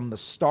away from the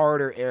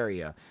starter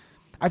area.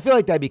 I feel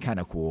like that'd be kind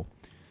of cool.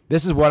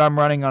 This is what I'm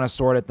running on a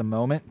sword at the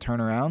moment.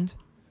 Turn around.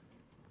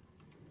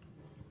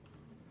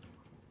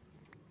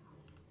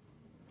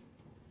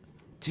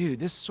 Dude,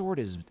 this sword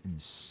is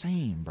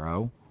insane,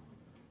 bro.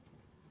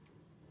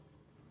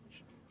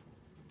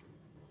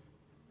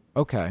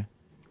 Okay.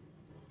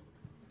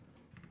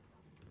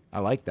 I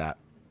like that.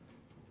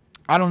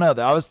 I don't know,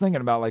 though. I was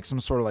thinking about like some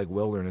sort of like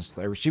wilderness.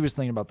 She was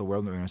thinking about the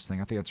wilderness thing.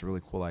 I think that's a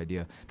really cool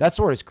idea. That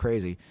sword is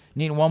crazy.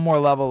 Need one more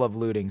level of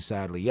looting,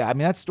 sadly. Yeah, I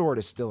mean, that sword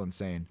is still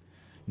insane.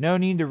 No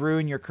need to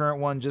ruin your current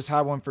one. Just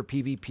have one for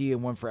PvP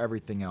and one for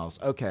everything else.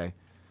 Okay.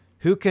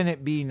 Who can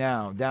it be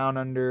now? Down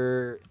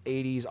Under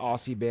 80s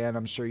Aussie band.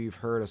 I'm sure you've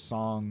heard a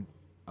song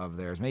of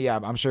theirs. Maybe, yeah,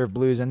 I'm sure if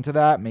Blue's into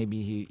that,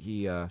 maybe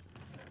he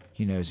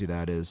knows who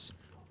that is.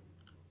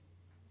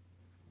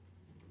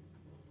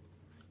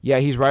 Yeah,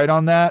 he's right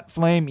on that,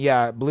 Flame.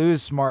 Yeah, Blue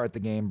is smart at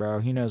the game, bro.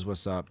 He knows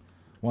what's up.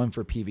 One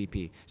for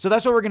PvP. So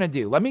that's what we're going to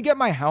do. Let me get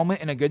my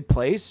helmet in a good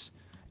place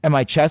and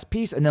my chest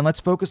piece, and then let's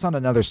focus on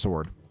another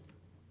sword.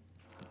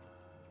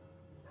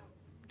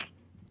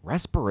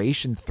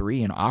 Respiration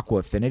 3 and Aqua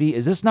Affinity.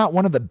 Is this not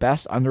one of the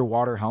best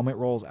underwater helmet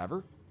rolls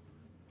ever?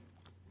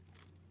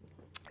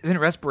 Isn't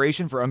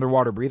Respiration for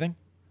underwater breathing?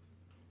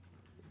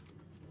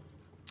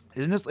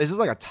 Is this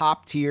like a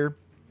top tier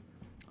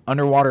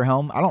underwater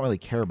helm? I don't really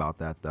care about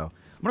that, though.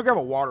 I'm going to grab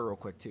a water real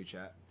quick, too,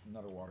 chat.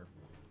 Another water.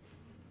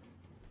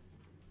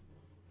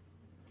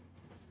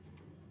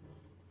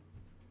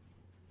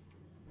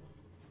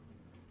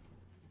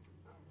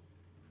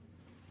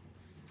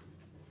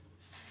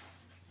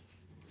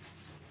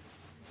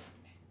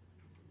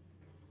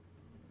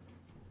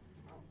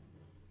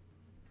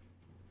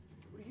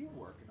 What are you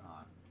working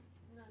on?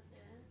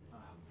 Nothing. Oh,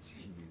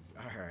 jeez.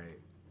 All right.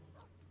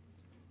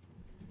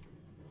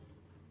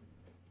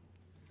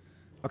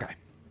 Okay.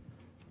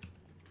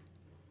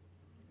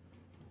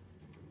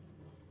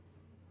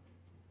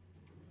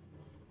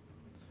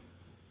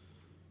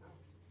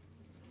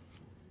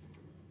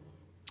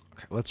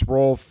 Okay, let's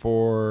roll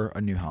for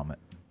a new helmet.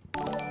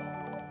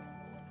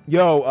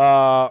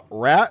 Yo,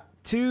 Rat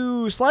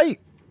to Slight.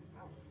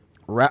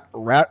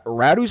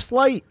 Ratu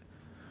Slight.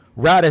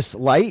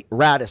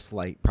 Radis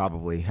Light,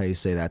 probably how you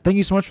say that. Thank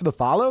you so much for the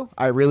follow.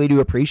 I really do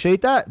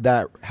appreciate that.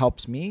 That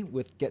helps me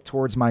get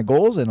towards my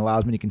goals and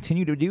allows me to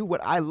continue to do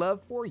what I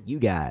love for you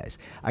guys.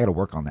 I got to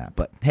work on that.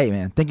 But hey,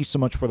 man, thank you so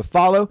much for the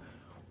follow.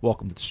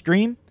 Welcome to the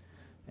stream.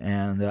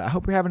 And I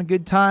hope you're having a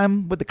good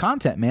time with the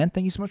content, man.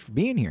 Thank you so much for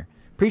being here.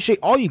 Appreciate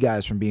all you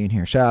guys from being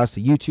here. Shout outs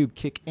to YouTube,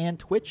 Kick, and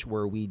Twitch,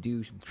 where we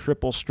do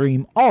triple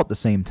stream all at the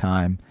same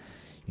time.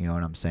 You know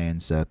what I'm saying?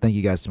 So thank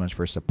you guys so much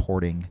for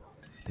supporting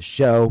the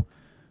show.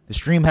 The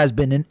stream has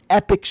been an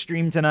epic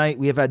stream tonight.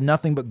 We have had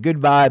nothing but good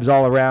vibes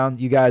all around.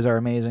 You guys are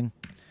amazing.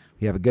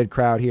 We have a good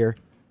crowd here.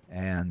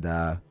 And,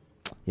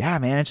 yeah,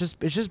 man, it's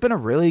just been a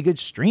really good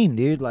stream,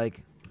 dude.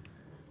 Like,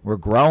 we're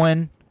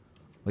growing.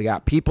 We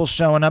got people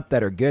showing up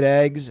that are good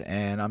eggs.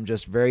 And I'm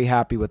just very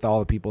happy with all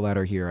the people that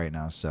are here right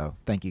now. So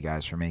thank you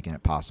guys for making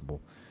it possible.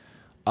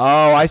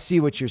 Oh, I see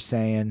what you're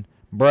saying.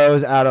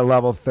 Bro's out of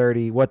level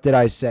 30. What did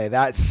I say?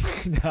 That's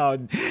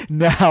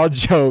now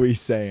Joey's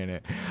saying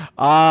it.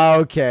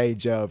 Okay,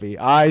 Joey.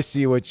 I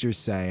see what you're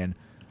saying.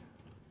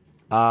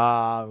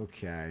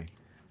 Okay.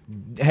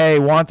 Hey,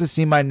 want to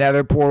see my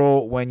nether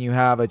portal when you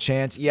have a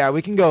chance? Yeah,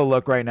 we can go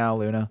look right now,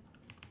 Luna.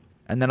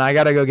 And then I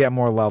got to go get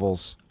more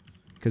levels.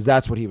 Because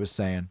that's what he was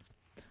saying.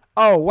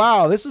 Oh,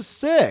 wow. This is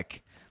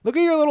sick. Look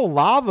at your little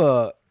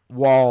lava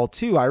wall,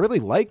 too. I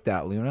really like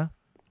that, Luna.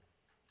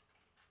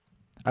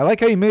 I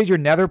like how you made your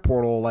nether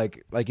portal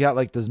like you got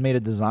like this made a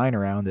design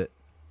around it.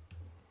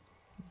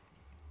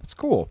 That's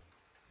cool.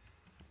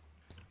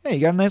 Hey,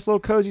 you got a nice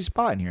little cozy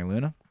spot in here,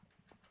 Luna.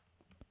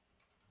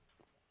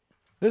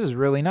 This is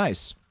really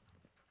nice.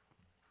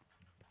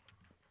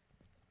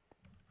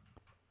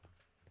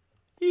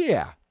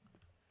 Yeah.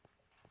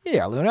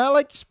 Yeah, Luna, I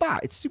like your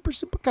spot. It's super,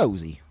 super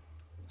cozy.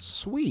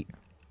 Sweet.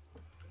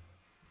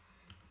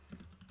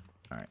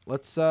 All right,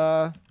 let's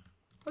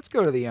Let's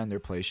go to the ender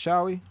place,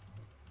 shall we?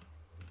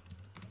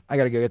 I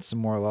gotta go get some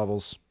more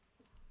levels.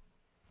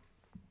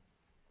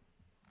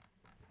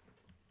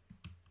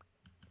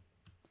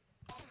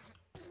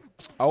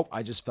 Oh,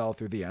 I just fell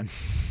through the end.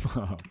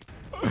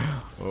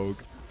 Oh.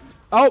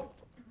 Oh!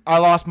 I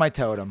lost my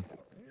totem.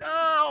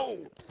 No!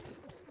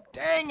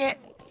 Dang it!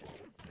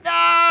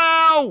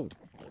 No!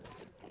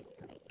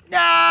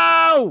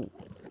 No!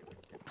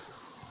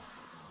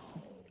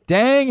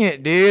 Dang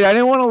it, dude. I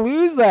didn't want to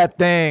lose that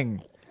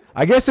thing.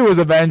 I guess it was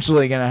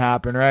eventually going to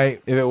happen,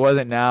 right? If it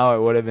wasn't now,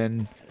 it would have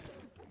been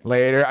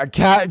later. A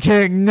cat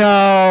king.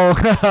 No.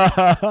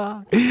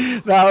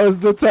 That was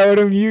the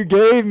totem you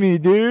gave me,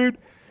 dude.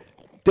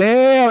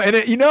 Damn.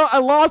 And, you know, I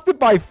lost it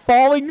by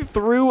falling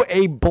through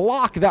a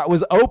block that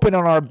was open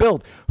on our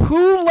build.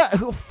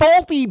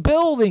 Faulty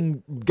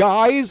building,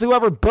 guys.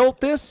 Whoever built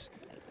this.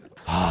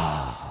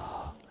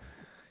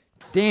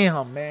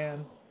 Damn,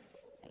 man.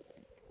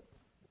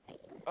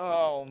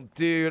 Oh,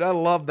 dude, I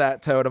love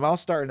that totem. I was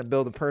starting to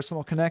build a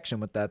personal connection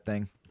with that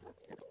thing.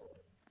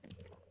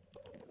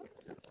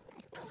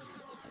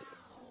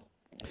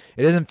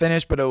 It isn't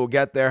finished, but it will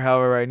get there.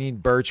 However, I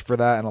need birch for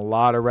that and a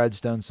lot of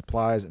redstone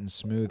supplies and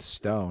smooth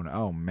stone.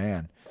 Oh,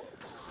 man.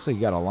 Looks like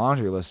you got a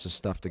laundry list of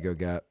stuff to go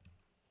get.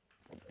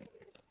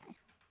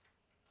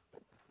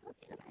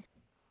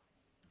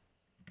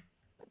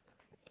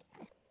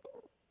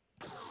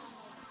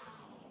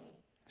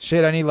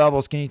 Shit, I need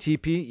levels. Can you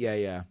TP? Yeah,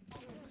 yeah.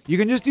 You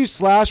can just do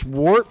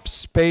 /warp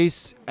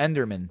space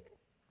Enderman.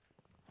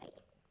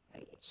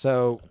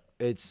 So,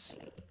 it's...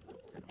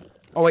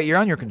 Oh, wait, you're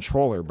on your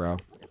controller, bro.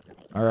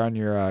 Or on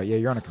your, yeah,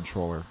 you're on a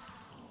controller.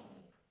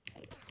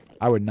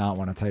 I would not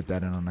want to type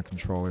that in on a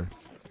controller.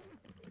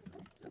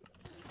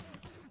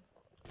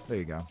 There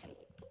you go.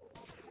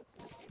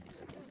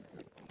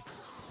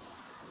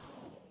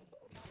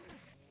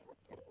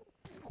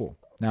 Cool.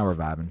 Now we're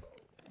vibing.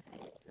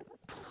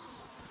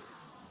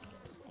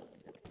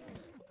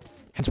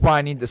 Hence why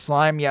I need the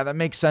slime. Yeah, that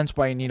makes sense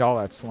why you need all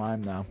that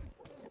slime now.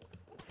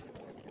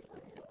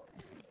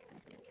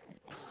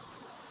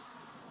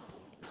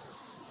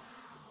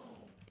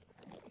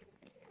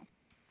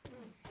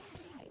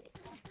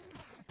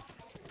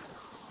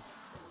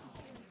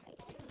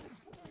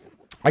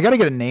 I gotta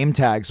get a name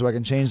tag so I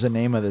can change the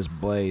name of this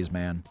blaze,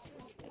 man.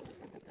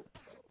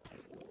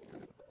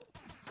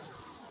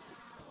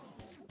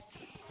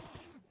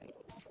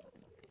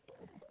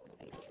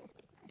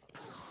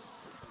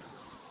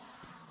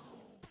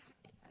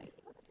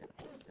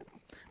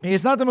 I mean,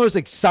 it's not the most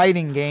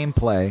exciting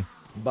gameplay,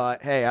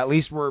 but hey, at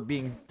least we're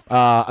being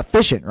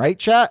efficient, right,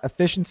 chat?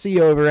 Efficiency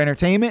over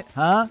entertainment,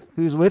 huh?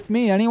 Who's with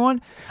me?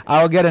 Anyone?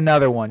 I'll get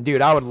another one.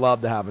 Dude, I would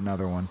love to have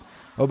another one.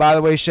 Oh, by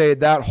the way,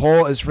 Shade, that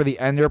hole is for the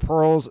ender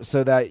pearls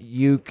so that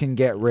you can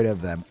get rid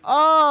of them.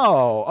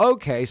 Oh,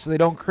 okay, so they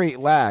don't create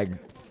lag.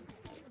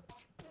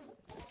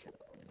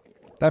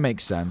 That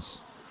makes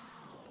sense.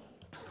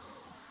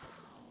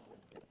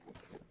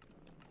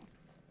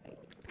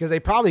 Because they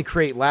probably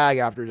create lag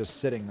after just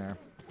sitting there.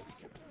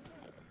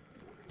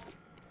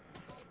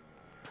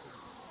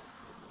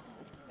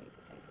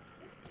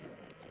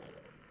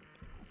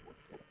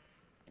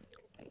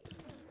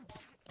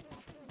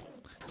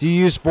 Do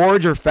you use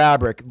Forge or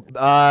Fabric?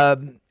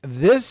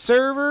 This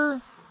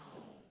server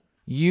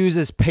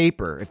uses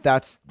paper, if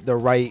that's the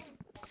right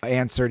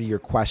answer to your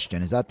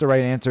question. Is that the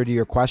right answer to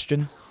your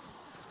question?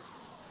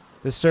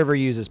 This server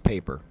uses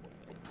paper.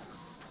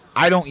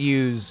 I don't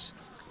use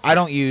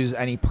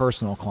any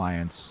personal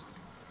clients.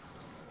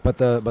 But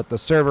the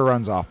server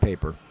runs off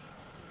paper.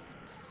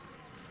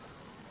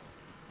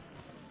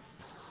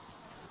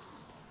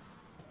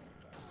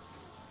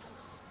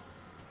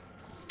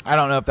 I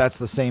don't know if that's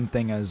the same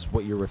thing as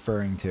what you're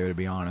referring to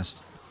be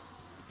honest.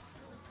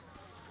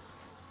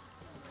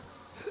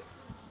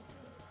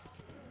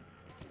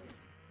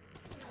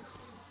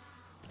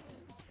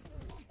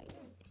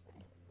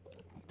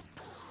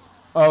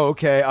 Oh,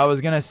 okay. I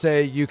was going to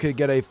say you could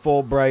get a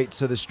full bright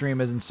so the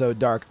stream isn't so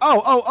dark.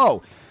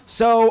 Oh.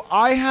 So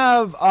I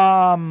have,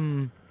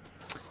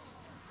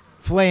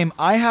 Flame,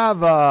 I have,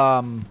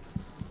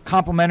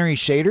 complementary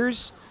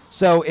shaders.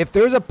 So if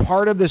there's a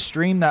part of the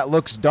stream that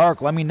looks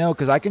dark, let me know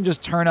because I can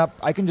just turn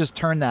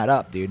that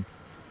up, dude.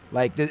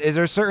 Like, is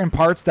there certain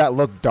parts that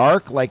look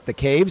dark, like the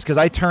caves? Because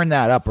I turned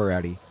that up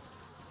already.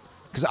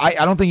 Because I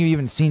don't think you've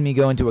even seen me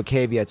go into a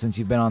cave yet since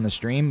you've been on the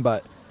stream,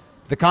 but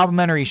the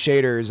complementary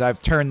shaders,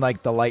 I've turned,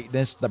 like, the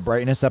lightness, the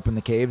brightness up in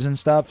the caves and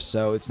stuff,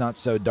 so it's not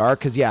so dark.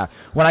 Because, yeah,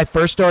 when I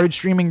first started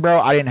streaming, bro,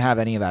 I didn't have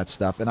any of that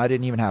stuff, and I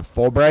didn't even have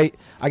full bright.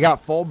 I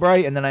got full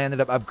bright, and then I ended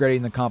up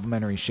upgrading the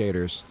complementary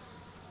shaders.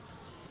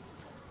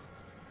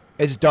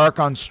 It's dark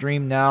on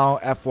stream now,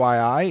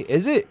 FYI.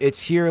 Is it? It's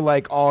here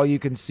like all you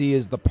can see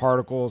is the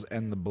particles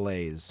and the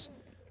blaze.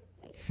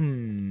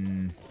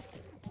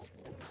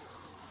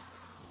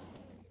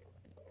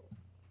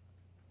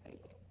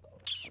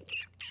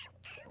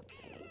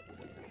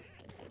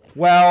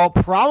 Well,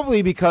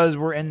 probably because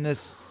we're in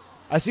this...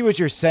 I see what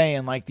you're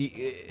saying. Like,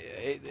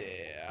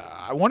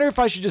 I wonder if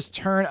I should just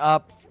turn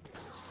up...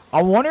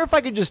 I wonder if I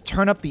could just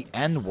turn up the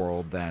end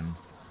world then.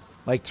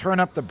 Like, turn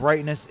up the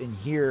brightness in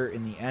here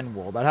in the end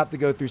world. I'd have to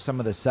go through some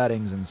of the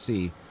settings and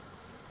see.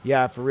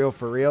 Yeah, for real,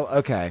 for real?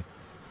 Okay.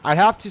 I'd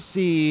have to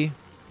see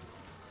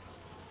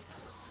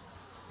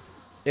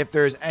if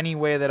there's any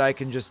way that I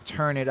can just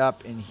turn it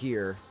up in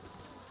here.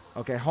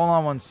 Okay, hold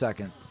on one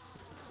second.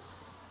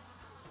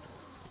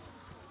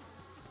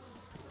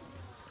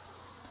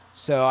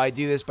 So I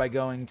do this by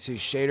going to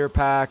shader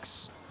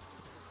packs.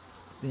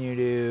 Then you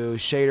do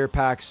shader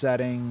pack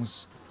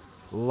settings,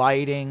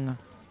 lighting,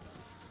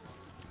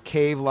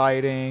 cave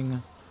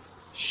lighting,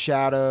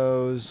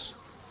 shadows,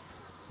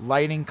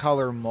 lighting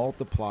color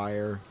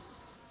multiplier,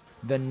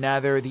 the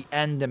nether, the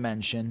end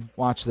dimension.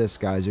 Watch this,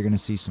 guys. You're going to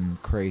see some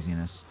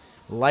craziness.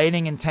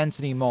 Lighting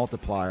intensity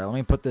multiplier. Let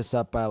me put this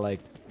up by, like,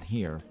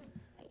 here.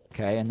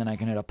 Okay, and then I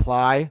can hit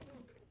apply.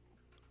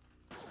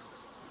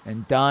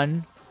 And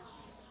done.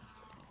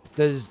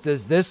 Does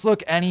this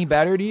look any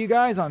better to you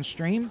guys on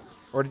stream?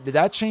 Or did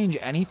that change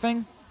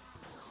anything?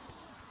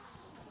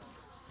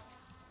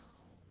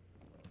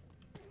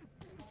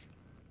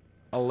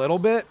 A little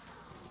bit?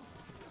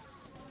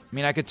 I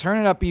mean, I could turn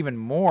it up even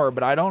more,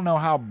 but I don't know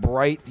how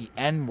bright the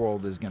end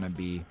world is going to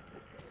be.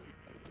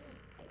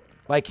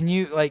 Like, can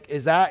you, like,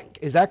 is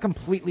that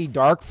completely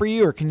dark for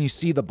you, or can you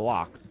see the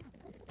block?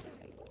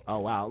 Oh,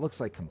 wow, it looks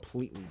like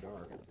completely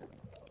dark.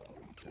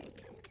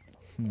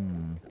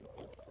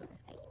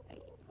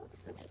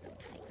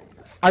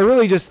 I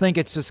really just think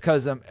it's just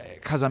because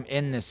I'm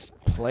in this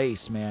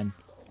place, man.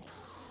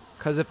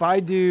 Because if I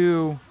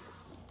do...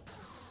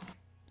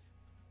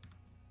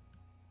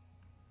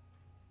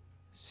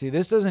 See,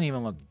 this doesn't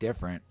even look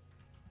different,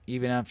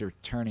 even after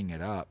turning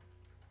it up.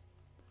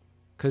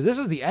 Because this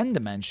is the end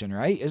dimension,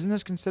 right? Isn't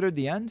this considered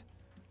the end?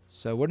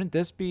 So wouldn't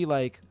this be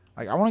like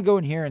I want to go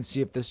in here and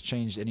see if this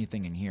changed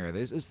anything in here.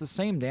 This is the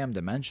same damn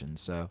dimension,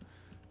 so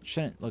it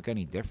shouldn't look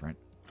any different.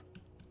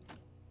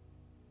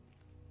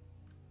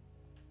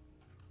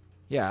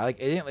 Yeah, like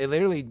it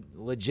literally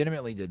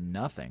legitimately did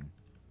nothing.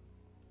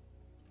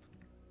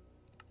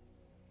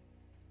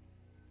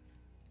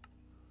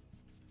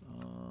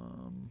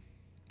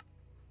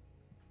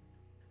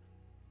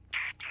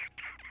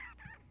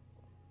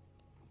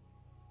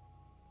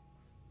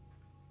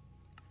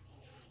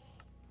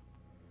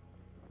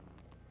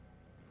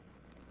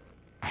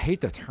 I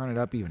hate to turn it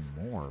up even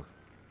more.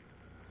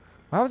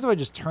 What happens if I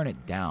just turn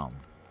it down?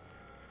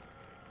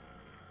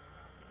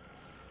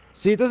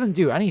 See, it doesn't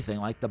do anything.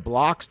 Like, the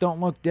blocks don't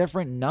look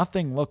different.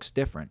 Nothing looks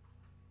different.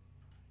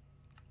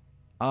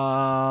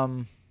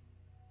 Huh.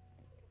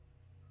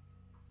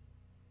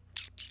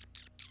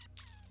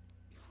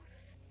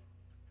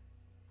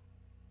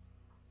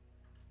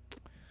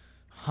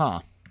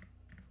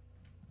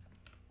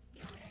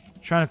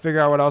 Trying to figure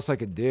out what else I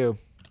could do.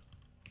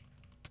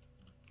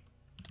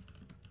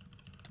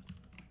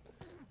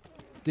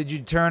 Did you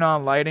turn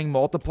on lighting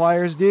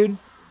multipliers, dude?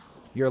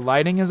 Your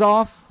lighting is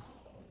off?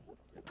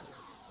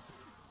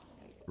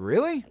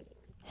 Really?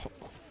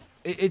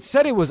 It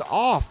said it was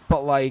off,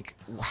 but, like,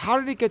 how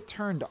did it get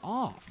turned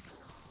off?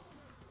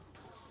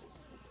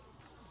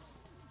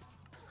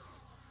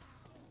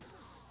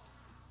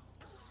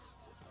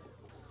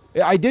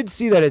 I did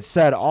see that it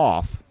said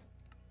off.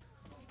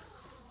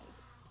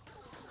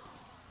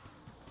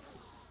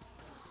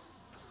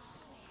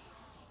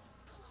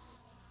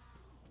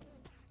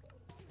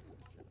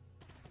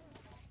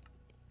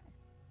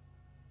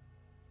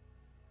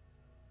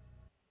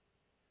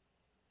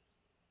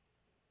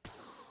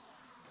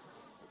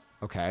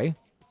 Okay.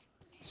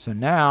 So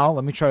now,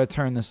 let me try to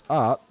turn this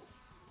up.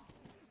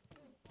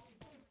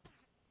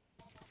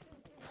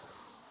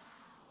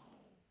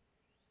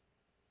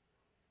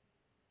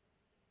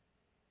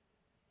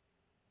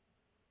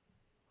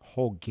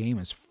 Whole game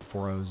is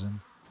frozen.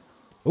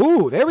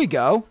 Ooh, there we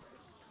go.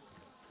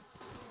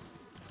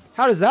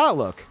 How does that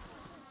look?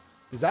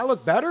 Does that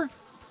look better?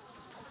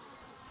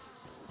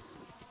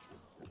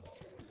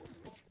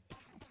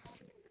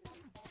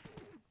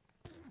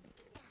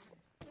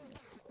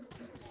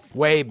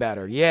 Way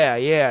better. Yeah,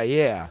 yeah,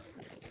 yeah.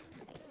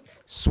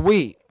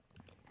 Sweet.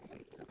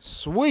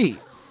 Sweet.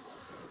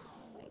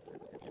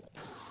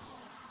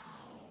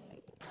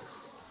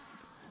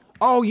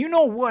 Oh, you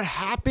know what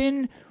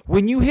happened?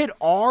 When you hit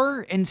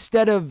R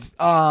instead of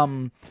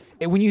when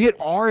you hit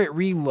R it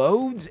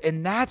reloads,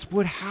 and that's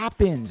what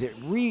happens.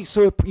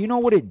 You know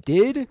what it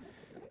did?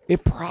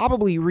 It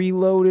probably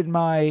reloaded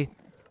my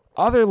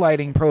other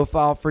lighting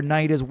profile for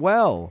night as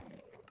well.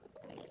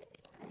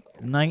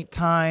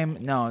 Nighttime.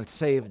 No, it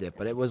saved it,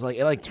 but it was like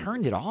it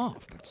turned it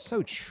off. That's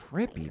so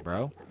trippy,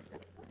 bro.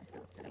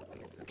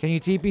 Can you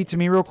TP to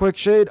me real quick,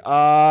 Shade?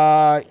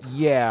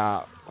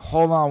 Yeah.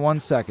 Hold on one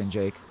second,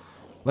 Jake.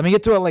 Let me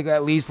get to like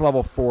at least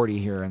level 40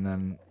 here, and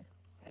then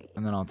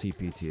I'll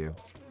TP to you.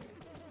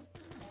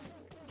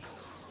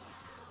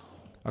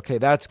 Okay,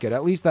 that's good.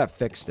 At least that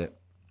fixed it.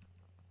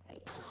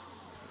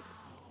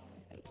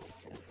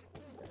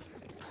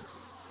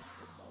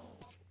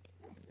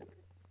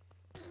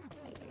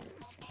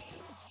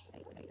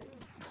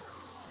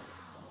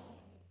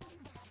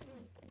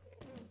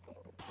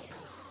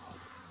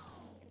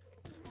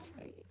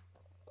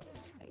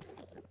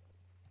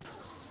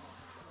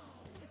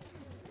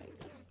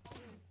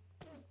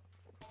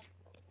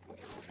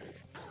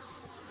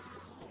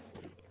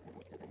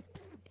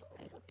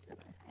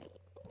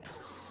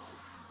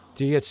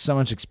 Do you get so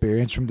much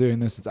experience from doing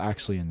this? It's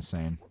actually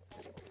insane.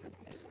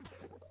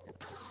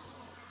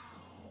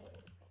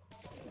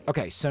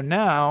 Okay, so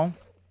now...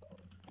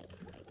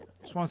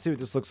 just want to see what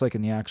this looks like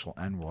in the actual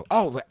end world.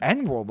 Oh, the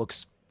end world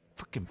looks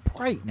freaking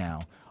bright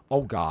now.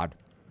 Oh, God.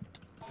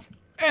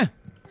 Get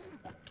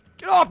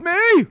off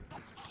me!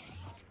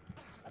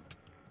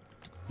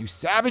 You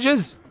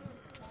savages!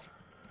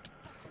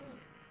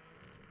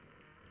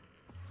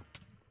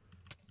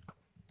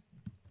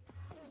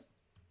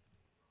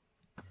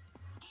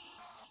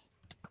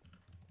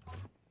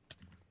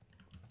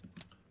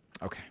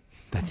 Okay,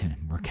 that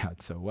didn't work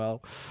out so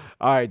well.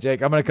 All right,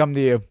 Jake, I'm going to come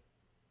to you.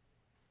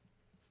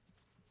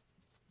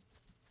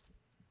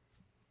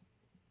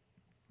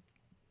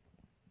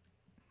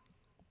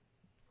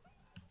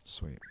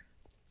 Sweet.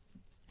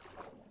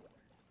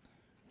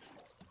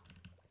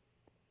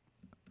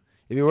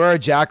 If you wear a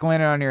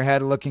jack-o'-lantern on your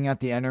head looking at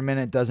the Enderman,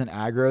 it doesn't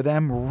aggro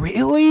them.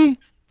 Really?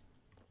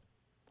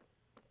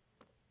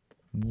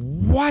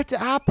 What,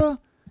 Appa?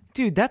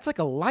 Dude, that's like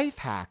a life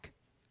hack.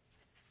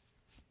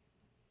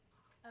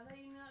 I thought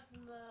you knew that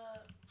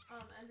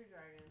from the Ender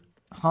Dragon.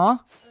 Huh? I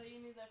thought you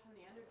knew that from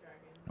the Ender Dragon.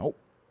 Nope.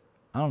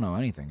 I don't know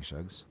anything,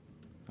 Shugs.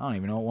 I don't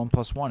even know what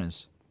 1 + 1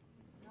 is.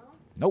 No?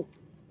 Nope.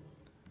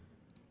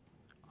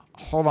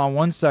 Hold on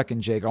 1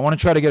 second, Jake. I want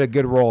to try to get a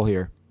good roll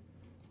here.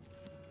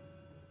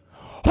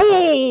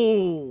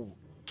 Oh!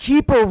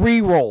 Keep a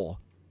reroll.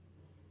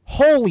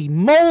 Holy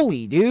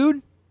moly,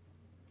 dude.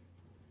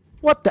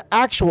 What the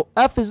actual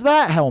F is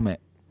that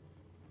helmet?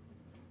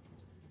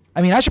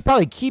 I mean, I should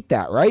probably keep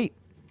that, right?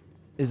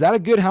 Is that a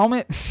good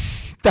helmet?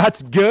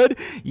 That's good?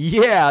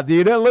 Yeah,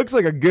 dude. That looks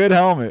like a good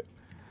helmet.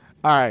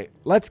 All right.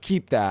 Let's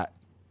keep that.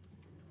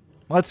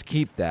 Let's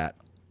keep that.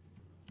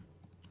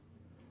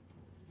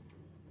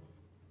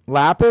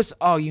 Lapis?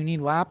 Oh, you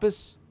need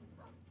lapis?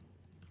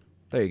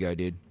 There you go,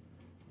 dude.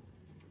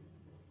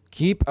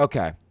 Keep?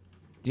 Okay.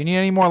 Do you need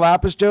any more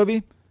lapis,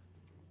 Joby?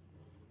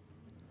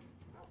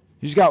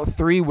 You just got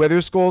 3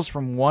 wither skulls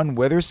from 1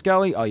 wither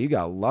skelly? Oh, you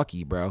got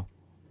lucky, bro.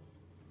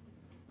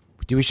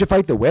 Dude, we should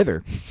fight the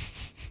wither.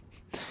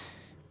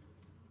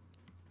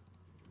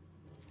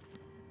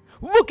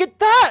 Look at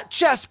that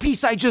chest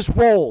piece I just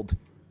rolled.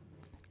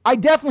 I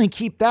definitely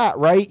keep that,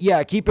 right?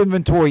 Yeah, keep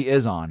inventory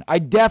is on. I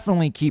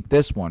definitely keep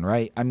this one,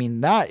 right? I mean,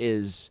 that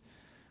is...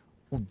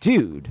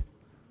 dude.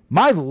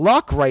 My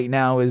luck right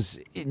now is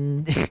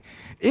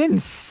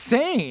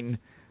insane.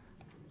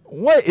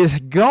 What is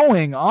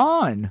going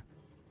on?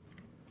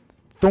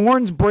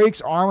 Thorns breaks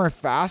armor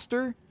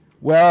faster?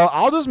 Well,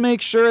 I'll just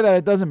make sure that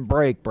it doesn't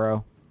break,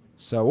 bro.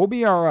 So we'll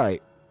be all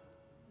right.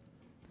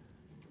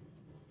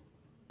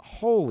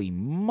 Holy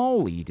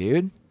moly,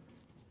 dude.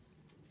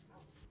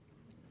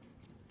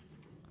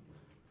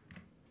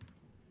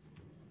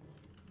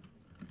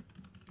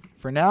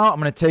 For now, I'm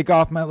going to take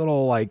off my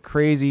little, like,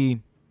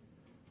 crazy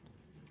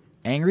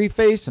angry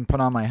face and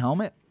put on my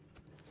helmet.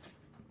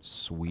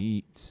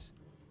 Sweet.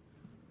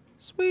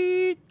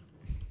 Sweet.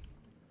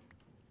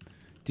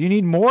 Do you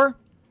need more?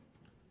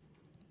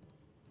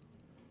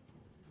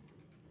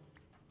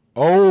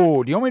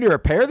 Oh, do you want me to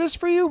repair this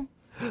for you?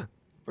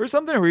 Or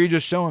something, or were you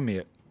just showing me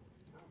it?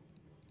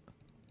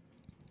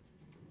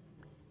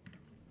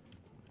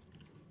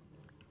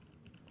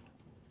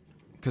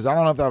 Because I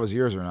don't know if that was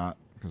yours or not.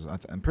 Because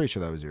I'm pretty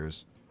sure that was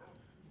yours.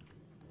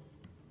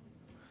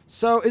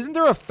 So, isn't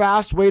there a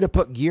fast way to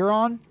put gear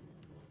on?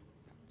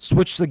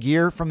 Switch the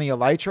gear from the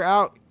elytra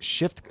out?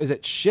 Shift, is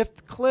it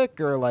shift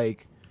click or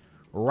like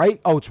right?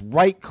 Oh, it's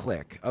right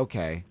click.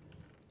 Okay.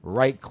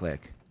 Right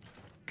click.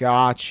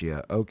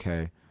 Gotcha.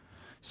 Okay.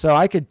 So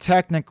I could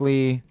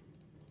technically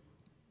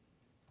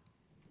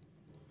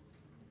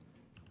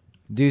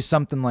do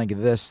something like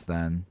this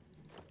then.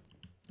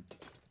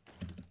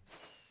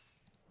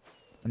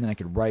 And then I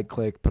could right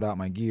click, put out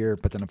my gear,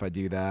 but then if I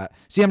do that.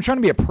 See, I'm trying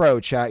to be a pro,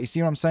 chat. You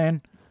see what I'm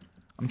saying?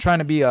 I'm trying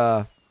to be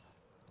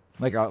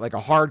like a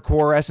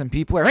hardcore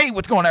SMP player. Hey,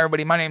 what's going on,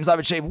 everybody? My name's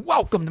Shave.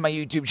 Welcome to my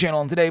YouTube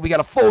channel, and today we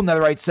got a full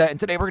netherite set, and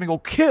today we're gonna go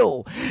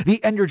kill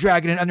the Ender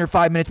Dragon in under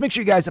 5 minutes. Make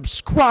sure you guys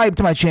subscribe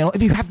to my channel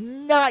if you have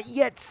not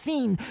yet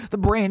seen the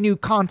brand new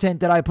content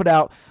that I put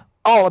out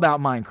all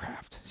about Minecraft.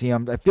 See,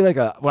 I feel like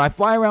when I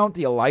fly around with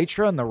the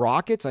elytra and the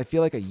rockets, I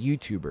feel like a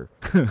YouTuber.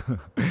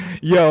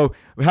 Yo,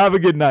 have a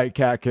good night,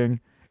 Cat King.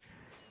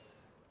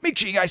 Make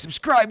sure you guys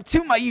subscribe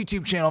to my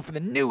YouTube channel for the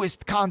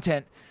newest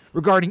content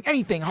regarding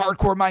anything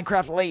hardcore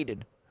Minecraft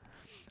related.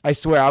 I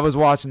swear, I was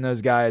watching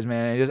those guys,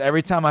 man. And just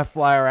every time I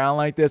fly around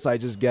like this, I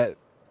get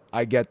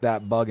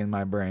that bug in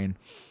my brain.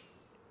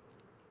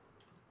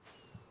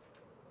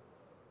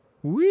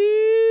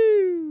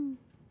 Woo!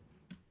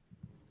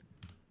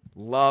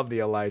 Love the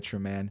elytra,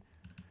 man.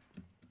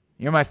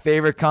 You're my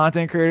favorite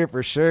content creator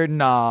for sure?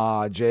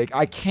 Nah, Jake.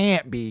 I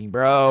can't be,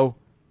 bro.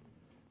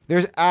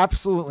 There's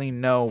absolutely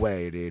no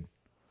way, dude.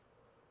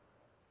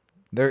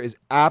 There is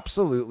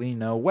absolutely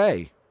no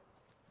way.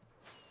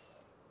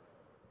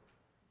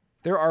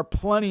 There are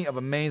plenty of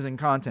amazing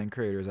content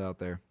creators out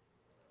there.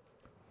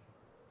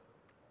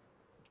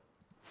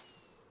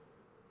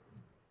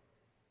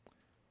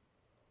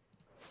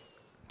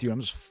 Dude, I'm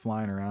just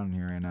flying around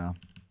here right now.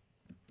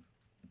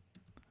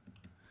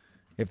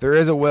 If there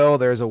is a will,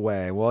 there's a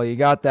way. Well, you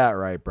got that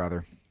right,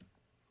 brother.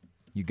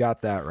 You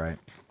got that right.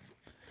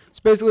 It's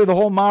basically the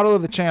whole motto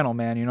of the channel,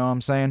 man. You know what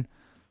I'm saying?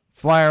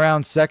 Fly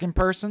around second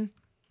person.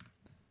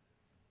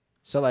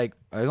 So, like,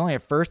 there's only a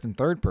first and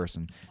third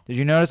person. Did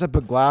you notice I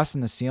put glass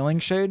in the ceiling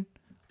shade?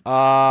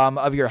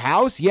 Of your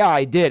house? Yeah,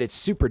 I did. It's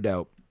super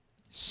dope.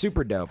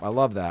 Super dope. I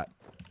love that.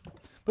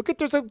 Look at,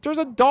 there's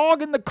a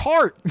dog in the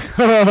cart.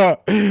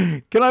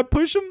 Can I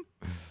push him?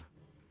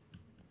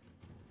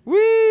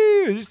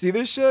 Woo! Did you see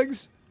this,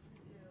 Shugs?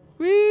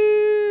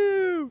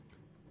 Woo!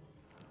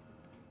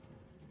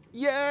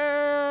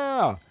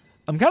 Yeah!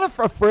 I'm kind of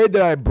afraid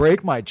that I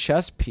break my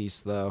chess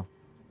piece, though.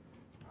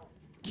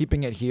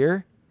 Keeping it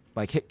here.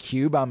 Like, hit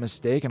Q by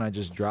mistake and I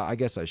just drop. I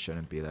guess I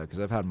shouldn't be, though,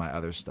 because I've had my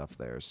other stuff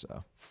there,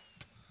 so.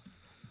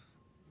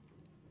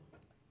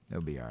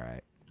 It'll be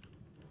alright.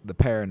 The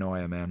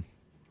paranoia, man.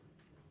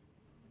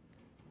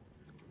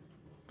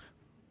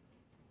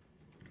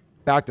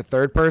 Back to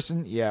third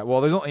person? Yeah,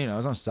 well, there's only,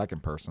 there's no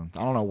second person.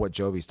 I don't know what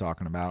Jovi's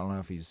talking about. I don't know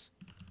if he's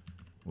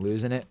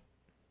losing it.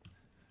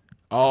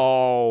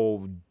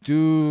 Oh,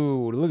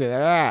 dude, look at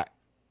that.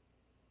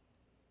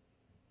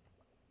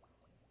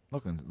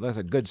 That's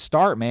a good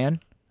start, man.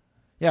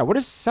 Yeah, what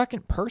is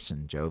second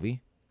person,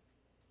 Jovi?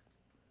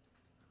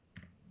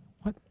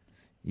 What?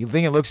 You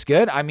think it looks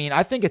good? I mean,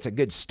 I think it's a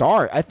good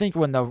start. I think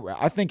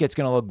it's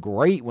gonna look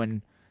great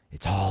when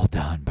it's all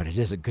done, but it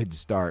is a good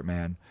start,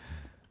 man.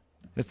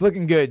 It's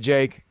looking good,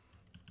 Jake.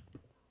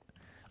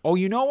 Oh,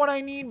 you know what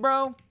I need,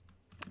 bro?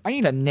 I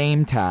need a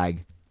name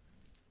tag.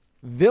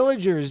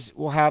 Villagers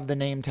will have the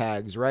name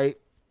tags, right?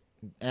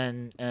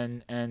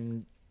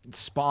 And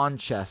spawn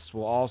chests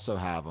will also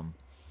have them.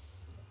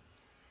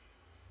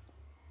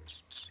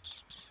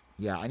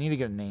 Yeah, I need to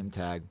get a name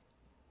tag.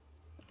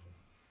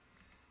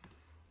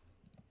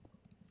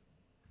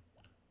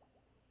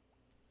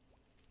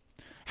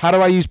 How do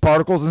I use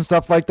particles and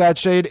stuff like that,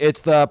 Shade?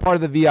 It's the part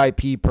of the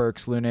VIP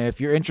perks, Luna. If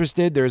you're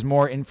interested, there's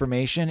more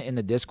information in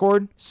the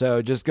Discord.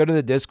 So just go to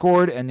the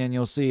Discord, and then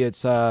you'll see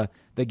it's the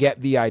Get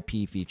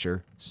VIP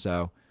feature.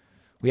 So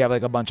we have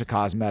like a bunch of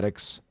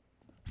cosmetics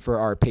for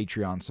our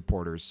Patreon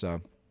supporters. So,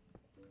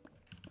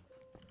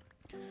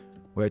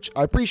 which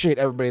I appreciate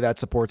everybody that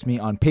supports me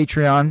on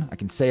Patreon. I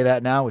can say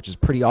that now, which is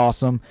pretty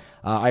awesome.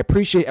 I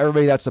appreciate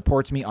everybody that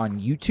supports me on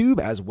YouTube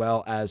as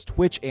well as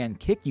Twitch and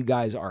Kick. You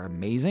guys are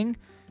amazing.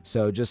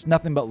 So just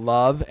nothing but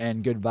love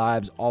and good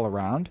vibes all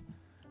around.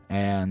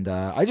 And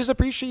I just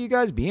appreciate you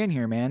guys being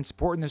here, man.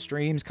 Supporting the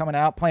streams, coming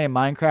out, playing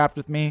Minecraft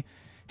with me,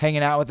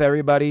 hanging out with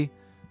everybody,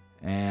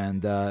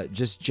 and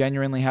just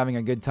genuinely having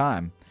a good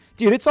time.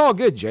 Dude, it's all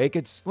good, Jake.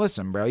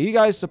 Listen, bro. You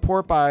guys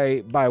support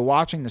by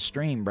watching the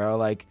stream, bro.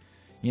 Like,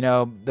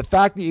 the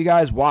fact that you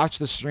guys watch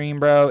the stream,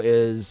 bro,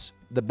 is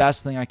the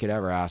best thing I could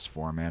ever ask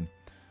for, man.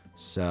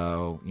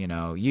 So,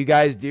 you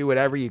guys do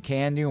whatever you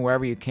can do and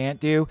wherever you can't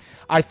do.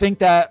 I think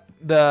that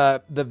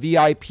the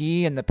VIP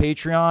and the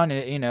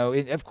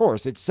Patreon, of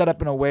course, it's set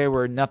up in a way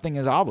where nothing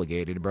is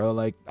obligated, bro.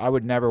 Like, I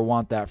would never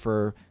want that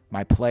for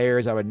my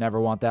players. I would never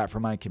want that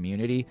for my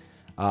community.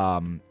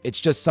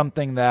 It's just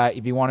something that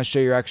if you want to show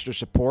your extra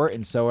support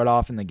and show it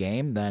off in the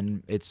game,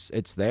 then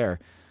it's there.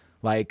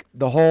 Like,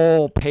 the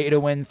whole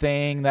pay-to-win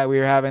thing that we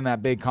were having,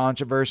 that big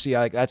controversy,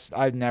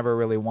 I've never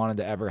really wanted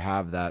to ever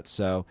have that.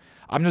 So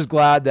I'm just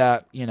glad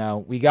that,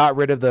 we got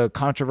rid of the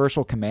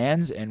controversial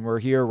commands and we're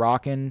here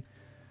rocking,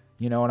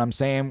 you know what I'm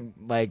saying?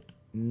 Like,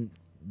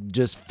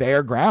 just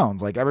fair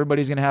grounds. Like,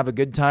 everybody's going to have a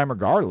good time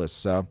regardless.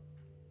 So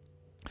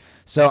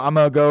I'm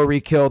going to go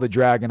re-kill the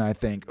dragon, I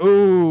think.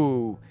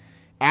 Ooh,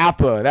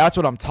 Appa. That's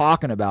what I'm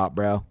talking about,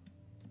 bro.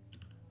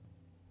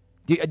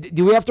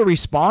 Do we have to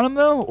respawn him,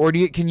 though? Or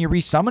can you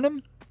resummon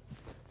him?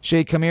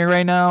 Shade, come here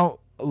right now.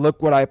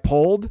 Look what I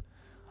pulled.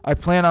 I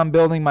plan on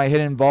building my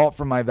hidden vault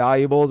for my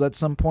valuables at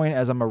some point,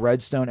 as I'm a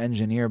redstone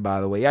engineer,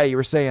 by the way. Yeah, you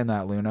were saying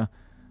that, Luna.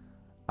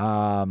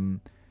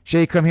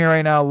 Shade, come here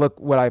right now. Look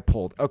what I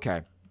pulled.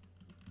 Okay.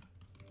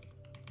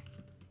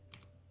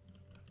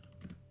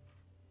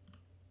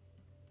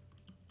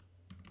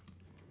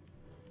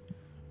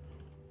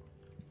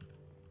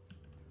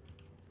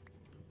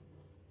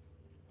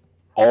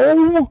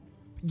 Oh,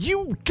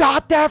 you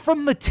got that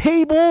from the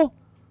table?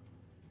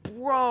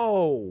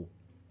 Bro.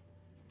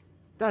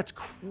 That's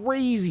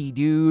crazy,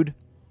 dude.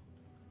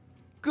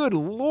 Good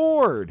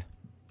Lord.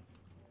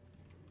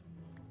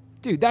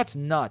 Dude, that's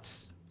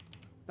nuts.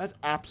 That's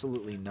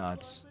absolutely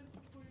nuts.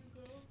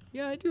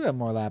 Yeah, I do have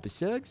more lapis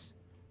sugs.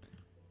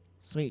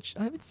 Sweet.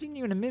 I haven't seen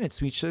you in a minute,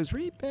 Sweet Shugs.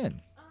 Where you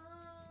been?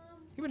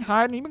 You've been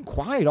hiding. You've been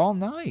quiet all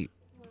night.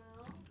 Well,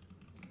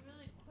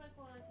 really quick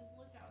when I just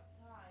looked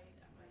outside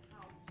at my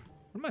house.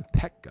 Where'd my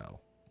pet go?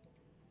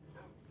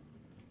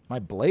 My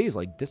blaze,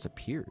 like,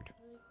 disappeared.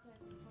 Really quick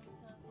before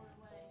you teleport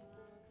away, you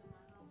want to look at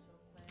my house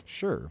real quick.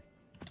 Sure.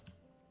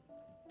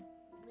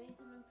 Made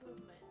some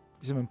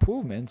improvements. Some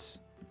improvements?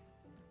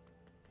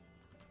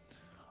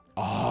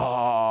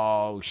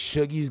 Oh,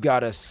 Shuggy's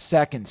got a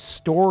second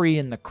story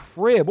in the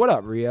crib. What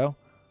up, Rio?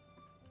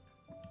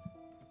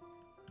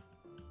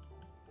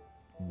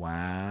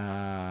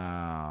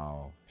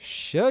 Wow.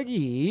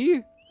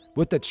 Shuggy.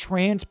 With the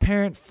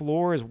transparent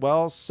floor as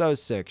well. So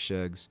sick,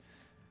 Shugs.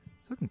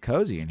 It's looking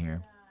cozy in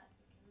here.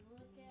 Look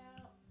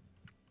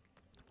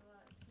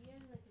out here,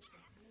 look at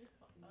the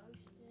beautiful ocean.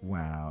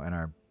 Wow. And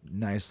our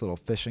nice little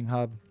fishing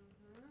hub.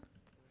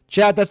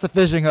 Chat, that's the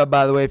fishing hub,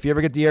 by the way. If you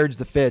ever get the urge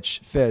to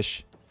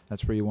fish,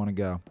 that's where you want to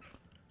go.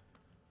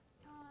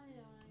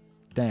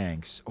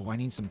 Thanks. Oh, I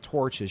need some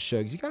torches,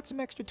 Shugs. You got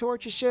some extra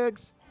torches,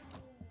 Shugs?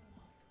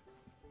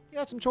 You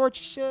got some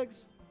torches,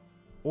 Shugs?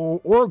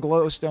 Or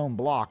glowstone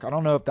block. I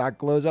don't know if that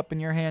glows up in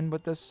your hand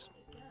with this.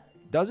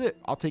 Does it?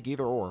 I'll take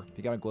either or. If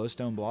you got a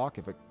glowstone block,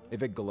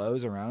 if it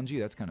glows around you,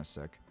 that's kind of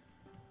sick.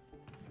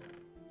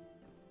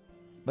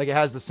 Like it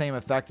has the same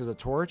effect as a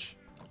torch.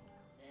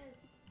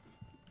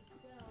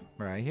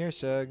 Right here,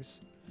 Suggs.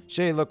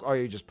 Shay, look. Oh,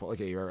 you just pulled.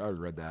 Okay, you already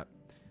read that.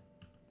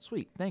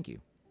 Sweet. Thank you.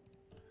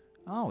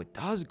 Oh, it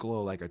does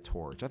glow like a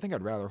torch. I think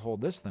I'd rather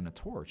hold this than a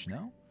torch,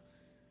 no?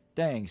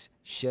 Thanks,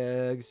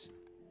 Shugs.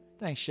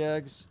 Thanks,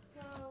 Shugs.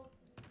 So,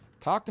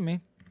 talk to me.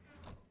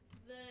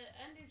 The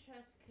ender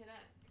chests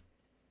connect.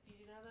 Did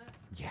you know that?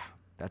 Yeah,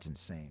 that's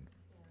insane.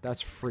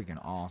 That's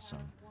freaking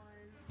awesome.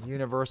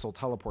 Universal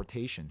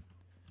teleportation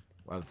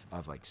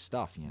of like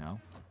stuff, you know?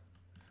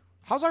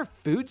 How's our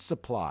food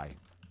supply?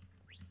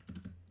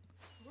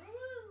 We're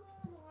running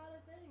low on a lot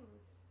of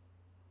things.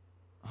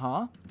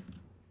 Huh?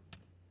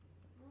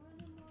 We're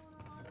running low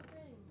on a lot of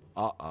things.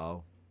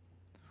 Uh-oh.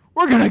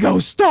 We're gonna go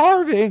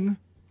starving!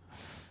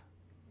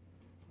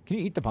 Can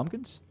you eat the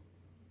pumpkins?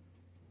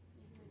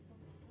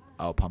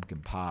 Oh, pumpkin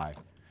pie.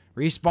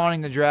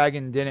 Respawning the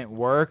dragon didn't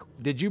work.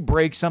 Did you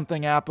break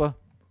something, Appa?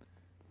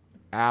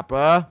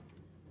 Appa?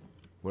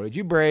 What did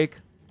you break?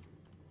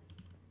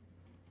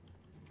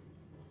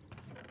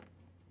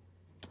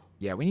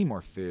 Yeah, we need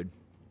more food.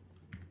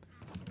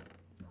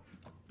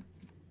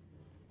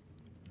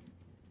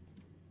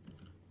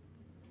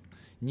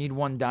 Need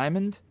 1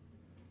 diamond?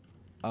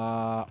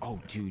 Oh,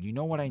 dude, you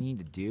know what I need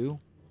to do?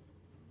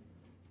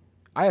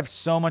 I have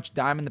so much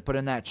diamond to put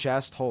in that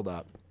chest. Hold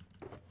up.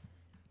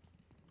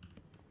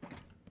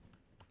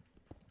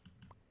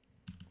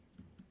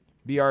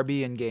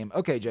 BRB in game.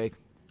 Okay, Jake.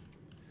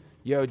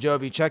 Yo,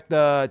 Jovi, check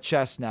the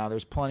chest now.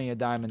 There's plenty of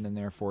diamond in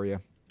there for you.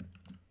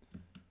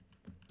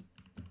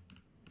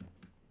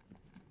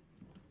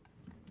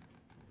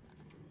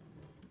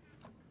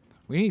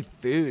 We need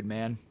food,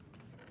 man.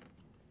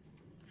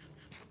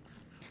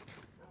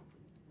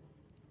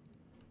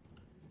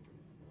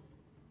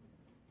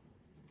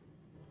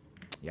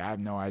 Yeah, I have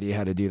no idea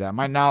how to do that.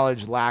 My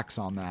knowledge lacks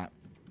on that.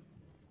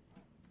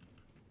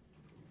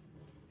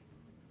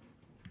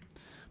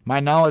 My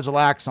knowledge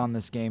lacks on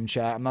this game,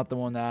 chat. I'm not the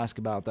one to ask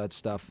about that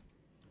stuff.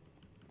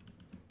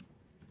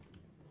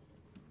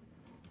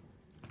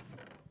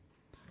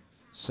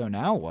 So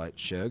now what,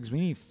 Shugs? We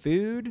need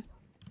food.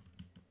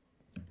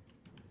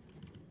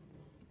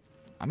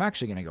 I'm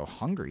actually going to go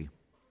hungry.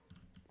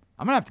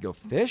 I'm going to have to go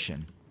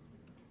fishing.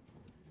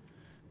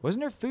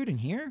 Wasn't there food in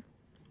here?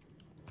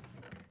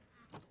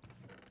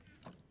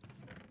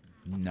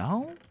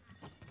 No?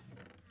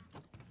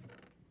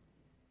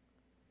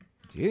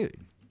 Dude,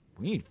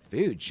 we need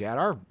food, chat.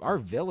 Our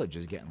village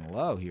is getting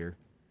low here.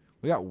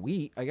 We got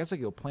wheat. I guess I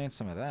could go plant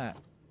some of that.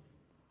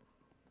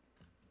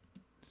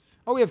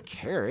 Oh, we have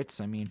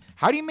carrots. I mean,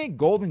 how do you make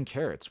golden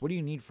carrots? What do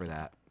you need for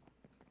that?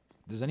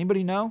 Does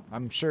anybody know?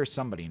 I'm sure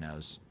somebody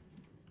knows.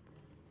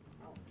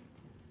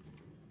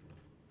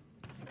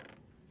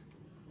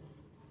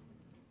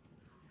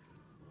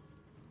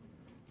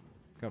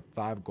 Got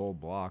 5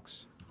 gold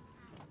blocks.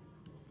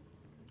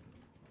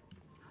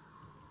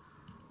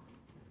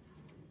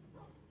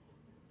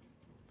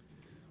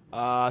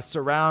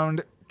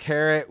 Surround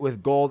carrot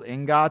with gold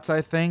ingots,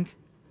 I think.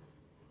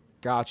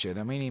 Gotcha.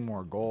 Then we need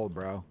more gold,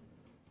 bro.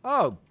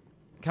 Oh,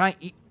 can I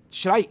eat?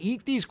 Should I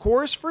eat these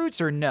chorus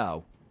fruits or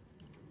no?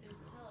 They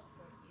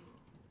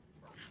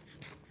teleport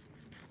you.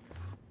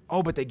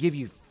 Oh, but they give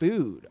you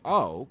food.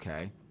 Oh,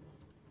 okay.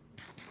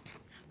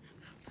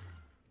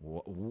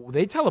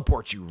 They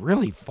teleport you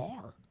really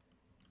far.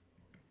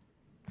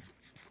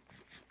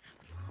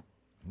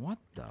 What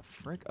the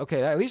frick?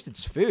 Okay, at least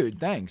it's food.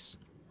 Thanks.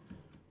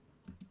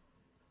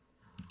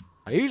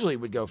 I usually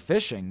would go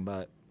fishing,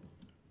 but...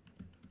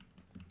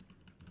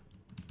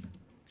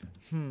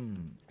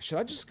 Should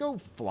I just go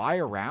fly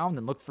around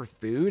and look for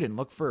food and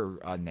look for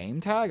a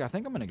name tag? I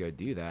think I'm going to go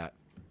do that.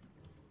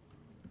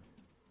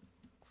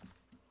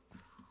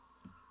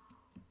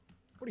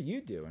 What are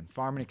you doing?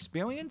 Farming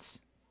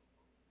experience?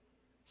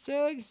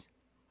 Sigs?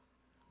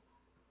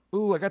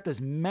 Ooh, I got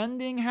this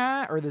mending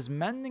hat, or this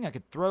mending. I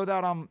could throw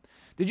that on...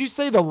 Did you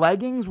say the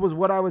leggings was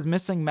what I was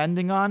missing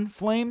mending on,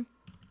 Flame?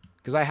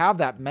 Because I have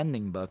that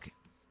mending book.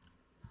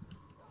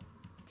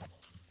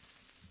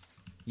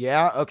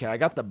 Yeah? Okay, I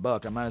got the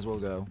book. I might as well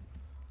go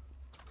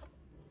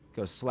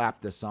slap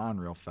this on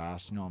real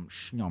fast. You know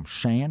what I'm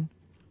saying?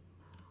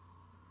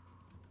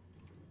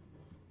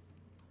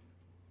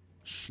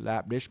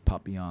 Slap this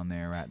puppy on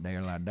there right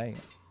there like that.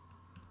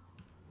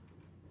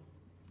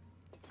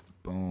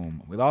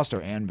 Boom. We lost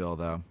our anvil,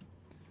 though.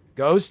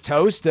 Ghost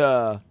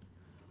Toasta.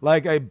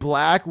 Like a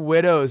Black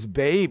Widow's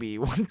baby.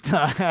 What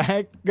the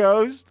heck,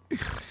 Ghost?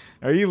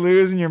 Are you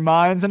losing your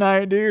mind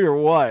tonight, dude, or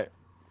what?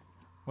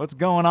 What's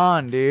going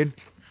on, dude?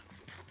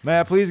 May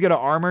I please get an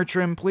armor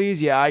trim,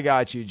 please? Yeah, I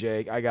got you,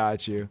 Jake. I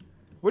got you.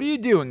 What are you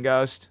doing,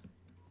 Ghost?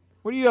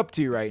 What are you up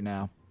to right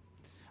now?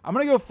 I'm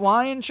going to go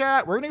fly in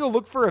chat. We're going to go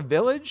look for a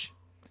village.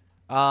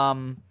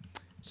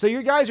 So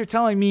you guys are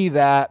telling me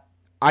that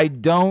I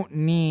don't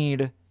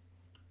need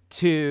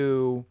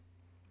to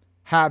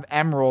have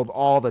emerald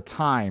all the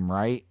time,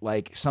 right?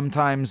 Like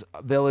sometimes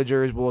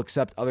villagers will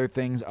accept other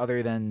things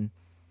other than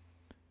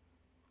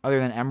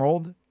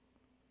emerald.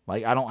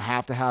 Like I don't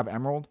have to have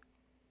emerald.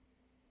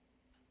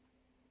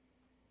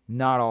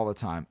 Not all the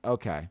time.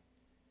 Okay.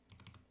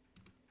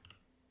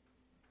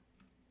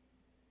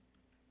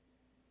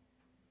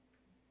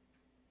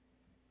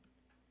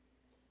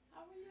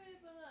 How were you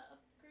able to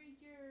upgrade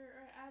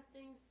or add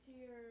things to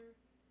your...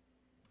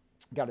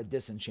 Got to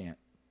disenchant.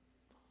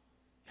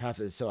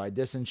 So I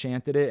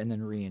disenchanted it and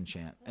then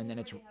re-enchant. And then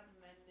it's... have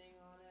mending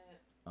on it.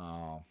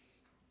 Oh.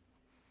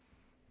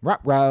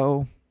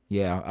 Ruh-roh.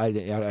 Yeah,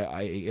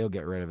 it'll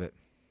get rid of it.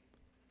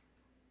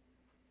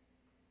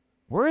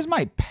 Where is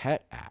my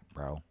pet at,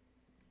 bro?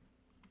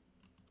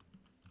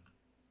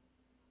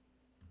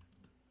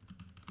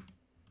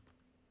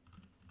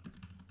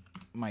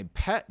 My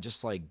pet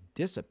just, like,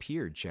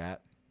 disappeared,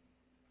 chat.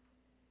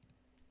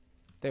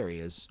 There he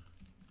is.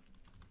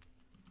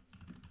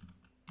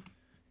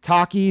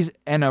 Takis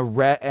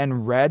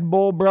and Red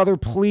Bull, brother.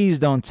 Please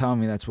don't tell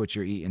me that's what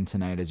you're eating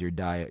tonight as your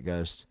diet,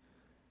 Ghost.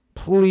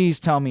 Please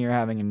tell me you're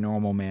having a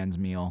normal man's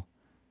meal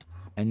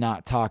and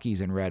not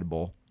Takis and Red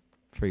Bull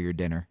for your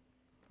dinner.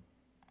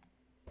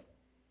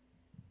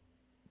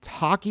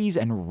 Takis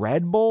and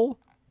Red Bull?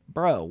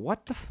 Bro,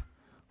 what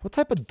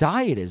type of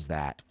diet is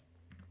that?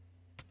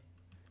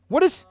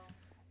 What is...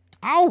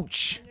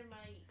 Ouch!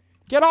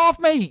 Get off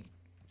me!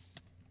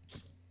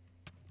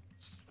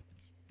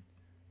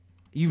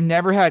 You've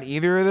never had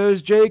either of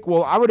those, Jake?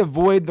 Well, I would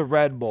avoid the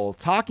Red Bull.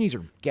 Takis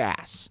are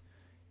gas.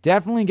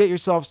 Definitely get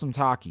yourself some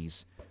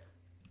Takis.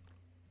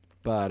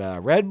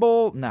 But Red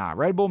Bull, nah.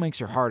 Red Bull makes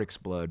your heart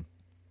explode.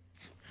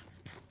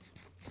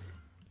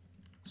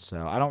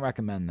 So I don't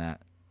recommend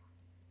that.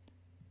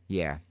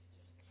 Yeah.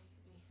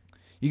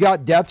 You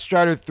got Death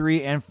Strider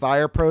 3 and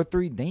Fire Pro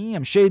 3?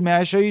 Damn. Shade, may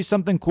I show you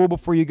something cool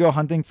before you go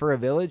hunting for a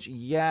village?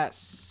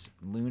 Yes,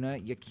 Luna,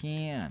 you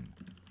can.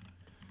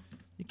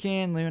 You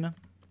can, Luna.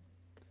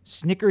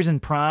 Snickers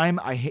and Prime.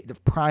 I hate the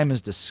Prime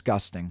is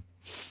disgusting.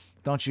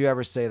 Don't you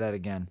ever say that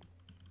again.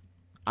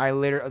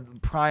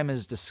 Prime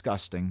is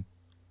disgusting.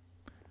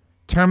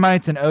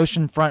 Termites and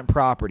oceanfront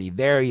property.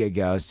 There you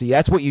go. See,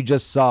 that's what you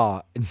just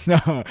saw.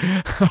 No,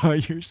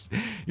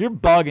 you're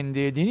bugging,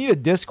 dude. Do you need a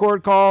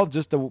Discord call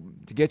just to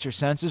get your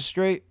senses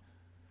straight?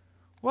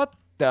 What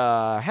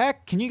the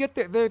heck? Can you get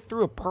there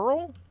through a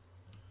pearl?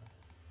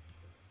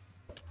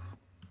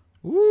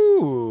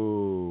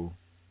 Ooh.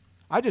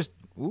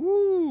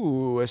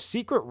 Ooh, a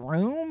secret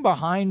room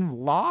behind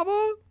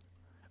lava?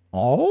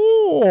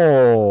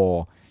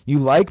 Oh. You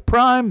like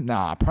Prime?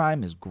 Nah,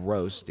 Prime is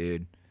gross,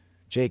 dude.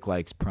 Jake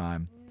likes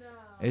Prime. No.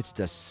 It's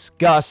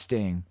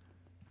disgusting.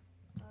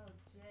 Oh,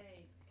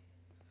 Jake.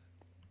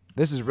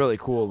 This is really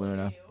cool,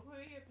 Luna. Who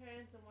are your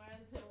parents and why are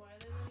they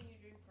letting you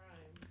drink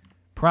Prime?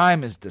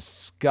 Prime is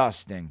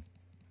disgusting.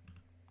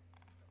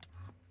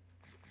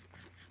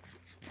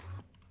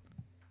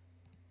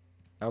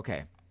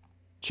 Okay.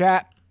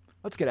 Chat,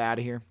 let's get out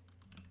of here.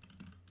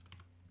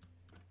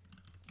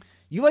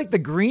 You like the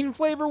green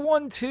flavor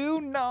one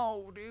too?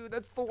 No, dude,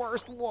 that's the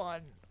worst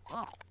one.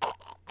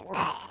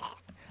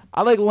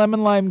 I like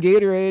lemon lime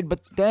Gatorade,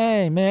 but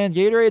dang, man,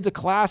 Gatorade's a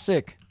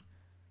classic.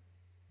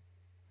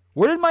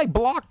 Where did my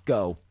block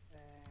go?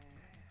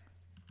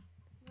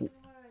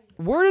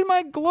 Where did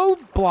my glow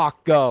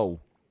block go?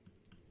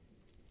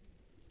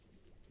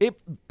 It...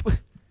 I have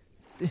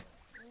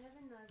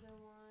another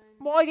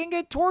one. Well, I can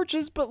get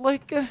torches, but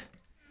like... You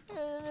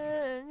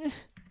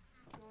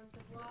want the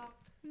block?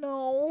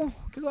 No,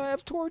 because I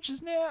have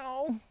torches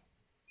now.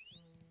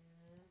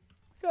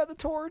 Got the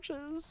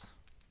torches.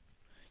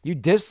 You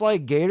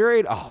dislike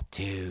Gatorade? Oh,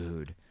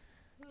 dude.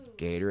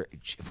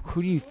 Gatorade.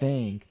 Who do you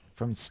think?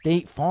 From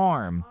State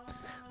Farm.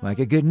 Like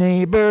a good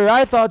neighbor.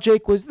 I thought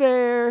Jake was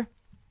there.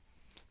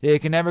 Yeah, you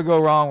can never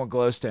go wrong with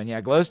glowstone. Yeah,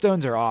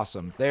 glowstones are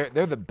awesome. They're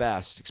the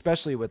best,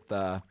 especially with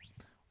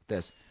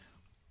this.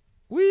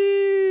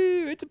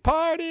 Woo! It's a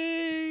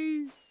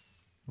party.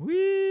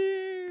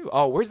 Woo!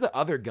 Oh, where's the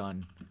other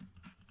gun?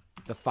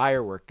 The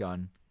firework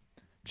gun.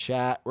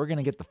 Chat, we're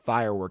gonna get the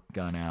firework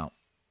gun out.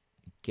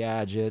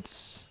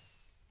 Gadgets.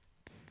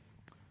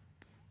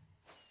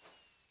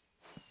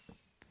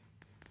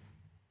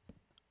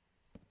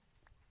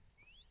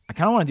 I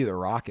kind of want to do the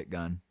rocket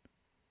gun.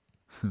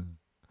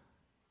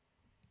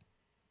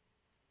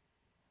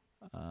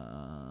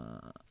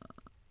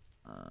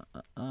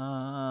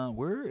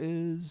 Where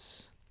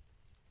is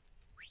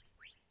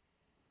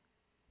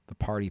the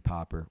party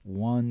popper?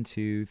 1,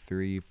 2,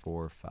 3,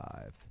 4,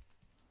 5.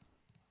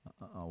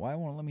 Why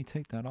won't it let me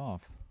take that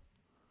off?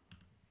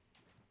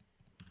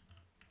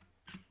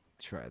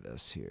 Try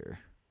this here.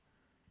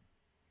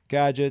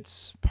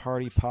 Gadgets,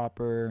 party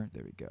popper.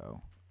 There we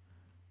go.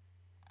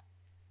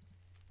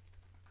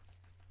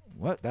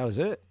 What? That was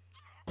it?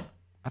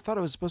 I thought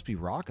it was supposed to be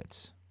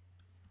rockets.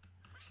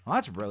 Well,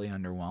 that's really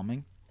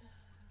underwhelming.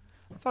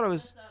 I thought it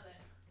was... That's not it.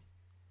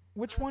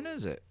 Which one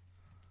is it?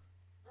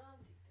 I don't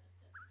think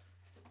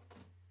that's it.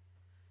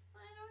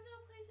 Well, are we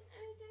gonna play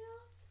anything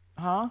else?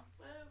 Huh?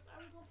 Are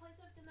we gonna play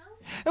something else?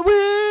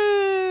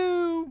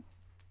 Woo!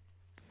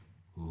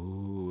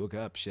 Ooh, look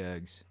up,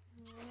 Shags.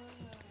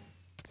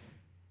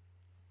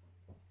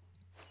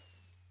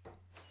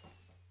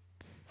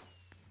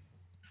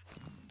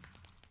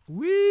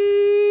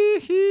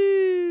 Wee-hoo!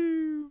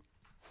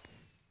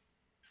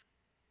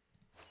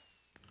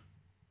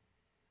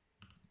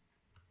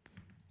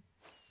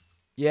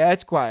 Yeah,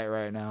 it's quiet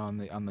right now on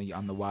the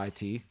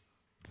YT.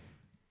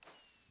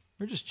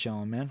 We're just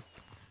chilling, man.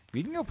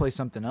 We can go play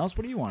something else.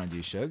 What do you want to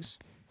do, Shugs?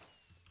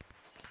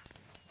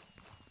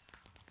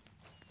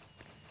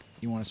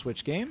 You want to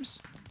switch games?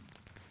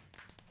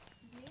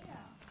 Yeah.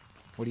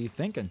 What are you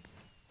thinking?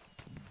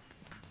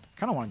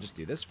 Kind of want to just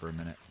do this for a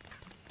minute.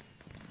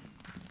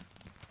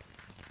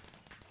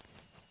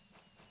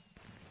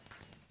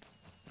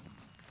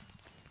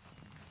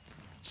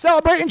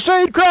 Celebrating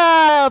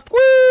Shadecraft!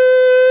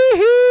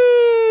 Woo-hoo!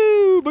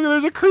 Look,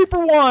 there's a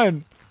creeper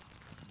one.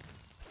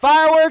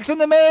 Fireworks in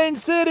the main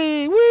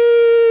city!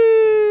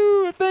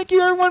 Woo! Thank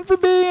you everyone for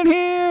being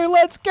here.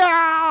 Let's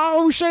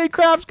go!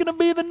 Shadecraft's gonna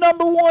be the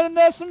 #1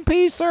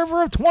 SMP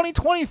server of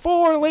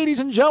 2024, ladies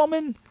and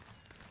gentlemen.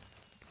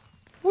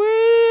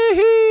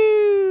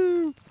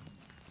 Woo-hoo!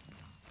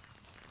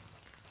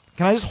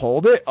 Can I just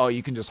hold it? Oh,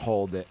 you can just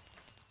hold it.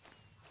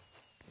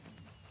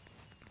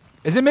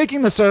 Is it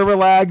making the server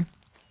lag?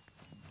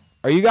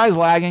 Are you guys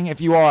lagging? If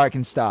you are, I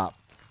can stop.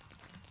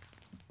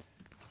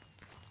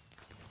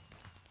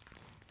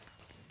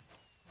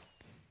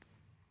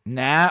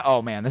 Nah.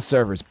 Oh, man, this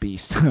server's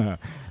beast. Man,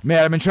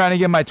 I've been trying to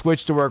get my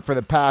Twitch to work for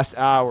the past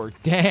hour.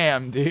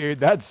 Damn, dude.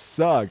 That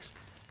sucks.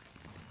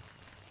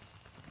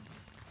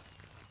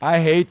 I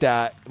hate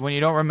that. When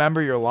you don't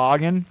remember your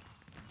login.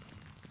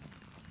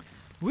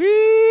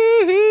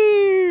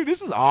 Woo-hoo!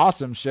 This is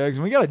awesome, Shugs.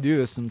 We got to do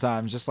this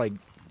sometimes. Just like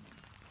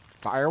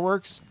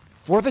fireworks.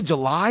 4th of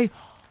July?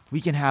 We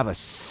can have a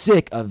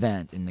sick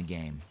event in the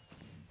game.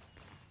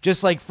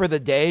 Just like for the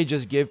day,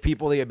 just give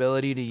people the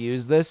ability to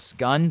use this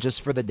gun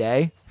just for the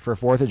day, for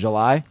 4th of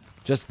July.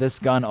 Just this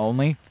gun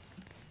only.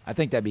 I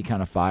think that'd be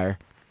kind of fire.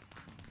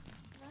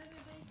 Not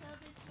everybody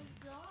celebrates 4th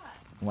of July.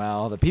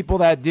 Well, the people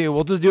that do,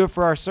 we'll just do it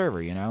for our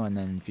server, you know? And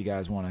then if you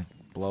guys want to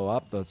blow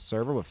up the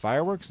server with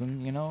fireworks,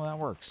 then, you know, that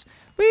works.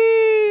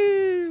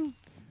 Woo!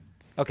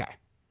 Okay.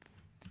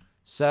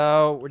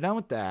 So, we're done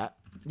with that.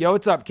 Yo,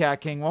 what's up, Cat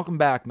King? Welcome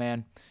back,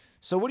 man.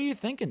 So what are you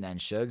thinking then,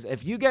 Shugs?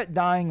 If you get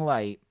Dying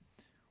Light,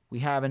 we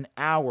have an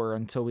hour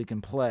until we can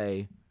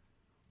play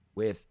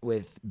with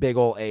big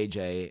ol'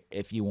 AJ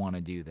if you want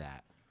to do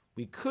that.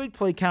 We could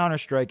play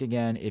Counter-Strike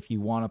again if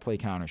you want to play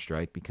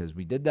Counter-Strike because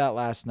we did that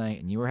last night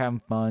and you were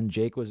having fun.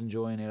 Jake was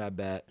enjoying it, I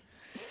bet.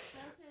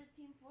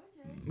 Team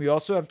Fortress. We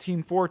also have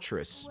Team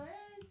Fortress. Where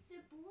is the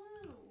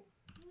blue?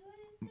 What is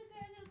the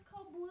guy that's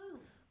called Blue?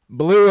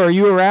 Blue, are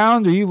you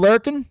around? Are you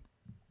lurking?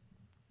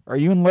 Are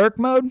you in lurk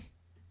mode?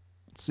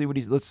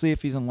 Let's see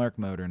if he's in lurk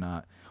mode or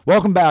not.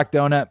 Welcome back,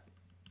 Donut.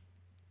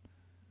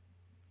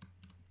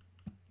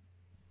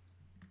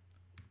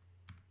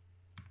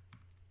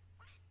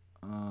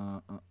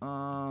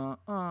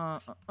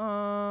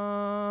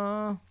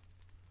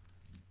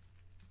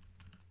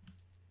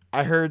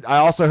 I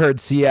also heard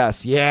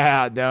CS.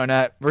 Yeah,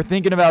 Donut. We're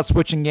thinking about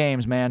switching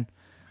games, man.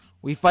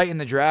 We fight in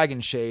the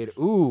Dragon Shade.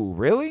 Ooh,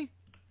 really?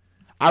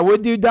 I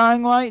would do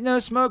Dying Light, no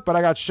smoke, but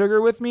I got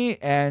Sugar with me,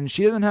 and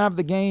she doesn't have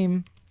the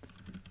game.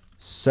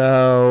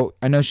 So,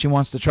 I know she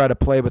wants to try to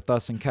play with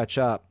us and catch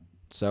up.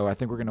 So, I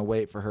think we're going to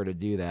wait for her to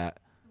do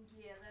that.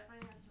 Yeah, that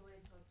might have to wait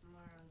till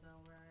tomorrow,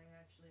 though, where I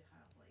actually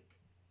have, like,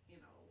 you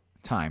know...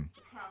 Time.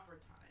 The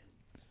proper time.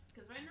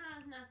 Because right now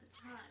is not the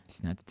time.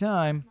 It's not the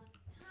time.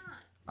 It's not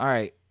the time.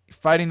 Alright,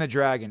 fighting the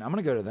dragon. I'm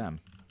going to go to them.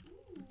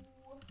 Ooh,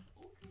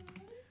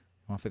 okay.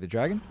 Want to fight the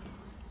dragon?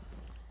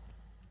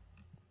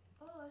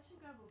 Oh, I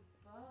should grab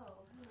a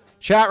bow. Hang on.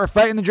 Chat, we're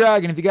fighting the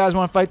dragon if you guys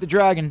want to fight the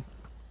dragon.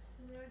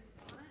 Can we already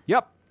spawn it?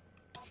 Yep.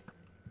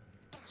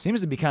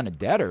 Seems to be kind of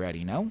dead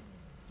already, no?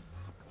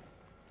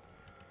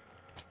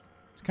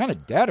 It's kind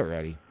of dead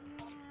already.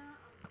 Yeah,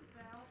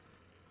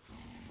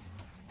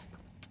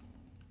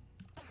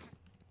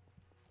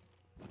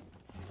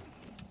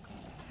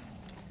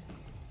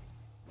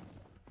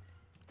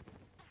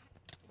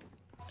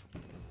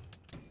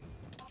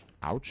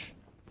 about. Ouch.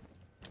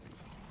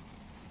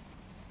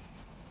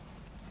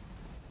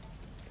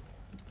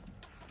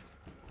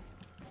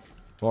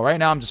 Well, right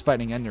now I'm just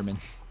fighting Enderman.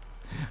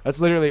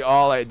 That's literally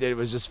all I did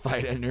was just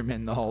fight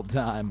Enderman the whole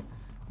time.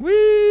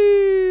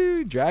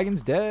 Woo!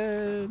 Dragon's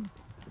dead.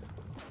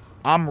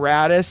 I'm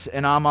Radis,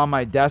 and I'm on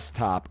my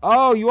desktop.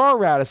 Oh, you are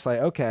Radis,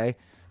 okay.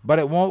 But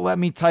it won't let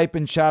me type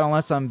in chat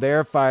unless I'm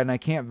verified, and I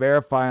can't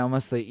verify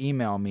unless they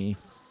email me.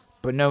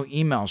 But no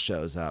email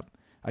shows up.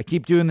 I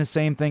keep doing the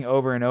same thing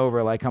over and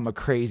over like I'm a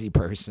crazy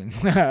person.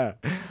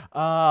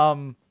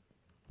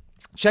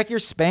 Check your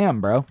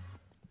spam, bro.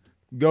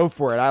 Go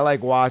for it. I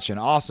like watching.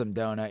 Awesome,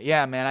 Donut.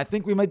 Yeah, man. I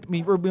think we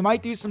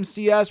might do some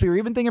CS. We were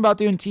even thinking about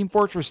doing Team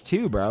Fortress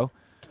 2, bro.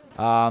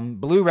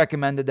 Blue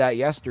recommended that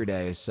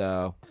yesterday,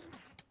 so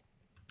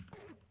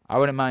I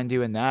wouldn't mind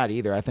doing that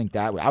either. I think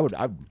that I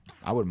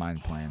would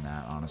mind playing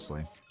that,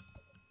 honestly.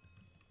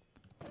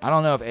 I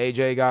don't know if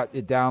AJ got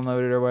it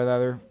downloaded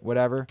or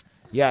whatever.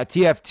 Yeah,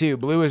 TF2.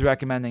 Blue was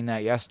recommending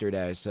that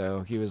yesterday,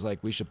 so he was like,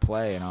 we should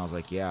play, and I was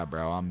like, yeah,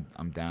 bro,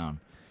 I'm down.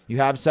 You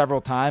have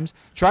several times.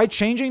 Try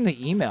changing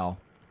the email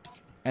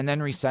and then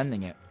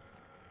resending it.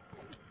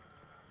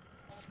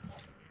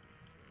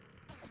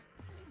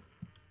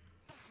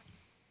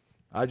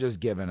 I've just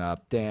given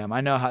up. Damn,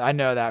 I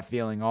know that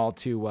feeling all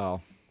too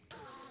well.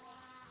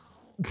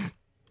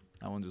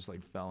 That one just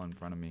like fell in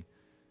front of me.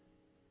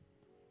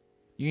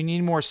 You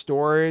need more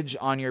storage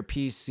on your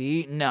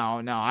PC?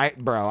 No,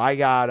 I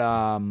got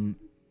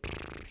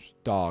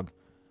dog.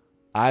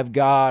 I've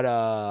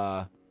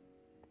got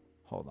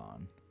hold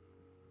on.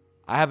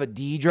 I have a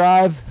D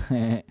drive.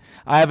 I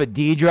have a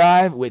D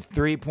drive with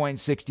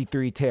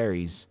 3.63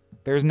 teries.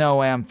 There's no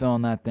way I'm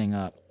filling that thing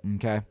up,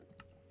 okay?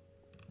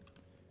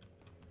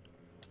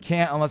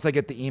 Can't unless I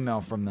get the email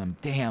from them.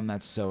 Damn,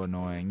 that's so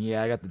annoying.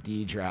 Yeah, I got the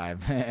D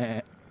drive.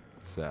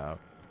 So.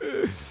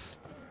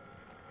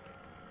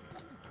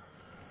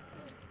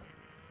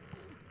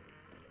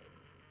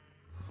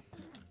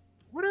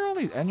 What are all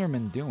these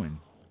Endermen doing?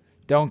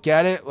 Don't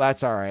get it?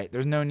 That's alright.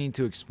 There's no need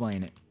to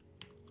explain it.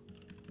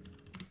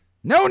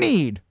 No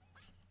need!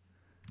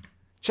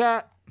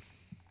 Chat.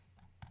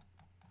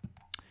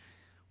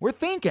 We're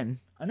thinking.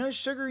 I know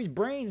Sugary's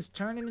brain is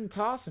turning and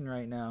tossing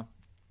right now.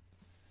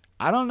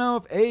 I don't know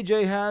if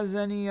AJ has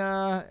any,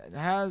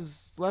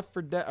 has Left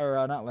 4 Dead,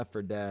 or not Left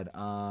 4 Dead,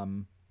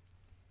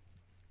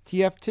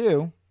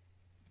 TF2.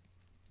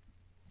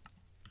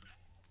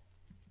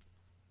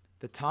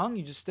 The tongue?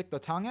 You just stick the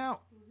tongue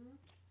out?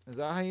 Is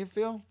that how you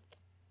feel?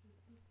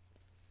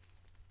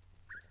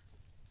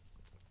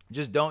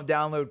 Just don't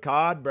download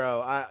COD,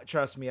 bro.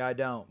 Trust me, I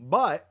don't.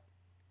 But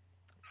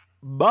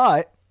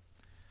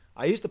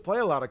I used to play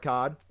a lot of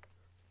COD.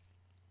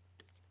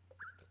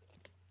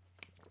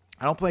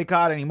 I don't play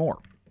COD anymore.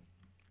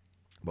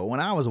 But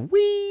when I was a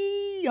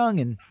wee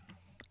youngin',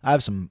 I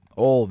have some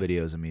old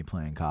videos of me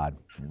playing COD.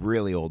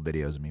 Really old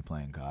videos of me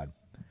playing COD.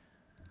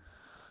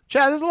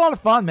 Chad, this is a lot of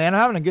fun, man.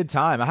 I'm having a good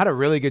time. I had a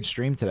really good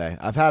stream today.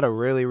 I've had a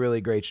really, really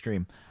great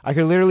stream. I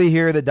could literally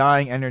hear the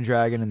dying Ender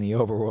Dragon in the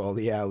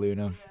overworld. Yeah,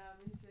 Luna. Yeah,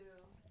 me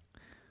too.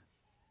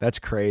 That's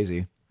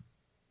crazy.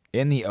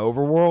 In the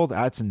overworld?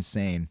 That's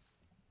insane.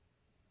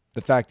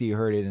 The fact that you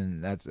heard it,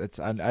 and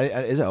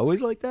is it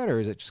always like that, or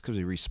is it just because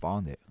we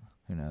respawned it?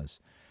 Who knows?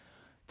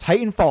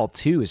 Titanfall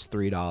 2 is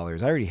 $3.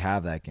 I already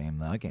have that game,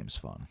 though. That game's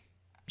fun.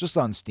 Just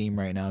on Steam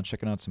right now,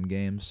 checking out some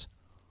games.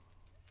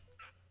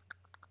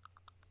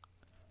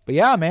 But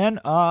yeah, man.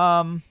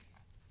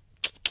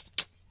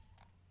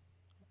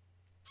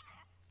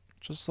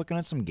 Just looking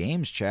at some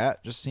games,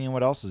 chat. Just seeing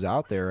what else is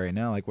out there right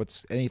now. Like,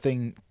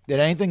 did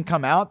anything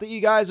come out that you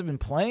guys have been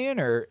playing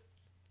or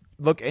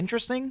look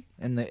interesting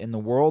in the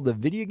world of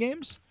video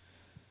games?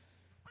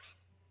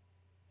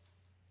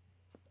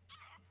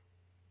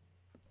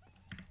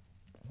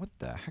 What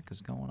the heck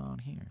is going on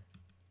here?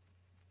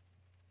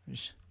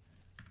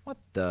 What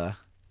the?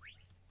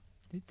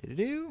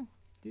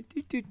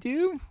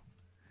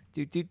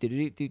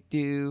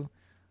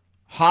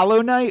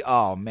 Hollow Knight?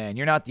 Oh, man.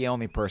 You're not the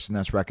only person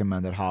that's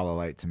recommended Hollow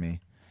Knight to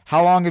me.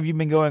 How long have you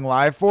been going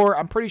live for?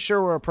 I'm pretty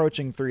sure we're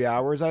approaching 3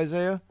 hours,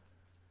 Isaiah.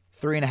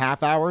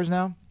 3.5 hours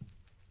now.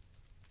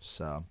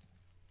 So,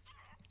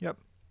 yep.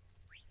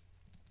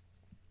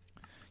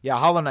 Yeah,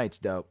 Hollow Knight's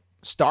dope.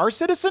 Star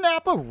Citizen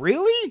Appa?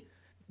 Really?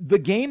 The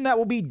game that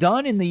will be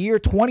done in the year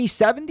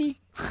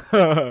 2070?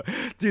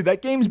 Dude,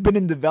 that game's been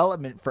in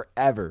development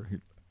forever.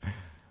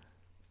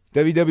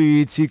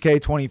 WWE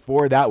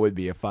 2K24, that would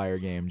be a fire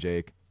game,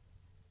 Jake.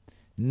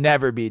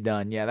 Never be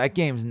done. Yeah, that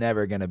game's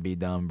never going to be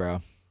done,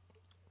 bro.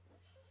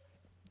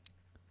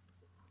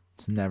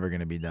 It's never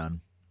going to be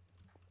done.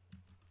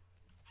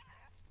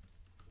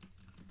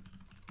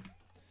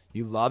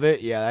 You love it?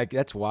 Yeah,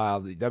 that's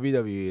wild.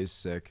 WWE is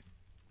sick.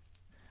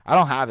 I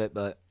don't have it,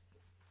 but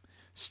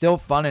still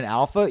fun in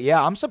alpha.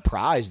 Yeah, I'm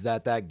surprised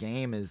that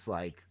game is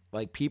like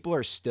people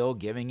are still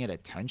giving it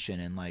attention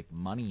and like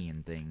money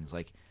and things.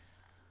 Like,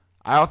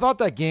 I thought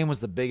that game was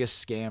the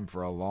biggest scam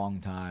for a long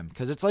time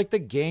because it's like the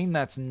game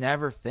that's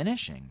never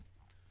finishing.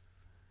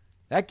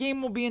 That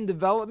game will be in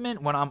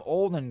development when I'm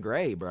old and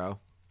gray, bro.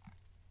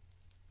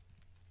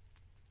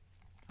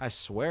 I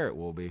swear it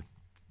will be.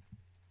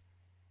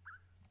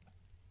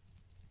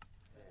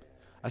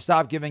 I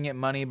stopped giving it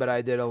money, but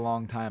I did a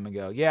long time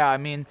ago. Yeah, I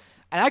mean,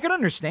 and I can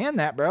understand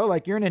that, bro.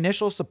 Like, you're an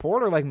initial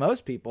supporter like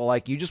most people.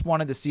 Like, you just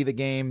wanted to see the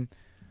game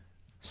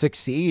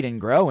succeed and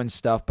grow and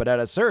stuff. But at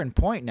a certain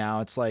point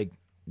now, it's like,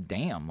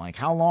 damn, like,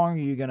 how long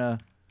are you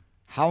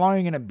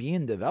gonna be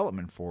in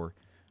development for?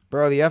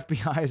 Bro, the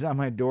FBI is at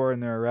my door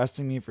and they're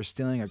arresting me for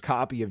stealing a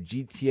copy of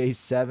GTA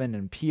 7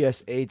 and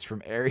PS8s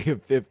from Area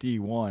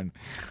 51.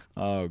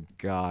 Oh,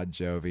 God,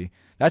 Jovi.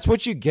 That's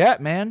what you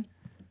get, man.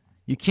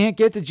 You can't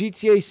get to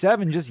GTA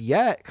 7 just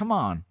yet. Come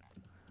on.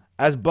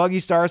 As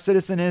buggy Star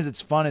Citizen is, it's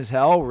fun as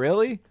hell.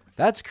 Really?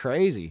 That's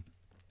crazy.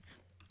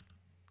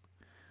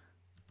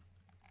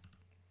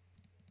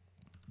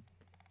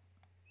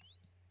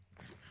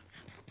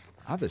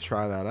 I have to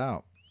try that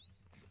out.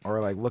 Or,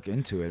 like, look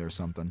into it or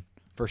something.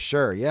 For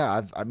sure.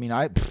 Yeah,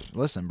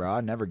 listen, bro.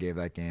 I never gave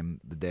that game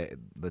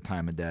the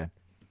time of day.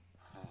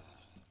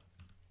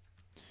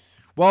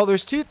 Well,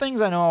 there's two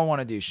things I know I want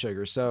to do,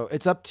 Sugar. So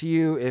it's up to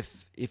you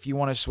if you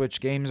want to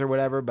switch games or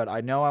whatever. But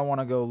I know I want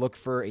to go look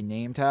for a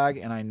name tag,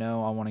 and I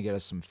know I want to get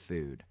us some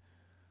food.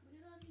 Look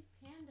at all these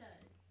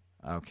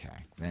pandas.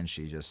 Okay. Then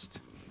she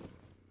just...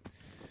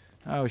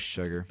 Oh,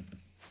 Sugar.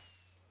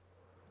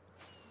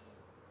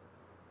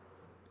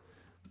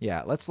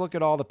 Yeah, let's look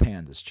at all the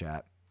pandas,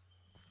 chat.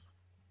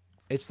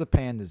 It's the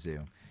Panda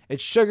Zoo.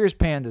 It's Sugar's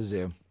Panda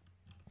Zoo.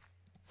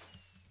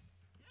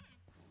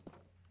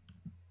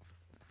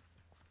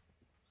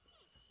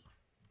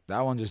 That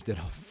one just did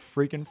a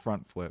freaking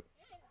front flip.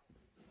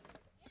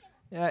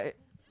 Yeah,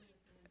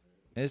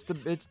 it's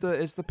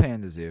the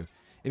Panda Zoo.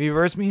 If you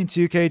verse me in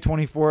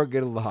 2K24,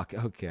 good luck.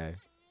 Okay.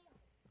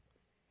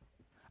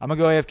 I'm gonna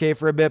go AFK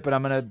for a bit, but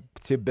I'm gonna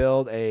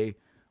build a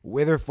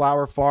wither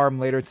flower farm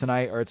later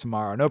tonight or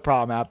tomorrow. No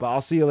problem, Appa. I'll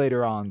see you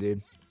later on,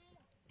 dude.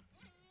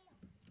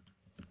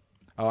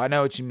 Oh, I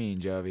know what you mean,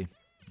 Jovi.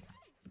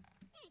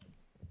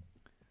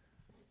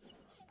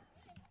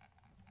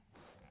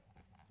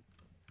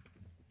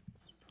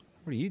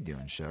 What are you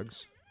doing,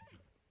 Shugs?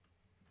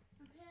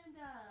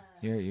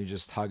 Panda. You're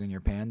just hugging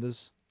your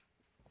pandas?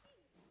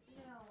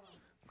 Yeah.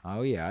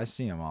 Oh yeah, I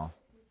see them all.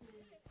 This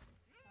is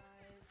 5,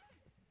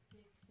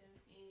 6, 7,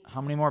 8.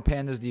 How many more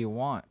pandas do you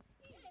want?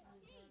 13,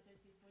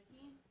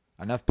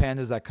 14. Enough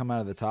pandas that come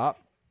out of the top?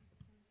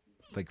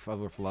 Like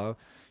overflow?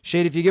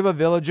 Shade, if you give a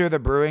villager the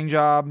brewing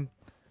job,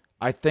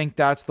 I think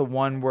that's the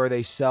one where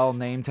they sell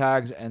name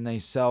tags and they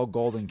sell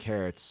golden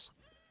carrots.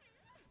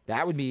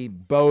 That would be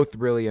both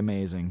really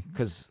amazing.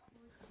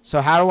 So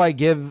how do I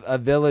give a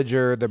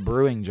villager the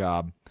brewing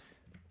job?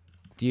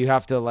 Do you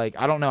have to, like...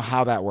 I don't know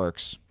how that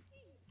works.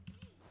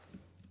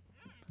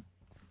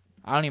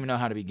 I don't even know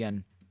how to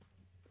begin.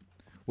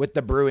 With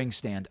the brewing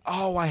stand.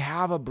 Oh, I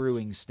have a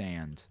brewing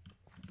stand.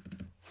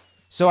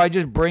 So I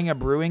just bring a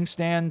brewing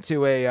stand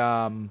to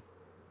a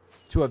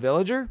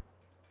villager?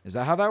 Is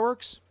that how that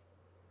works?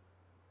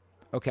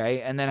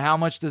 Okay, and then how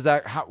much does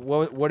that...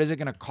 what is it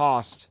going to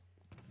cost?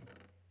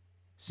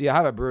 See, I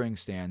have a brewing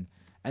stand.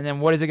 And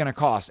then what is it going to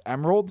cost?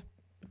 Emerald?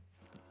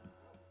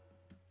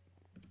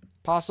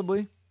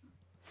 Possibly?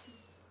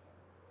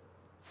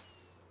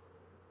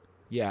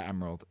 Yeah,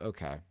 emerald.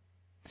 Okay.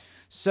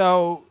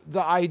 So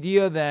the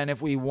idea then,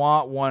 if we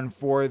want one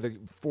for the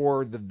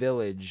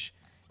village,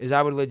 is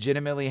I would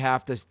legitimately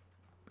have to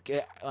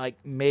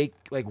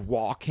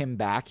walk him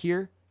back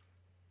here.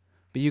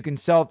 But you can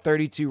sell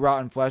 32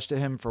 rotten flesh to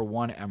him for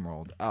 1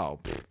 emerald. Oh,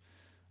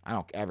 I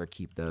don't ever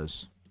keep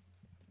those.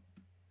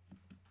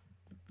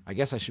 I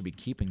guess I should be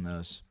keeping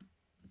those.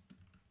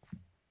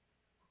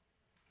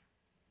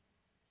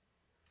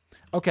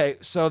 Okay,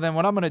 so then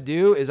what I'm going to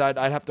do is I'd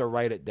have to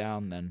write it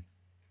down then.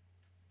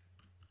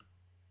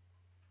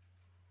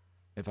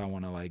 If I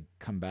want to, like,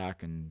 come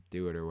back and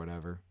do it or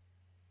whatever.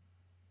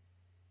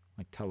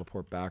 Like,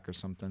 teleport back or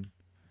something.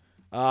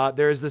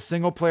 There's the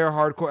single-player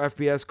hardcore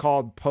FPS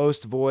called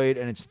Post Void,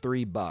 and it's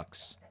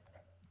 $3.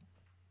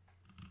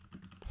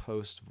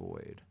 Post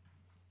Void.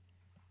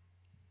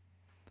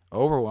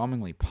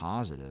 Overwhelmingly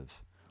positive.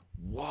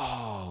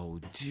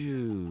 Whoa,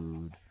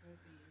 dude.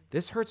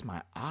 This hurts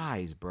my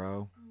eyes,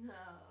 bro. No.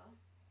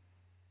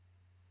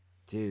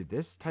 Dude,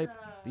 these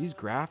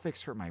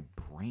graphics hurt my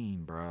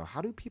brain, bro.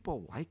 How do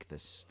people like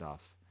this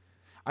stuff?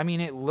 I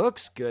mean, it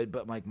looks good,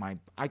 but like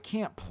I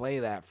can't play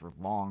that for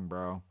long,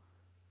 bro.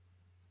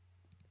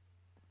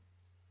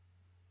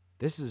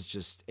 This is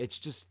just, it's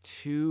just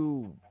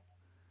too...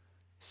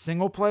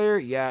 Single player?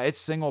 Yeah, it's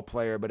single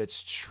player, but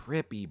it's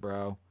trippy,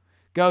 bro.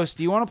 Ghost,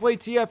 do you want to play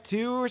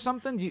TF2 or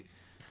something?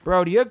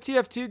 Bro, do you have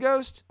TF2,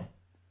 Ghost?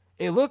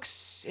 It looks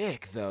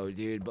sick, though,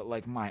 dude. But,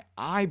 like, my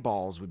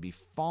eyeballs would be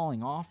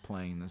falling off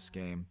playing this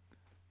game.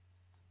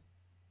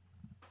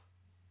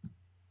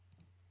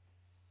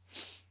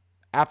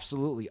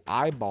 Absolutely,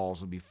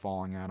 eyeballs would be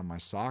falling out of my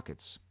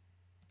sockets.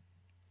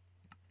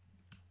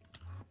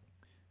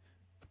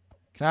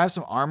 Can I have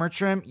some armor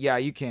trim? Yeah,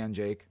 you can,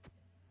 Jake.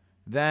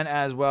 Then,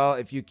 as well,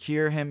 if you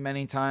cure him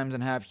many times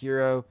and have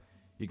hero,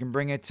 you can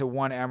bring it to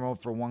 1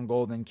 emerald for 1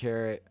 golden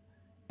carrot.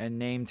 And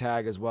name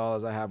tag as well,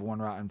 as I have 1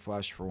 rotten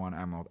flesh for 1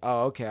 emerald.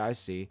 Oh, okay, I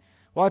see.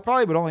 Well, I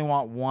probably would only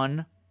want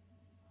 1.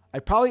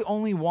 I'd probably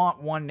only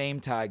want 1 name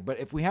tag. But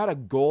if we had a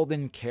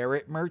golden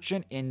carrot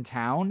merchant in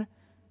town,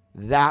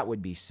 that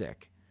would be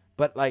sick.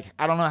 But, like,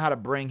 I don't know how to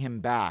bring him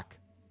back.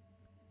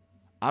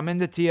 I'm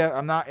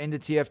not into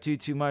TF2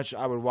 too much.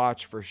 I would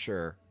watch for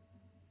sure.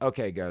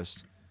 Okay,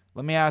 Ghost.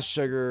 Let me ask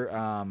Sugar,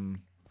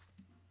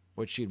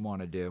 what she'd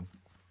want to do.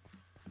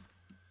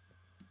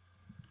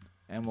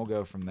 And we'll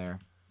go from there.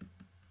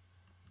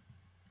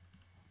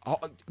 Oh,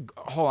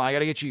 hold on, I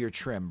gotta get you your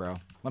trim, bro.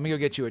 Let me go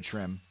get you a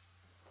trim.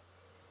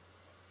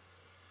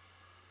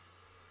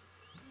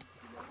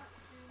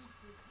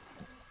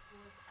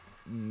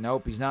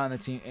 Nope, he's not on the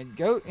team. And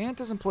Ant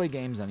doesn't play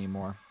games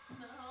anymore.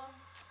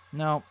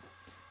 No.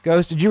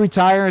 Ghost, did you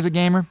retire as a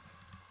gamer?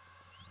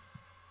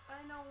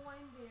 I know one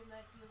game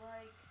that he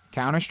likes.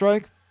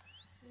 Counter-Strike?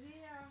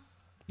 Yeah.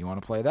 You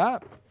want to play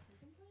that? We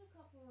can play a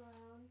couple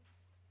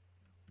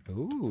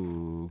rounds.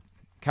 Ooh.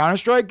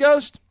 Counter-Strike,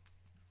 Ghost?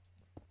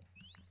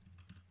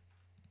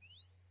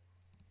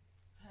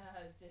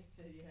 Jake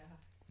said yeah.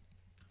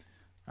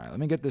 All right, let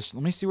me get this.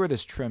 Let me see where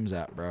this trim's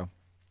at, bro.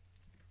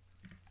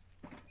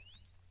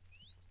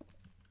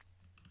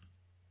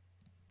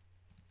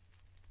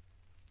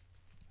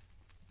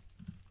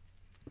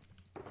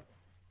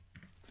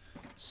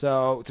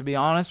 So, to be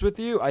honest with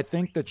you, I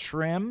think the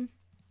trim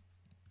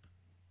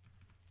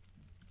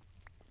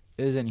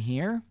is in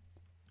here.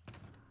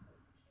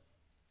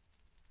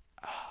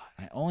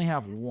 I only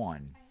have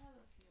one.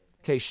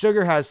 Okay,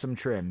 Sugar has some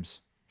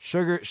trims.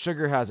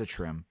 Sugar has a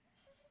trim.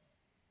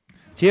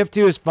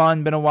 TF2 is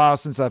fun. Been a while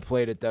since I've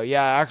played it, though.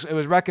 Yeah, actually, it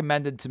was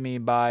recommended to me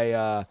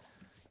by...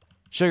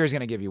 Sugar's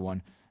going to give you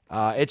one.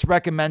 It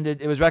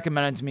was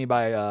recommended to me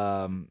by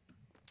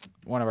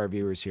one of our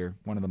viewers here.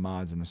 One of the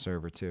mods in the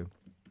server, too.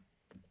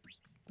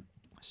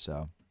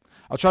 So,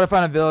 I'll try to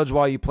find a village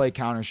while you play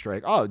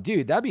Counter-Strike. Oh,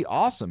 dude, that'd be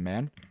awesome,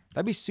 man.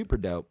 That'd be super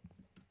dope.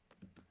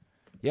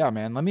 Yeah,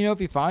 man. Let me know if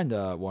you find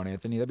one,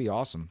 Anthony. That'd be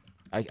awesome.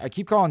 I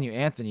keep calling you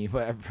Anthony,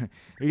 but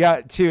we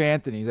got two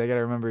Anthonys. I got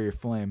to remember your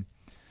flame.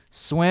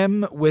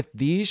 Swim with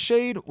these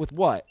shade? With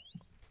what?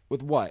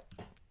 With what?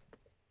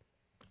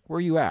 Where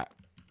are you at?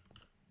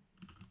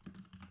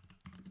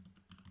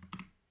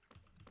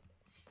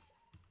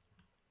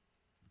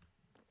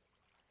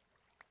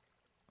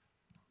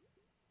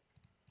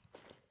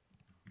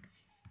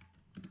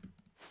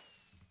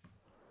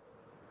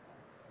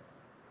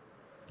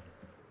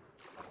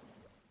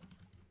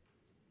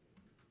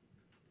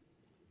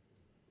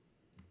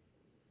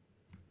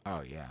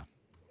 Oh, yeah.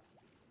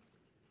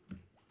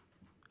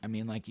 I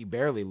mean, like, you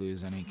barely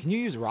lose any. Can you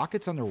use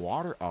rockets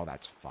underwater? Oh,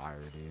 that's fire,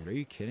 dude. Are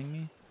you kidding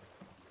me?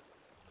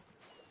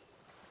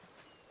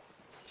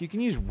 So you can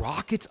use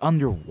rockets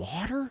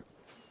underwater?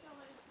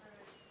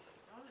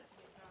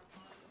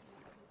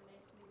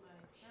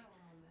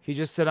 He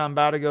just said, I'm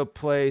about to go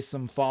play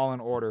some Fallen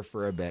Order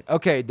for a bit.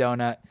 Okay,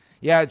 Donut.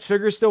 Yeah,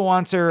 Sugar still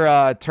wants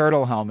her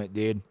turtle helmet,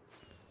 dude.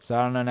 So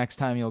I don't know next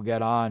time you'll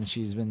get on.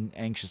 She's been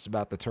anxious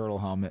about the turtle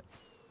helmet.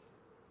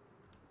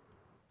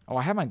 Oh,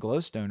 I have my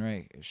glowstone,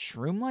 right?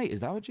 Shroom light? Is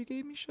that what you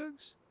gave me,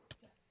 Shugs?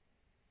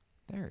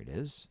 There it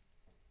is.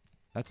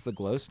 That's the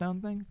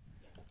glowstone thing?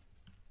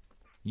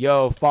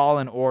 Yo,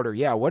 Fallen Order.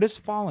 Yeah, what is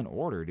Fallen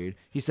Order, dude?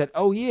 He said,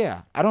 oh,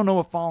 yeah. I don't know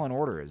what Fallen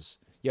Order is.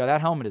 Yo, that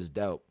helmet is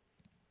dope.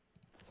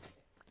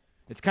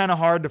 It's kind of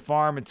hard to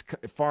farm.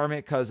 Farm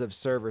it because of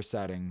server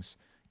settings.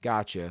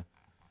 Gotcha.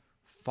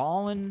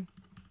 Fallen...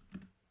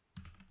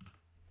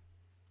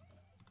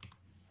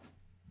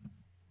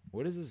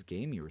 What is this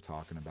game you were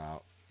talking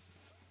about?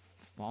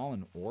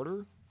 Fallen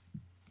Order?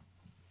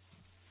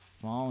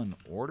 Fallen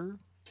Order?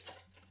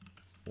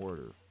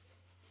 Order.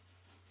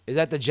 Is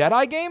that the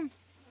Jedi game?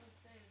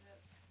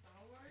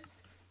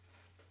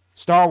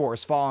 Star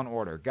Wars Fallen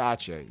Order.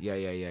 Gotcha.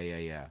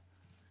 Yeah.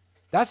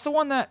 That's the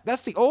one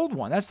that's the old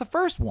one. That's the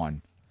first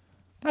one.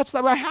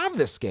 I have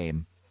this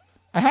game.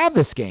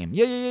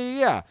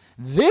 Yeah.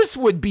 This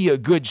would be a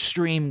good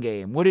stream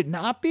game. Would it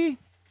not be?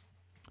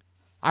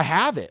 I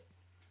have it.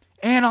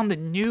 And on the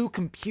new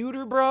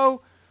computer,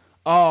 bro.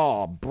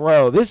 Oh,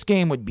 bro. This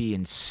game would be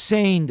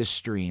insane to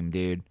stream,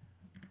 dude.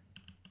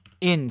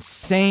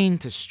 Insane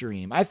to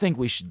stream. I think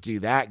we should do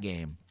that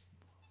game.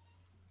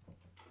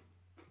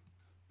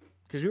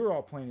 Because we were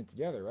all playing it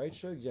together, right,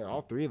 Shugs? Yeah,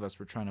 all three of us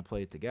were trying to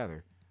play it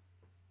together.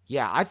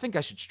 Yeah, I think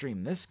I should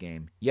stream this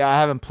game. Yeah, I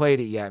haven't played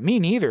it yet. Me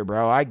neither,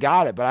 bro. I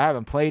got it, but I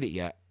haven't played it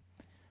yet.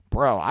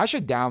 Bro, I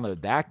should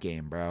download that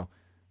game, bro.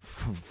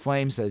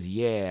 Flame says,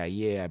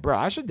 yeah. Bro,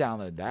 I should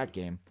download that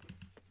game.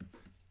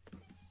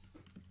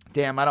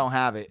 Damn, I don't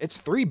have it. It's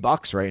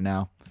 $3 right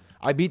now.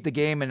 I beat the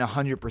game and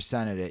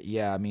 100%ed it.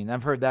 Yeah, I mean,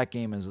 I've heard that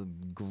game is a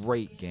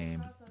great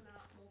game.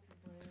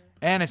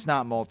 And it's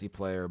not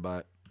multiplayer,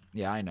 but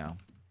yeah, I know.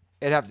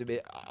 It'd have to be,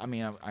 I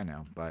mean, I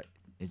know, but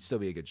it'd still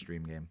be a good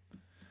stream game.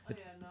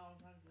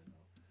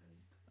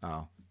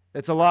 Oh.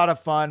 It's a lot of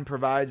fun,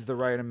 provides the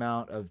right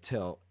amount of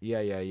tilt.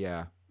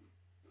 Yeah.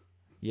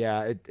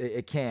 Yeah,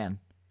 it can.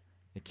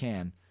 It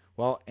can.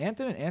 Well, Ant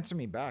didn't answer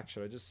me back.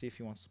 Should I just see if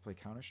he wants to play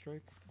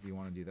Counter-Strike? Do you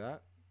want to do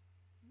that?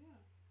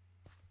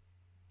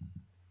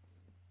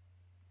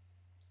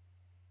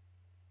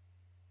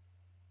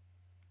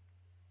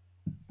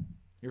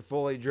 You're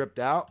fully dripped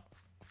out?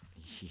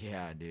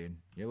 Yeah, dude.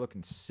 You're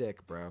looking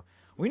sick, bro.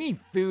 We need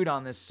food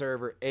on this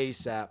server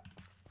ASAP.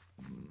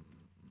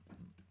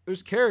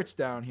 There's carrots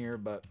down here,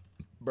 but,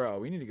 bro,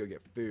 we need to go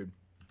get food.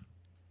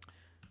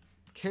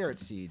 Carrot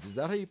seeds. Is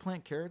that how you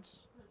plant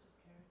carrots?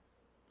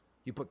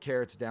 You put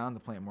carrots down to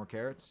plant more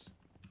carrots.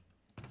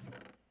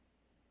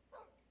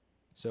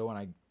 So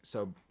when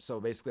so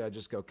basically I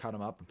just go cut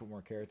them up and put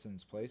more carrots in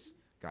its place.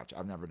 Gotcha.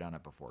 I've never done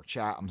it before.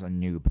 Chat, I'm a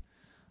noob.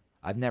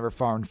 I've never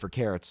farmed for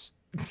carrots.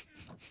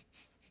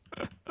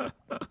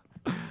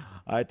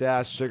 I had to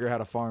ask Sugar how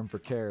to farm for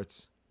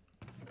carrots.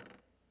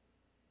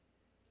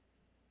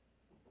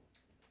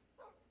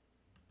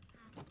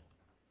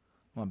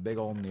 I'm a big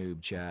old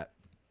noob, chat.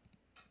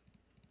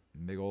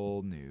 Big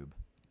old noob.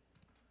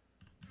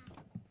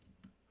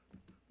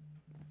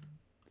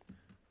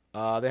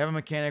 They have a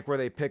mechanic where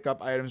they pick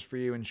up items for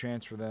you and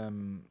transfer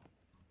them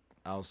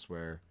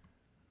elsewhere.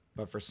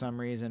 But for some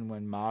reason,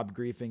 when mob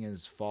griefing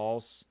is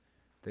false,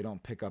 they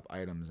don't pick up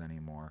items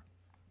anymore.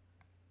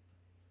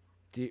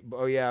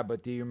 Oh, yeah,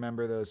 but do you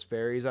remember those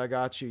fairies I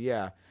got you?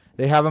 Yeah.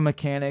 They have a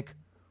mechanic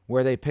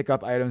where they pick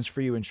up items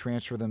for you and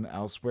transfer them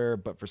elsewhere,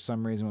 but for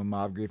some reason, when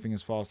mob griefing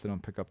is false, they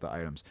don't pick up the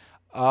items.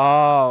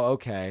 Oh,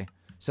 okay.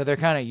 So they're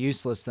kind of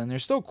useless then. They're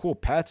still cool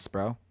pets,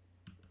 bro.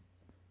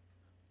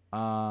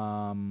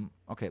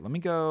 Okay, let me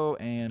go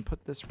and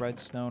put this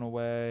redstone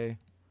away.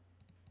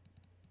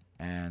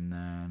 And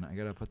then I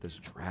gotta put this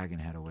dragon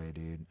head away,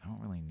 dude. I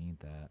don't really need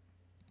that.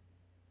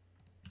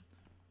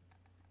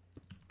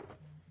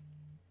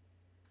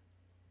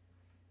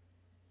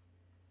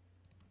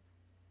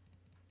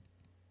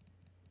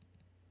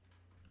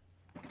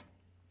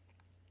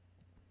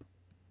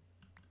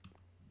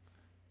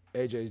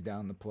 AJ's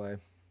down to play.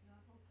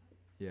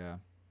 Yeah.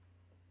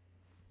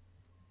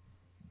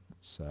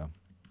 So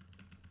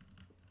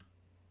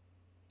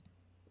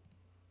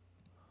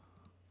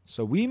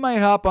we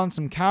might hop on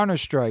some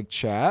Counter-Strike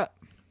chat.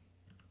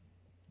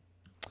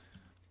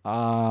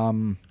 Let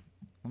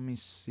me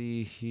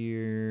see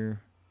here.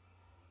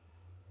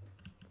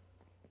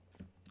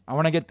 I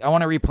want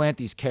to replant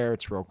these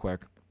carrots real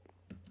quick.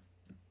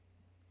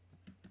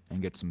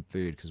 And get some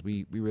food, because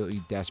we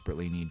really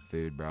desperately need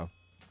food, bro.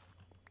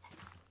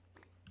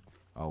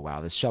 Oh,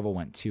 wow. This shovel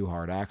went too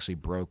hard. I actually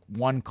broke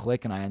one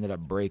click, and I ended up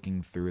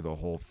breaking through the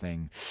whole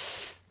thing.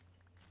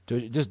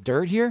 Just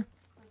dirt here?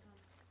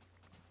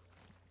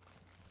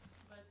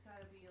 But it's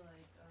gotta be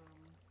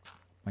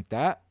like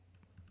that?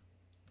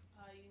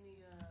 You need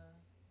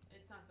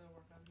it's not gonna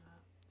work on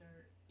that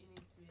dirt. It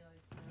needs to be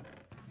like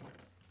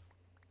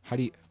How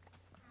do you...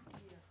 you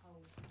need a hoe.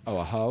 Oh,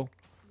 a hoe?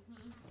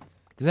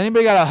 Does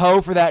anybody got a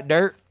hoe for that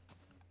dirt?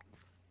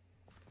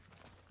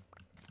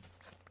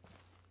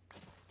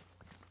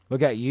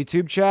 Look at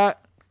YouTube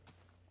chat.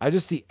 I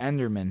just see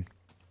Enderman.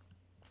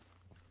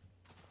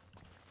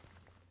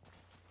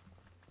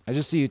 I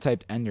just see you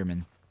typed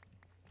Enderman.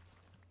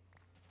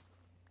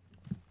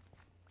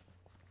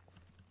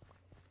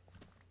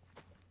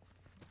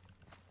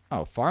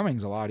 Oh,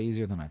 farming's a lot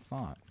easier than I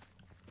thought.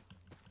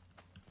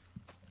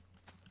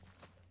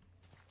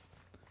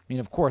 I mean,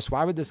 of course,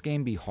 why would this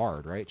game be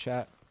hard, right,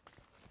 chat?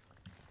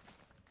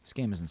 This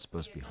game isn't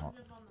supposed to be hard.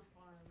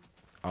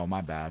 Oh,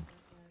 my bad.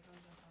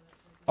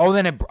 Oh,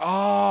 then it...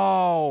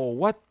 Oh,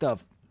 what the...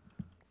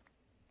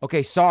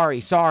 Okay,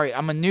 sorry.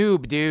 I'm a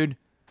noob, dude.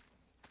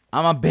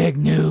 I'm a big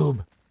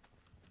noob.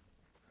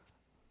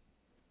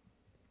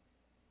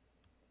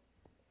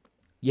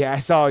 Yeah, I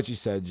saw what you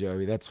said,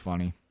 Joey. That's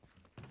funny.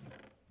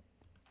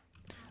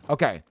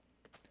 Okay.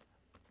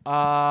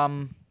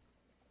 Yeah,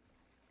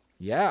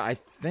 I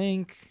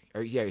think...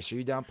 yeah, so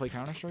you down to play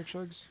Counter-Strike,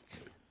 Shugs?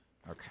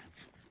 Okay.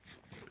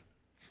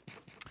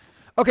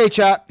 Okay,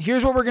 chat.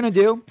 Here's what we're going to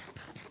do.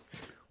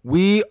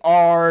 We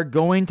are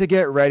going to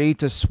get ready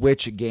to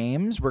switch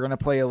games. We're going to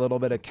play a little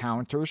bit of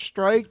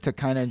Counter-Strike to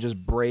kind of just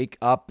break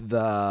up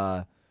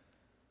the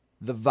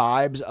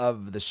vibes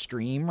of the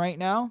stream right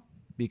now,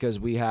 because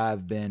we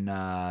have been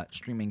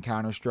streaming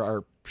Counter-Strike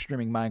or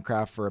streaming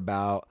Minecraft for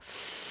about,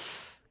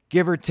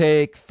 give or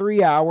take,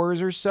 3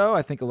 hours or so.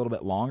 I think a little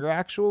bit longer,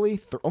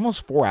 actually.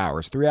 Almost 4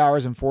 hours. 3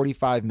 hours and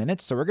 45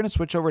 minutes. So we're going to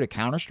switch over to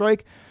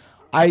Counter-Strike.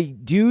 I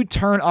do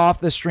turn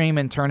off the stream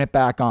and turn it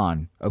back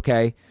on,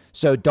 okay?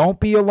 So don't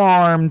be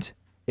alarmed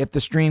if the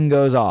stream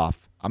goes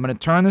off. I'm going to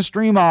turn the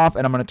stream off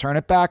and I'm going to turn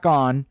it back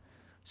on,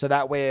 so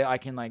that way I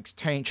can like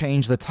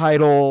change the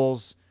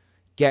titles,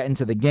 get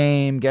into the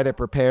game, get it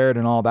prepared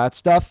and all that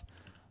stuff.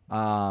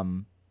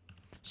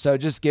 So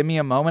just give me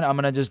a moment. I'm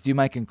going to just do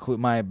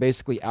my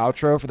basically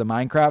outro for the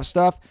Minecraft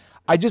stuff.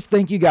 I just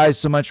thank you guys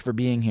so much for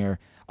being here.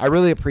 I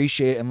really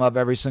appreciate and love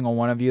every single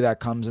one of you that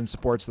comes and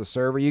supports the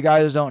server. You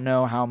guys don't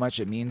know how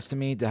much it means to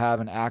me to have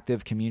an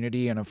active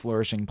community and a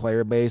flourishing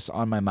player base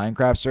on my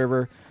Minecraft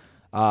server.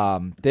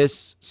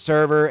 This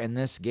server and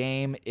this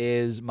game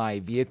is my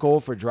vehicle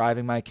for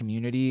driving my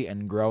community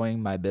and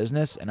growing my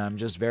business, and I'm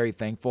just very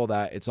thankful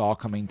that it's all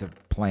coming to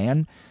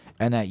plan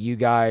and that you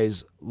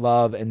guys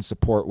love and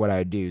support what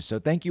I do. So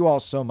thank you all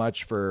so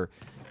much for,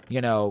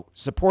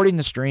 supporting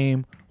the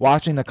stream,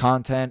 watching the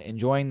content,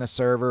 enjoying the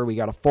server. We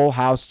got a full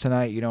house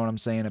tonight, you know what I'm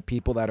saying, of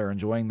people that are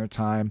enjoying their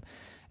time.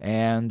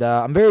 And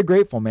I'm very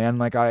grateful, man.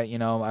 Like,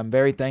 I'm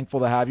very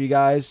thankful to have you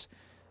guys.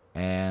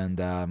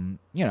 And,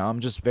 I'm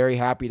just very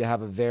happy to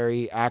have a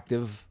very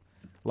active,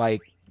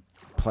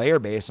 player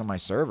base on my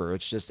server.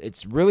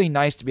 It's really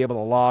nice to be able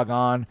to log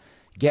on,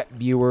 get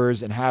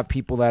viewers, and have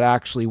people that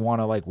actually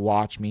want to like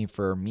watch me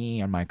for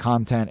me and my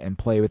content and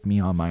play with me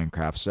on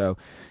Minecraft. So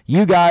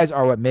you guys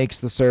are what makes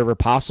the server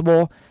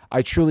possible.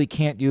 I truly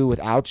can't do it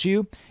without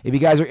you. If you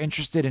guys are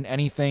interested in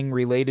anything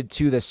related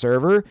to the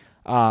server,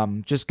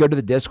 just go to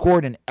the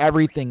Discord and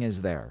everything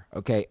is there.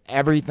 Okay,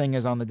 everything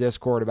is on the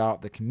Discord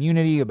about the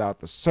community, about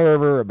the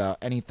server, about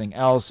anything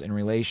else in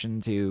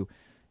relation to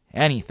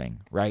anything,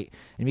 right?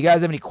 And if you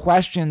guys have any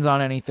questions on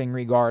anything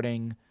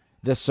regarding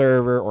the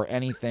server or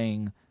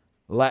anything,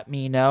 let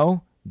me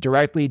know.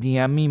 Directly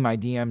DM me. My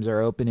DMs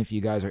are open if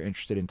you guys are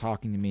interested in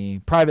talking to me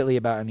privately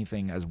about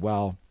anything as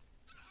well.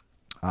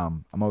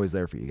 I'm always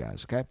there for you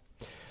guys, okay?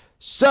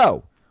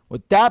 So,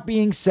 with that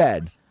being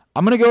said,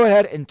 I'm going to go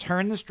ahead and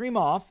turn the stream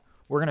off.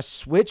 We're going to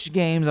switch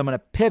games. I'm going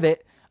to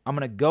pivot. I'm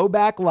going to go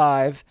back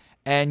live,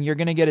 and you're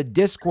going to get a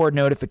Discord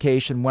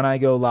notification when I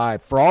go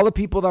live. For all the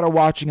people that are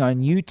watching on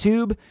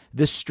YouTube,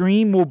 the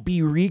stream will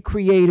be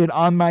recreated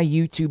on my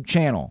YouTube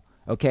channel,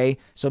 okay?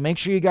 So make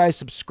sure you guys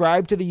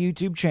subscribe to the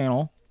YouTube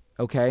channel,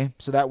 okay?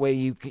 So that way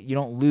you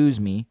don't lose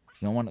me.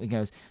 You don't want,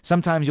 because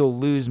sometimes you'll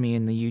lose me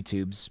in the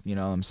YouTubes, you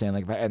know what I'm saying?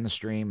 Like if I end the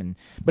stream,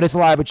 but it's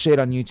live with Shade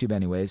on YouTube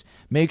anyways.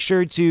 Make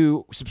sure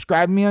to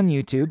subscribe to me on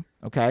YouTube,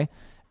 okay?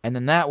 And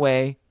then that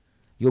way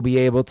you'll be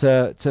able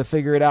to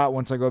figure it out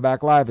once I go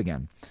back live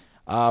again.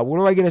 Where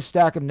do I get a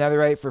stack of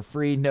netherite for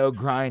free? No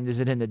grind.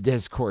 Is it in the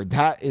Discord?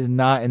 That is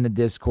not in the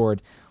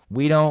Discord.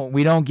 We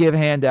don't give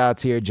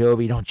handouts here,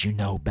 Jovi. Don't you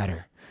know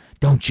better?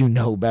 Don't you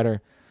know better?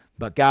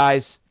 But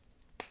guys,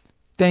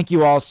 thank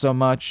you all so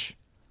much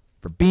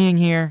for being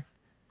here.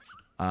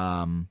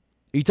 Are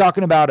you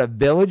talking about a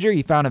villager?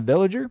 You found a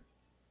villager?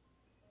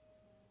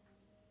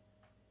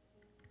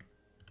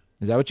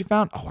 Is that what you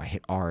found? Oh, I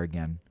hit R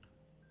again.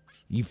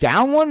 You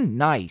found one?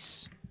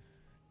 Nice.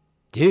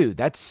 Dude,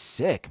 that's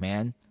sick,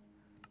 man.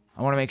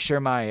 I want to make sure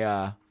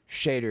my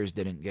shaders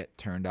didn't get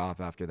turned off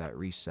after that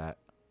reset.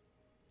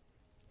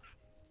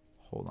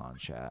 Hold on,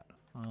 chat.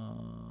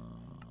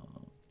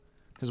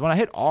 Because when I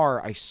hit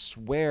R, I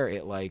swear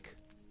it, like,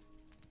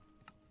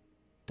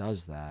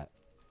 does that.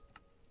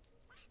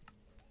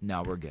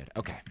 No, we're good.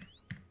 Okay.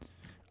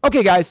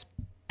 Okay, guys.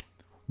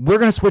 We're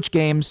going to switch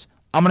games.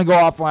 I'm going to go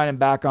offline and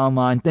back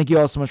online. Thank you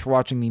all so much for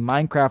watching the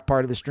Minecraft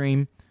part of the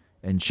stream.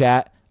 And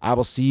chat, I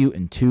will see you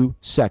in 2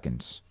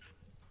 seconds.